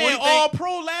 No, that The man only thing- all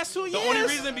pro last 2 years. The only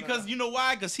reason because you know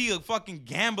why? Because he a fucking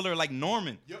gambler like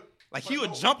Norman. Yep. Like he would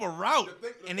no, jump a route the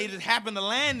thing- and they just happen to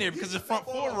land there because his front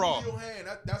four raw.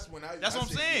 That's when I. That's what I'm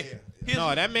said, saying. yeah. His-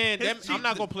 No, that man. his I'm Chiefs-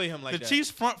 not gonna play him like the that.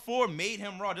 Chiefs front four made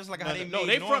him raw, just like how they made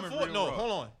they Norman front four. real No, raw.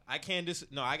 hold on. I can't.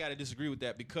 No, I gotta disagree with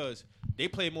that because they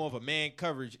play more of a man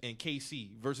coverage in KC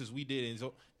versus we did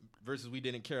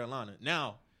in Carolina.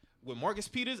 Now with Marcus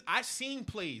Peters, I seen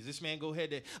plays. This man go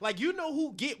head to like you know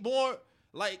who get more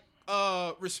like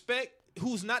respect.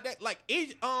 Who's not that like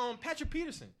Patrick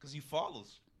Peterson. Because he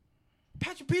follows.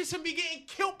 Patrick Peterson be getting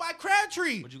killed by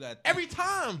Crabtree But you got every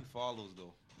time. He follows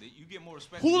though. You get more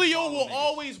respect. when you Julio follow will niggas.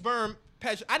 always burn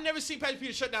Patrick. I never seen Patrick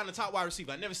Peterson shut down the top wide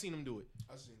receiver. I never seen him do it.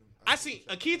 I seen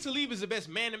Akeem Talib is the best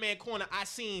man-to-man corner I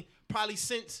seen probably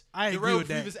since I agree Darrell with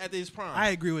that. Rivers at his prime. I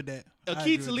agree with that.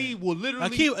 Akeem Talib will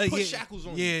literally put shackles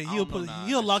on you. Yeah,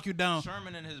 he'll lock you down.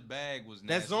 Sherman in his bag was That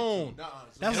nasty zone. too.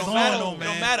 That's It don't zone, matter. though, It man.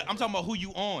 don't matter. I'm talking about who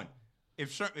you on.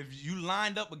 If you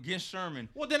lined up against Sherman,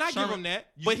 Well, then I give Sherman- him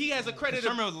that. But he has a credit.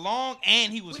 Sherman was long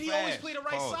and he was But he fast. always played the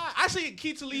right Pause. side. I see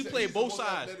Akeem Talib play both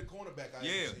sides.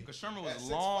 Yeah, because Sherman was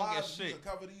long as shit.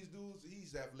 Cover these dudes.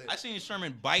 He's athletic. I seen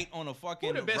Sherman bite on a fucking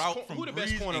Who the best route from who the best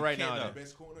Breeze corner and right kicked now, up. then?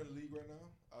 Best corner in the league right now.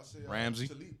 I'll say Ramsey.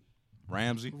 Talib.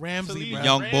 Ramsey, Ramsey, Talib- bro. the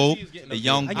young Ramsey bull, is getting the up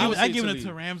young there. I bull. give, would I say give it Talib.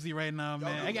 to Ramsey right now,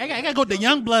 man. I Y'all gotta go with the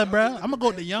young blood, bro. I'm gonna go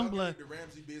with the young Y'all blood. give the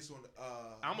Ramsey based on,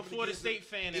 I'm a Florida State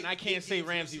fan, and I can't say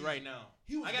Ramsey right now.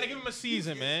 He was I gotta give him a getting- he was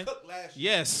season, getting man. cooked last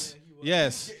year. Yes, He was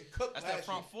yes. getting cooked That's last that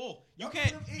front year. four. Y'all giving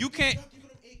him eight You can't games. Y'all giving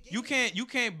him 8 games. you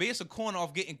can't base a corner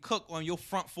off getting cooked on your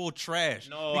front full trash.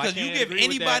 No, I because you can't give agree with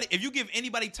anybody that. if you give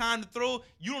anybody time to throw,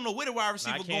 you don't know where the wide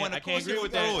receiver can't- going. I Of can't course agree he'll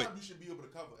with throw that. it. You should be able to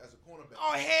cover as a cornerback.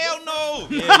 Oh hell no!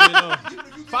 Yeah, you know. Even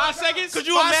if you get 5 down- seconds? Could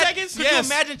you 5 imagine? seconds? Could Yes.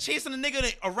 you imagine chasing a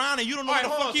nigga around and you don't know All where right, the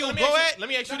hold fuck on. he So gonna let me go ask at? you- Let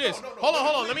me ask you No, this. no, no, Hold on, no.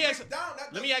 hold on. Let me Break ask. it down.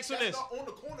 That Let me ask you that's this. not on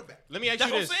the cornerback. Let me ask That's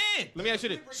you what I'm this. saying. Let me ask you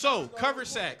this. So cover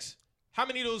sacks. How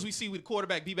many of those we see with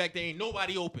quarterback be back there ain't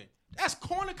nobody open? That's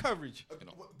corner coverage. Good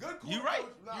corner You right.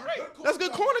 coverage, nah, You right. good That's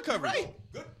good corner coverage. Right.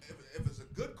 Good. If it's a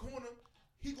good corner,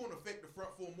 he gonna affect the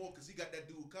front four more because he got that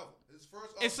dude covered. His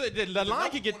first. It's the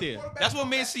line can get there. That's what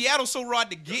made Seattle so hard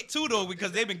to get to though,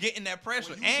 because they've been getting that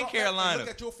pressure. And Carolina. Look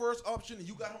at your first option, and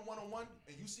you got him 1-on-1,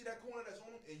 and you see that corner that's on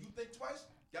him, and you think twice.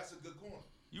 That's a good corner.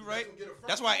 You That's right. gonna get a front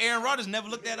That's why four. Aaron Rodgers never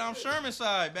looked at Sherman's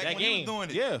side back That when he game. was doing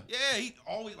it. Yeah. Yeah, he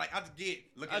always like I just get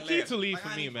look at Akeem left. Talib Like, for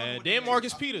I me, ain't man. fucking with Then the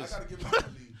Marcus niggas. Peters. I gotta give him the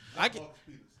lead. I can- Marcus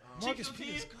Peters. Marcus Chicken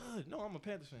Peters Peters. good. No, I'm a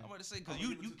Panthers fan. I'm about to say because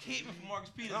you came for Marcus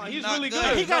Peters. No, and he's not really good.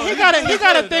 good. He got No, he got he's he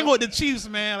got a good, thing though. with the Chiefs,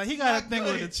 man. Like he got a Not thing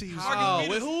good. with the Chiefs. Oh,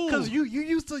 with who? Because you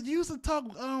used to talk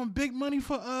big money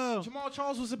for Jamal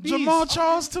Charles was a beast. Jamal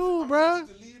Charles too, bruh.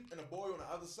 To leave and a boy on the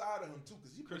other side of him too,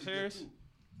 because he Chris pretty good, Harris? too.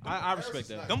 I respect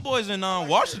that. Them boys in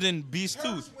Washington beast too.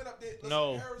 Harris went up there. Listen,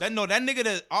 No. Harris- That nigga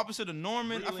that opposite of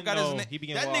Norman. I Breland, forgot no, his name. he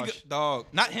began That washed. nigga, dog,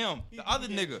 not him. He The other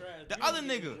get nigga. dragged. The He other get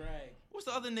nigga. dragged. What's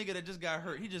the other nigga that just got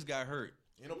hurt? He just got hurt.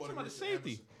 Ain't nobody about worse the than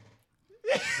safety.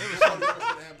 Emerson. Ain't nobody worse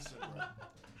than Emerson, bro.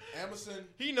 Emerson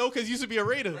He know because he used to be a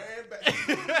Raider. ran back.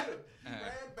 He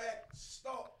ran back,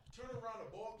 stopped, turned around.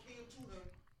 The ball came to him.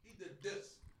 He did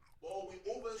this. Ball went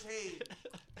over his head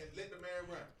and let the man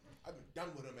run. I've been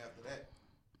done with him after that.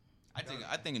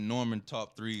 I think Norman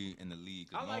top 3 in the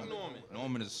league. 'Cause I like Norman.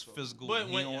 Norman is physical. But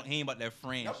he, when- he ain't about that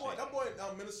frame That boy,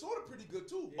 shit. Minnesota pretty good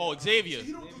too. Oh, Xavier. See,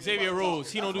 he don't do Xavier too much Rose.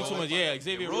 talking. He don't do That's too all much. I Yeah, like.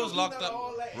 Xavier Rose Rose. locked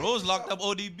all that up. Rose extra locked stuff. up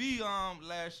ODB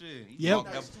last year. He Yep.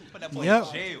 locked up, put that boy Yep.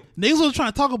 in jail. Niggas wasn't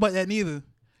trying to talk about that neither.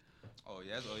 Oh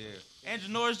yeah. And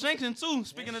Janoris Jenkins too.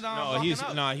 Speaking of No, locking he's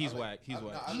up. he's whack. He's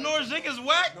whack. Janoris Jenkins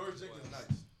whack. Norris Jenkins nice.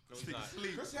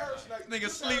 Sleep. Chris Harris, like, Nigga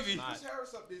Chris sleepy. Harris, Chris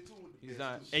Harris up there too. With the He's best,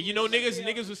 not. too. And you know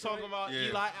niggas was talking about Yeah.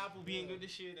 Eli Apple being good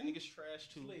this year. That nigga's trash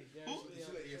too. Yeah,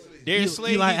 Darius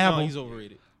Slade, Eli Apple. he's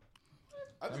overrated.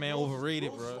 I think man Rose is- overrated,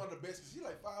 Rose bro. is one of the best because he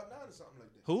like 5'9" or something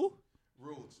like that. Who?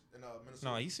 Rhodes in Minnesota.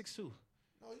 No, he's 6'2".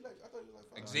 No, he like I thought he was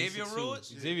like 5'9". Xavier Rhodes.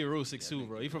 Xavier Rose 6'2",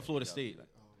 bro. He from Florida State.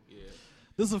 Yeah.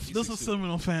 This is a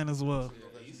Seminole fan as well.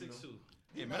 He's 6'2".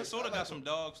 Yeah, Minnesota got some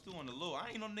dogs too on the low. I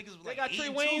ain't know niggas was They like got 8 Trey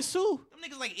and Waynes 2. too. Them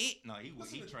niggas like 8. No, he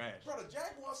Listen, trash. Bro, the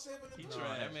Jaguars 7 and He 3.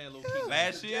 trash. That man low key.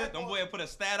 Last year, them Jaguars- boy put a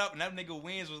stat up, and that nigga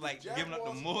Wins was like giving up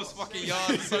the Jaguars most lost fucking 7.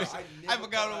 yards. Or some shit. I I never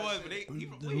forgot thought what it was, I'd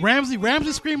but say they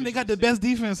Ramsey screaming they got the best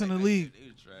defense in the league. He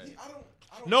was trash. I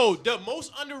don't No, the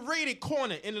most underrated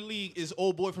corner in the league is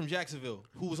old boy from Jacksonville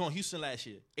who was on Houston last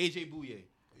year, AJ Bouye.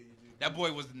 That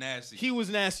boy was nasty. He was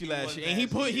nasty He last was year, and he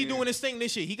nasty, he yeah. doing his thing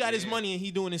this year. He got his Yeah. money and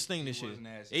he doing his thing this He year. was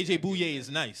nasty. AJ Bouye is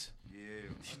nice. Yeah.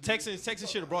 Texans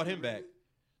should have brought him back.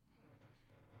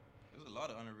 There's a lot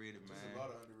of underrated, man. There's a lot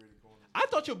of underrated corners. I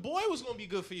thought your boy was gonna be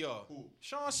good for y'all, Who?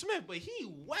 Sean Smith, but he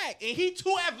whack and he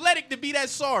too athletic to be that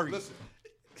sorry. Listen,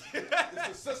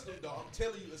 it's the system, dog. I'm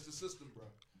telling you, it's the system, bro.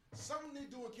 Something they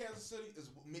do in Kansas City is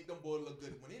make them boys look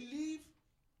good. When they leave,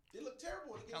 they look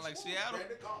terrible. They get Kinda like scored. Seattle.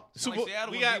 Brandon Carr. Super, like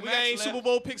Seattle we when got B-Max any left. Super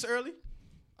Bowl picks early.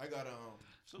 I got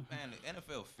So, man, the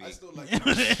NFL I fake. still like.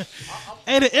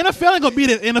 Hey, the NFL ain't gonna be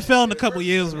the NFL in a couple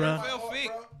years, bro. NFL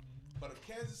fake. But if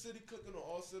Kansas City clicking on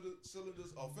all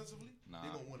cylinders offensively, Nah. they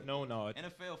gonna win it. No.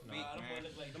 NFL fake,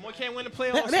 man. The more can't win the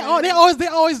playoffs.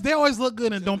 They always look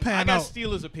good and don't I pan got out.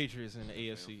 Steelers or Patriots in the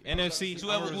AFC. NFC.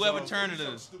 Whoever turn it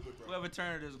is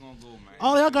gonna go, man.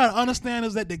 All y'all gotta understand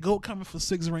is that the GOAT coming for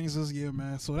 6 rings this year,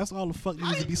 man. So that's all the fuck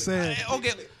needs to be said. Okay,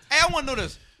 hey, I want to know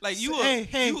this. Like you,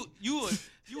 Hey. you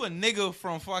a nigga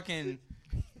from fucking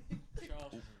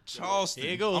Charleston.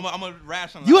 Here you go. I'm a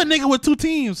rationalize. You a nigga with 2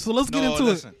 teams, so let's get into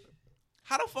listen. it.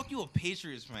 How the fuck you a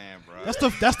Patriots fan, bro? That's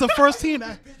the first team.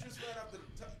 Patriots fan after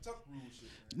the Tuck rule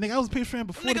shit. Nigga, I was a Patriots fan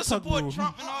before Them the niggas Tuck support rule.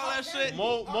 Trump and all that shit.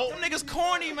 Mo- Them niggas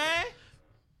corny, man.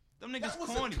 Them niggas That was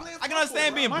a corny. clear I can understand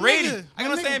fumble, being bro. Brady. My nigga, I can my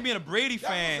understand nigga. being a Brady That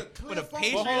fan, was a clear but a fumble.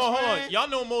 Patriots Well, hold on. fan Y'all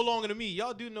know Mo longer than me.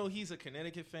 Y'all do know he's a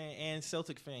Connecticut fan and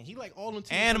Celtic fan. He like all them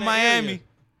teams and in that Miami. area.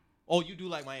 Oh, you do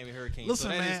like Miami Hurricanes.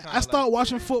 Listen, so that is man, kinda I started like,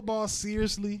 watching football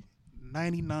seriously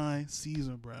 99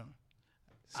 season, bro.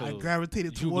 I So,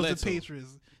 gravitated Drew towards Bledsoe. the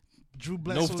Patriots. Drew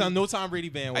Bledsoe. no Tom Brady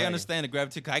bandwagon. I understand the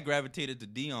gravity. I gravitated to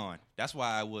Dion. That's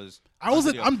why I was.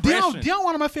 I'm Dion. Dion,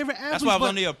 one of my favorite athletes. That's why I was but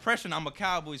under the impression. I'm a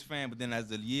Cowboys fan, but then as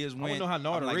the years went, know how I'm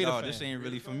Nard a like, Raider dog, fan. this ain't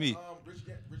really for me. Rich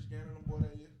Gannon them boy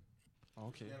that year.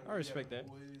 Okay, Gannon, I respect Gannon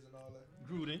that. boys and all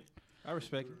that. Gruden, I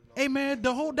respect it. hey, man,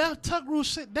 the whole that Tuck rule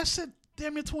shit, that shit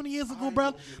damn near 20 years ago,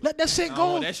 bro. Let that shit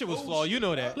go. That shit was flawed. You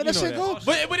know that. Let You that know shit go.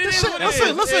 But it This is shit- what it is. It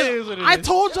is listen. what it I is.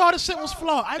 told y'all this shit was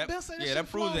flawed. I've been saying this Yeah, shit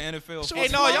that proves flawed. the NFL. Shit Hey,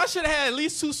 was no, flawed. y'all should have had at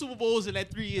least 2 Super Bowls in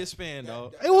that 3-year span,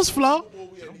 dog. It was flawed.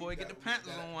 Some boy get the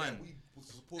Panthers on one. We was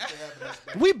supposed to have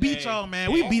that. We beat Hey, y'all,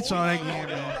 man. We beat y'all that game,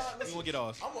 man. You gonna get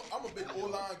ours. I'm a big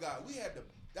O-line guy.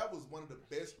 That was one of the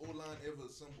best O-line ever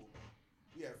assembled.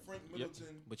 We had Frank Yep.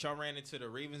 Middleton. But y'all ran into the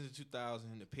Ravens in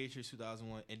 2000, the Patriots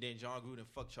 2001, and then John Gruden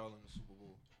fucked y'all in the Super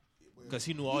Bowl. Because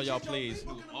he knew all y'all plays.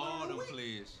 All them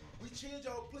plays. We changed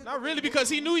our playbook. Not really, because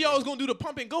he knew y'all was gonna do the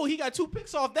pump and go. He got 2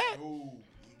 picks off that. No,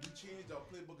 we changed our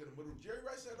playbook in the middle. Jerry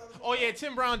Rice said that. Oh yeah,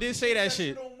 Tim Brown did say that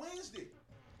shit. on Wednesday.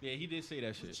 Yeah, he did say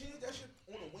that We shit. changed that shit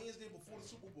on a Wednesday before the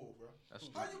Super Bowl, bro. That's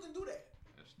How stupid. you can do that?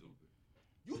 That's stupid.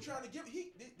 You trying to give?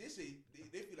 They say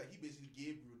they feel like he basically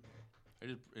gave Gruden.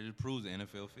 It just proves the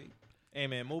NFL fake. Hey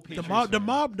man, Mo The Patriots.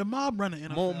 mob running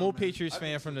NFL. Mo man. Patriots I fan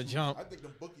think from so the too. jump. I think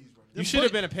them bookies run. You should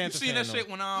have been a You Panther seen fan. that though. shit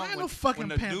when I ain't no when fucking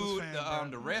the Panthers dude fan,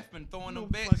 the bro. ref been throwing No them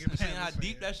bets fucking and saying how Panthers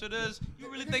deep fan. that shit is?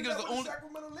 You really They think did it's that the with only?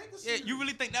 Sacramento Lakers Yeah, you series.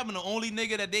 really think that been the only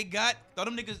nigga that they got? Thought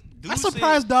them niggas. I'm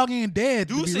surprised dog ain't dead.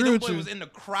 To Dude be said real them with boy you. was in the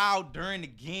crowd during the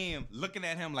game, looking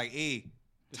at him like, "Hey,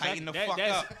 tighten the fuck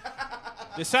that's- up."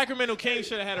 The Sacramento Kings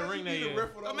should have had a ring that Be the year.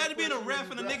 ref with all Imagine that being a pressure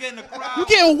ref on and a you, nigga bro. in the crowd. You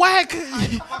getting whacked.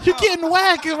 You getting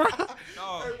whacked, bro.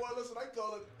 Dog. Hey, boy, listen, I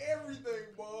call it everything,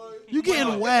 boy. You getting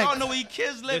Y'all whacked. know where your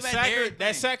kids The live at. Everything.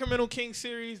 that Sacramento Kings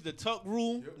series, the Tuck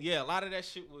rule. Yep. Yeah, a lot of that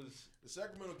shit was. The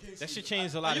Sacramento Kings. That shit season,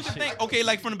 changed a I- lot You of can shit. think, okay,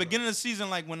 like from the beginning of the season,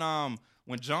 like when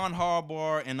John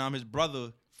Harbaugh and his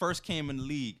brother first came in the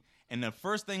league, and the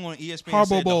first thing on ESPN Harbaugh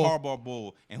said Bowl. the Harbaugh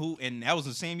Bowl, and that was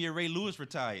the same year Ray Lewis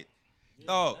retired.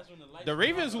 Oh, That's when the lights The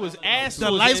Ravens was ass. The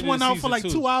towards lights end of went the out for season, like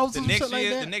too. 2 hours the or next shit like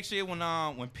year, that. the next year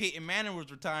when Peyton Manning was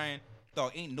retiring,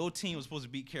 dog, ain't no team was supposed to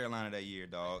beat Carolina that year,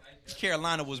 dog.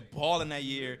 Carolina was balling that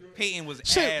year. Peyton was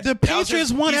Shit, ass. the That was Patriots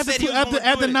his- won he after said he was gonna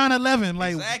after do it. 9/11.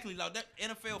 Like Exactly, like that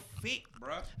NFL fake,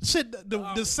 bro. shit,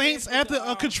 the Saints after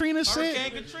Katrina shit.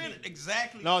 Hurricane Katrina,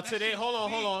 exactly. No, That today. shit Hold on,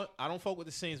 fake. hold on. I don't fuck with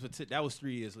the Saints, but that was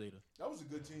 3 years later. That was a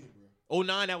good team, bro.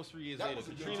 09, that was 3 years That later. was a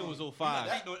good Katrina team. was 05.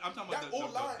 I'm talking about That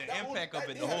O-line, the that impact of it,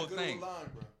 they the had whole good thing. O-line,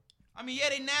 bro. I mean, yeah,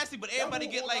 they nasty, but everybody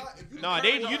That get whole like. O-line, if you Nah, look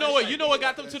they. at You it, know it's what? like You know they what got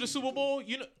got them that to the shit Super too. Bowl?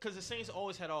 You know, because the Saints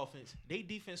always had offense. They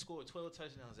defense scored 12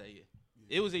 touchdowns that year.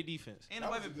 It was a defense. Ain't That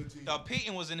was nobody. a good team. Dog,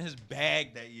 Peyton was in his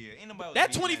bag that year. Ain't nobody. was That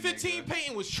beating 2015 nigga.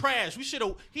 Peyton was trash. We should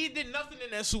have. He did nothing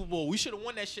in that Super Bowl. We should have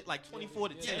won that shit like 24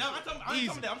 to 10. Yeah, I'm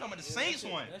talking about the Saints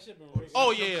one. That shit been racist.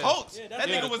 Oh yeah. Colts. Yeah, that that's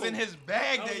nigga the was in Colts. his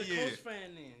bag I was that a year. Colts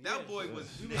fan then. That yeah. boy was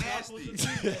We was not nasty. supposed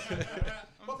to do that.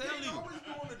 I'm But telling Peyton you. always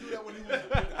been wanting to do that when he was with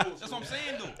the Colts. That's what I'm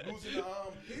saying, though. Losing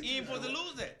the He ain't supposed to Patriots,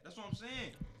 lose that. That's what I'm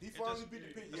saying. He It finally just- beat the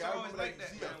Patriots. it's Yeah, I always remember like that,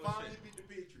 He man, with finally shit. beat the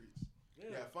Patriots. Yeah.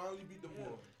 Yeah, finally beat them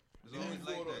all. It's always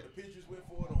like that. The Patriots went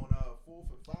for it on 4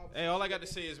 for 5. Hey, all I got to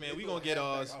say is, man, They we threw gonna get a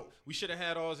halfback ours. out. We should have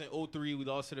had ours in 03. We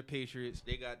lost to the Patriots.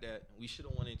 They got that. We should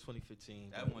have won in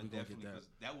 2015. That but one we gonna definitely, get cause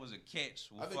that was a catch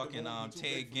I with think the fucking ball was too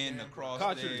Ted big for Ginn Cam, across bro.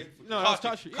 Cotry. there. No, that was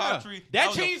Cotry. Yeah. Cotry. That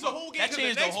was a- changed the whole game. That 'cause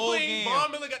changed the the next whole play, game.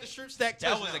 Von Miller got the strip stack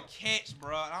That was touchdown. a catch,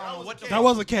 bro. I don't know what the That That fuck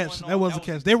was a catch. going That on. was a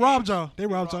catch. They robbed y'all. They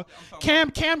robbed y'all. I'm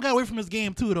talking Cam got away from his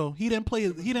game too though. He didn't play.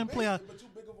 He didn't play. But too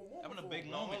big of a moment. That been a for big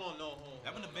him. moment. Hold on, no.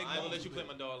 That been a big I ain't gonna moment. let you play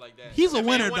my dog like that. He's a That man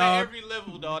winner, won at dog. every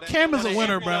level, dog. That Cam man is won a at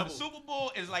winner, every bro. level. Super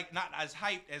Bowl is like not as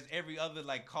hyped as every other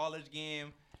like college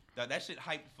game. That shit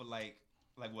hyped for like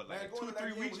what, Man, like going to that 2-3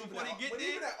 game weeks when before they even get at- when there.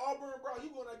 Even at Auburn, bro, you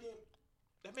go to that game.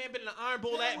 That man been in the Iron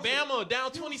Bowl at Bama,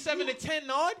 down 27-10,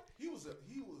 Nod. He was a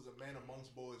man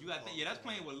amongst boys. You got that's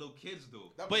playing with little kids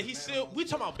though. But he still, we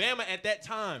talking about Bama at that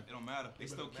time. It don't matter. They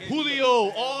still kids. Julio,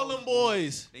 all them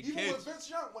boys. They Even kids. with Vince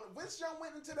Young, when Vince Young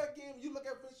went into that game, you look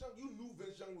at Vince Young, you knew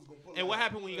Vince Young was gonna pull. And what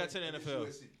happened when you got to the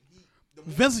NFL?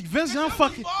 Vince Young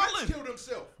fucking Vince killed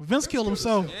himself. Vince killed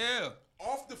himself. Yeah.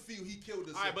 Off the field, he killed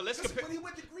himself. All right, but let's compare. When he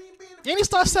went to Green Bay, Didn't he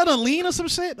start selling lean or some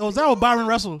shit? Or was that with Byron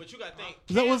Russell? But you got to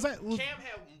think, Was that- Cam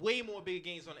had way more big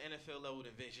games on the NFL level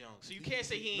than Vince Young. So you can't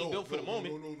say he ain't built for the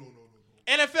moment. No.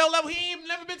 NFL level, he ain't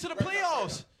never been to the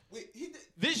playoffs. Wait, he did.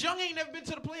 Vince Young ain't never been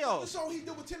to the playoffs. So he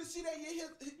did with Tennessee that year.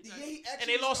 He actually And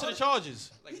they lost to the Chargers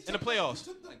in the playoffs.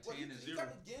 Like 10-0. 10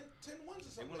 wins or They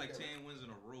something won like that, 10 right? wins in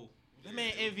a row. That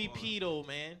man MVP though,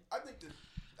 man. I think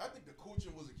the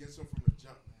coaching was against him from the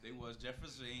jump. Man. They was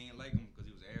Jefferson ain't like him because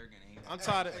he was arrogant. I'm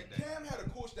tired of And Cam had a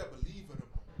coach that believed in him.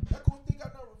 That coach they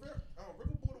got now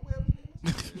Riverboat or whatever his name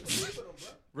is. He believed in him,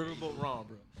 bro. Riverboat Ron,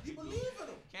 bro. He believed in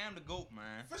him. Cam the GOAT,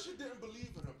 man. Fisher didn't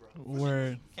believe in him, bro.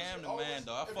 Word. Cam the man,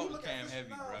 though. I fuck with Cam heavy,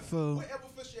 bro. So- wherever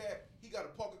Fisher at, he got a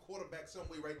pocket quarterback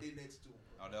somewhere right there next to him.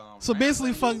 Bro. So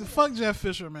basically, fuck Jeff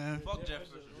Fisher, man. Fuck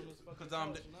Jefferson.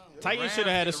 Because Titans should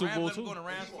have had a Super Bowl too. too.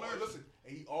 Listen,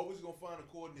 and he always gonna find a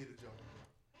coordinator job.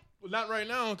 Well, not right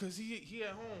now, cause he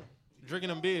at home drinking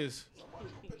them beers.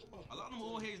 A lot of them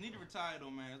old heads need to retire though,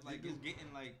 man. It's like They it's do.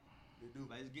 getting like They do.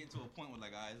 it's getting to a point where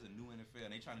like, it's a new NFL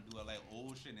and they trying to do like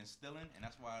old shit and stealing, and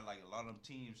that's why like a lot of them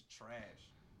teams trash.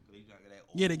 They got that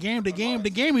old Yeah, the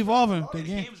game evolving. All The these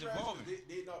game. game's evolving.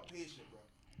 They not patient, bro.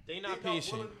 They not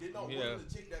patient. They not Yeah. willing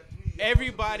to take that 3 years.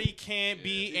 Everybody can't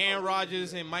be Yeah. Aaron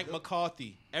Rodgers and Mike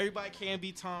McCarthy. Everybody can't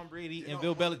be Tom Brady and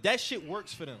Bill Belichick. That shit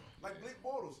works for them. Like Blake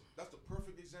Bortles, that's the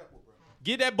perfect example, bro.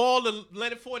 Get that ball to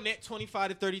Leonard Fournette 25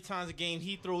 to 30 times a game.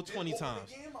 He throw 20 Open the times.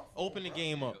 game up for Open the him,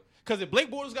 game bro. up. Because if Blake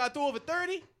Bortles got to throw over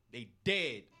 30, they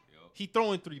dead. Yup. He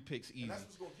throwing 3 picks easy. And that's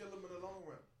what's gonna kill him in the long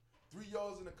run. 3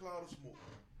 yards in a cloud of smoke.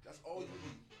 That's all you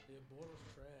need. Yeah,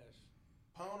 Bortles trash.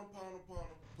 Pound him.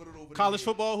 Put it over. College the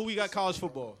football, who we got college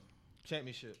football?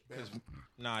 Championship. 'Cause- Bama.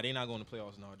 Nah, they not going to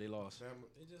playoffs. No, they lost. Bama.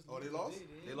 They just Oh, they lost?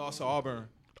 They lost to Auburn.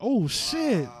 Oh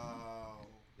shit. Wow.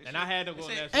 And I had them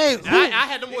going said- that. Hey, And who- I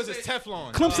had them boys as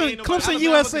Teflon. Clemson- Ain't nobody- Clemson Alabama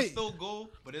USA. can still go,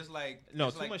 but it's like No,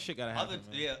 it's too like much shit gotta happen,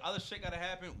 man. Other shit gotta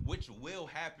happen, which will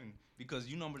happen because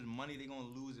you know how much money they gonna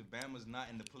lose if Bama's not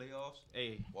in the playoffs.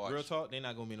 Hey, Watch. real talk, they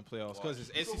not gonna be in the playoffs because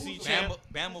it's SEC who's- champ.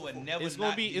 Bama would never. It's gonna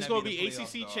not be in the playoffs,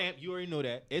 ACC dog. champ. You already know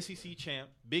that. SEC champ,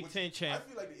 Big Which- Ten champ, I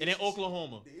feel like the and then ACC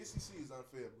Oklahoma. The ACC is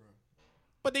unfair, bro.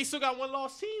 But they still got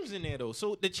 1-loss teams in there though,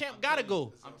 so the champ gotta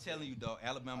go. I'm telling you, dog.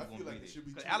 Alabama I feel gonna like be it should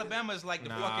be there. two. Alabama is like the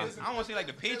Nah. fucking. I don't want to say like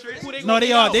the Patriots. Who they No, gonna they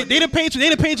beat are. out? They the Patriots. They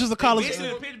the Patriots of college. Basically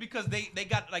the Patriots because they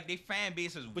got like they fan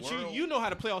bases. But you know how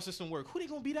the playoff system work. Who they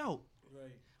gonna beat out?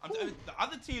 Right. The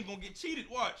other team's gonna get cheated.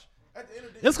 Watch. At the end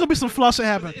of the day, There's gonna be some flush that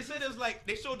happen. It said it was like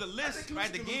they showed the I list think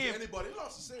right the Clemson can lose to game. Anybody They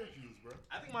lost to Syracuse, bro.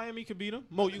 I think Miami could beat them.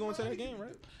 Mo, you going to that game,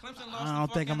 right? Clemson I lost don't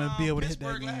to think I'm gonna be able to hit that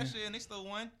Pittsburgh game. last year and they still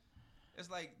won. It's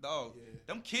like, dog, Yeah.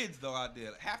 them kids though out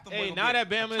there, half them. Hey, boys now gonna that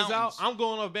be Bama is out, accountants. I'm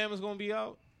going off Bama's gonna be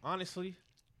out. Honestly,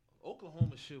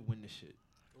 Oklahoma should win this shit.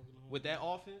 With that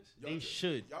offense, they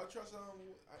should. Y'all trust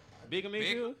Baker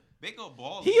Mayfield, Baker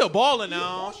baller. he a baller He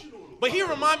now, emotional, though. but he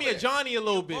remind me of Johnny a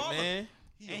little He a bit, baller. man.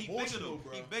 He and he bigger emotional, though.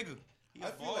 bro. He bigger. He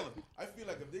a baller. I feel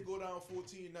like if they go down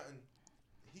 14-0,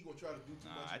 he gonna try to do too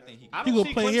Nah, much. I in think that he- I He don't gonna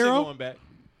see play Clemson hero? going back.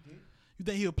 You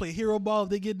think he'll play hero ball if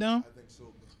they get down? I think so,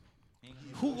 bro.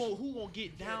 Who gonna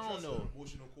get down though?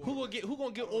 Who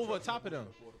gonna get over top of them?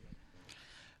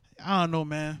 I don't know,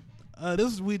 man.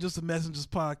 This is We Just the Messengers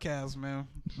podcast, man.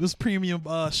 This premium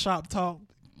shop talk,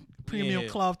 premium Yeah.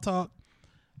 cloth talk.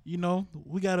 You know,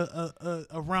 we got a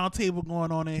round table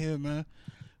going on in here, man.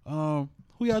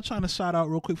 Who y'all trying to shout out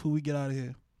real quick before we get out of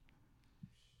here?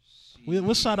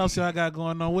 What shout outs y'all got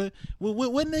going on? What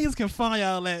niggas can find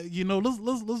y'all at? You know,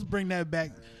 let's bring that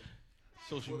back.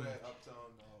 Social For media. that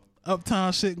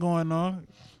Uptown shit going on.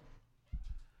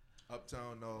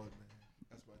 Uptown, no, man.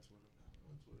 That's my Twitter.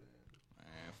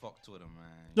 Man, fuck Twitter,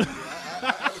 man. I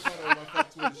was kind of my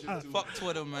fuck Twitter shit too. Fuck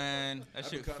Twitter, man. That I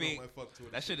shit be kinda fake. on my fuck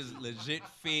Twitter That shit is legit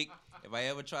fake. If I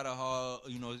ever try to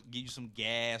give you some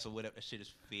gas or whatever, that shit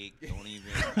is fake. Don't even.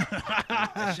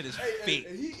 That shit is fake.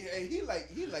 And he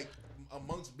like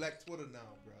amongst Black Twitter now,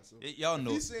 bro. So Y'all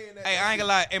know. he's saying that. Hey, I ain't gonna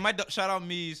lie. Hey, shout out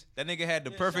Mees. That nigga had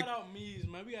the Yeah, perfect. Shout out Mees,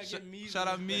 man. We gotta get Mees. Shout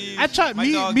out on Mees. this I tried My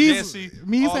dog Mees Jesse, had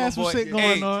all some the shit boy-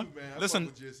 going Hey, on. Man, I Listen,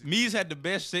 fuck with Jesse. Mees had the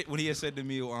best shit when he had said to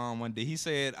me one day. He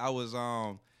said I was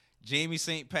Jamie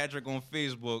St. Patrick on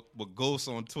Facebook, but Ghost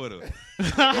on Twitter.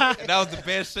 That was the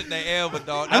best shit they ever,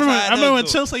 dog. I remember when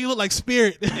Chill. Chill said you look like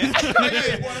Spirit. Boy, I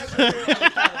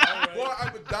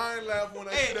was dying laughing when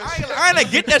I I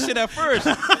didn't get that shit at first.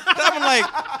 I'm like,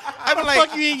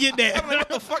 Fuck you ain't get that. I'm like, what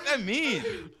the fuck that mean?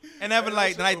 And then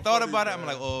I thought about it. I'm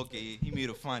like, oh, okay, he made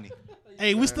it funny.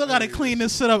 Hey, we still gotta clean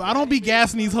this shit up. I don't be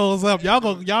gassing these hoes up. Y'all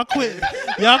quit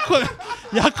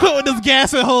with this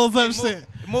gassing hoes up shit.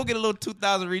 Mo get a little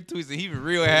 2,000 retweets and he be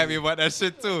real happy about that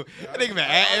shit too. I think man,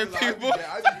 adding people. Nigga,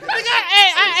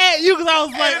 I add you because I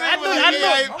was like, I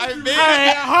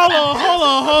know.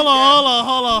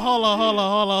 Hold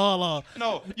on.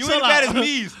 No, you Chill ain't bad as out.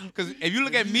 Mees. Because if you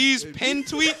look at Mees' pin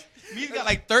tweet, Mees got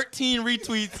like 13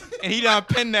 retweets and he done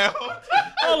pinned that.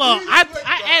 Hold on.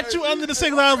 I add you under the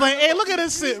six. I was like, hey, look at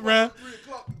this shit, bro. 3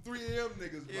 o'clock, 3 a.m.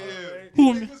 niggas, bro.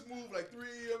 Who? Niggas move like 3 a.m.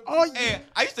 Oh, yeah. Hey,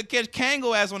 I used to catch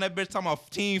Kango ass on that bitch talking about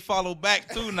team follow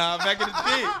back too now. Back in the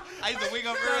day. I used to wake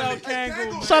up early.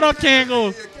 Shout out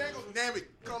Kango. Yeah, Kango, Namek.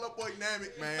 Call up boy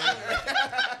Namek, man.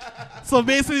 So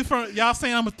basically, y'all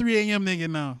saying I'm a 3 a.m. nigga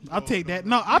now. I'll take that.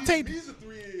 No, I'll take. These are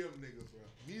 3 a.m. niggas, bro.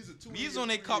 These are 2 Mees on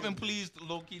that cop and please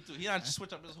low key too. He done just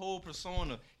switch up his whole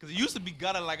persona. Cause he used to be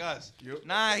gutter like us. Yep.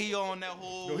 Now he on that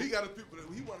whole. Yo, he got his people.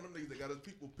 He one of them niggas that got his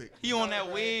people picked. He on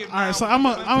that wave. All right, so I'm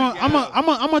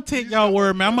gonna take y'all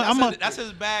word, man. That's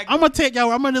his bag. I'm gonna take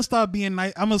y'all. I'm gonna just start being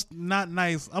nice. I'm gonna not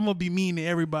nice. I'm gonna be mean to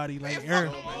everybody. Like, Man, fuck every-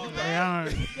 them all, Hey, all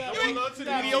right.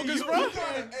 mediocres, bro. Hey,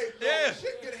 bro, Yeah.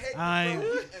 shit get hate, Aight. bro.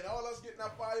 And all us getting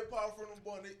that firepower from them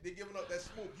boys, they giving up that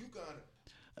smoke. You kinda.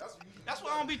 That's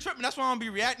why I don't be tripping. That's why I don't be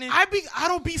reacting. I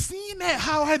don't be seeing that.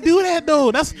 How I do that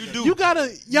though? That's do. you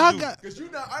gotta y'all got. Cause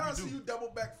I don't see you double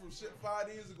back from shit 5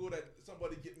 days ago that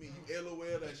somebody get me. You LOL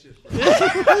that shit, bro. and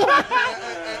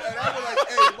I was like,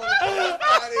 hey, motherfucker,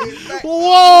 5 days back.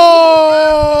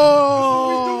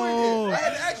 Whoa! I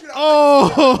had to ask you that.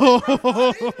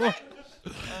 Oh.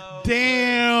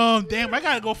 Damn. I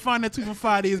gotta go find that tweet from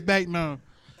 5 days back now.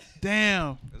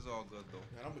 Damn. It's all good though.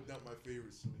 Man, I'm gonna dump my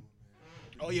favorites soon, man.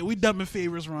 Oh yeah, we dumping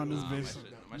favorites around this bitch.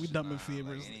 my We shit dumping nah,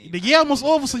 favorites. like, it ain't- The year almost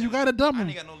over, so you gotta dump I them.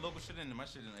 ain't got no local shit in there. My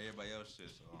shit in everybody else shit.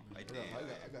 So like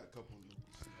I got a couple.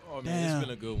 Oh man, Damn. it's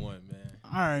been a good one, man.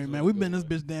 All right, man. We've been this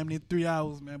bitch damn near 3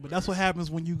 hours, man. But that's what happens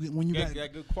when you got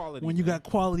Got good quality. when you man. got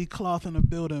quality cloth in the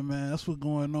building, man. That's what's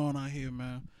going on out here,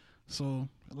 man. So,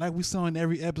 like we saw in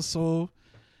every episode,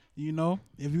 you know,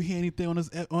 if you hear anything on this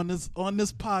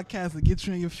podcast that gets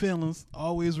you in your feelings,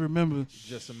 always remember.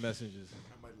 just some messages.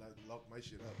 I might like lock my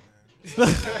shit up, man.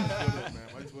 Man,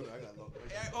 my Twitter, I got locked.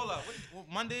 Hey, hold up. What,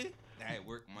 Monday? I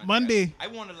work Monday. Monday. I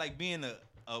want to like be in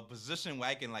a position where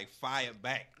I can like fire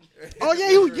back. Oh yeah,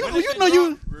 you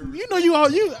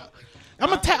I'm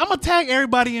gonna tag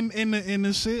everybody in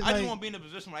this shit. I Like, just want to be in a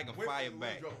position where I can fire When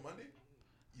back. drop Monday?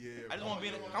 Yeah. I just want to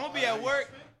be. I'm gonna be at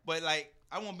work, but like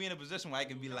I want to be in a position where I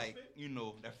can be like, you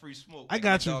know, that free smoke. I like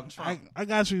got my you. dog Trump. I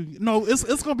got you. No, it's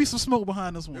gonna be some smoke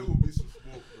behind this There one. will be some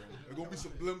smoke, bro. There gonna be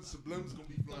some blims gonna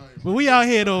be flying. But we out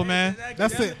here though, man. Exactly.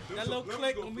 That's it. That little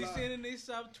clique gonna be sending they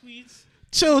sub tweets.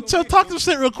 Chill. Talk some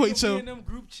shit real quick, Gonna be chill. in them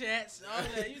group chats. All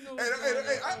that. You know.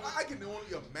 Hey, I can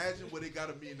only imagine what they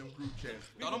gotta be in them group chats.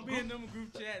 We gonna be in them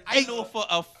group chats. I know for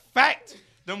a fact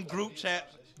them group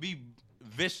chats be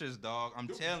vicious, dog. I'm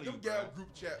telling you, Them bro. gal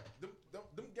group chat,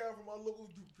 them gal from our local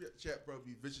group chat, bro,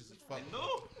 be vicious as fuck.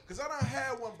 No. Cause I done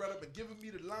had one brother been giving me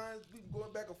the lines, we been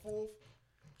going back and forth.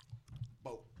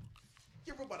 But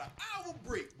give her about an hour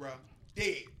break, bro.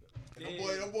 Dead. And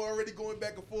them boy already going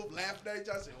back and forth, laughing at each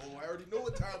other. I said, oh, I already know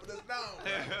what time it is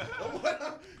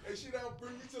now. And she done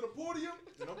bring me to the podium.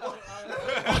 And I'm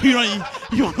like,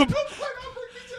 You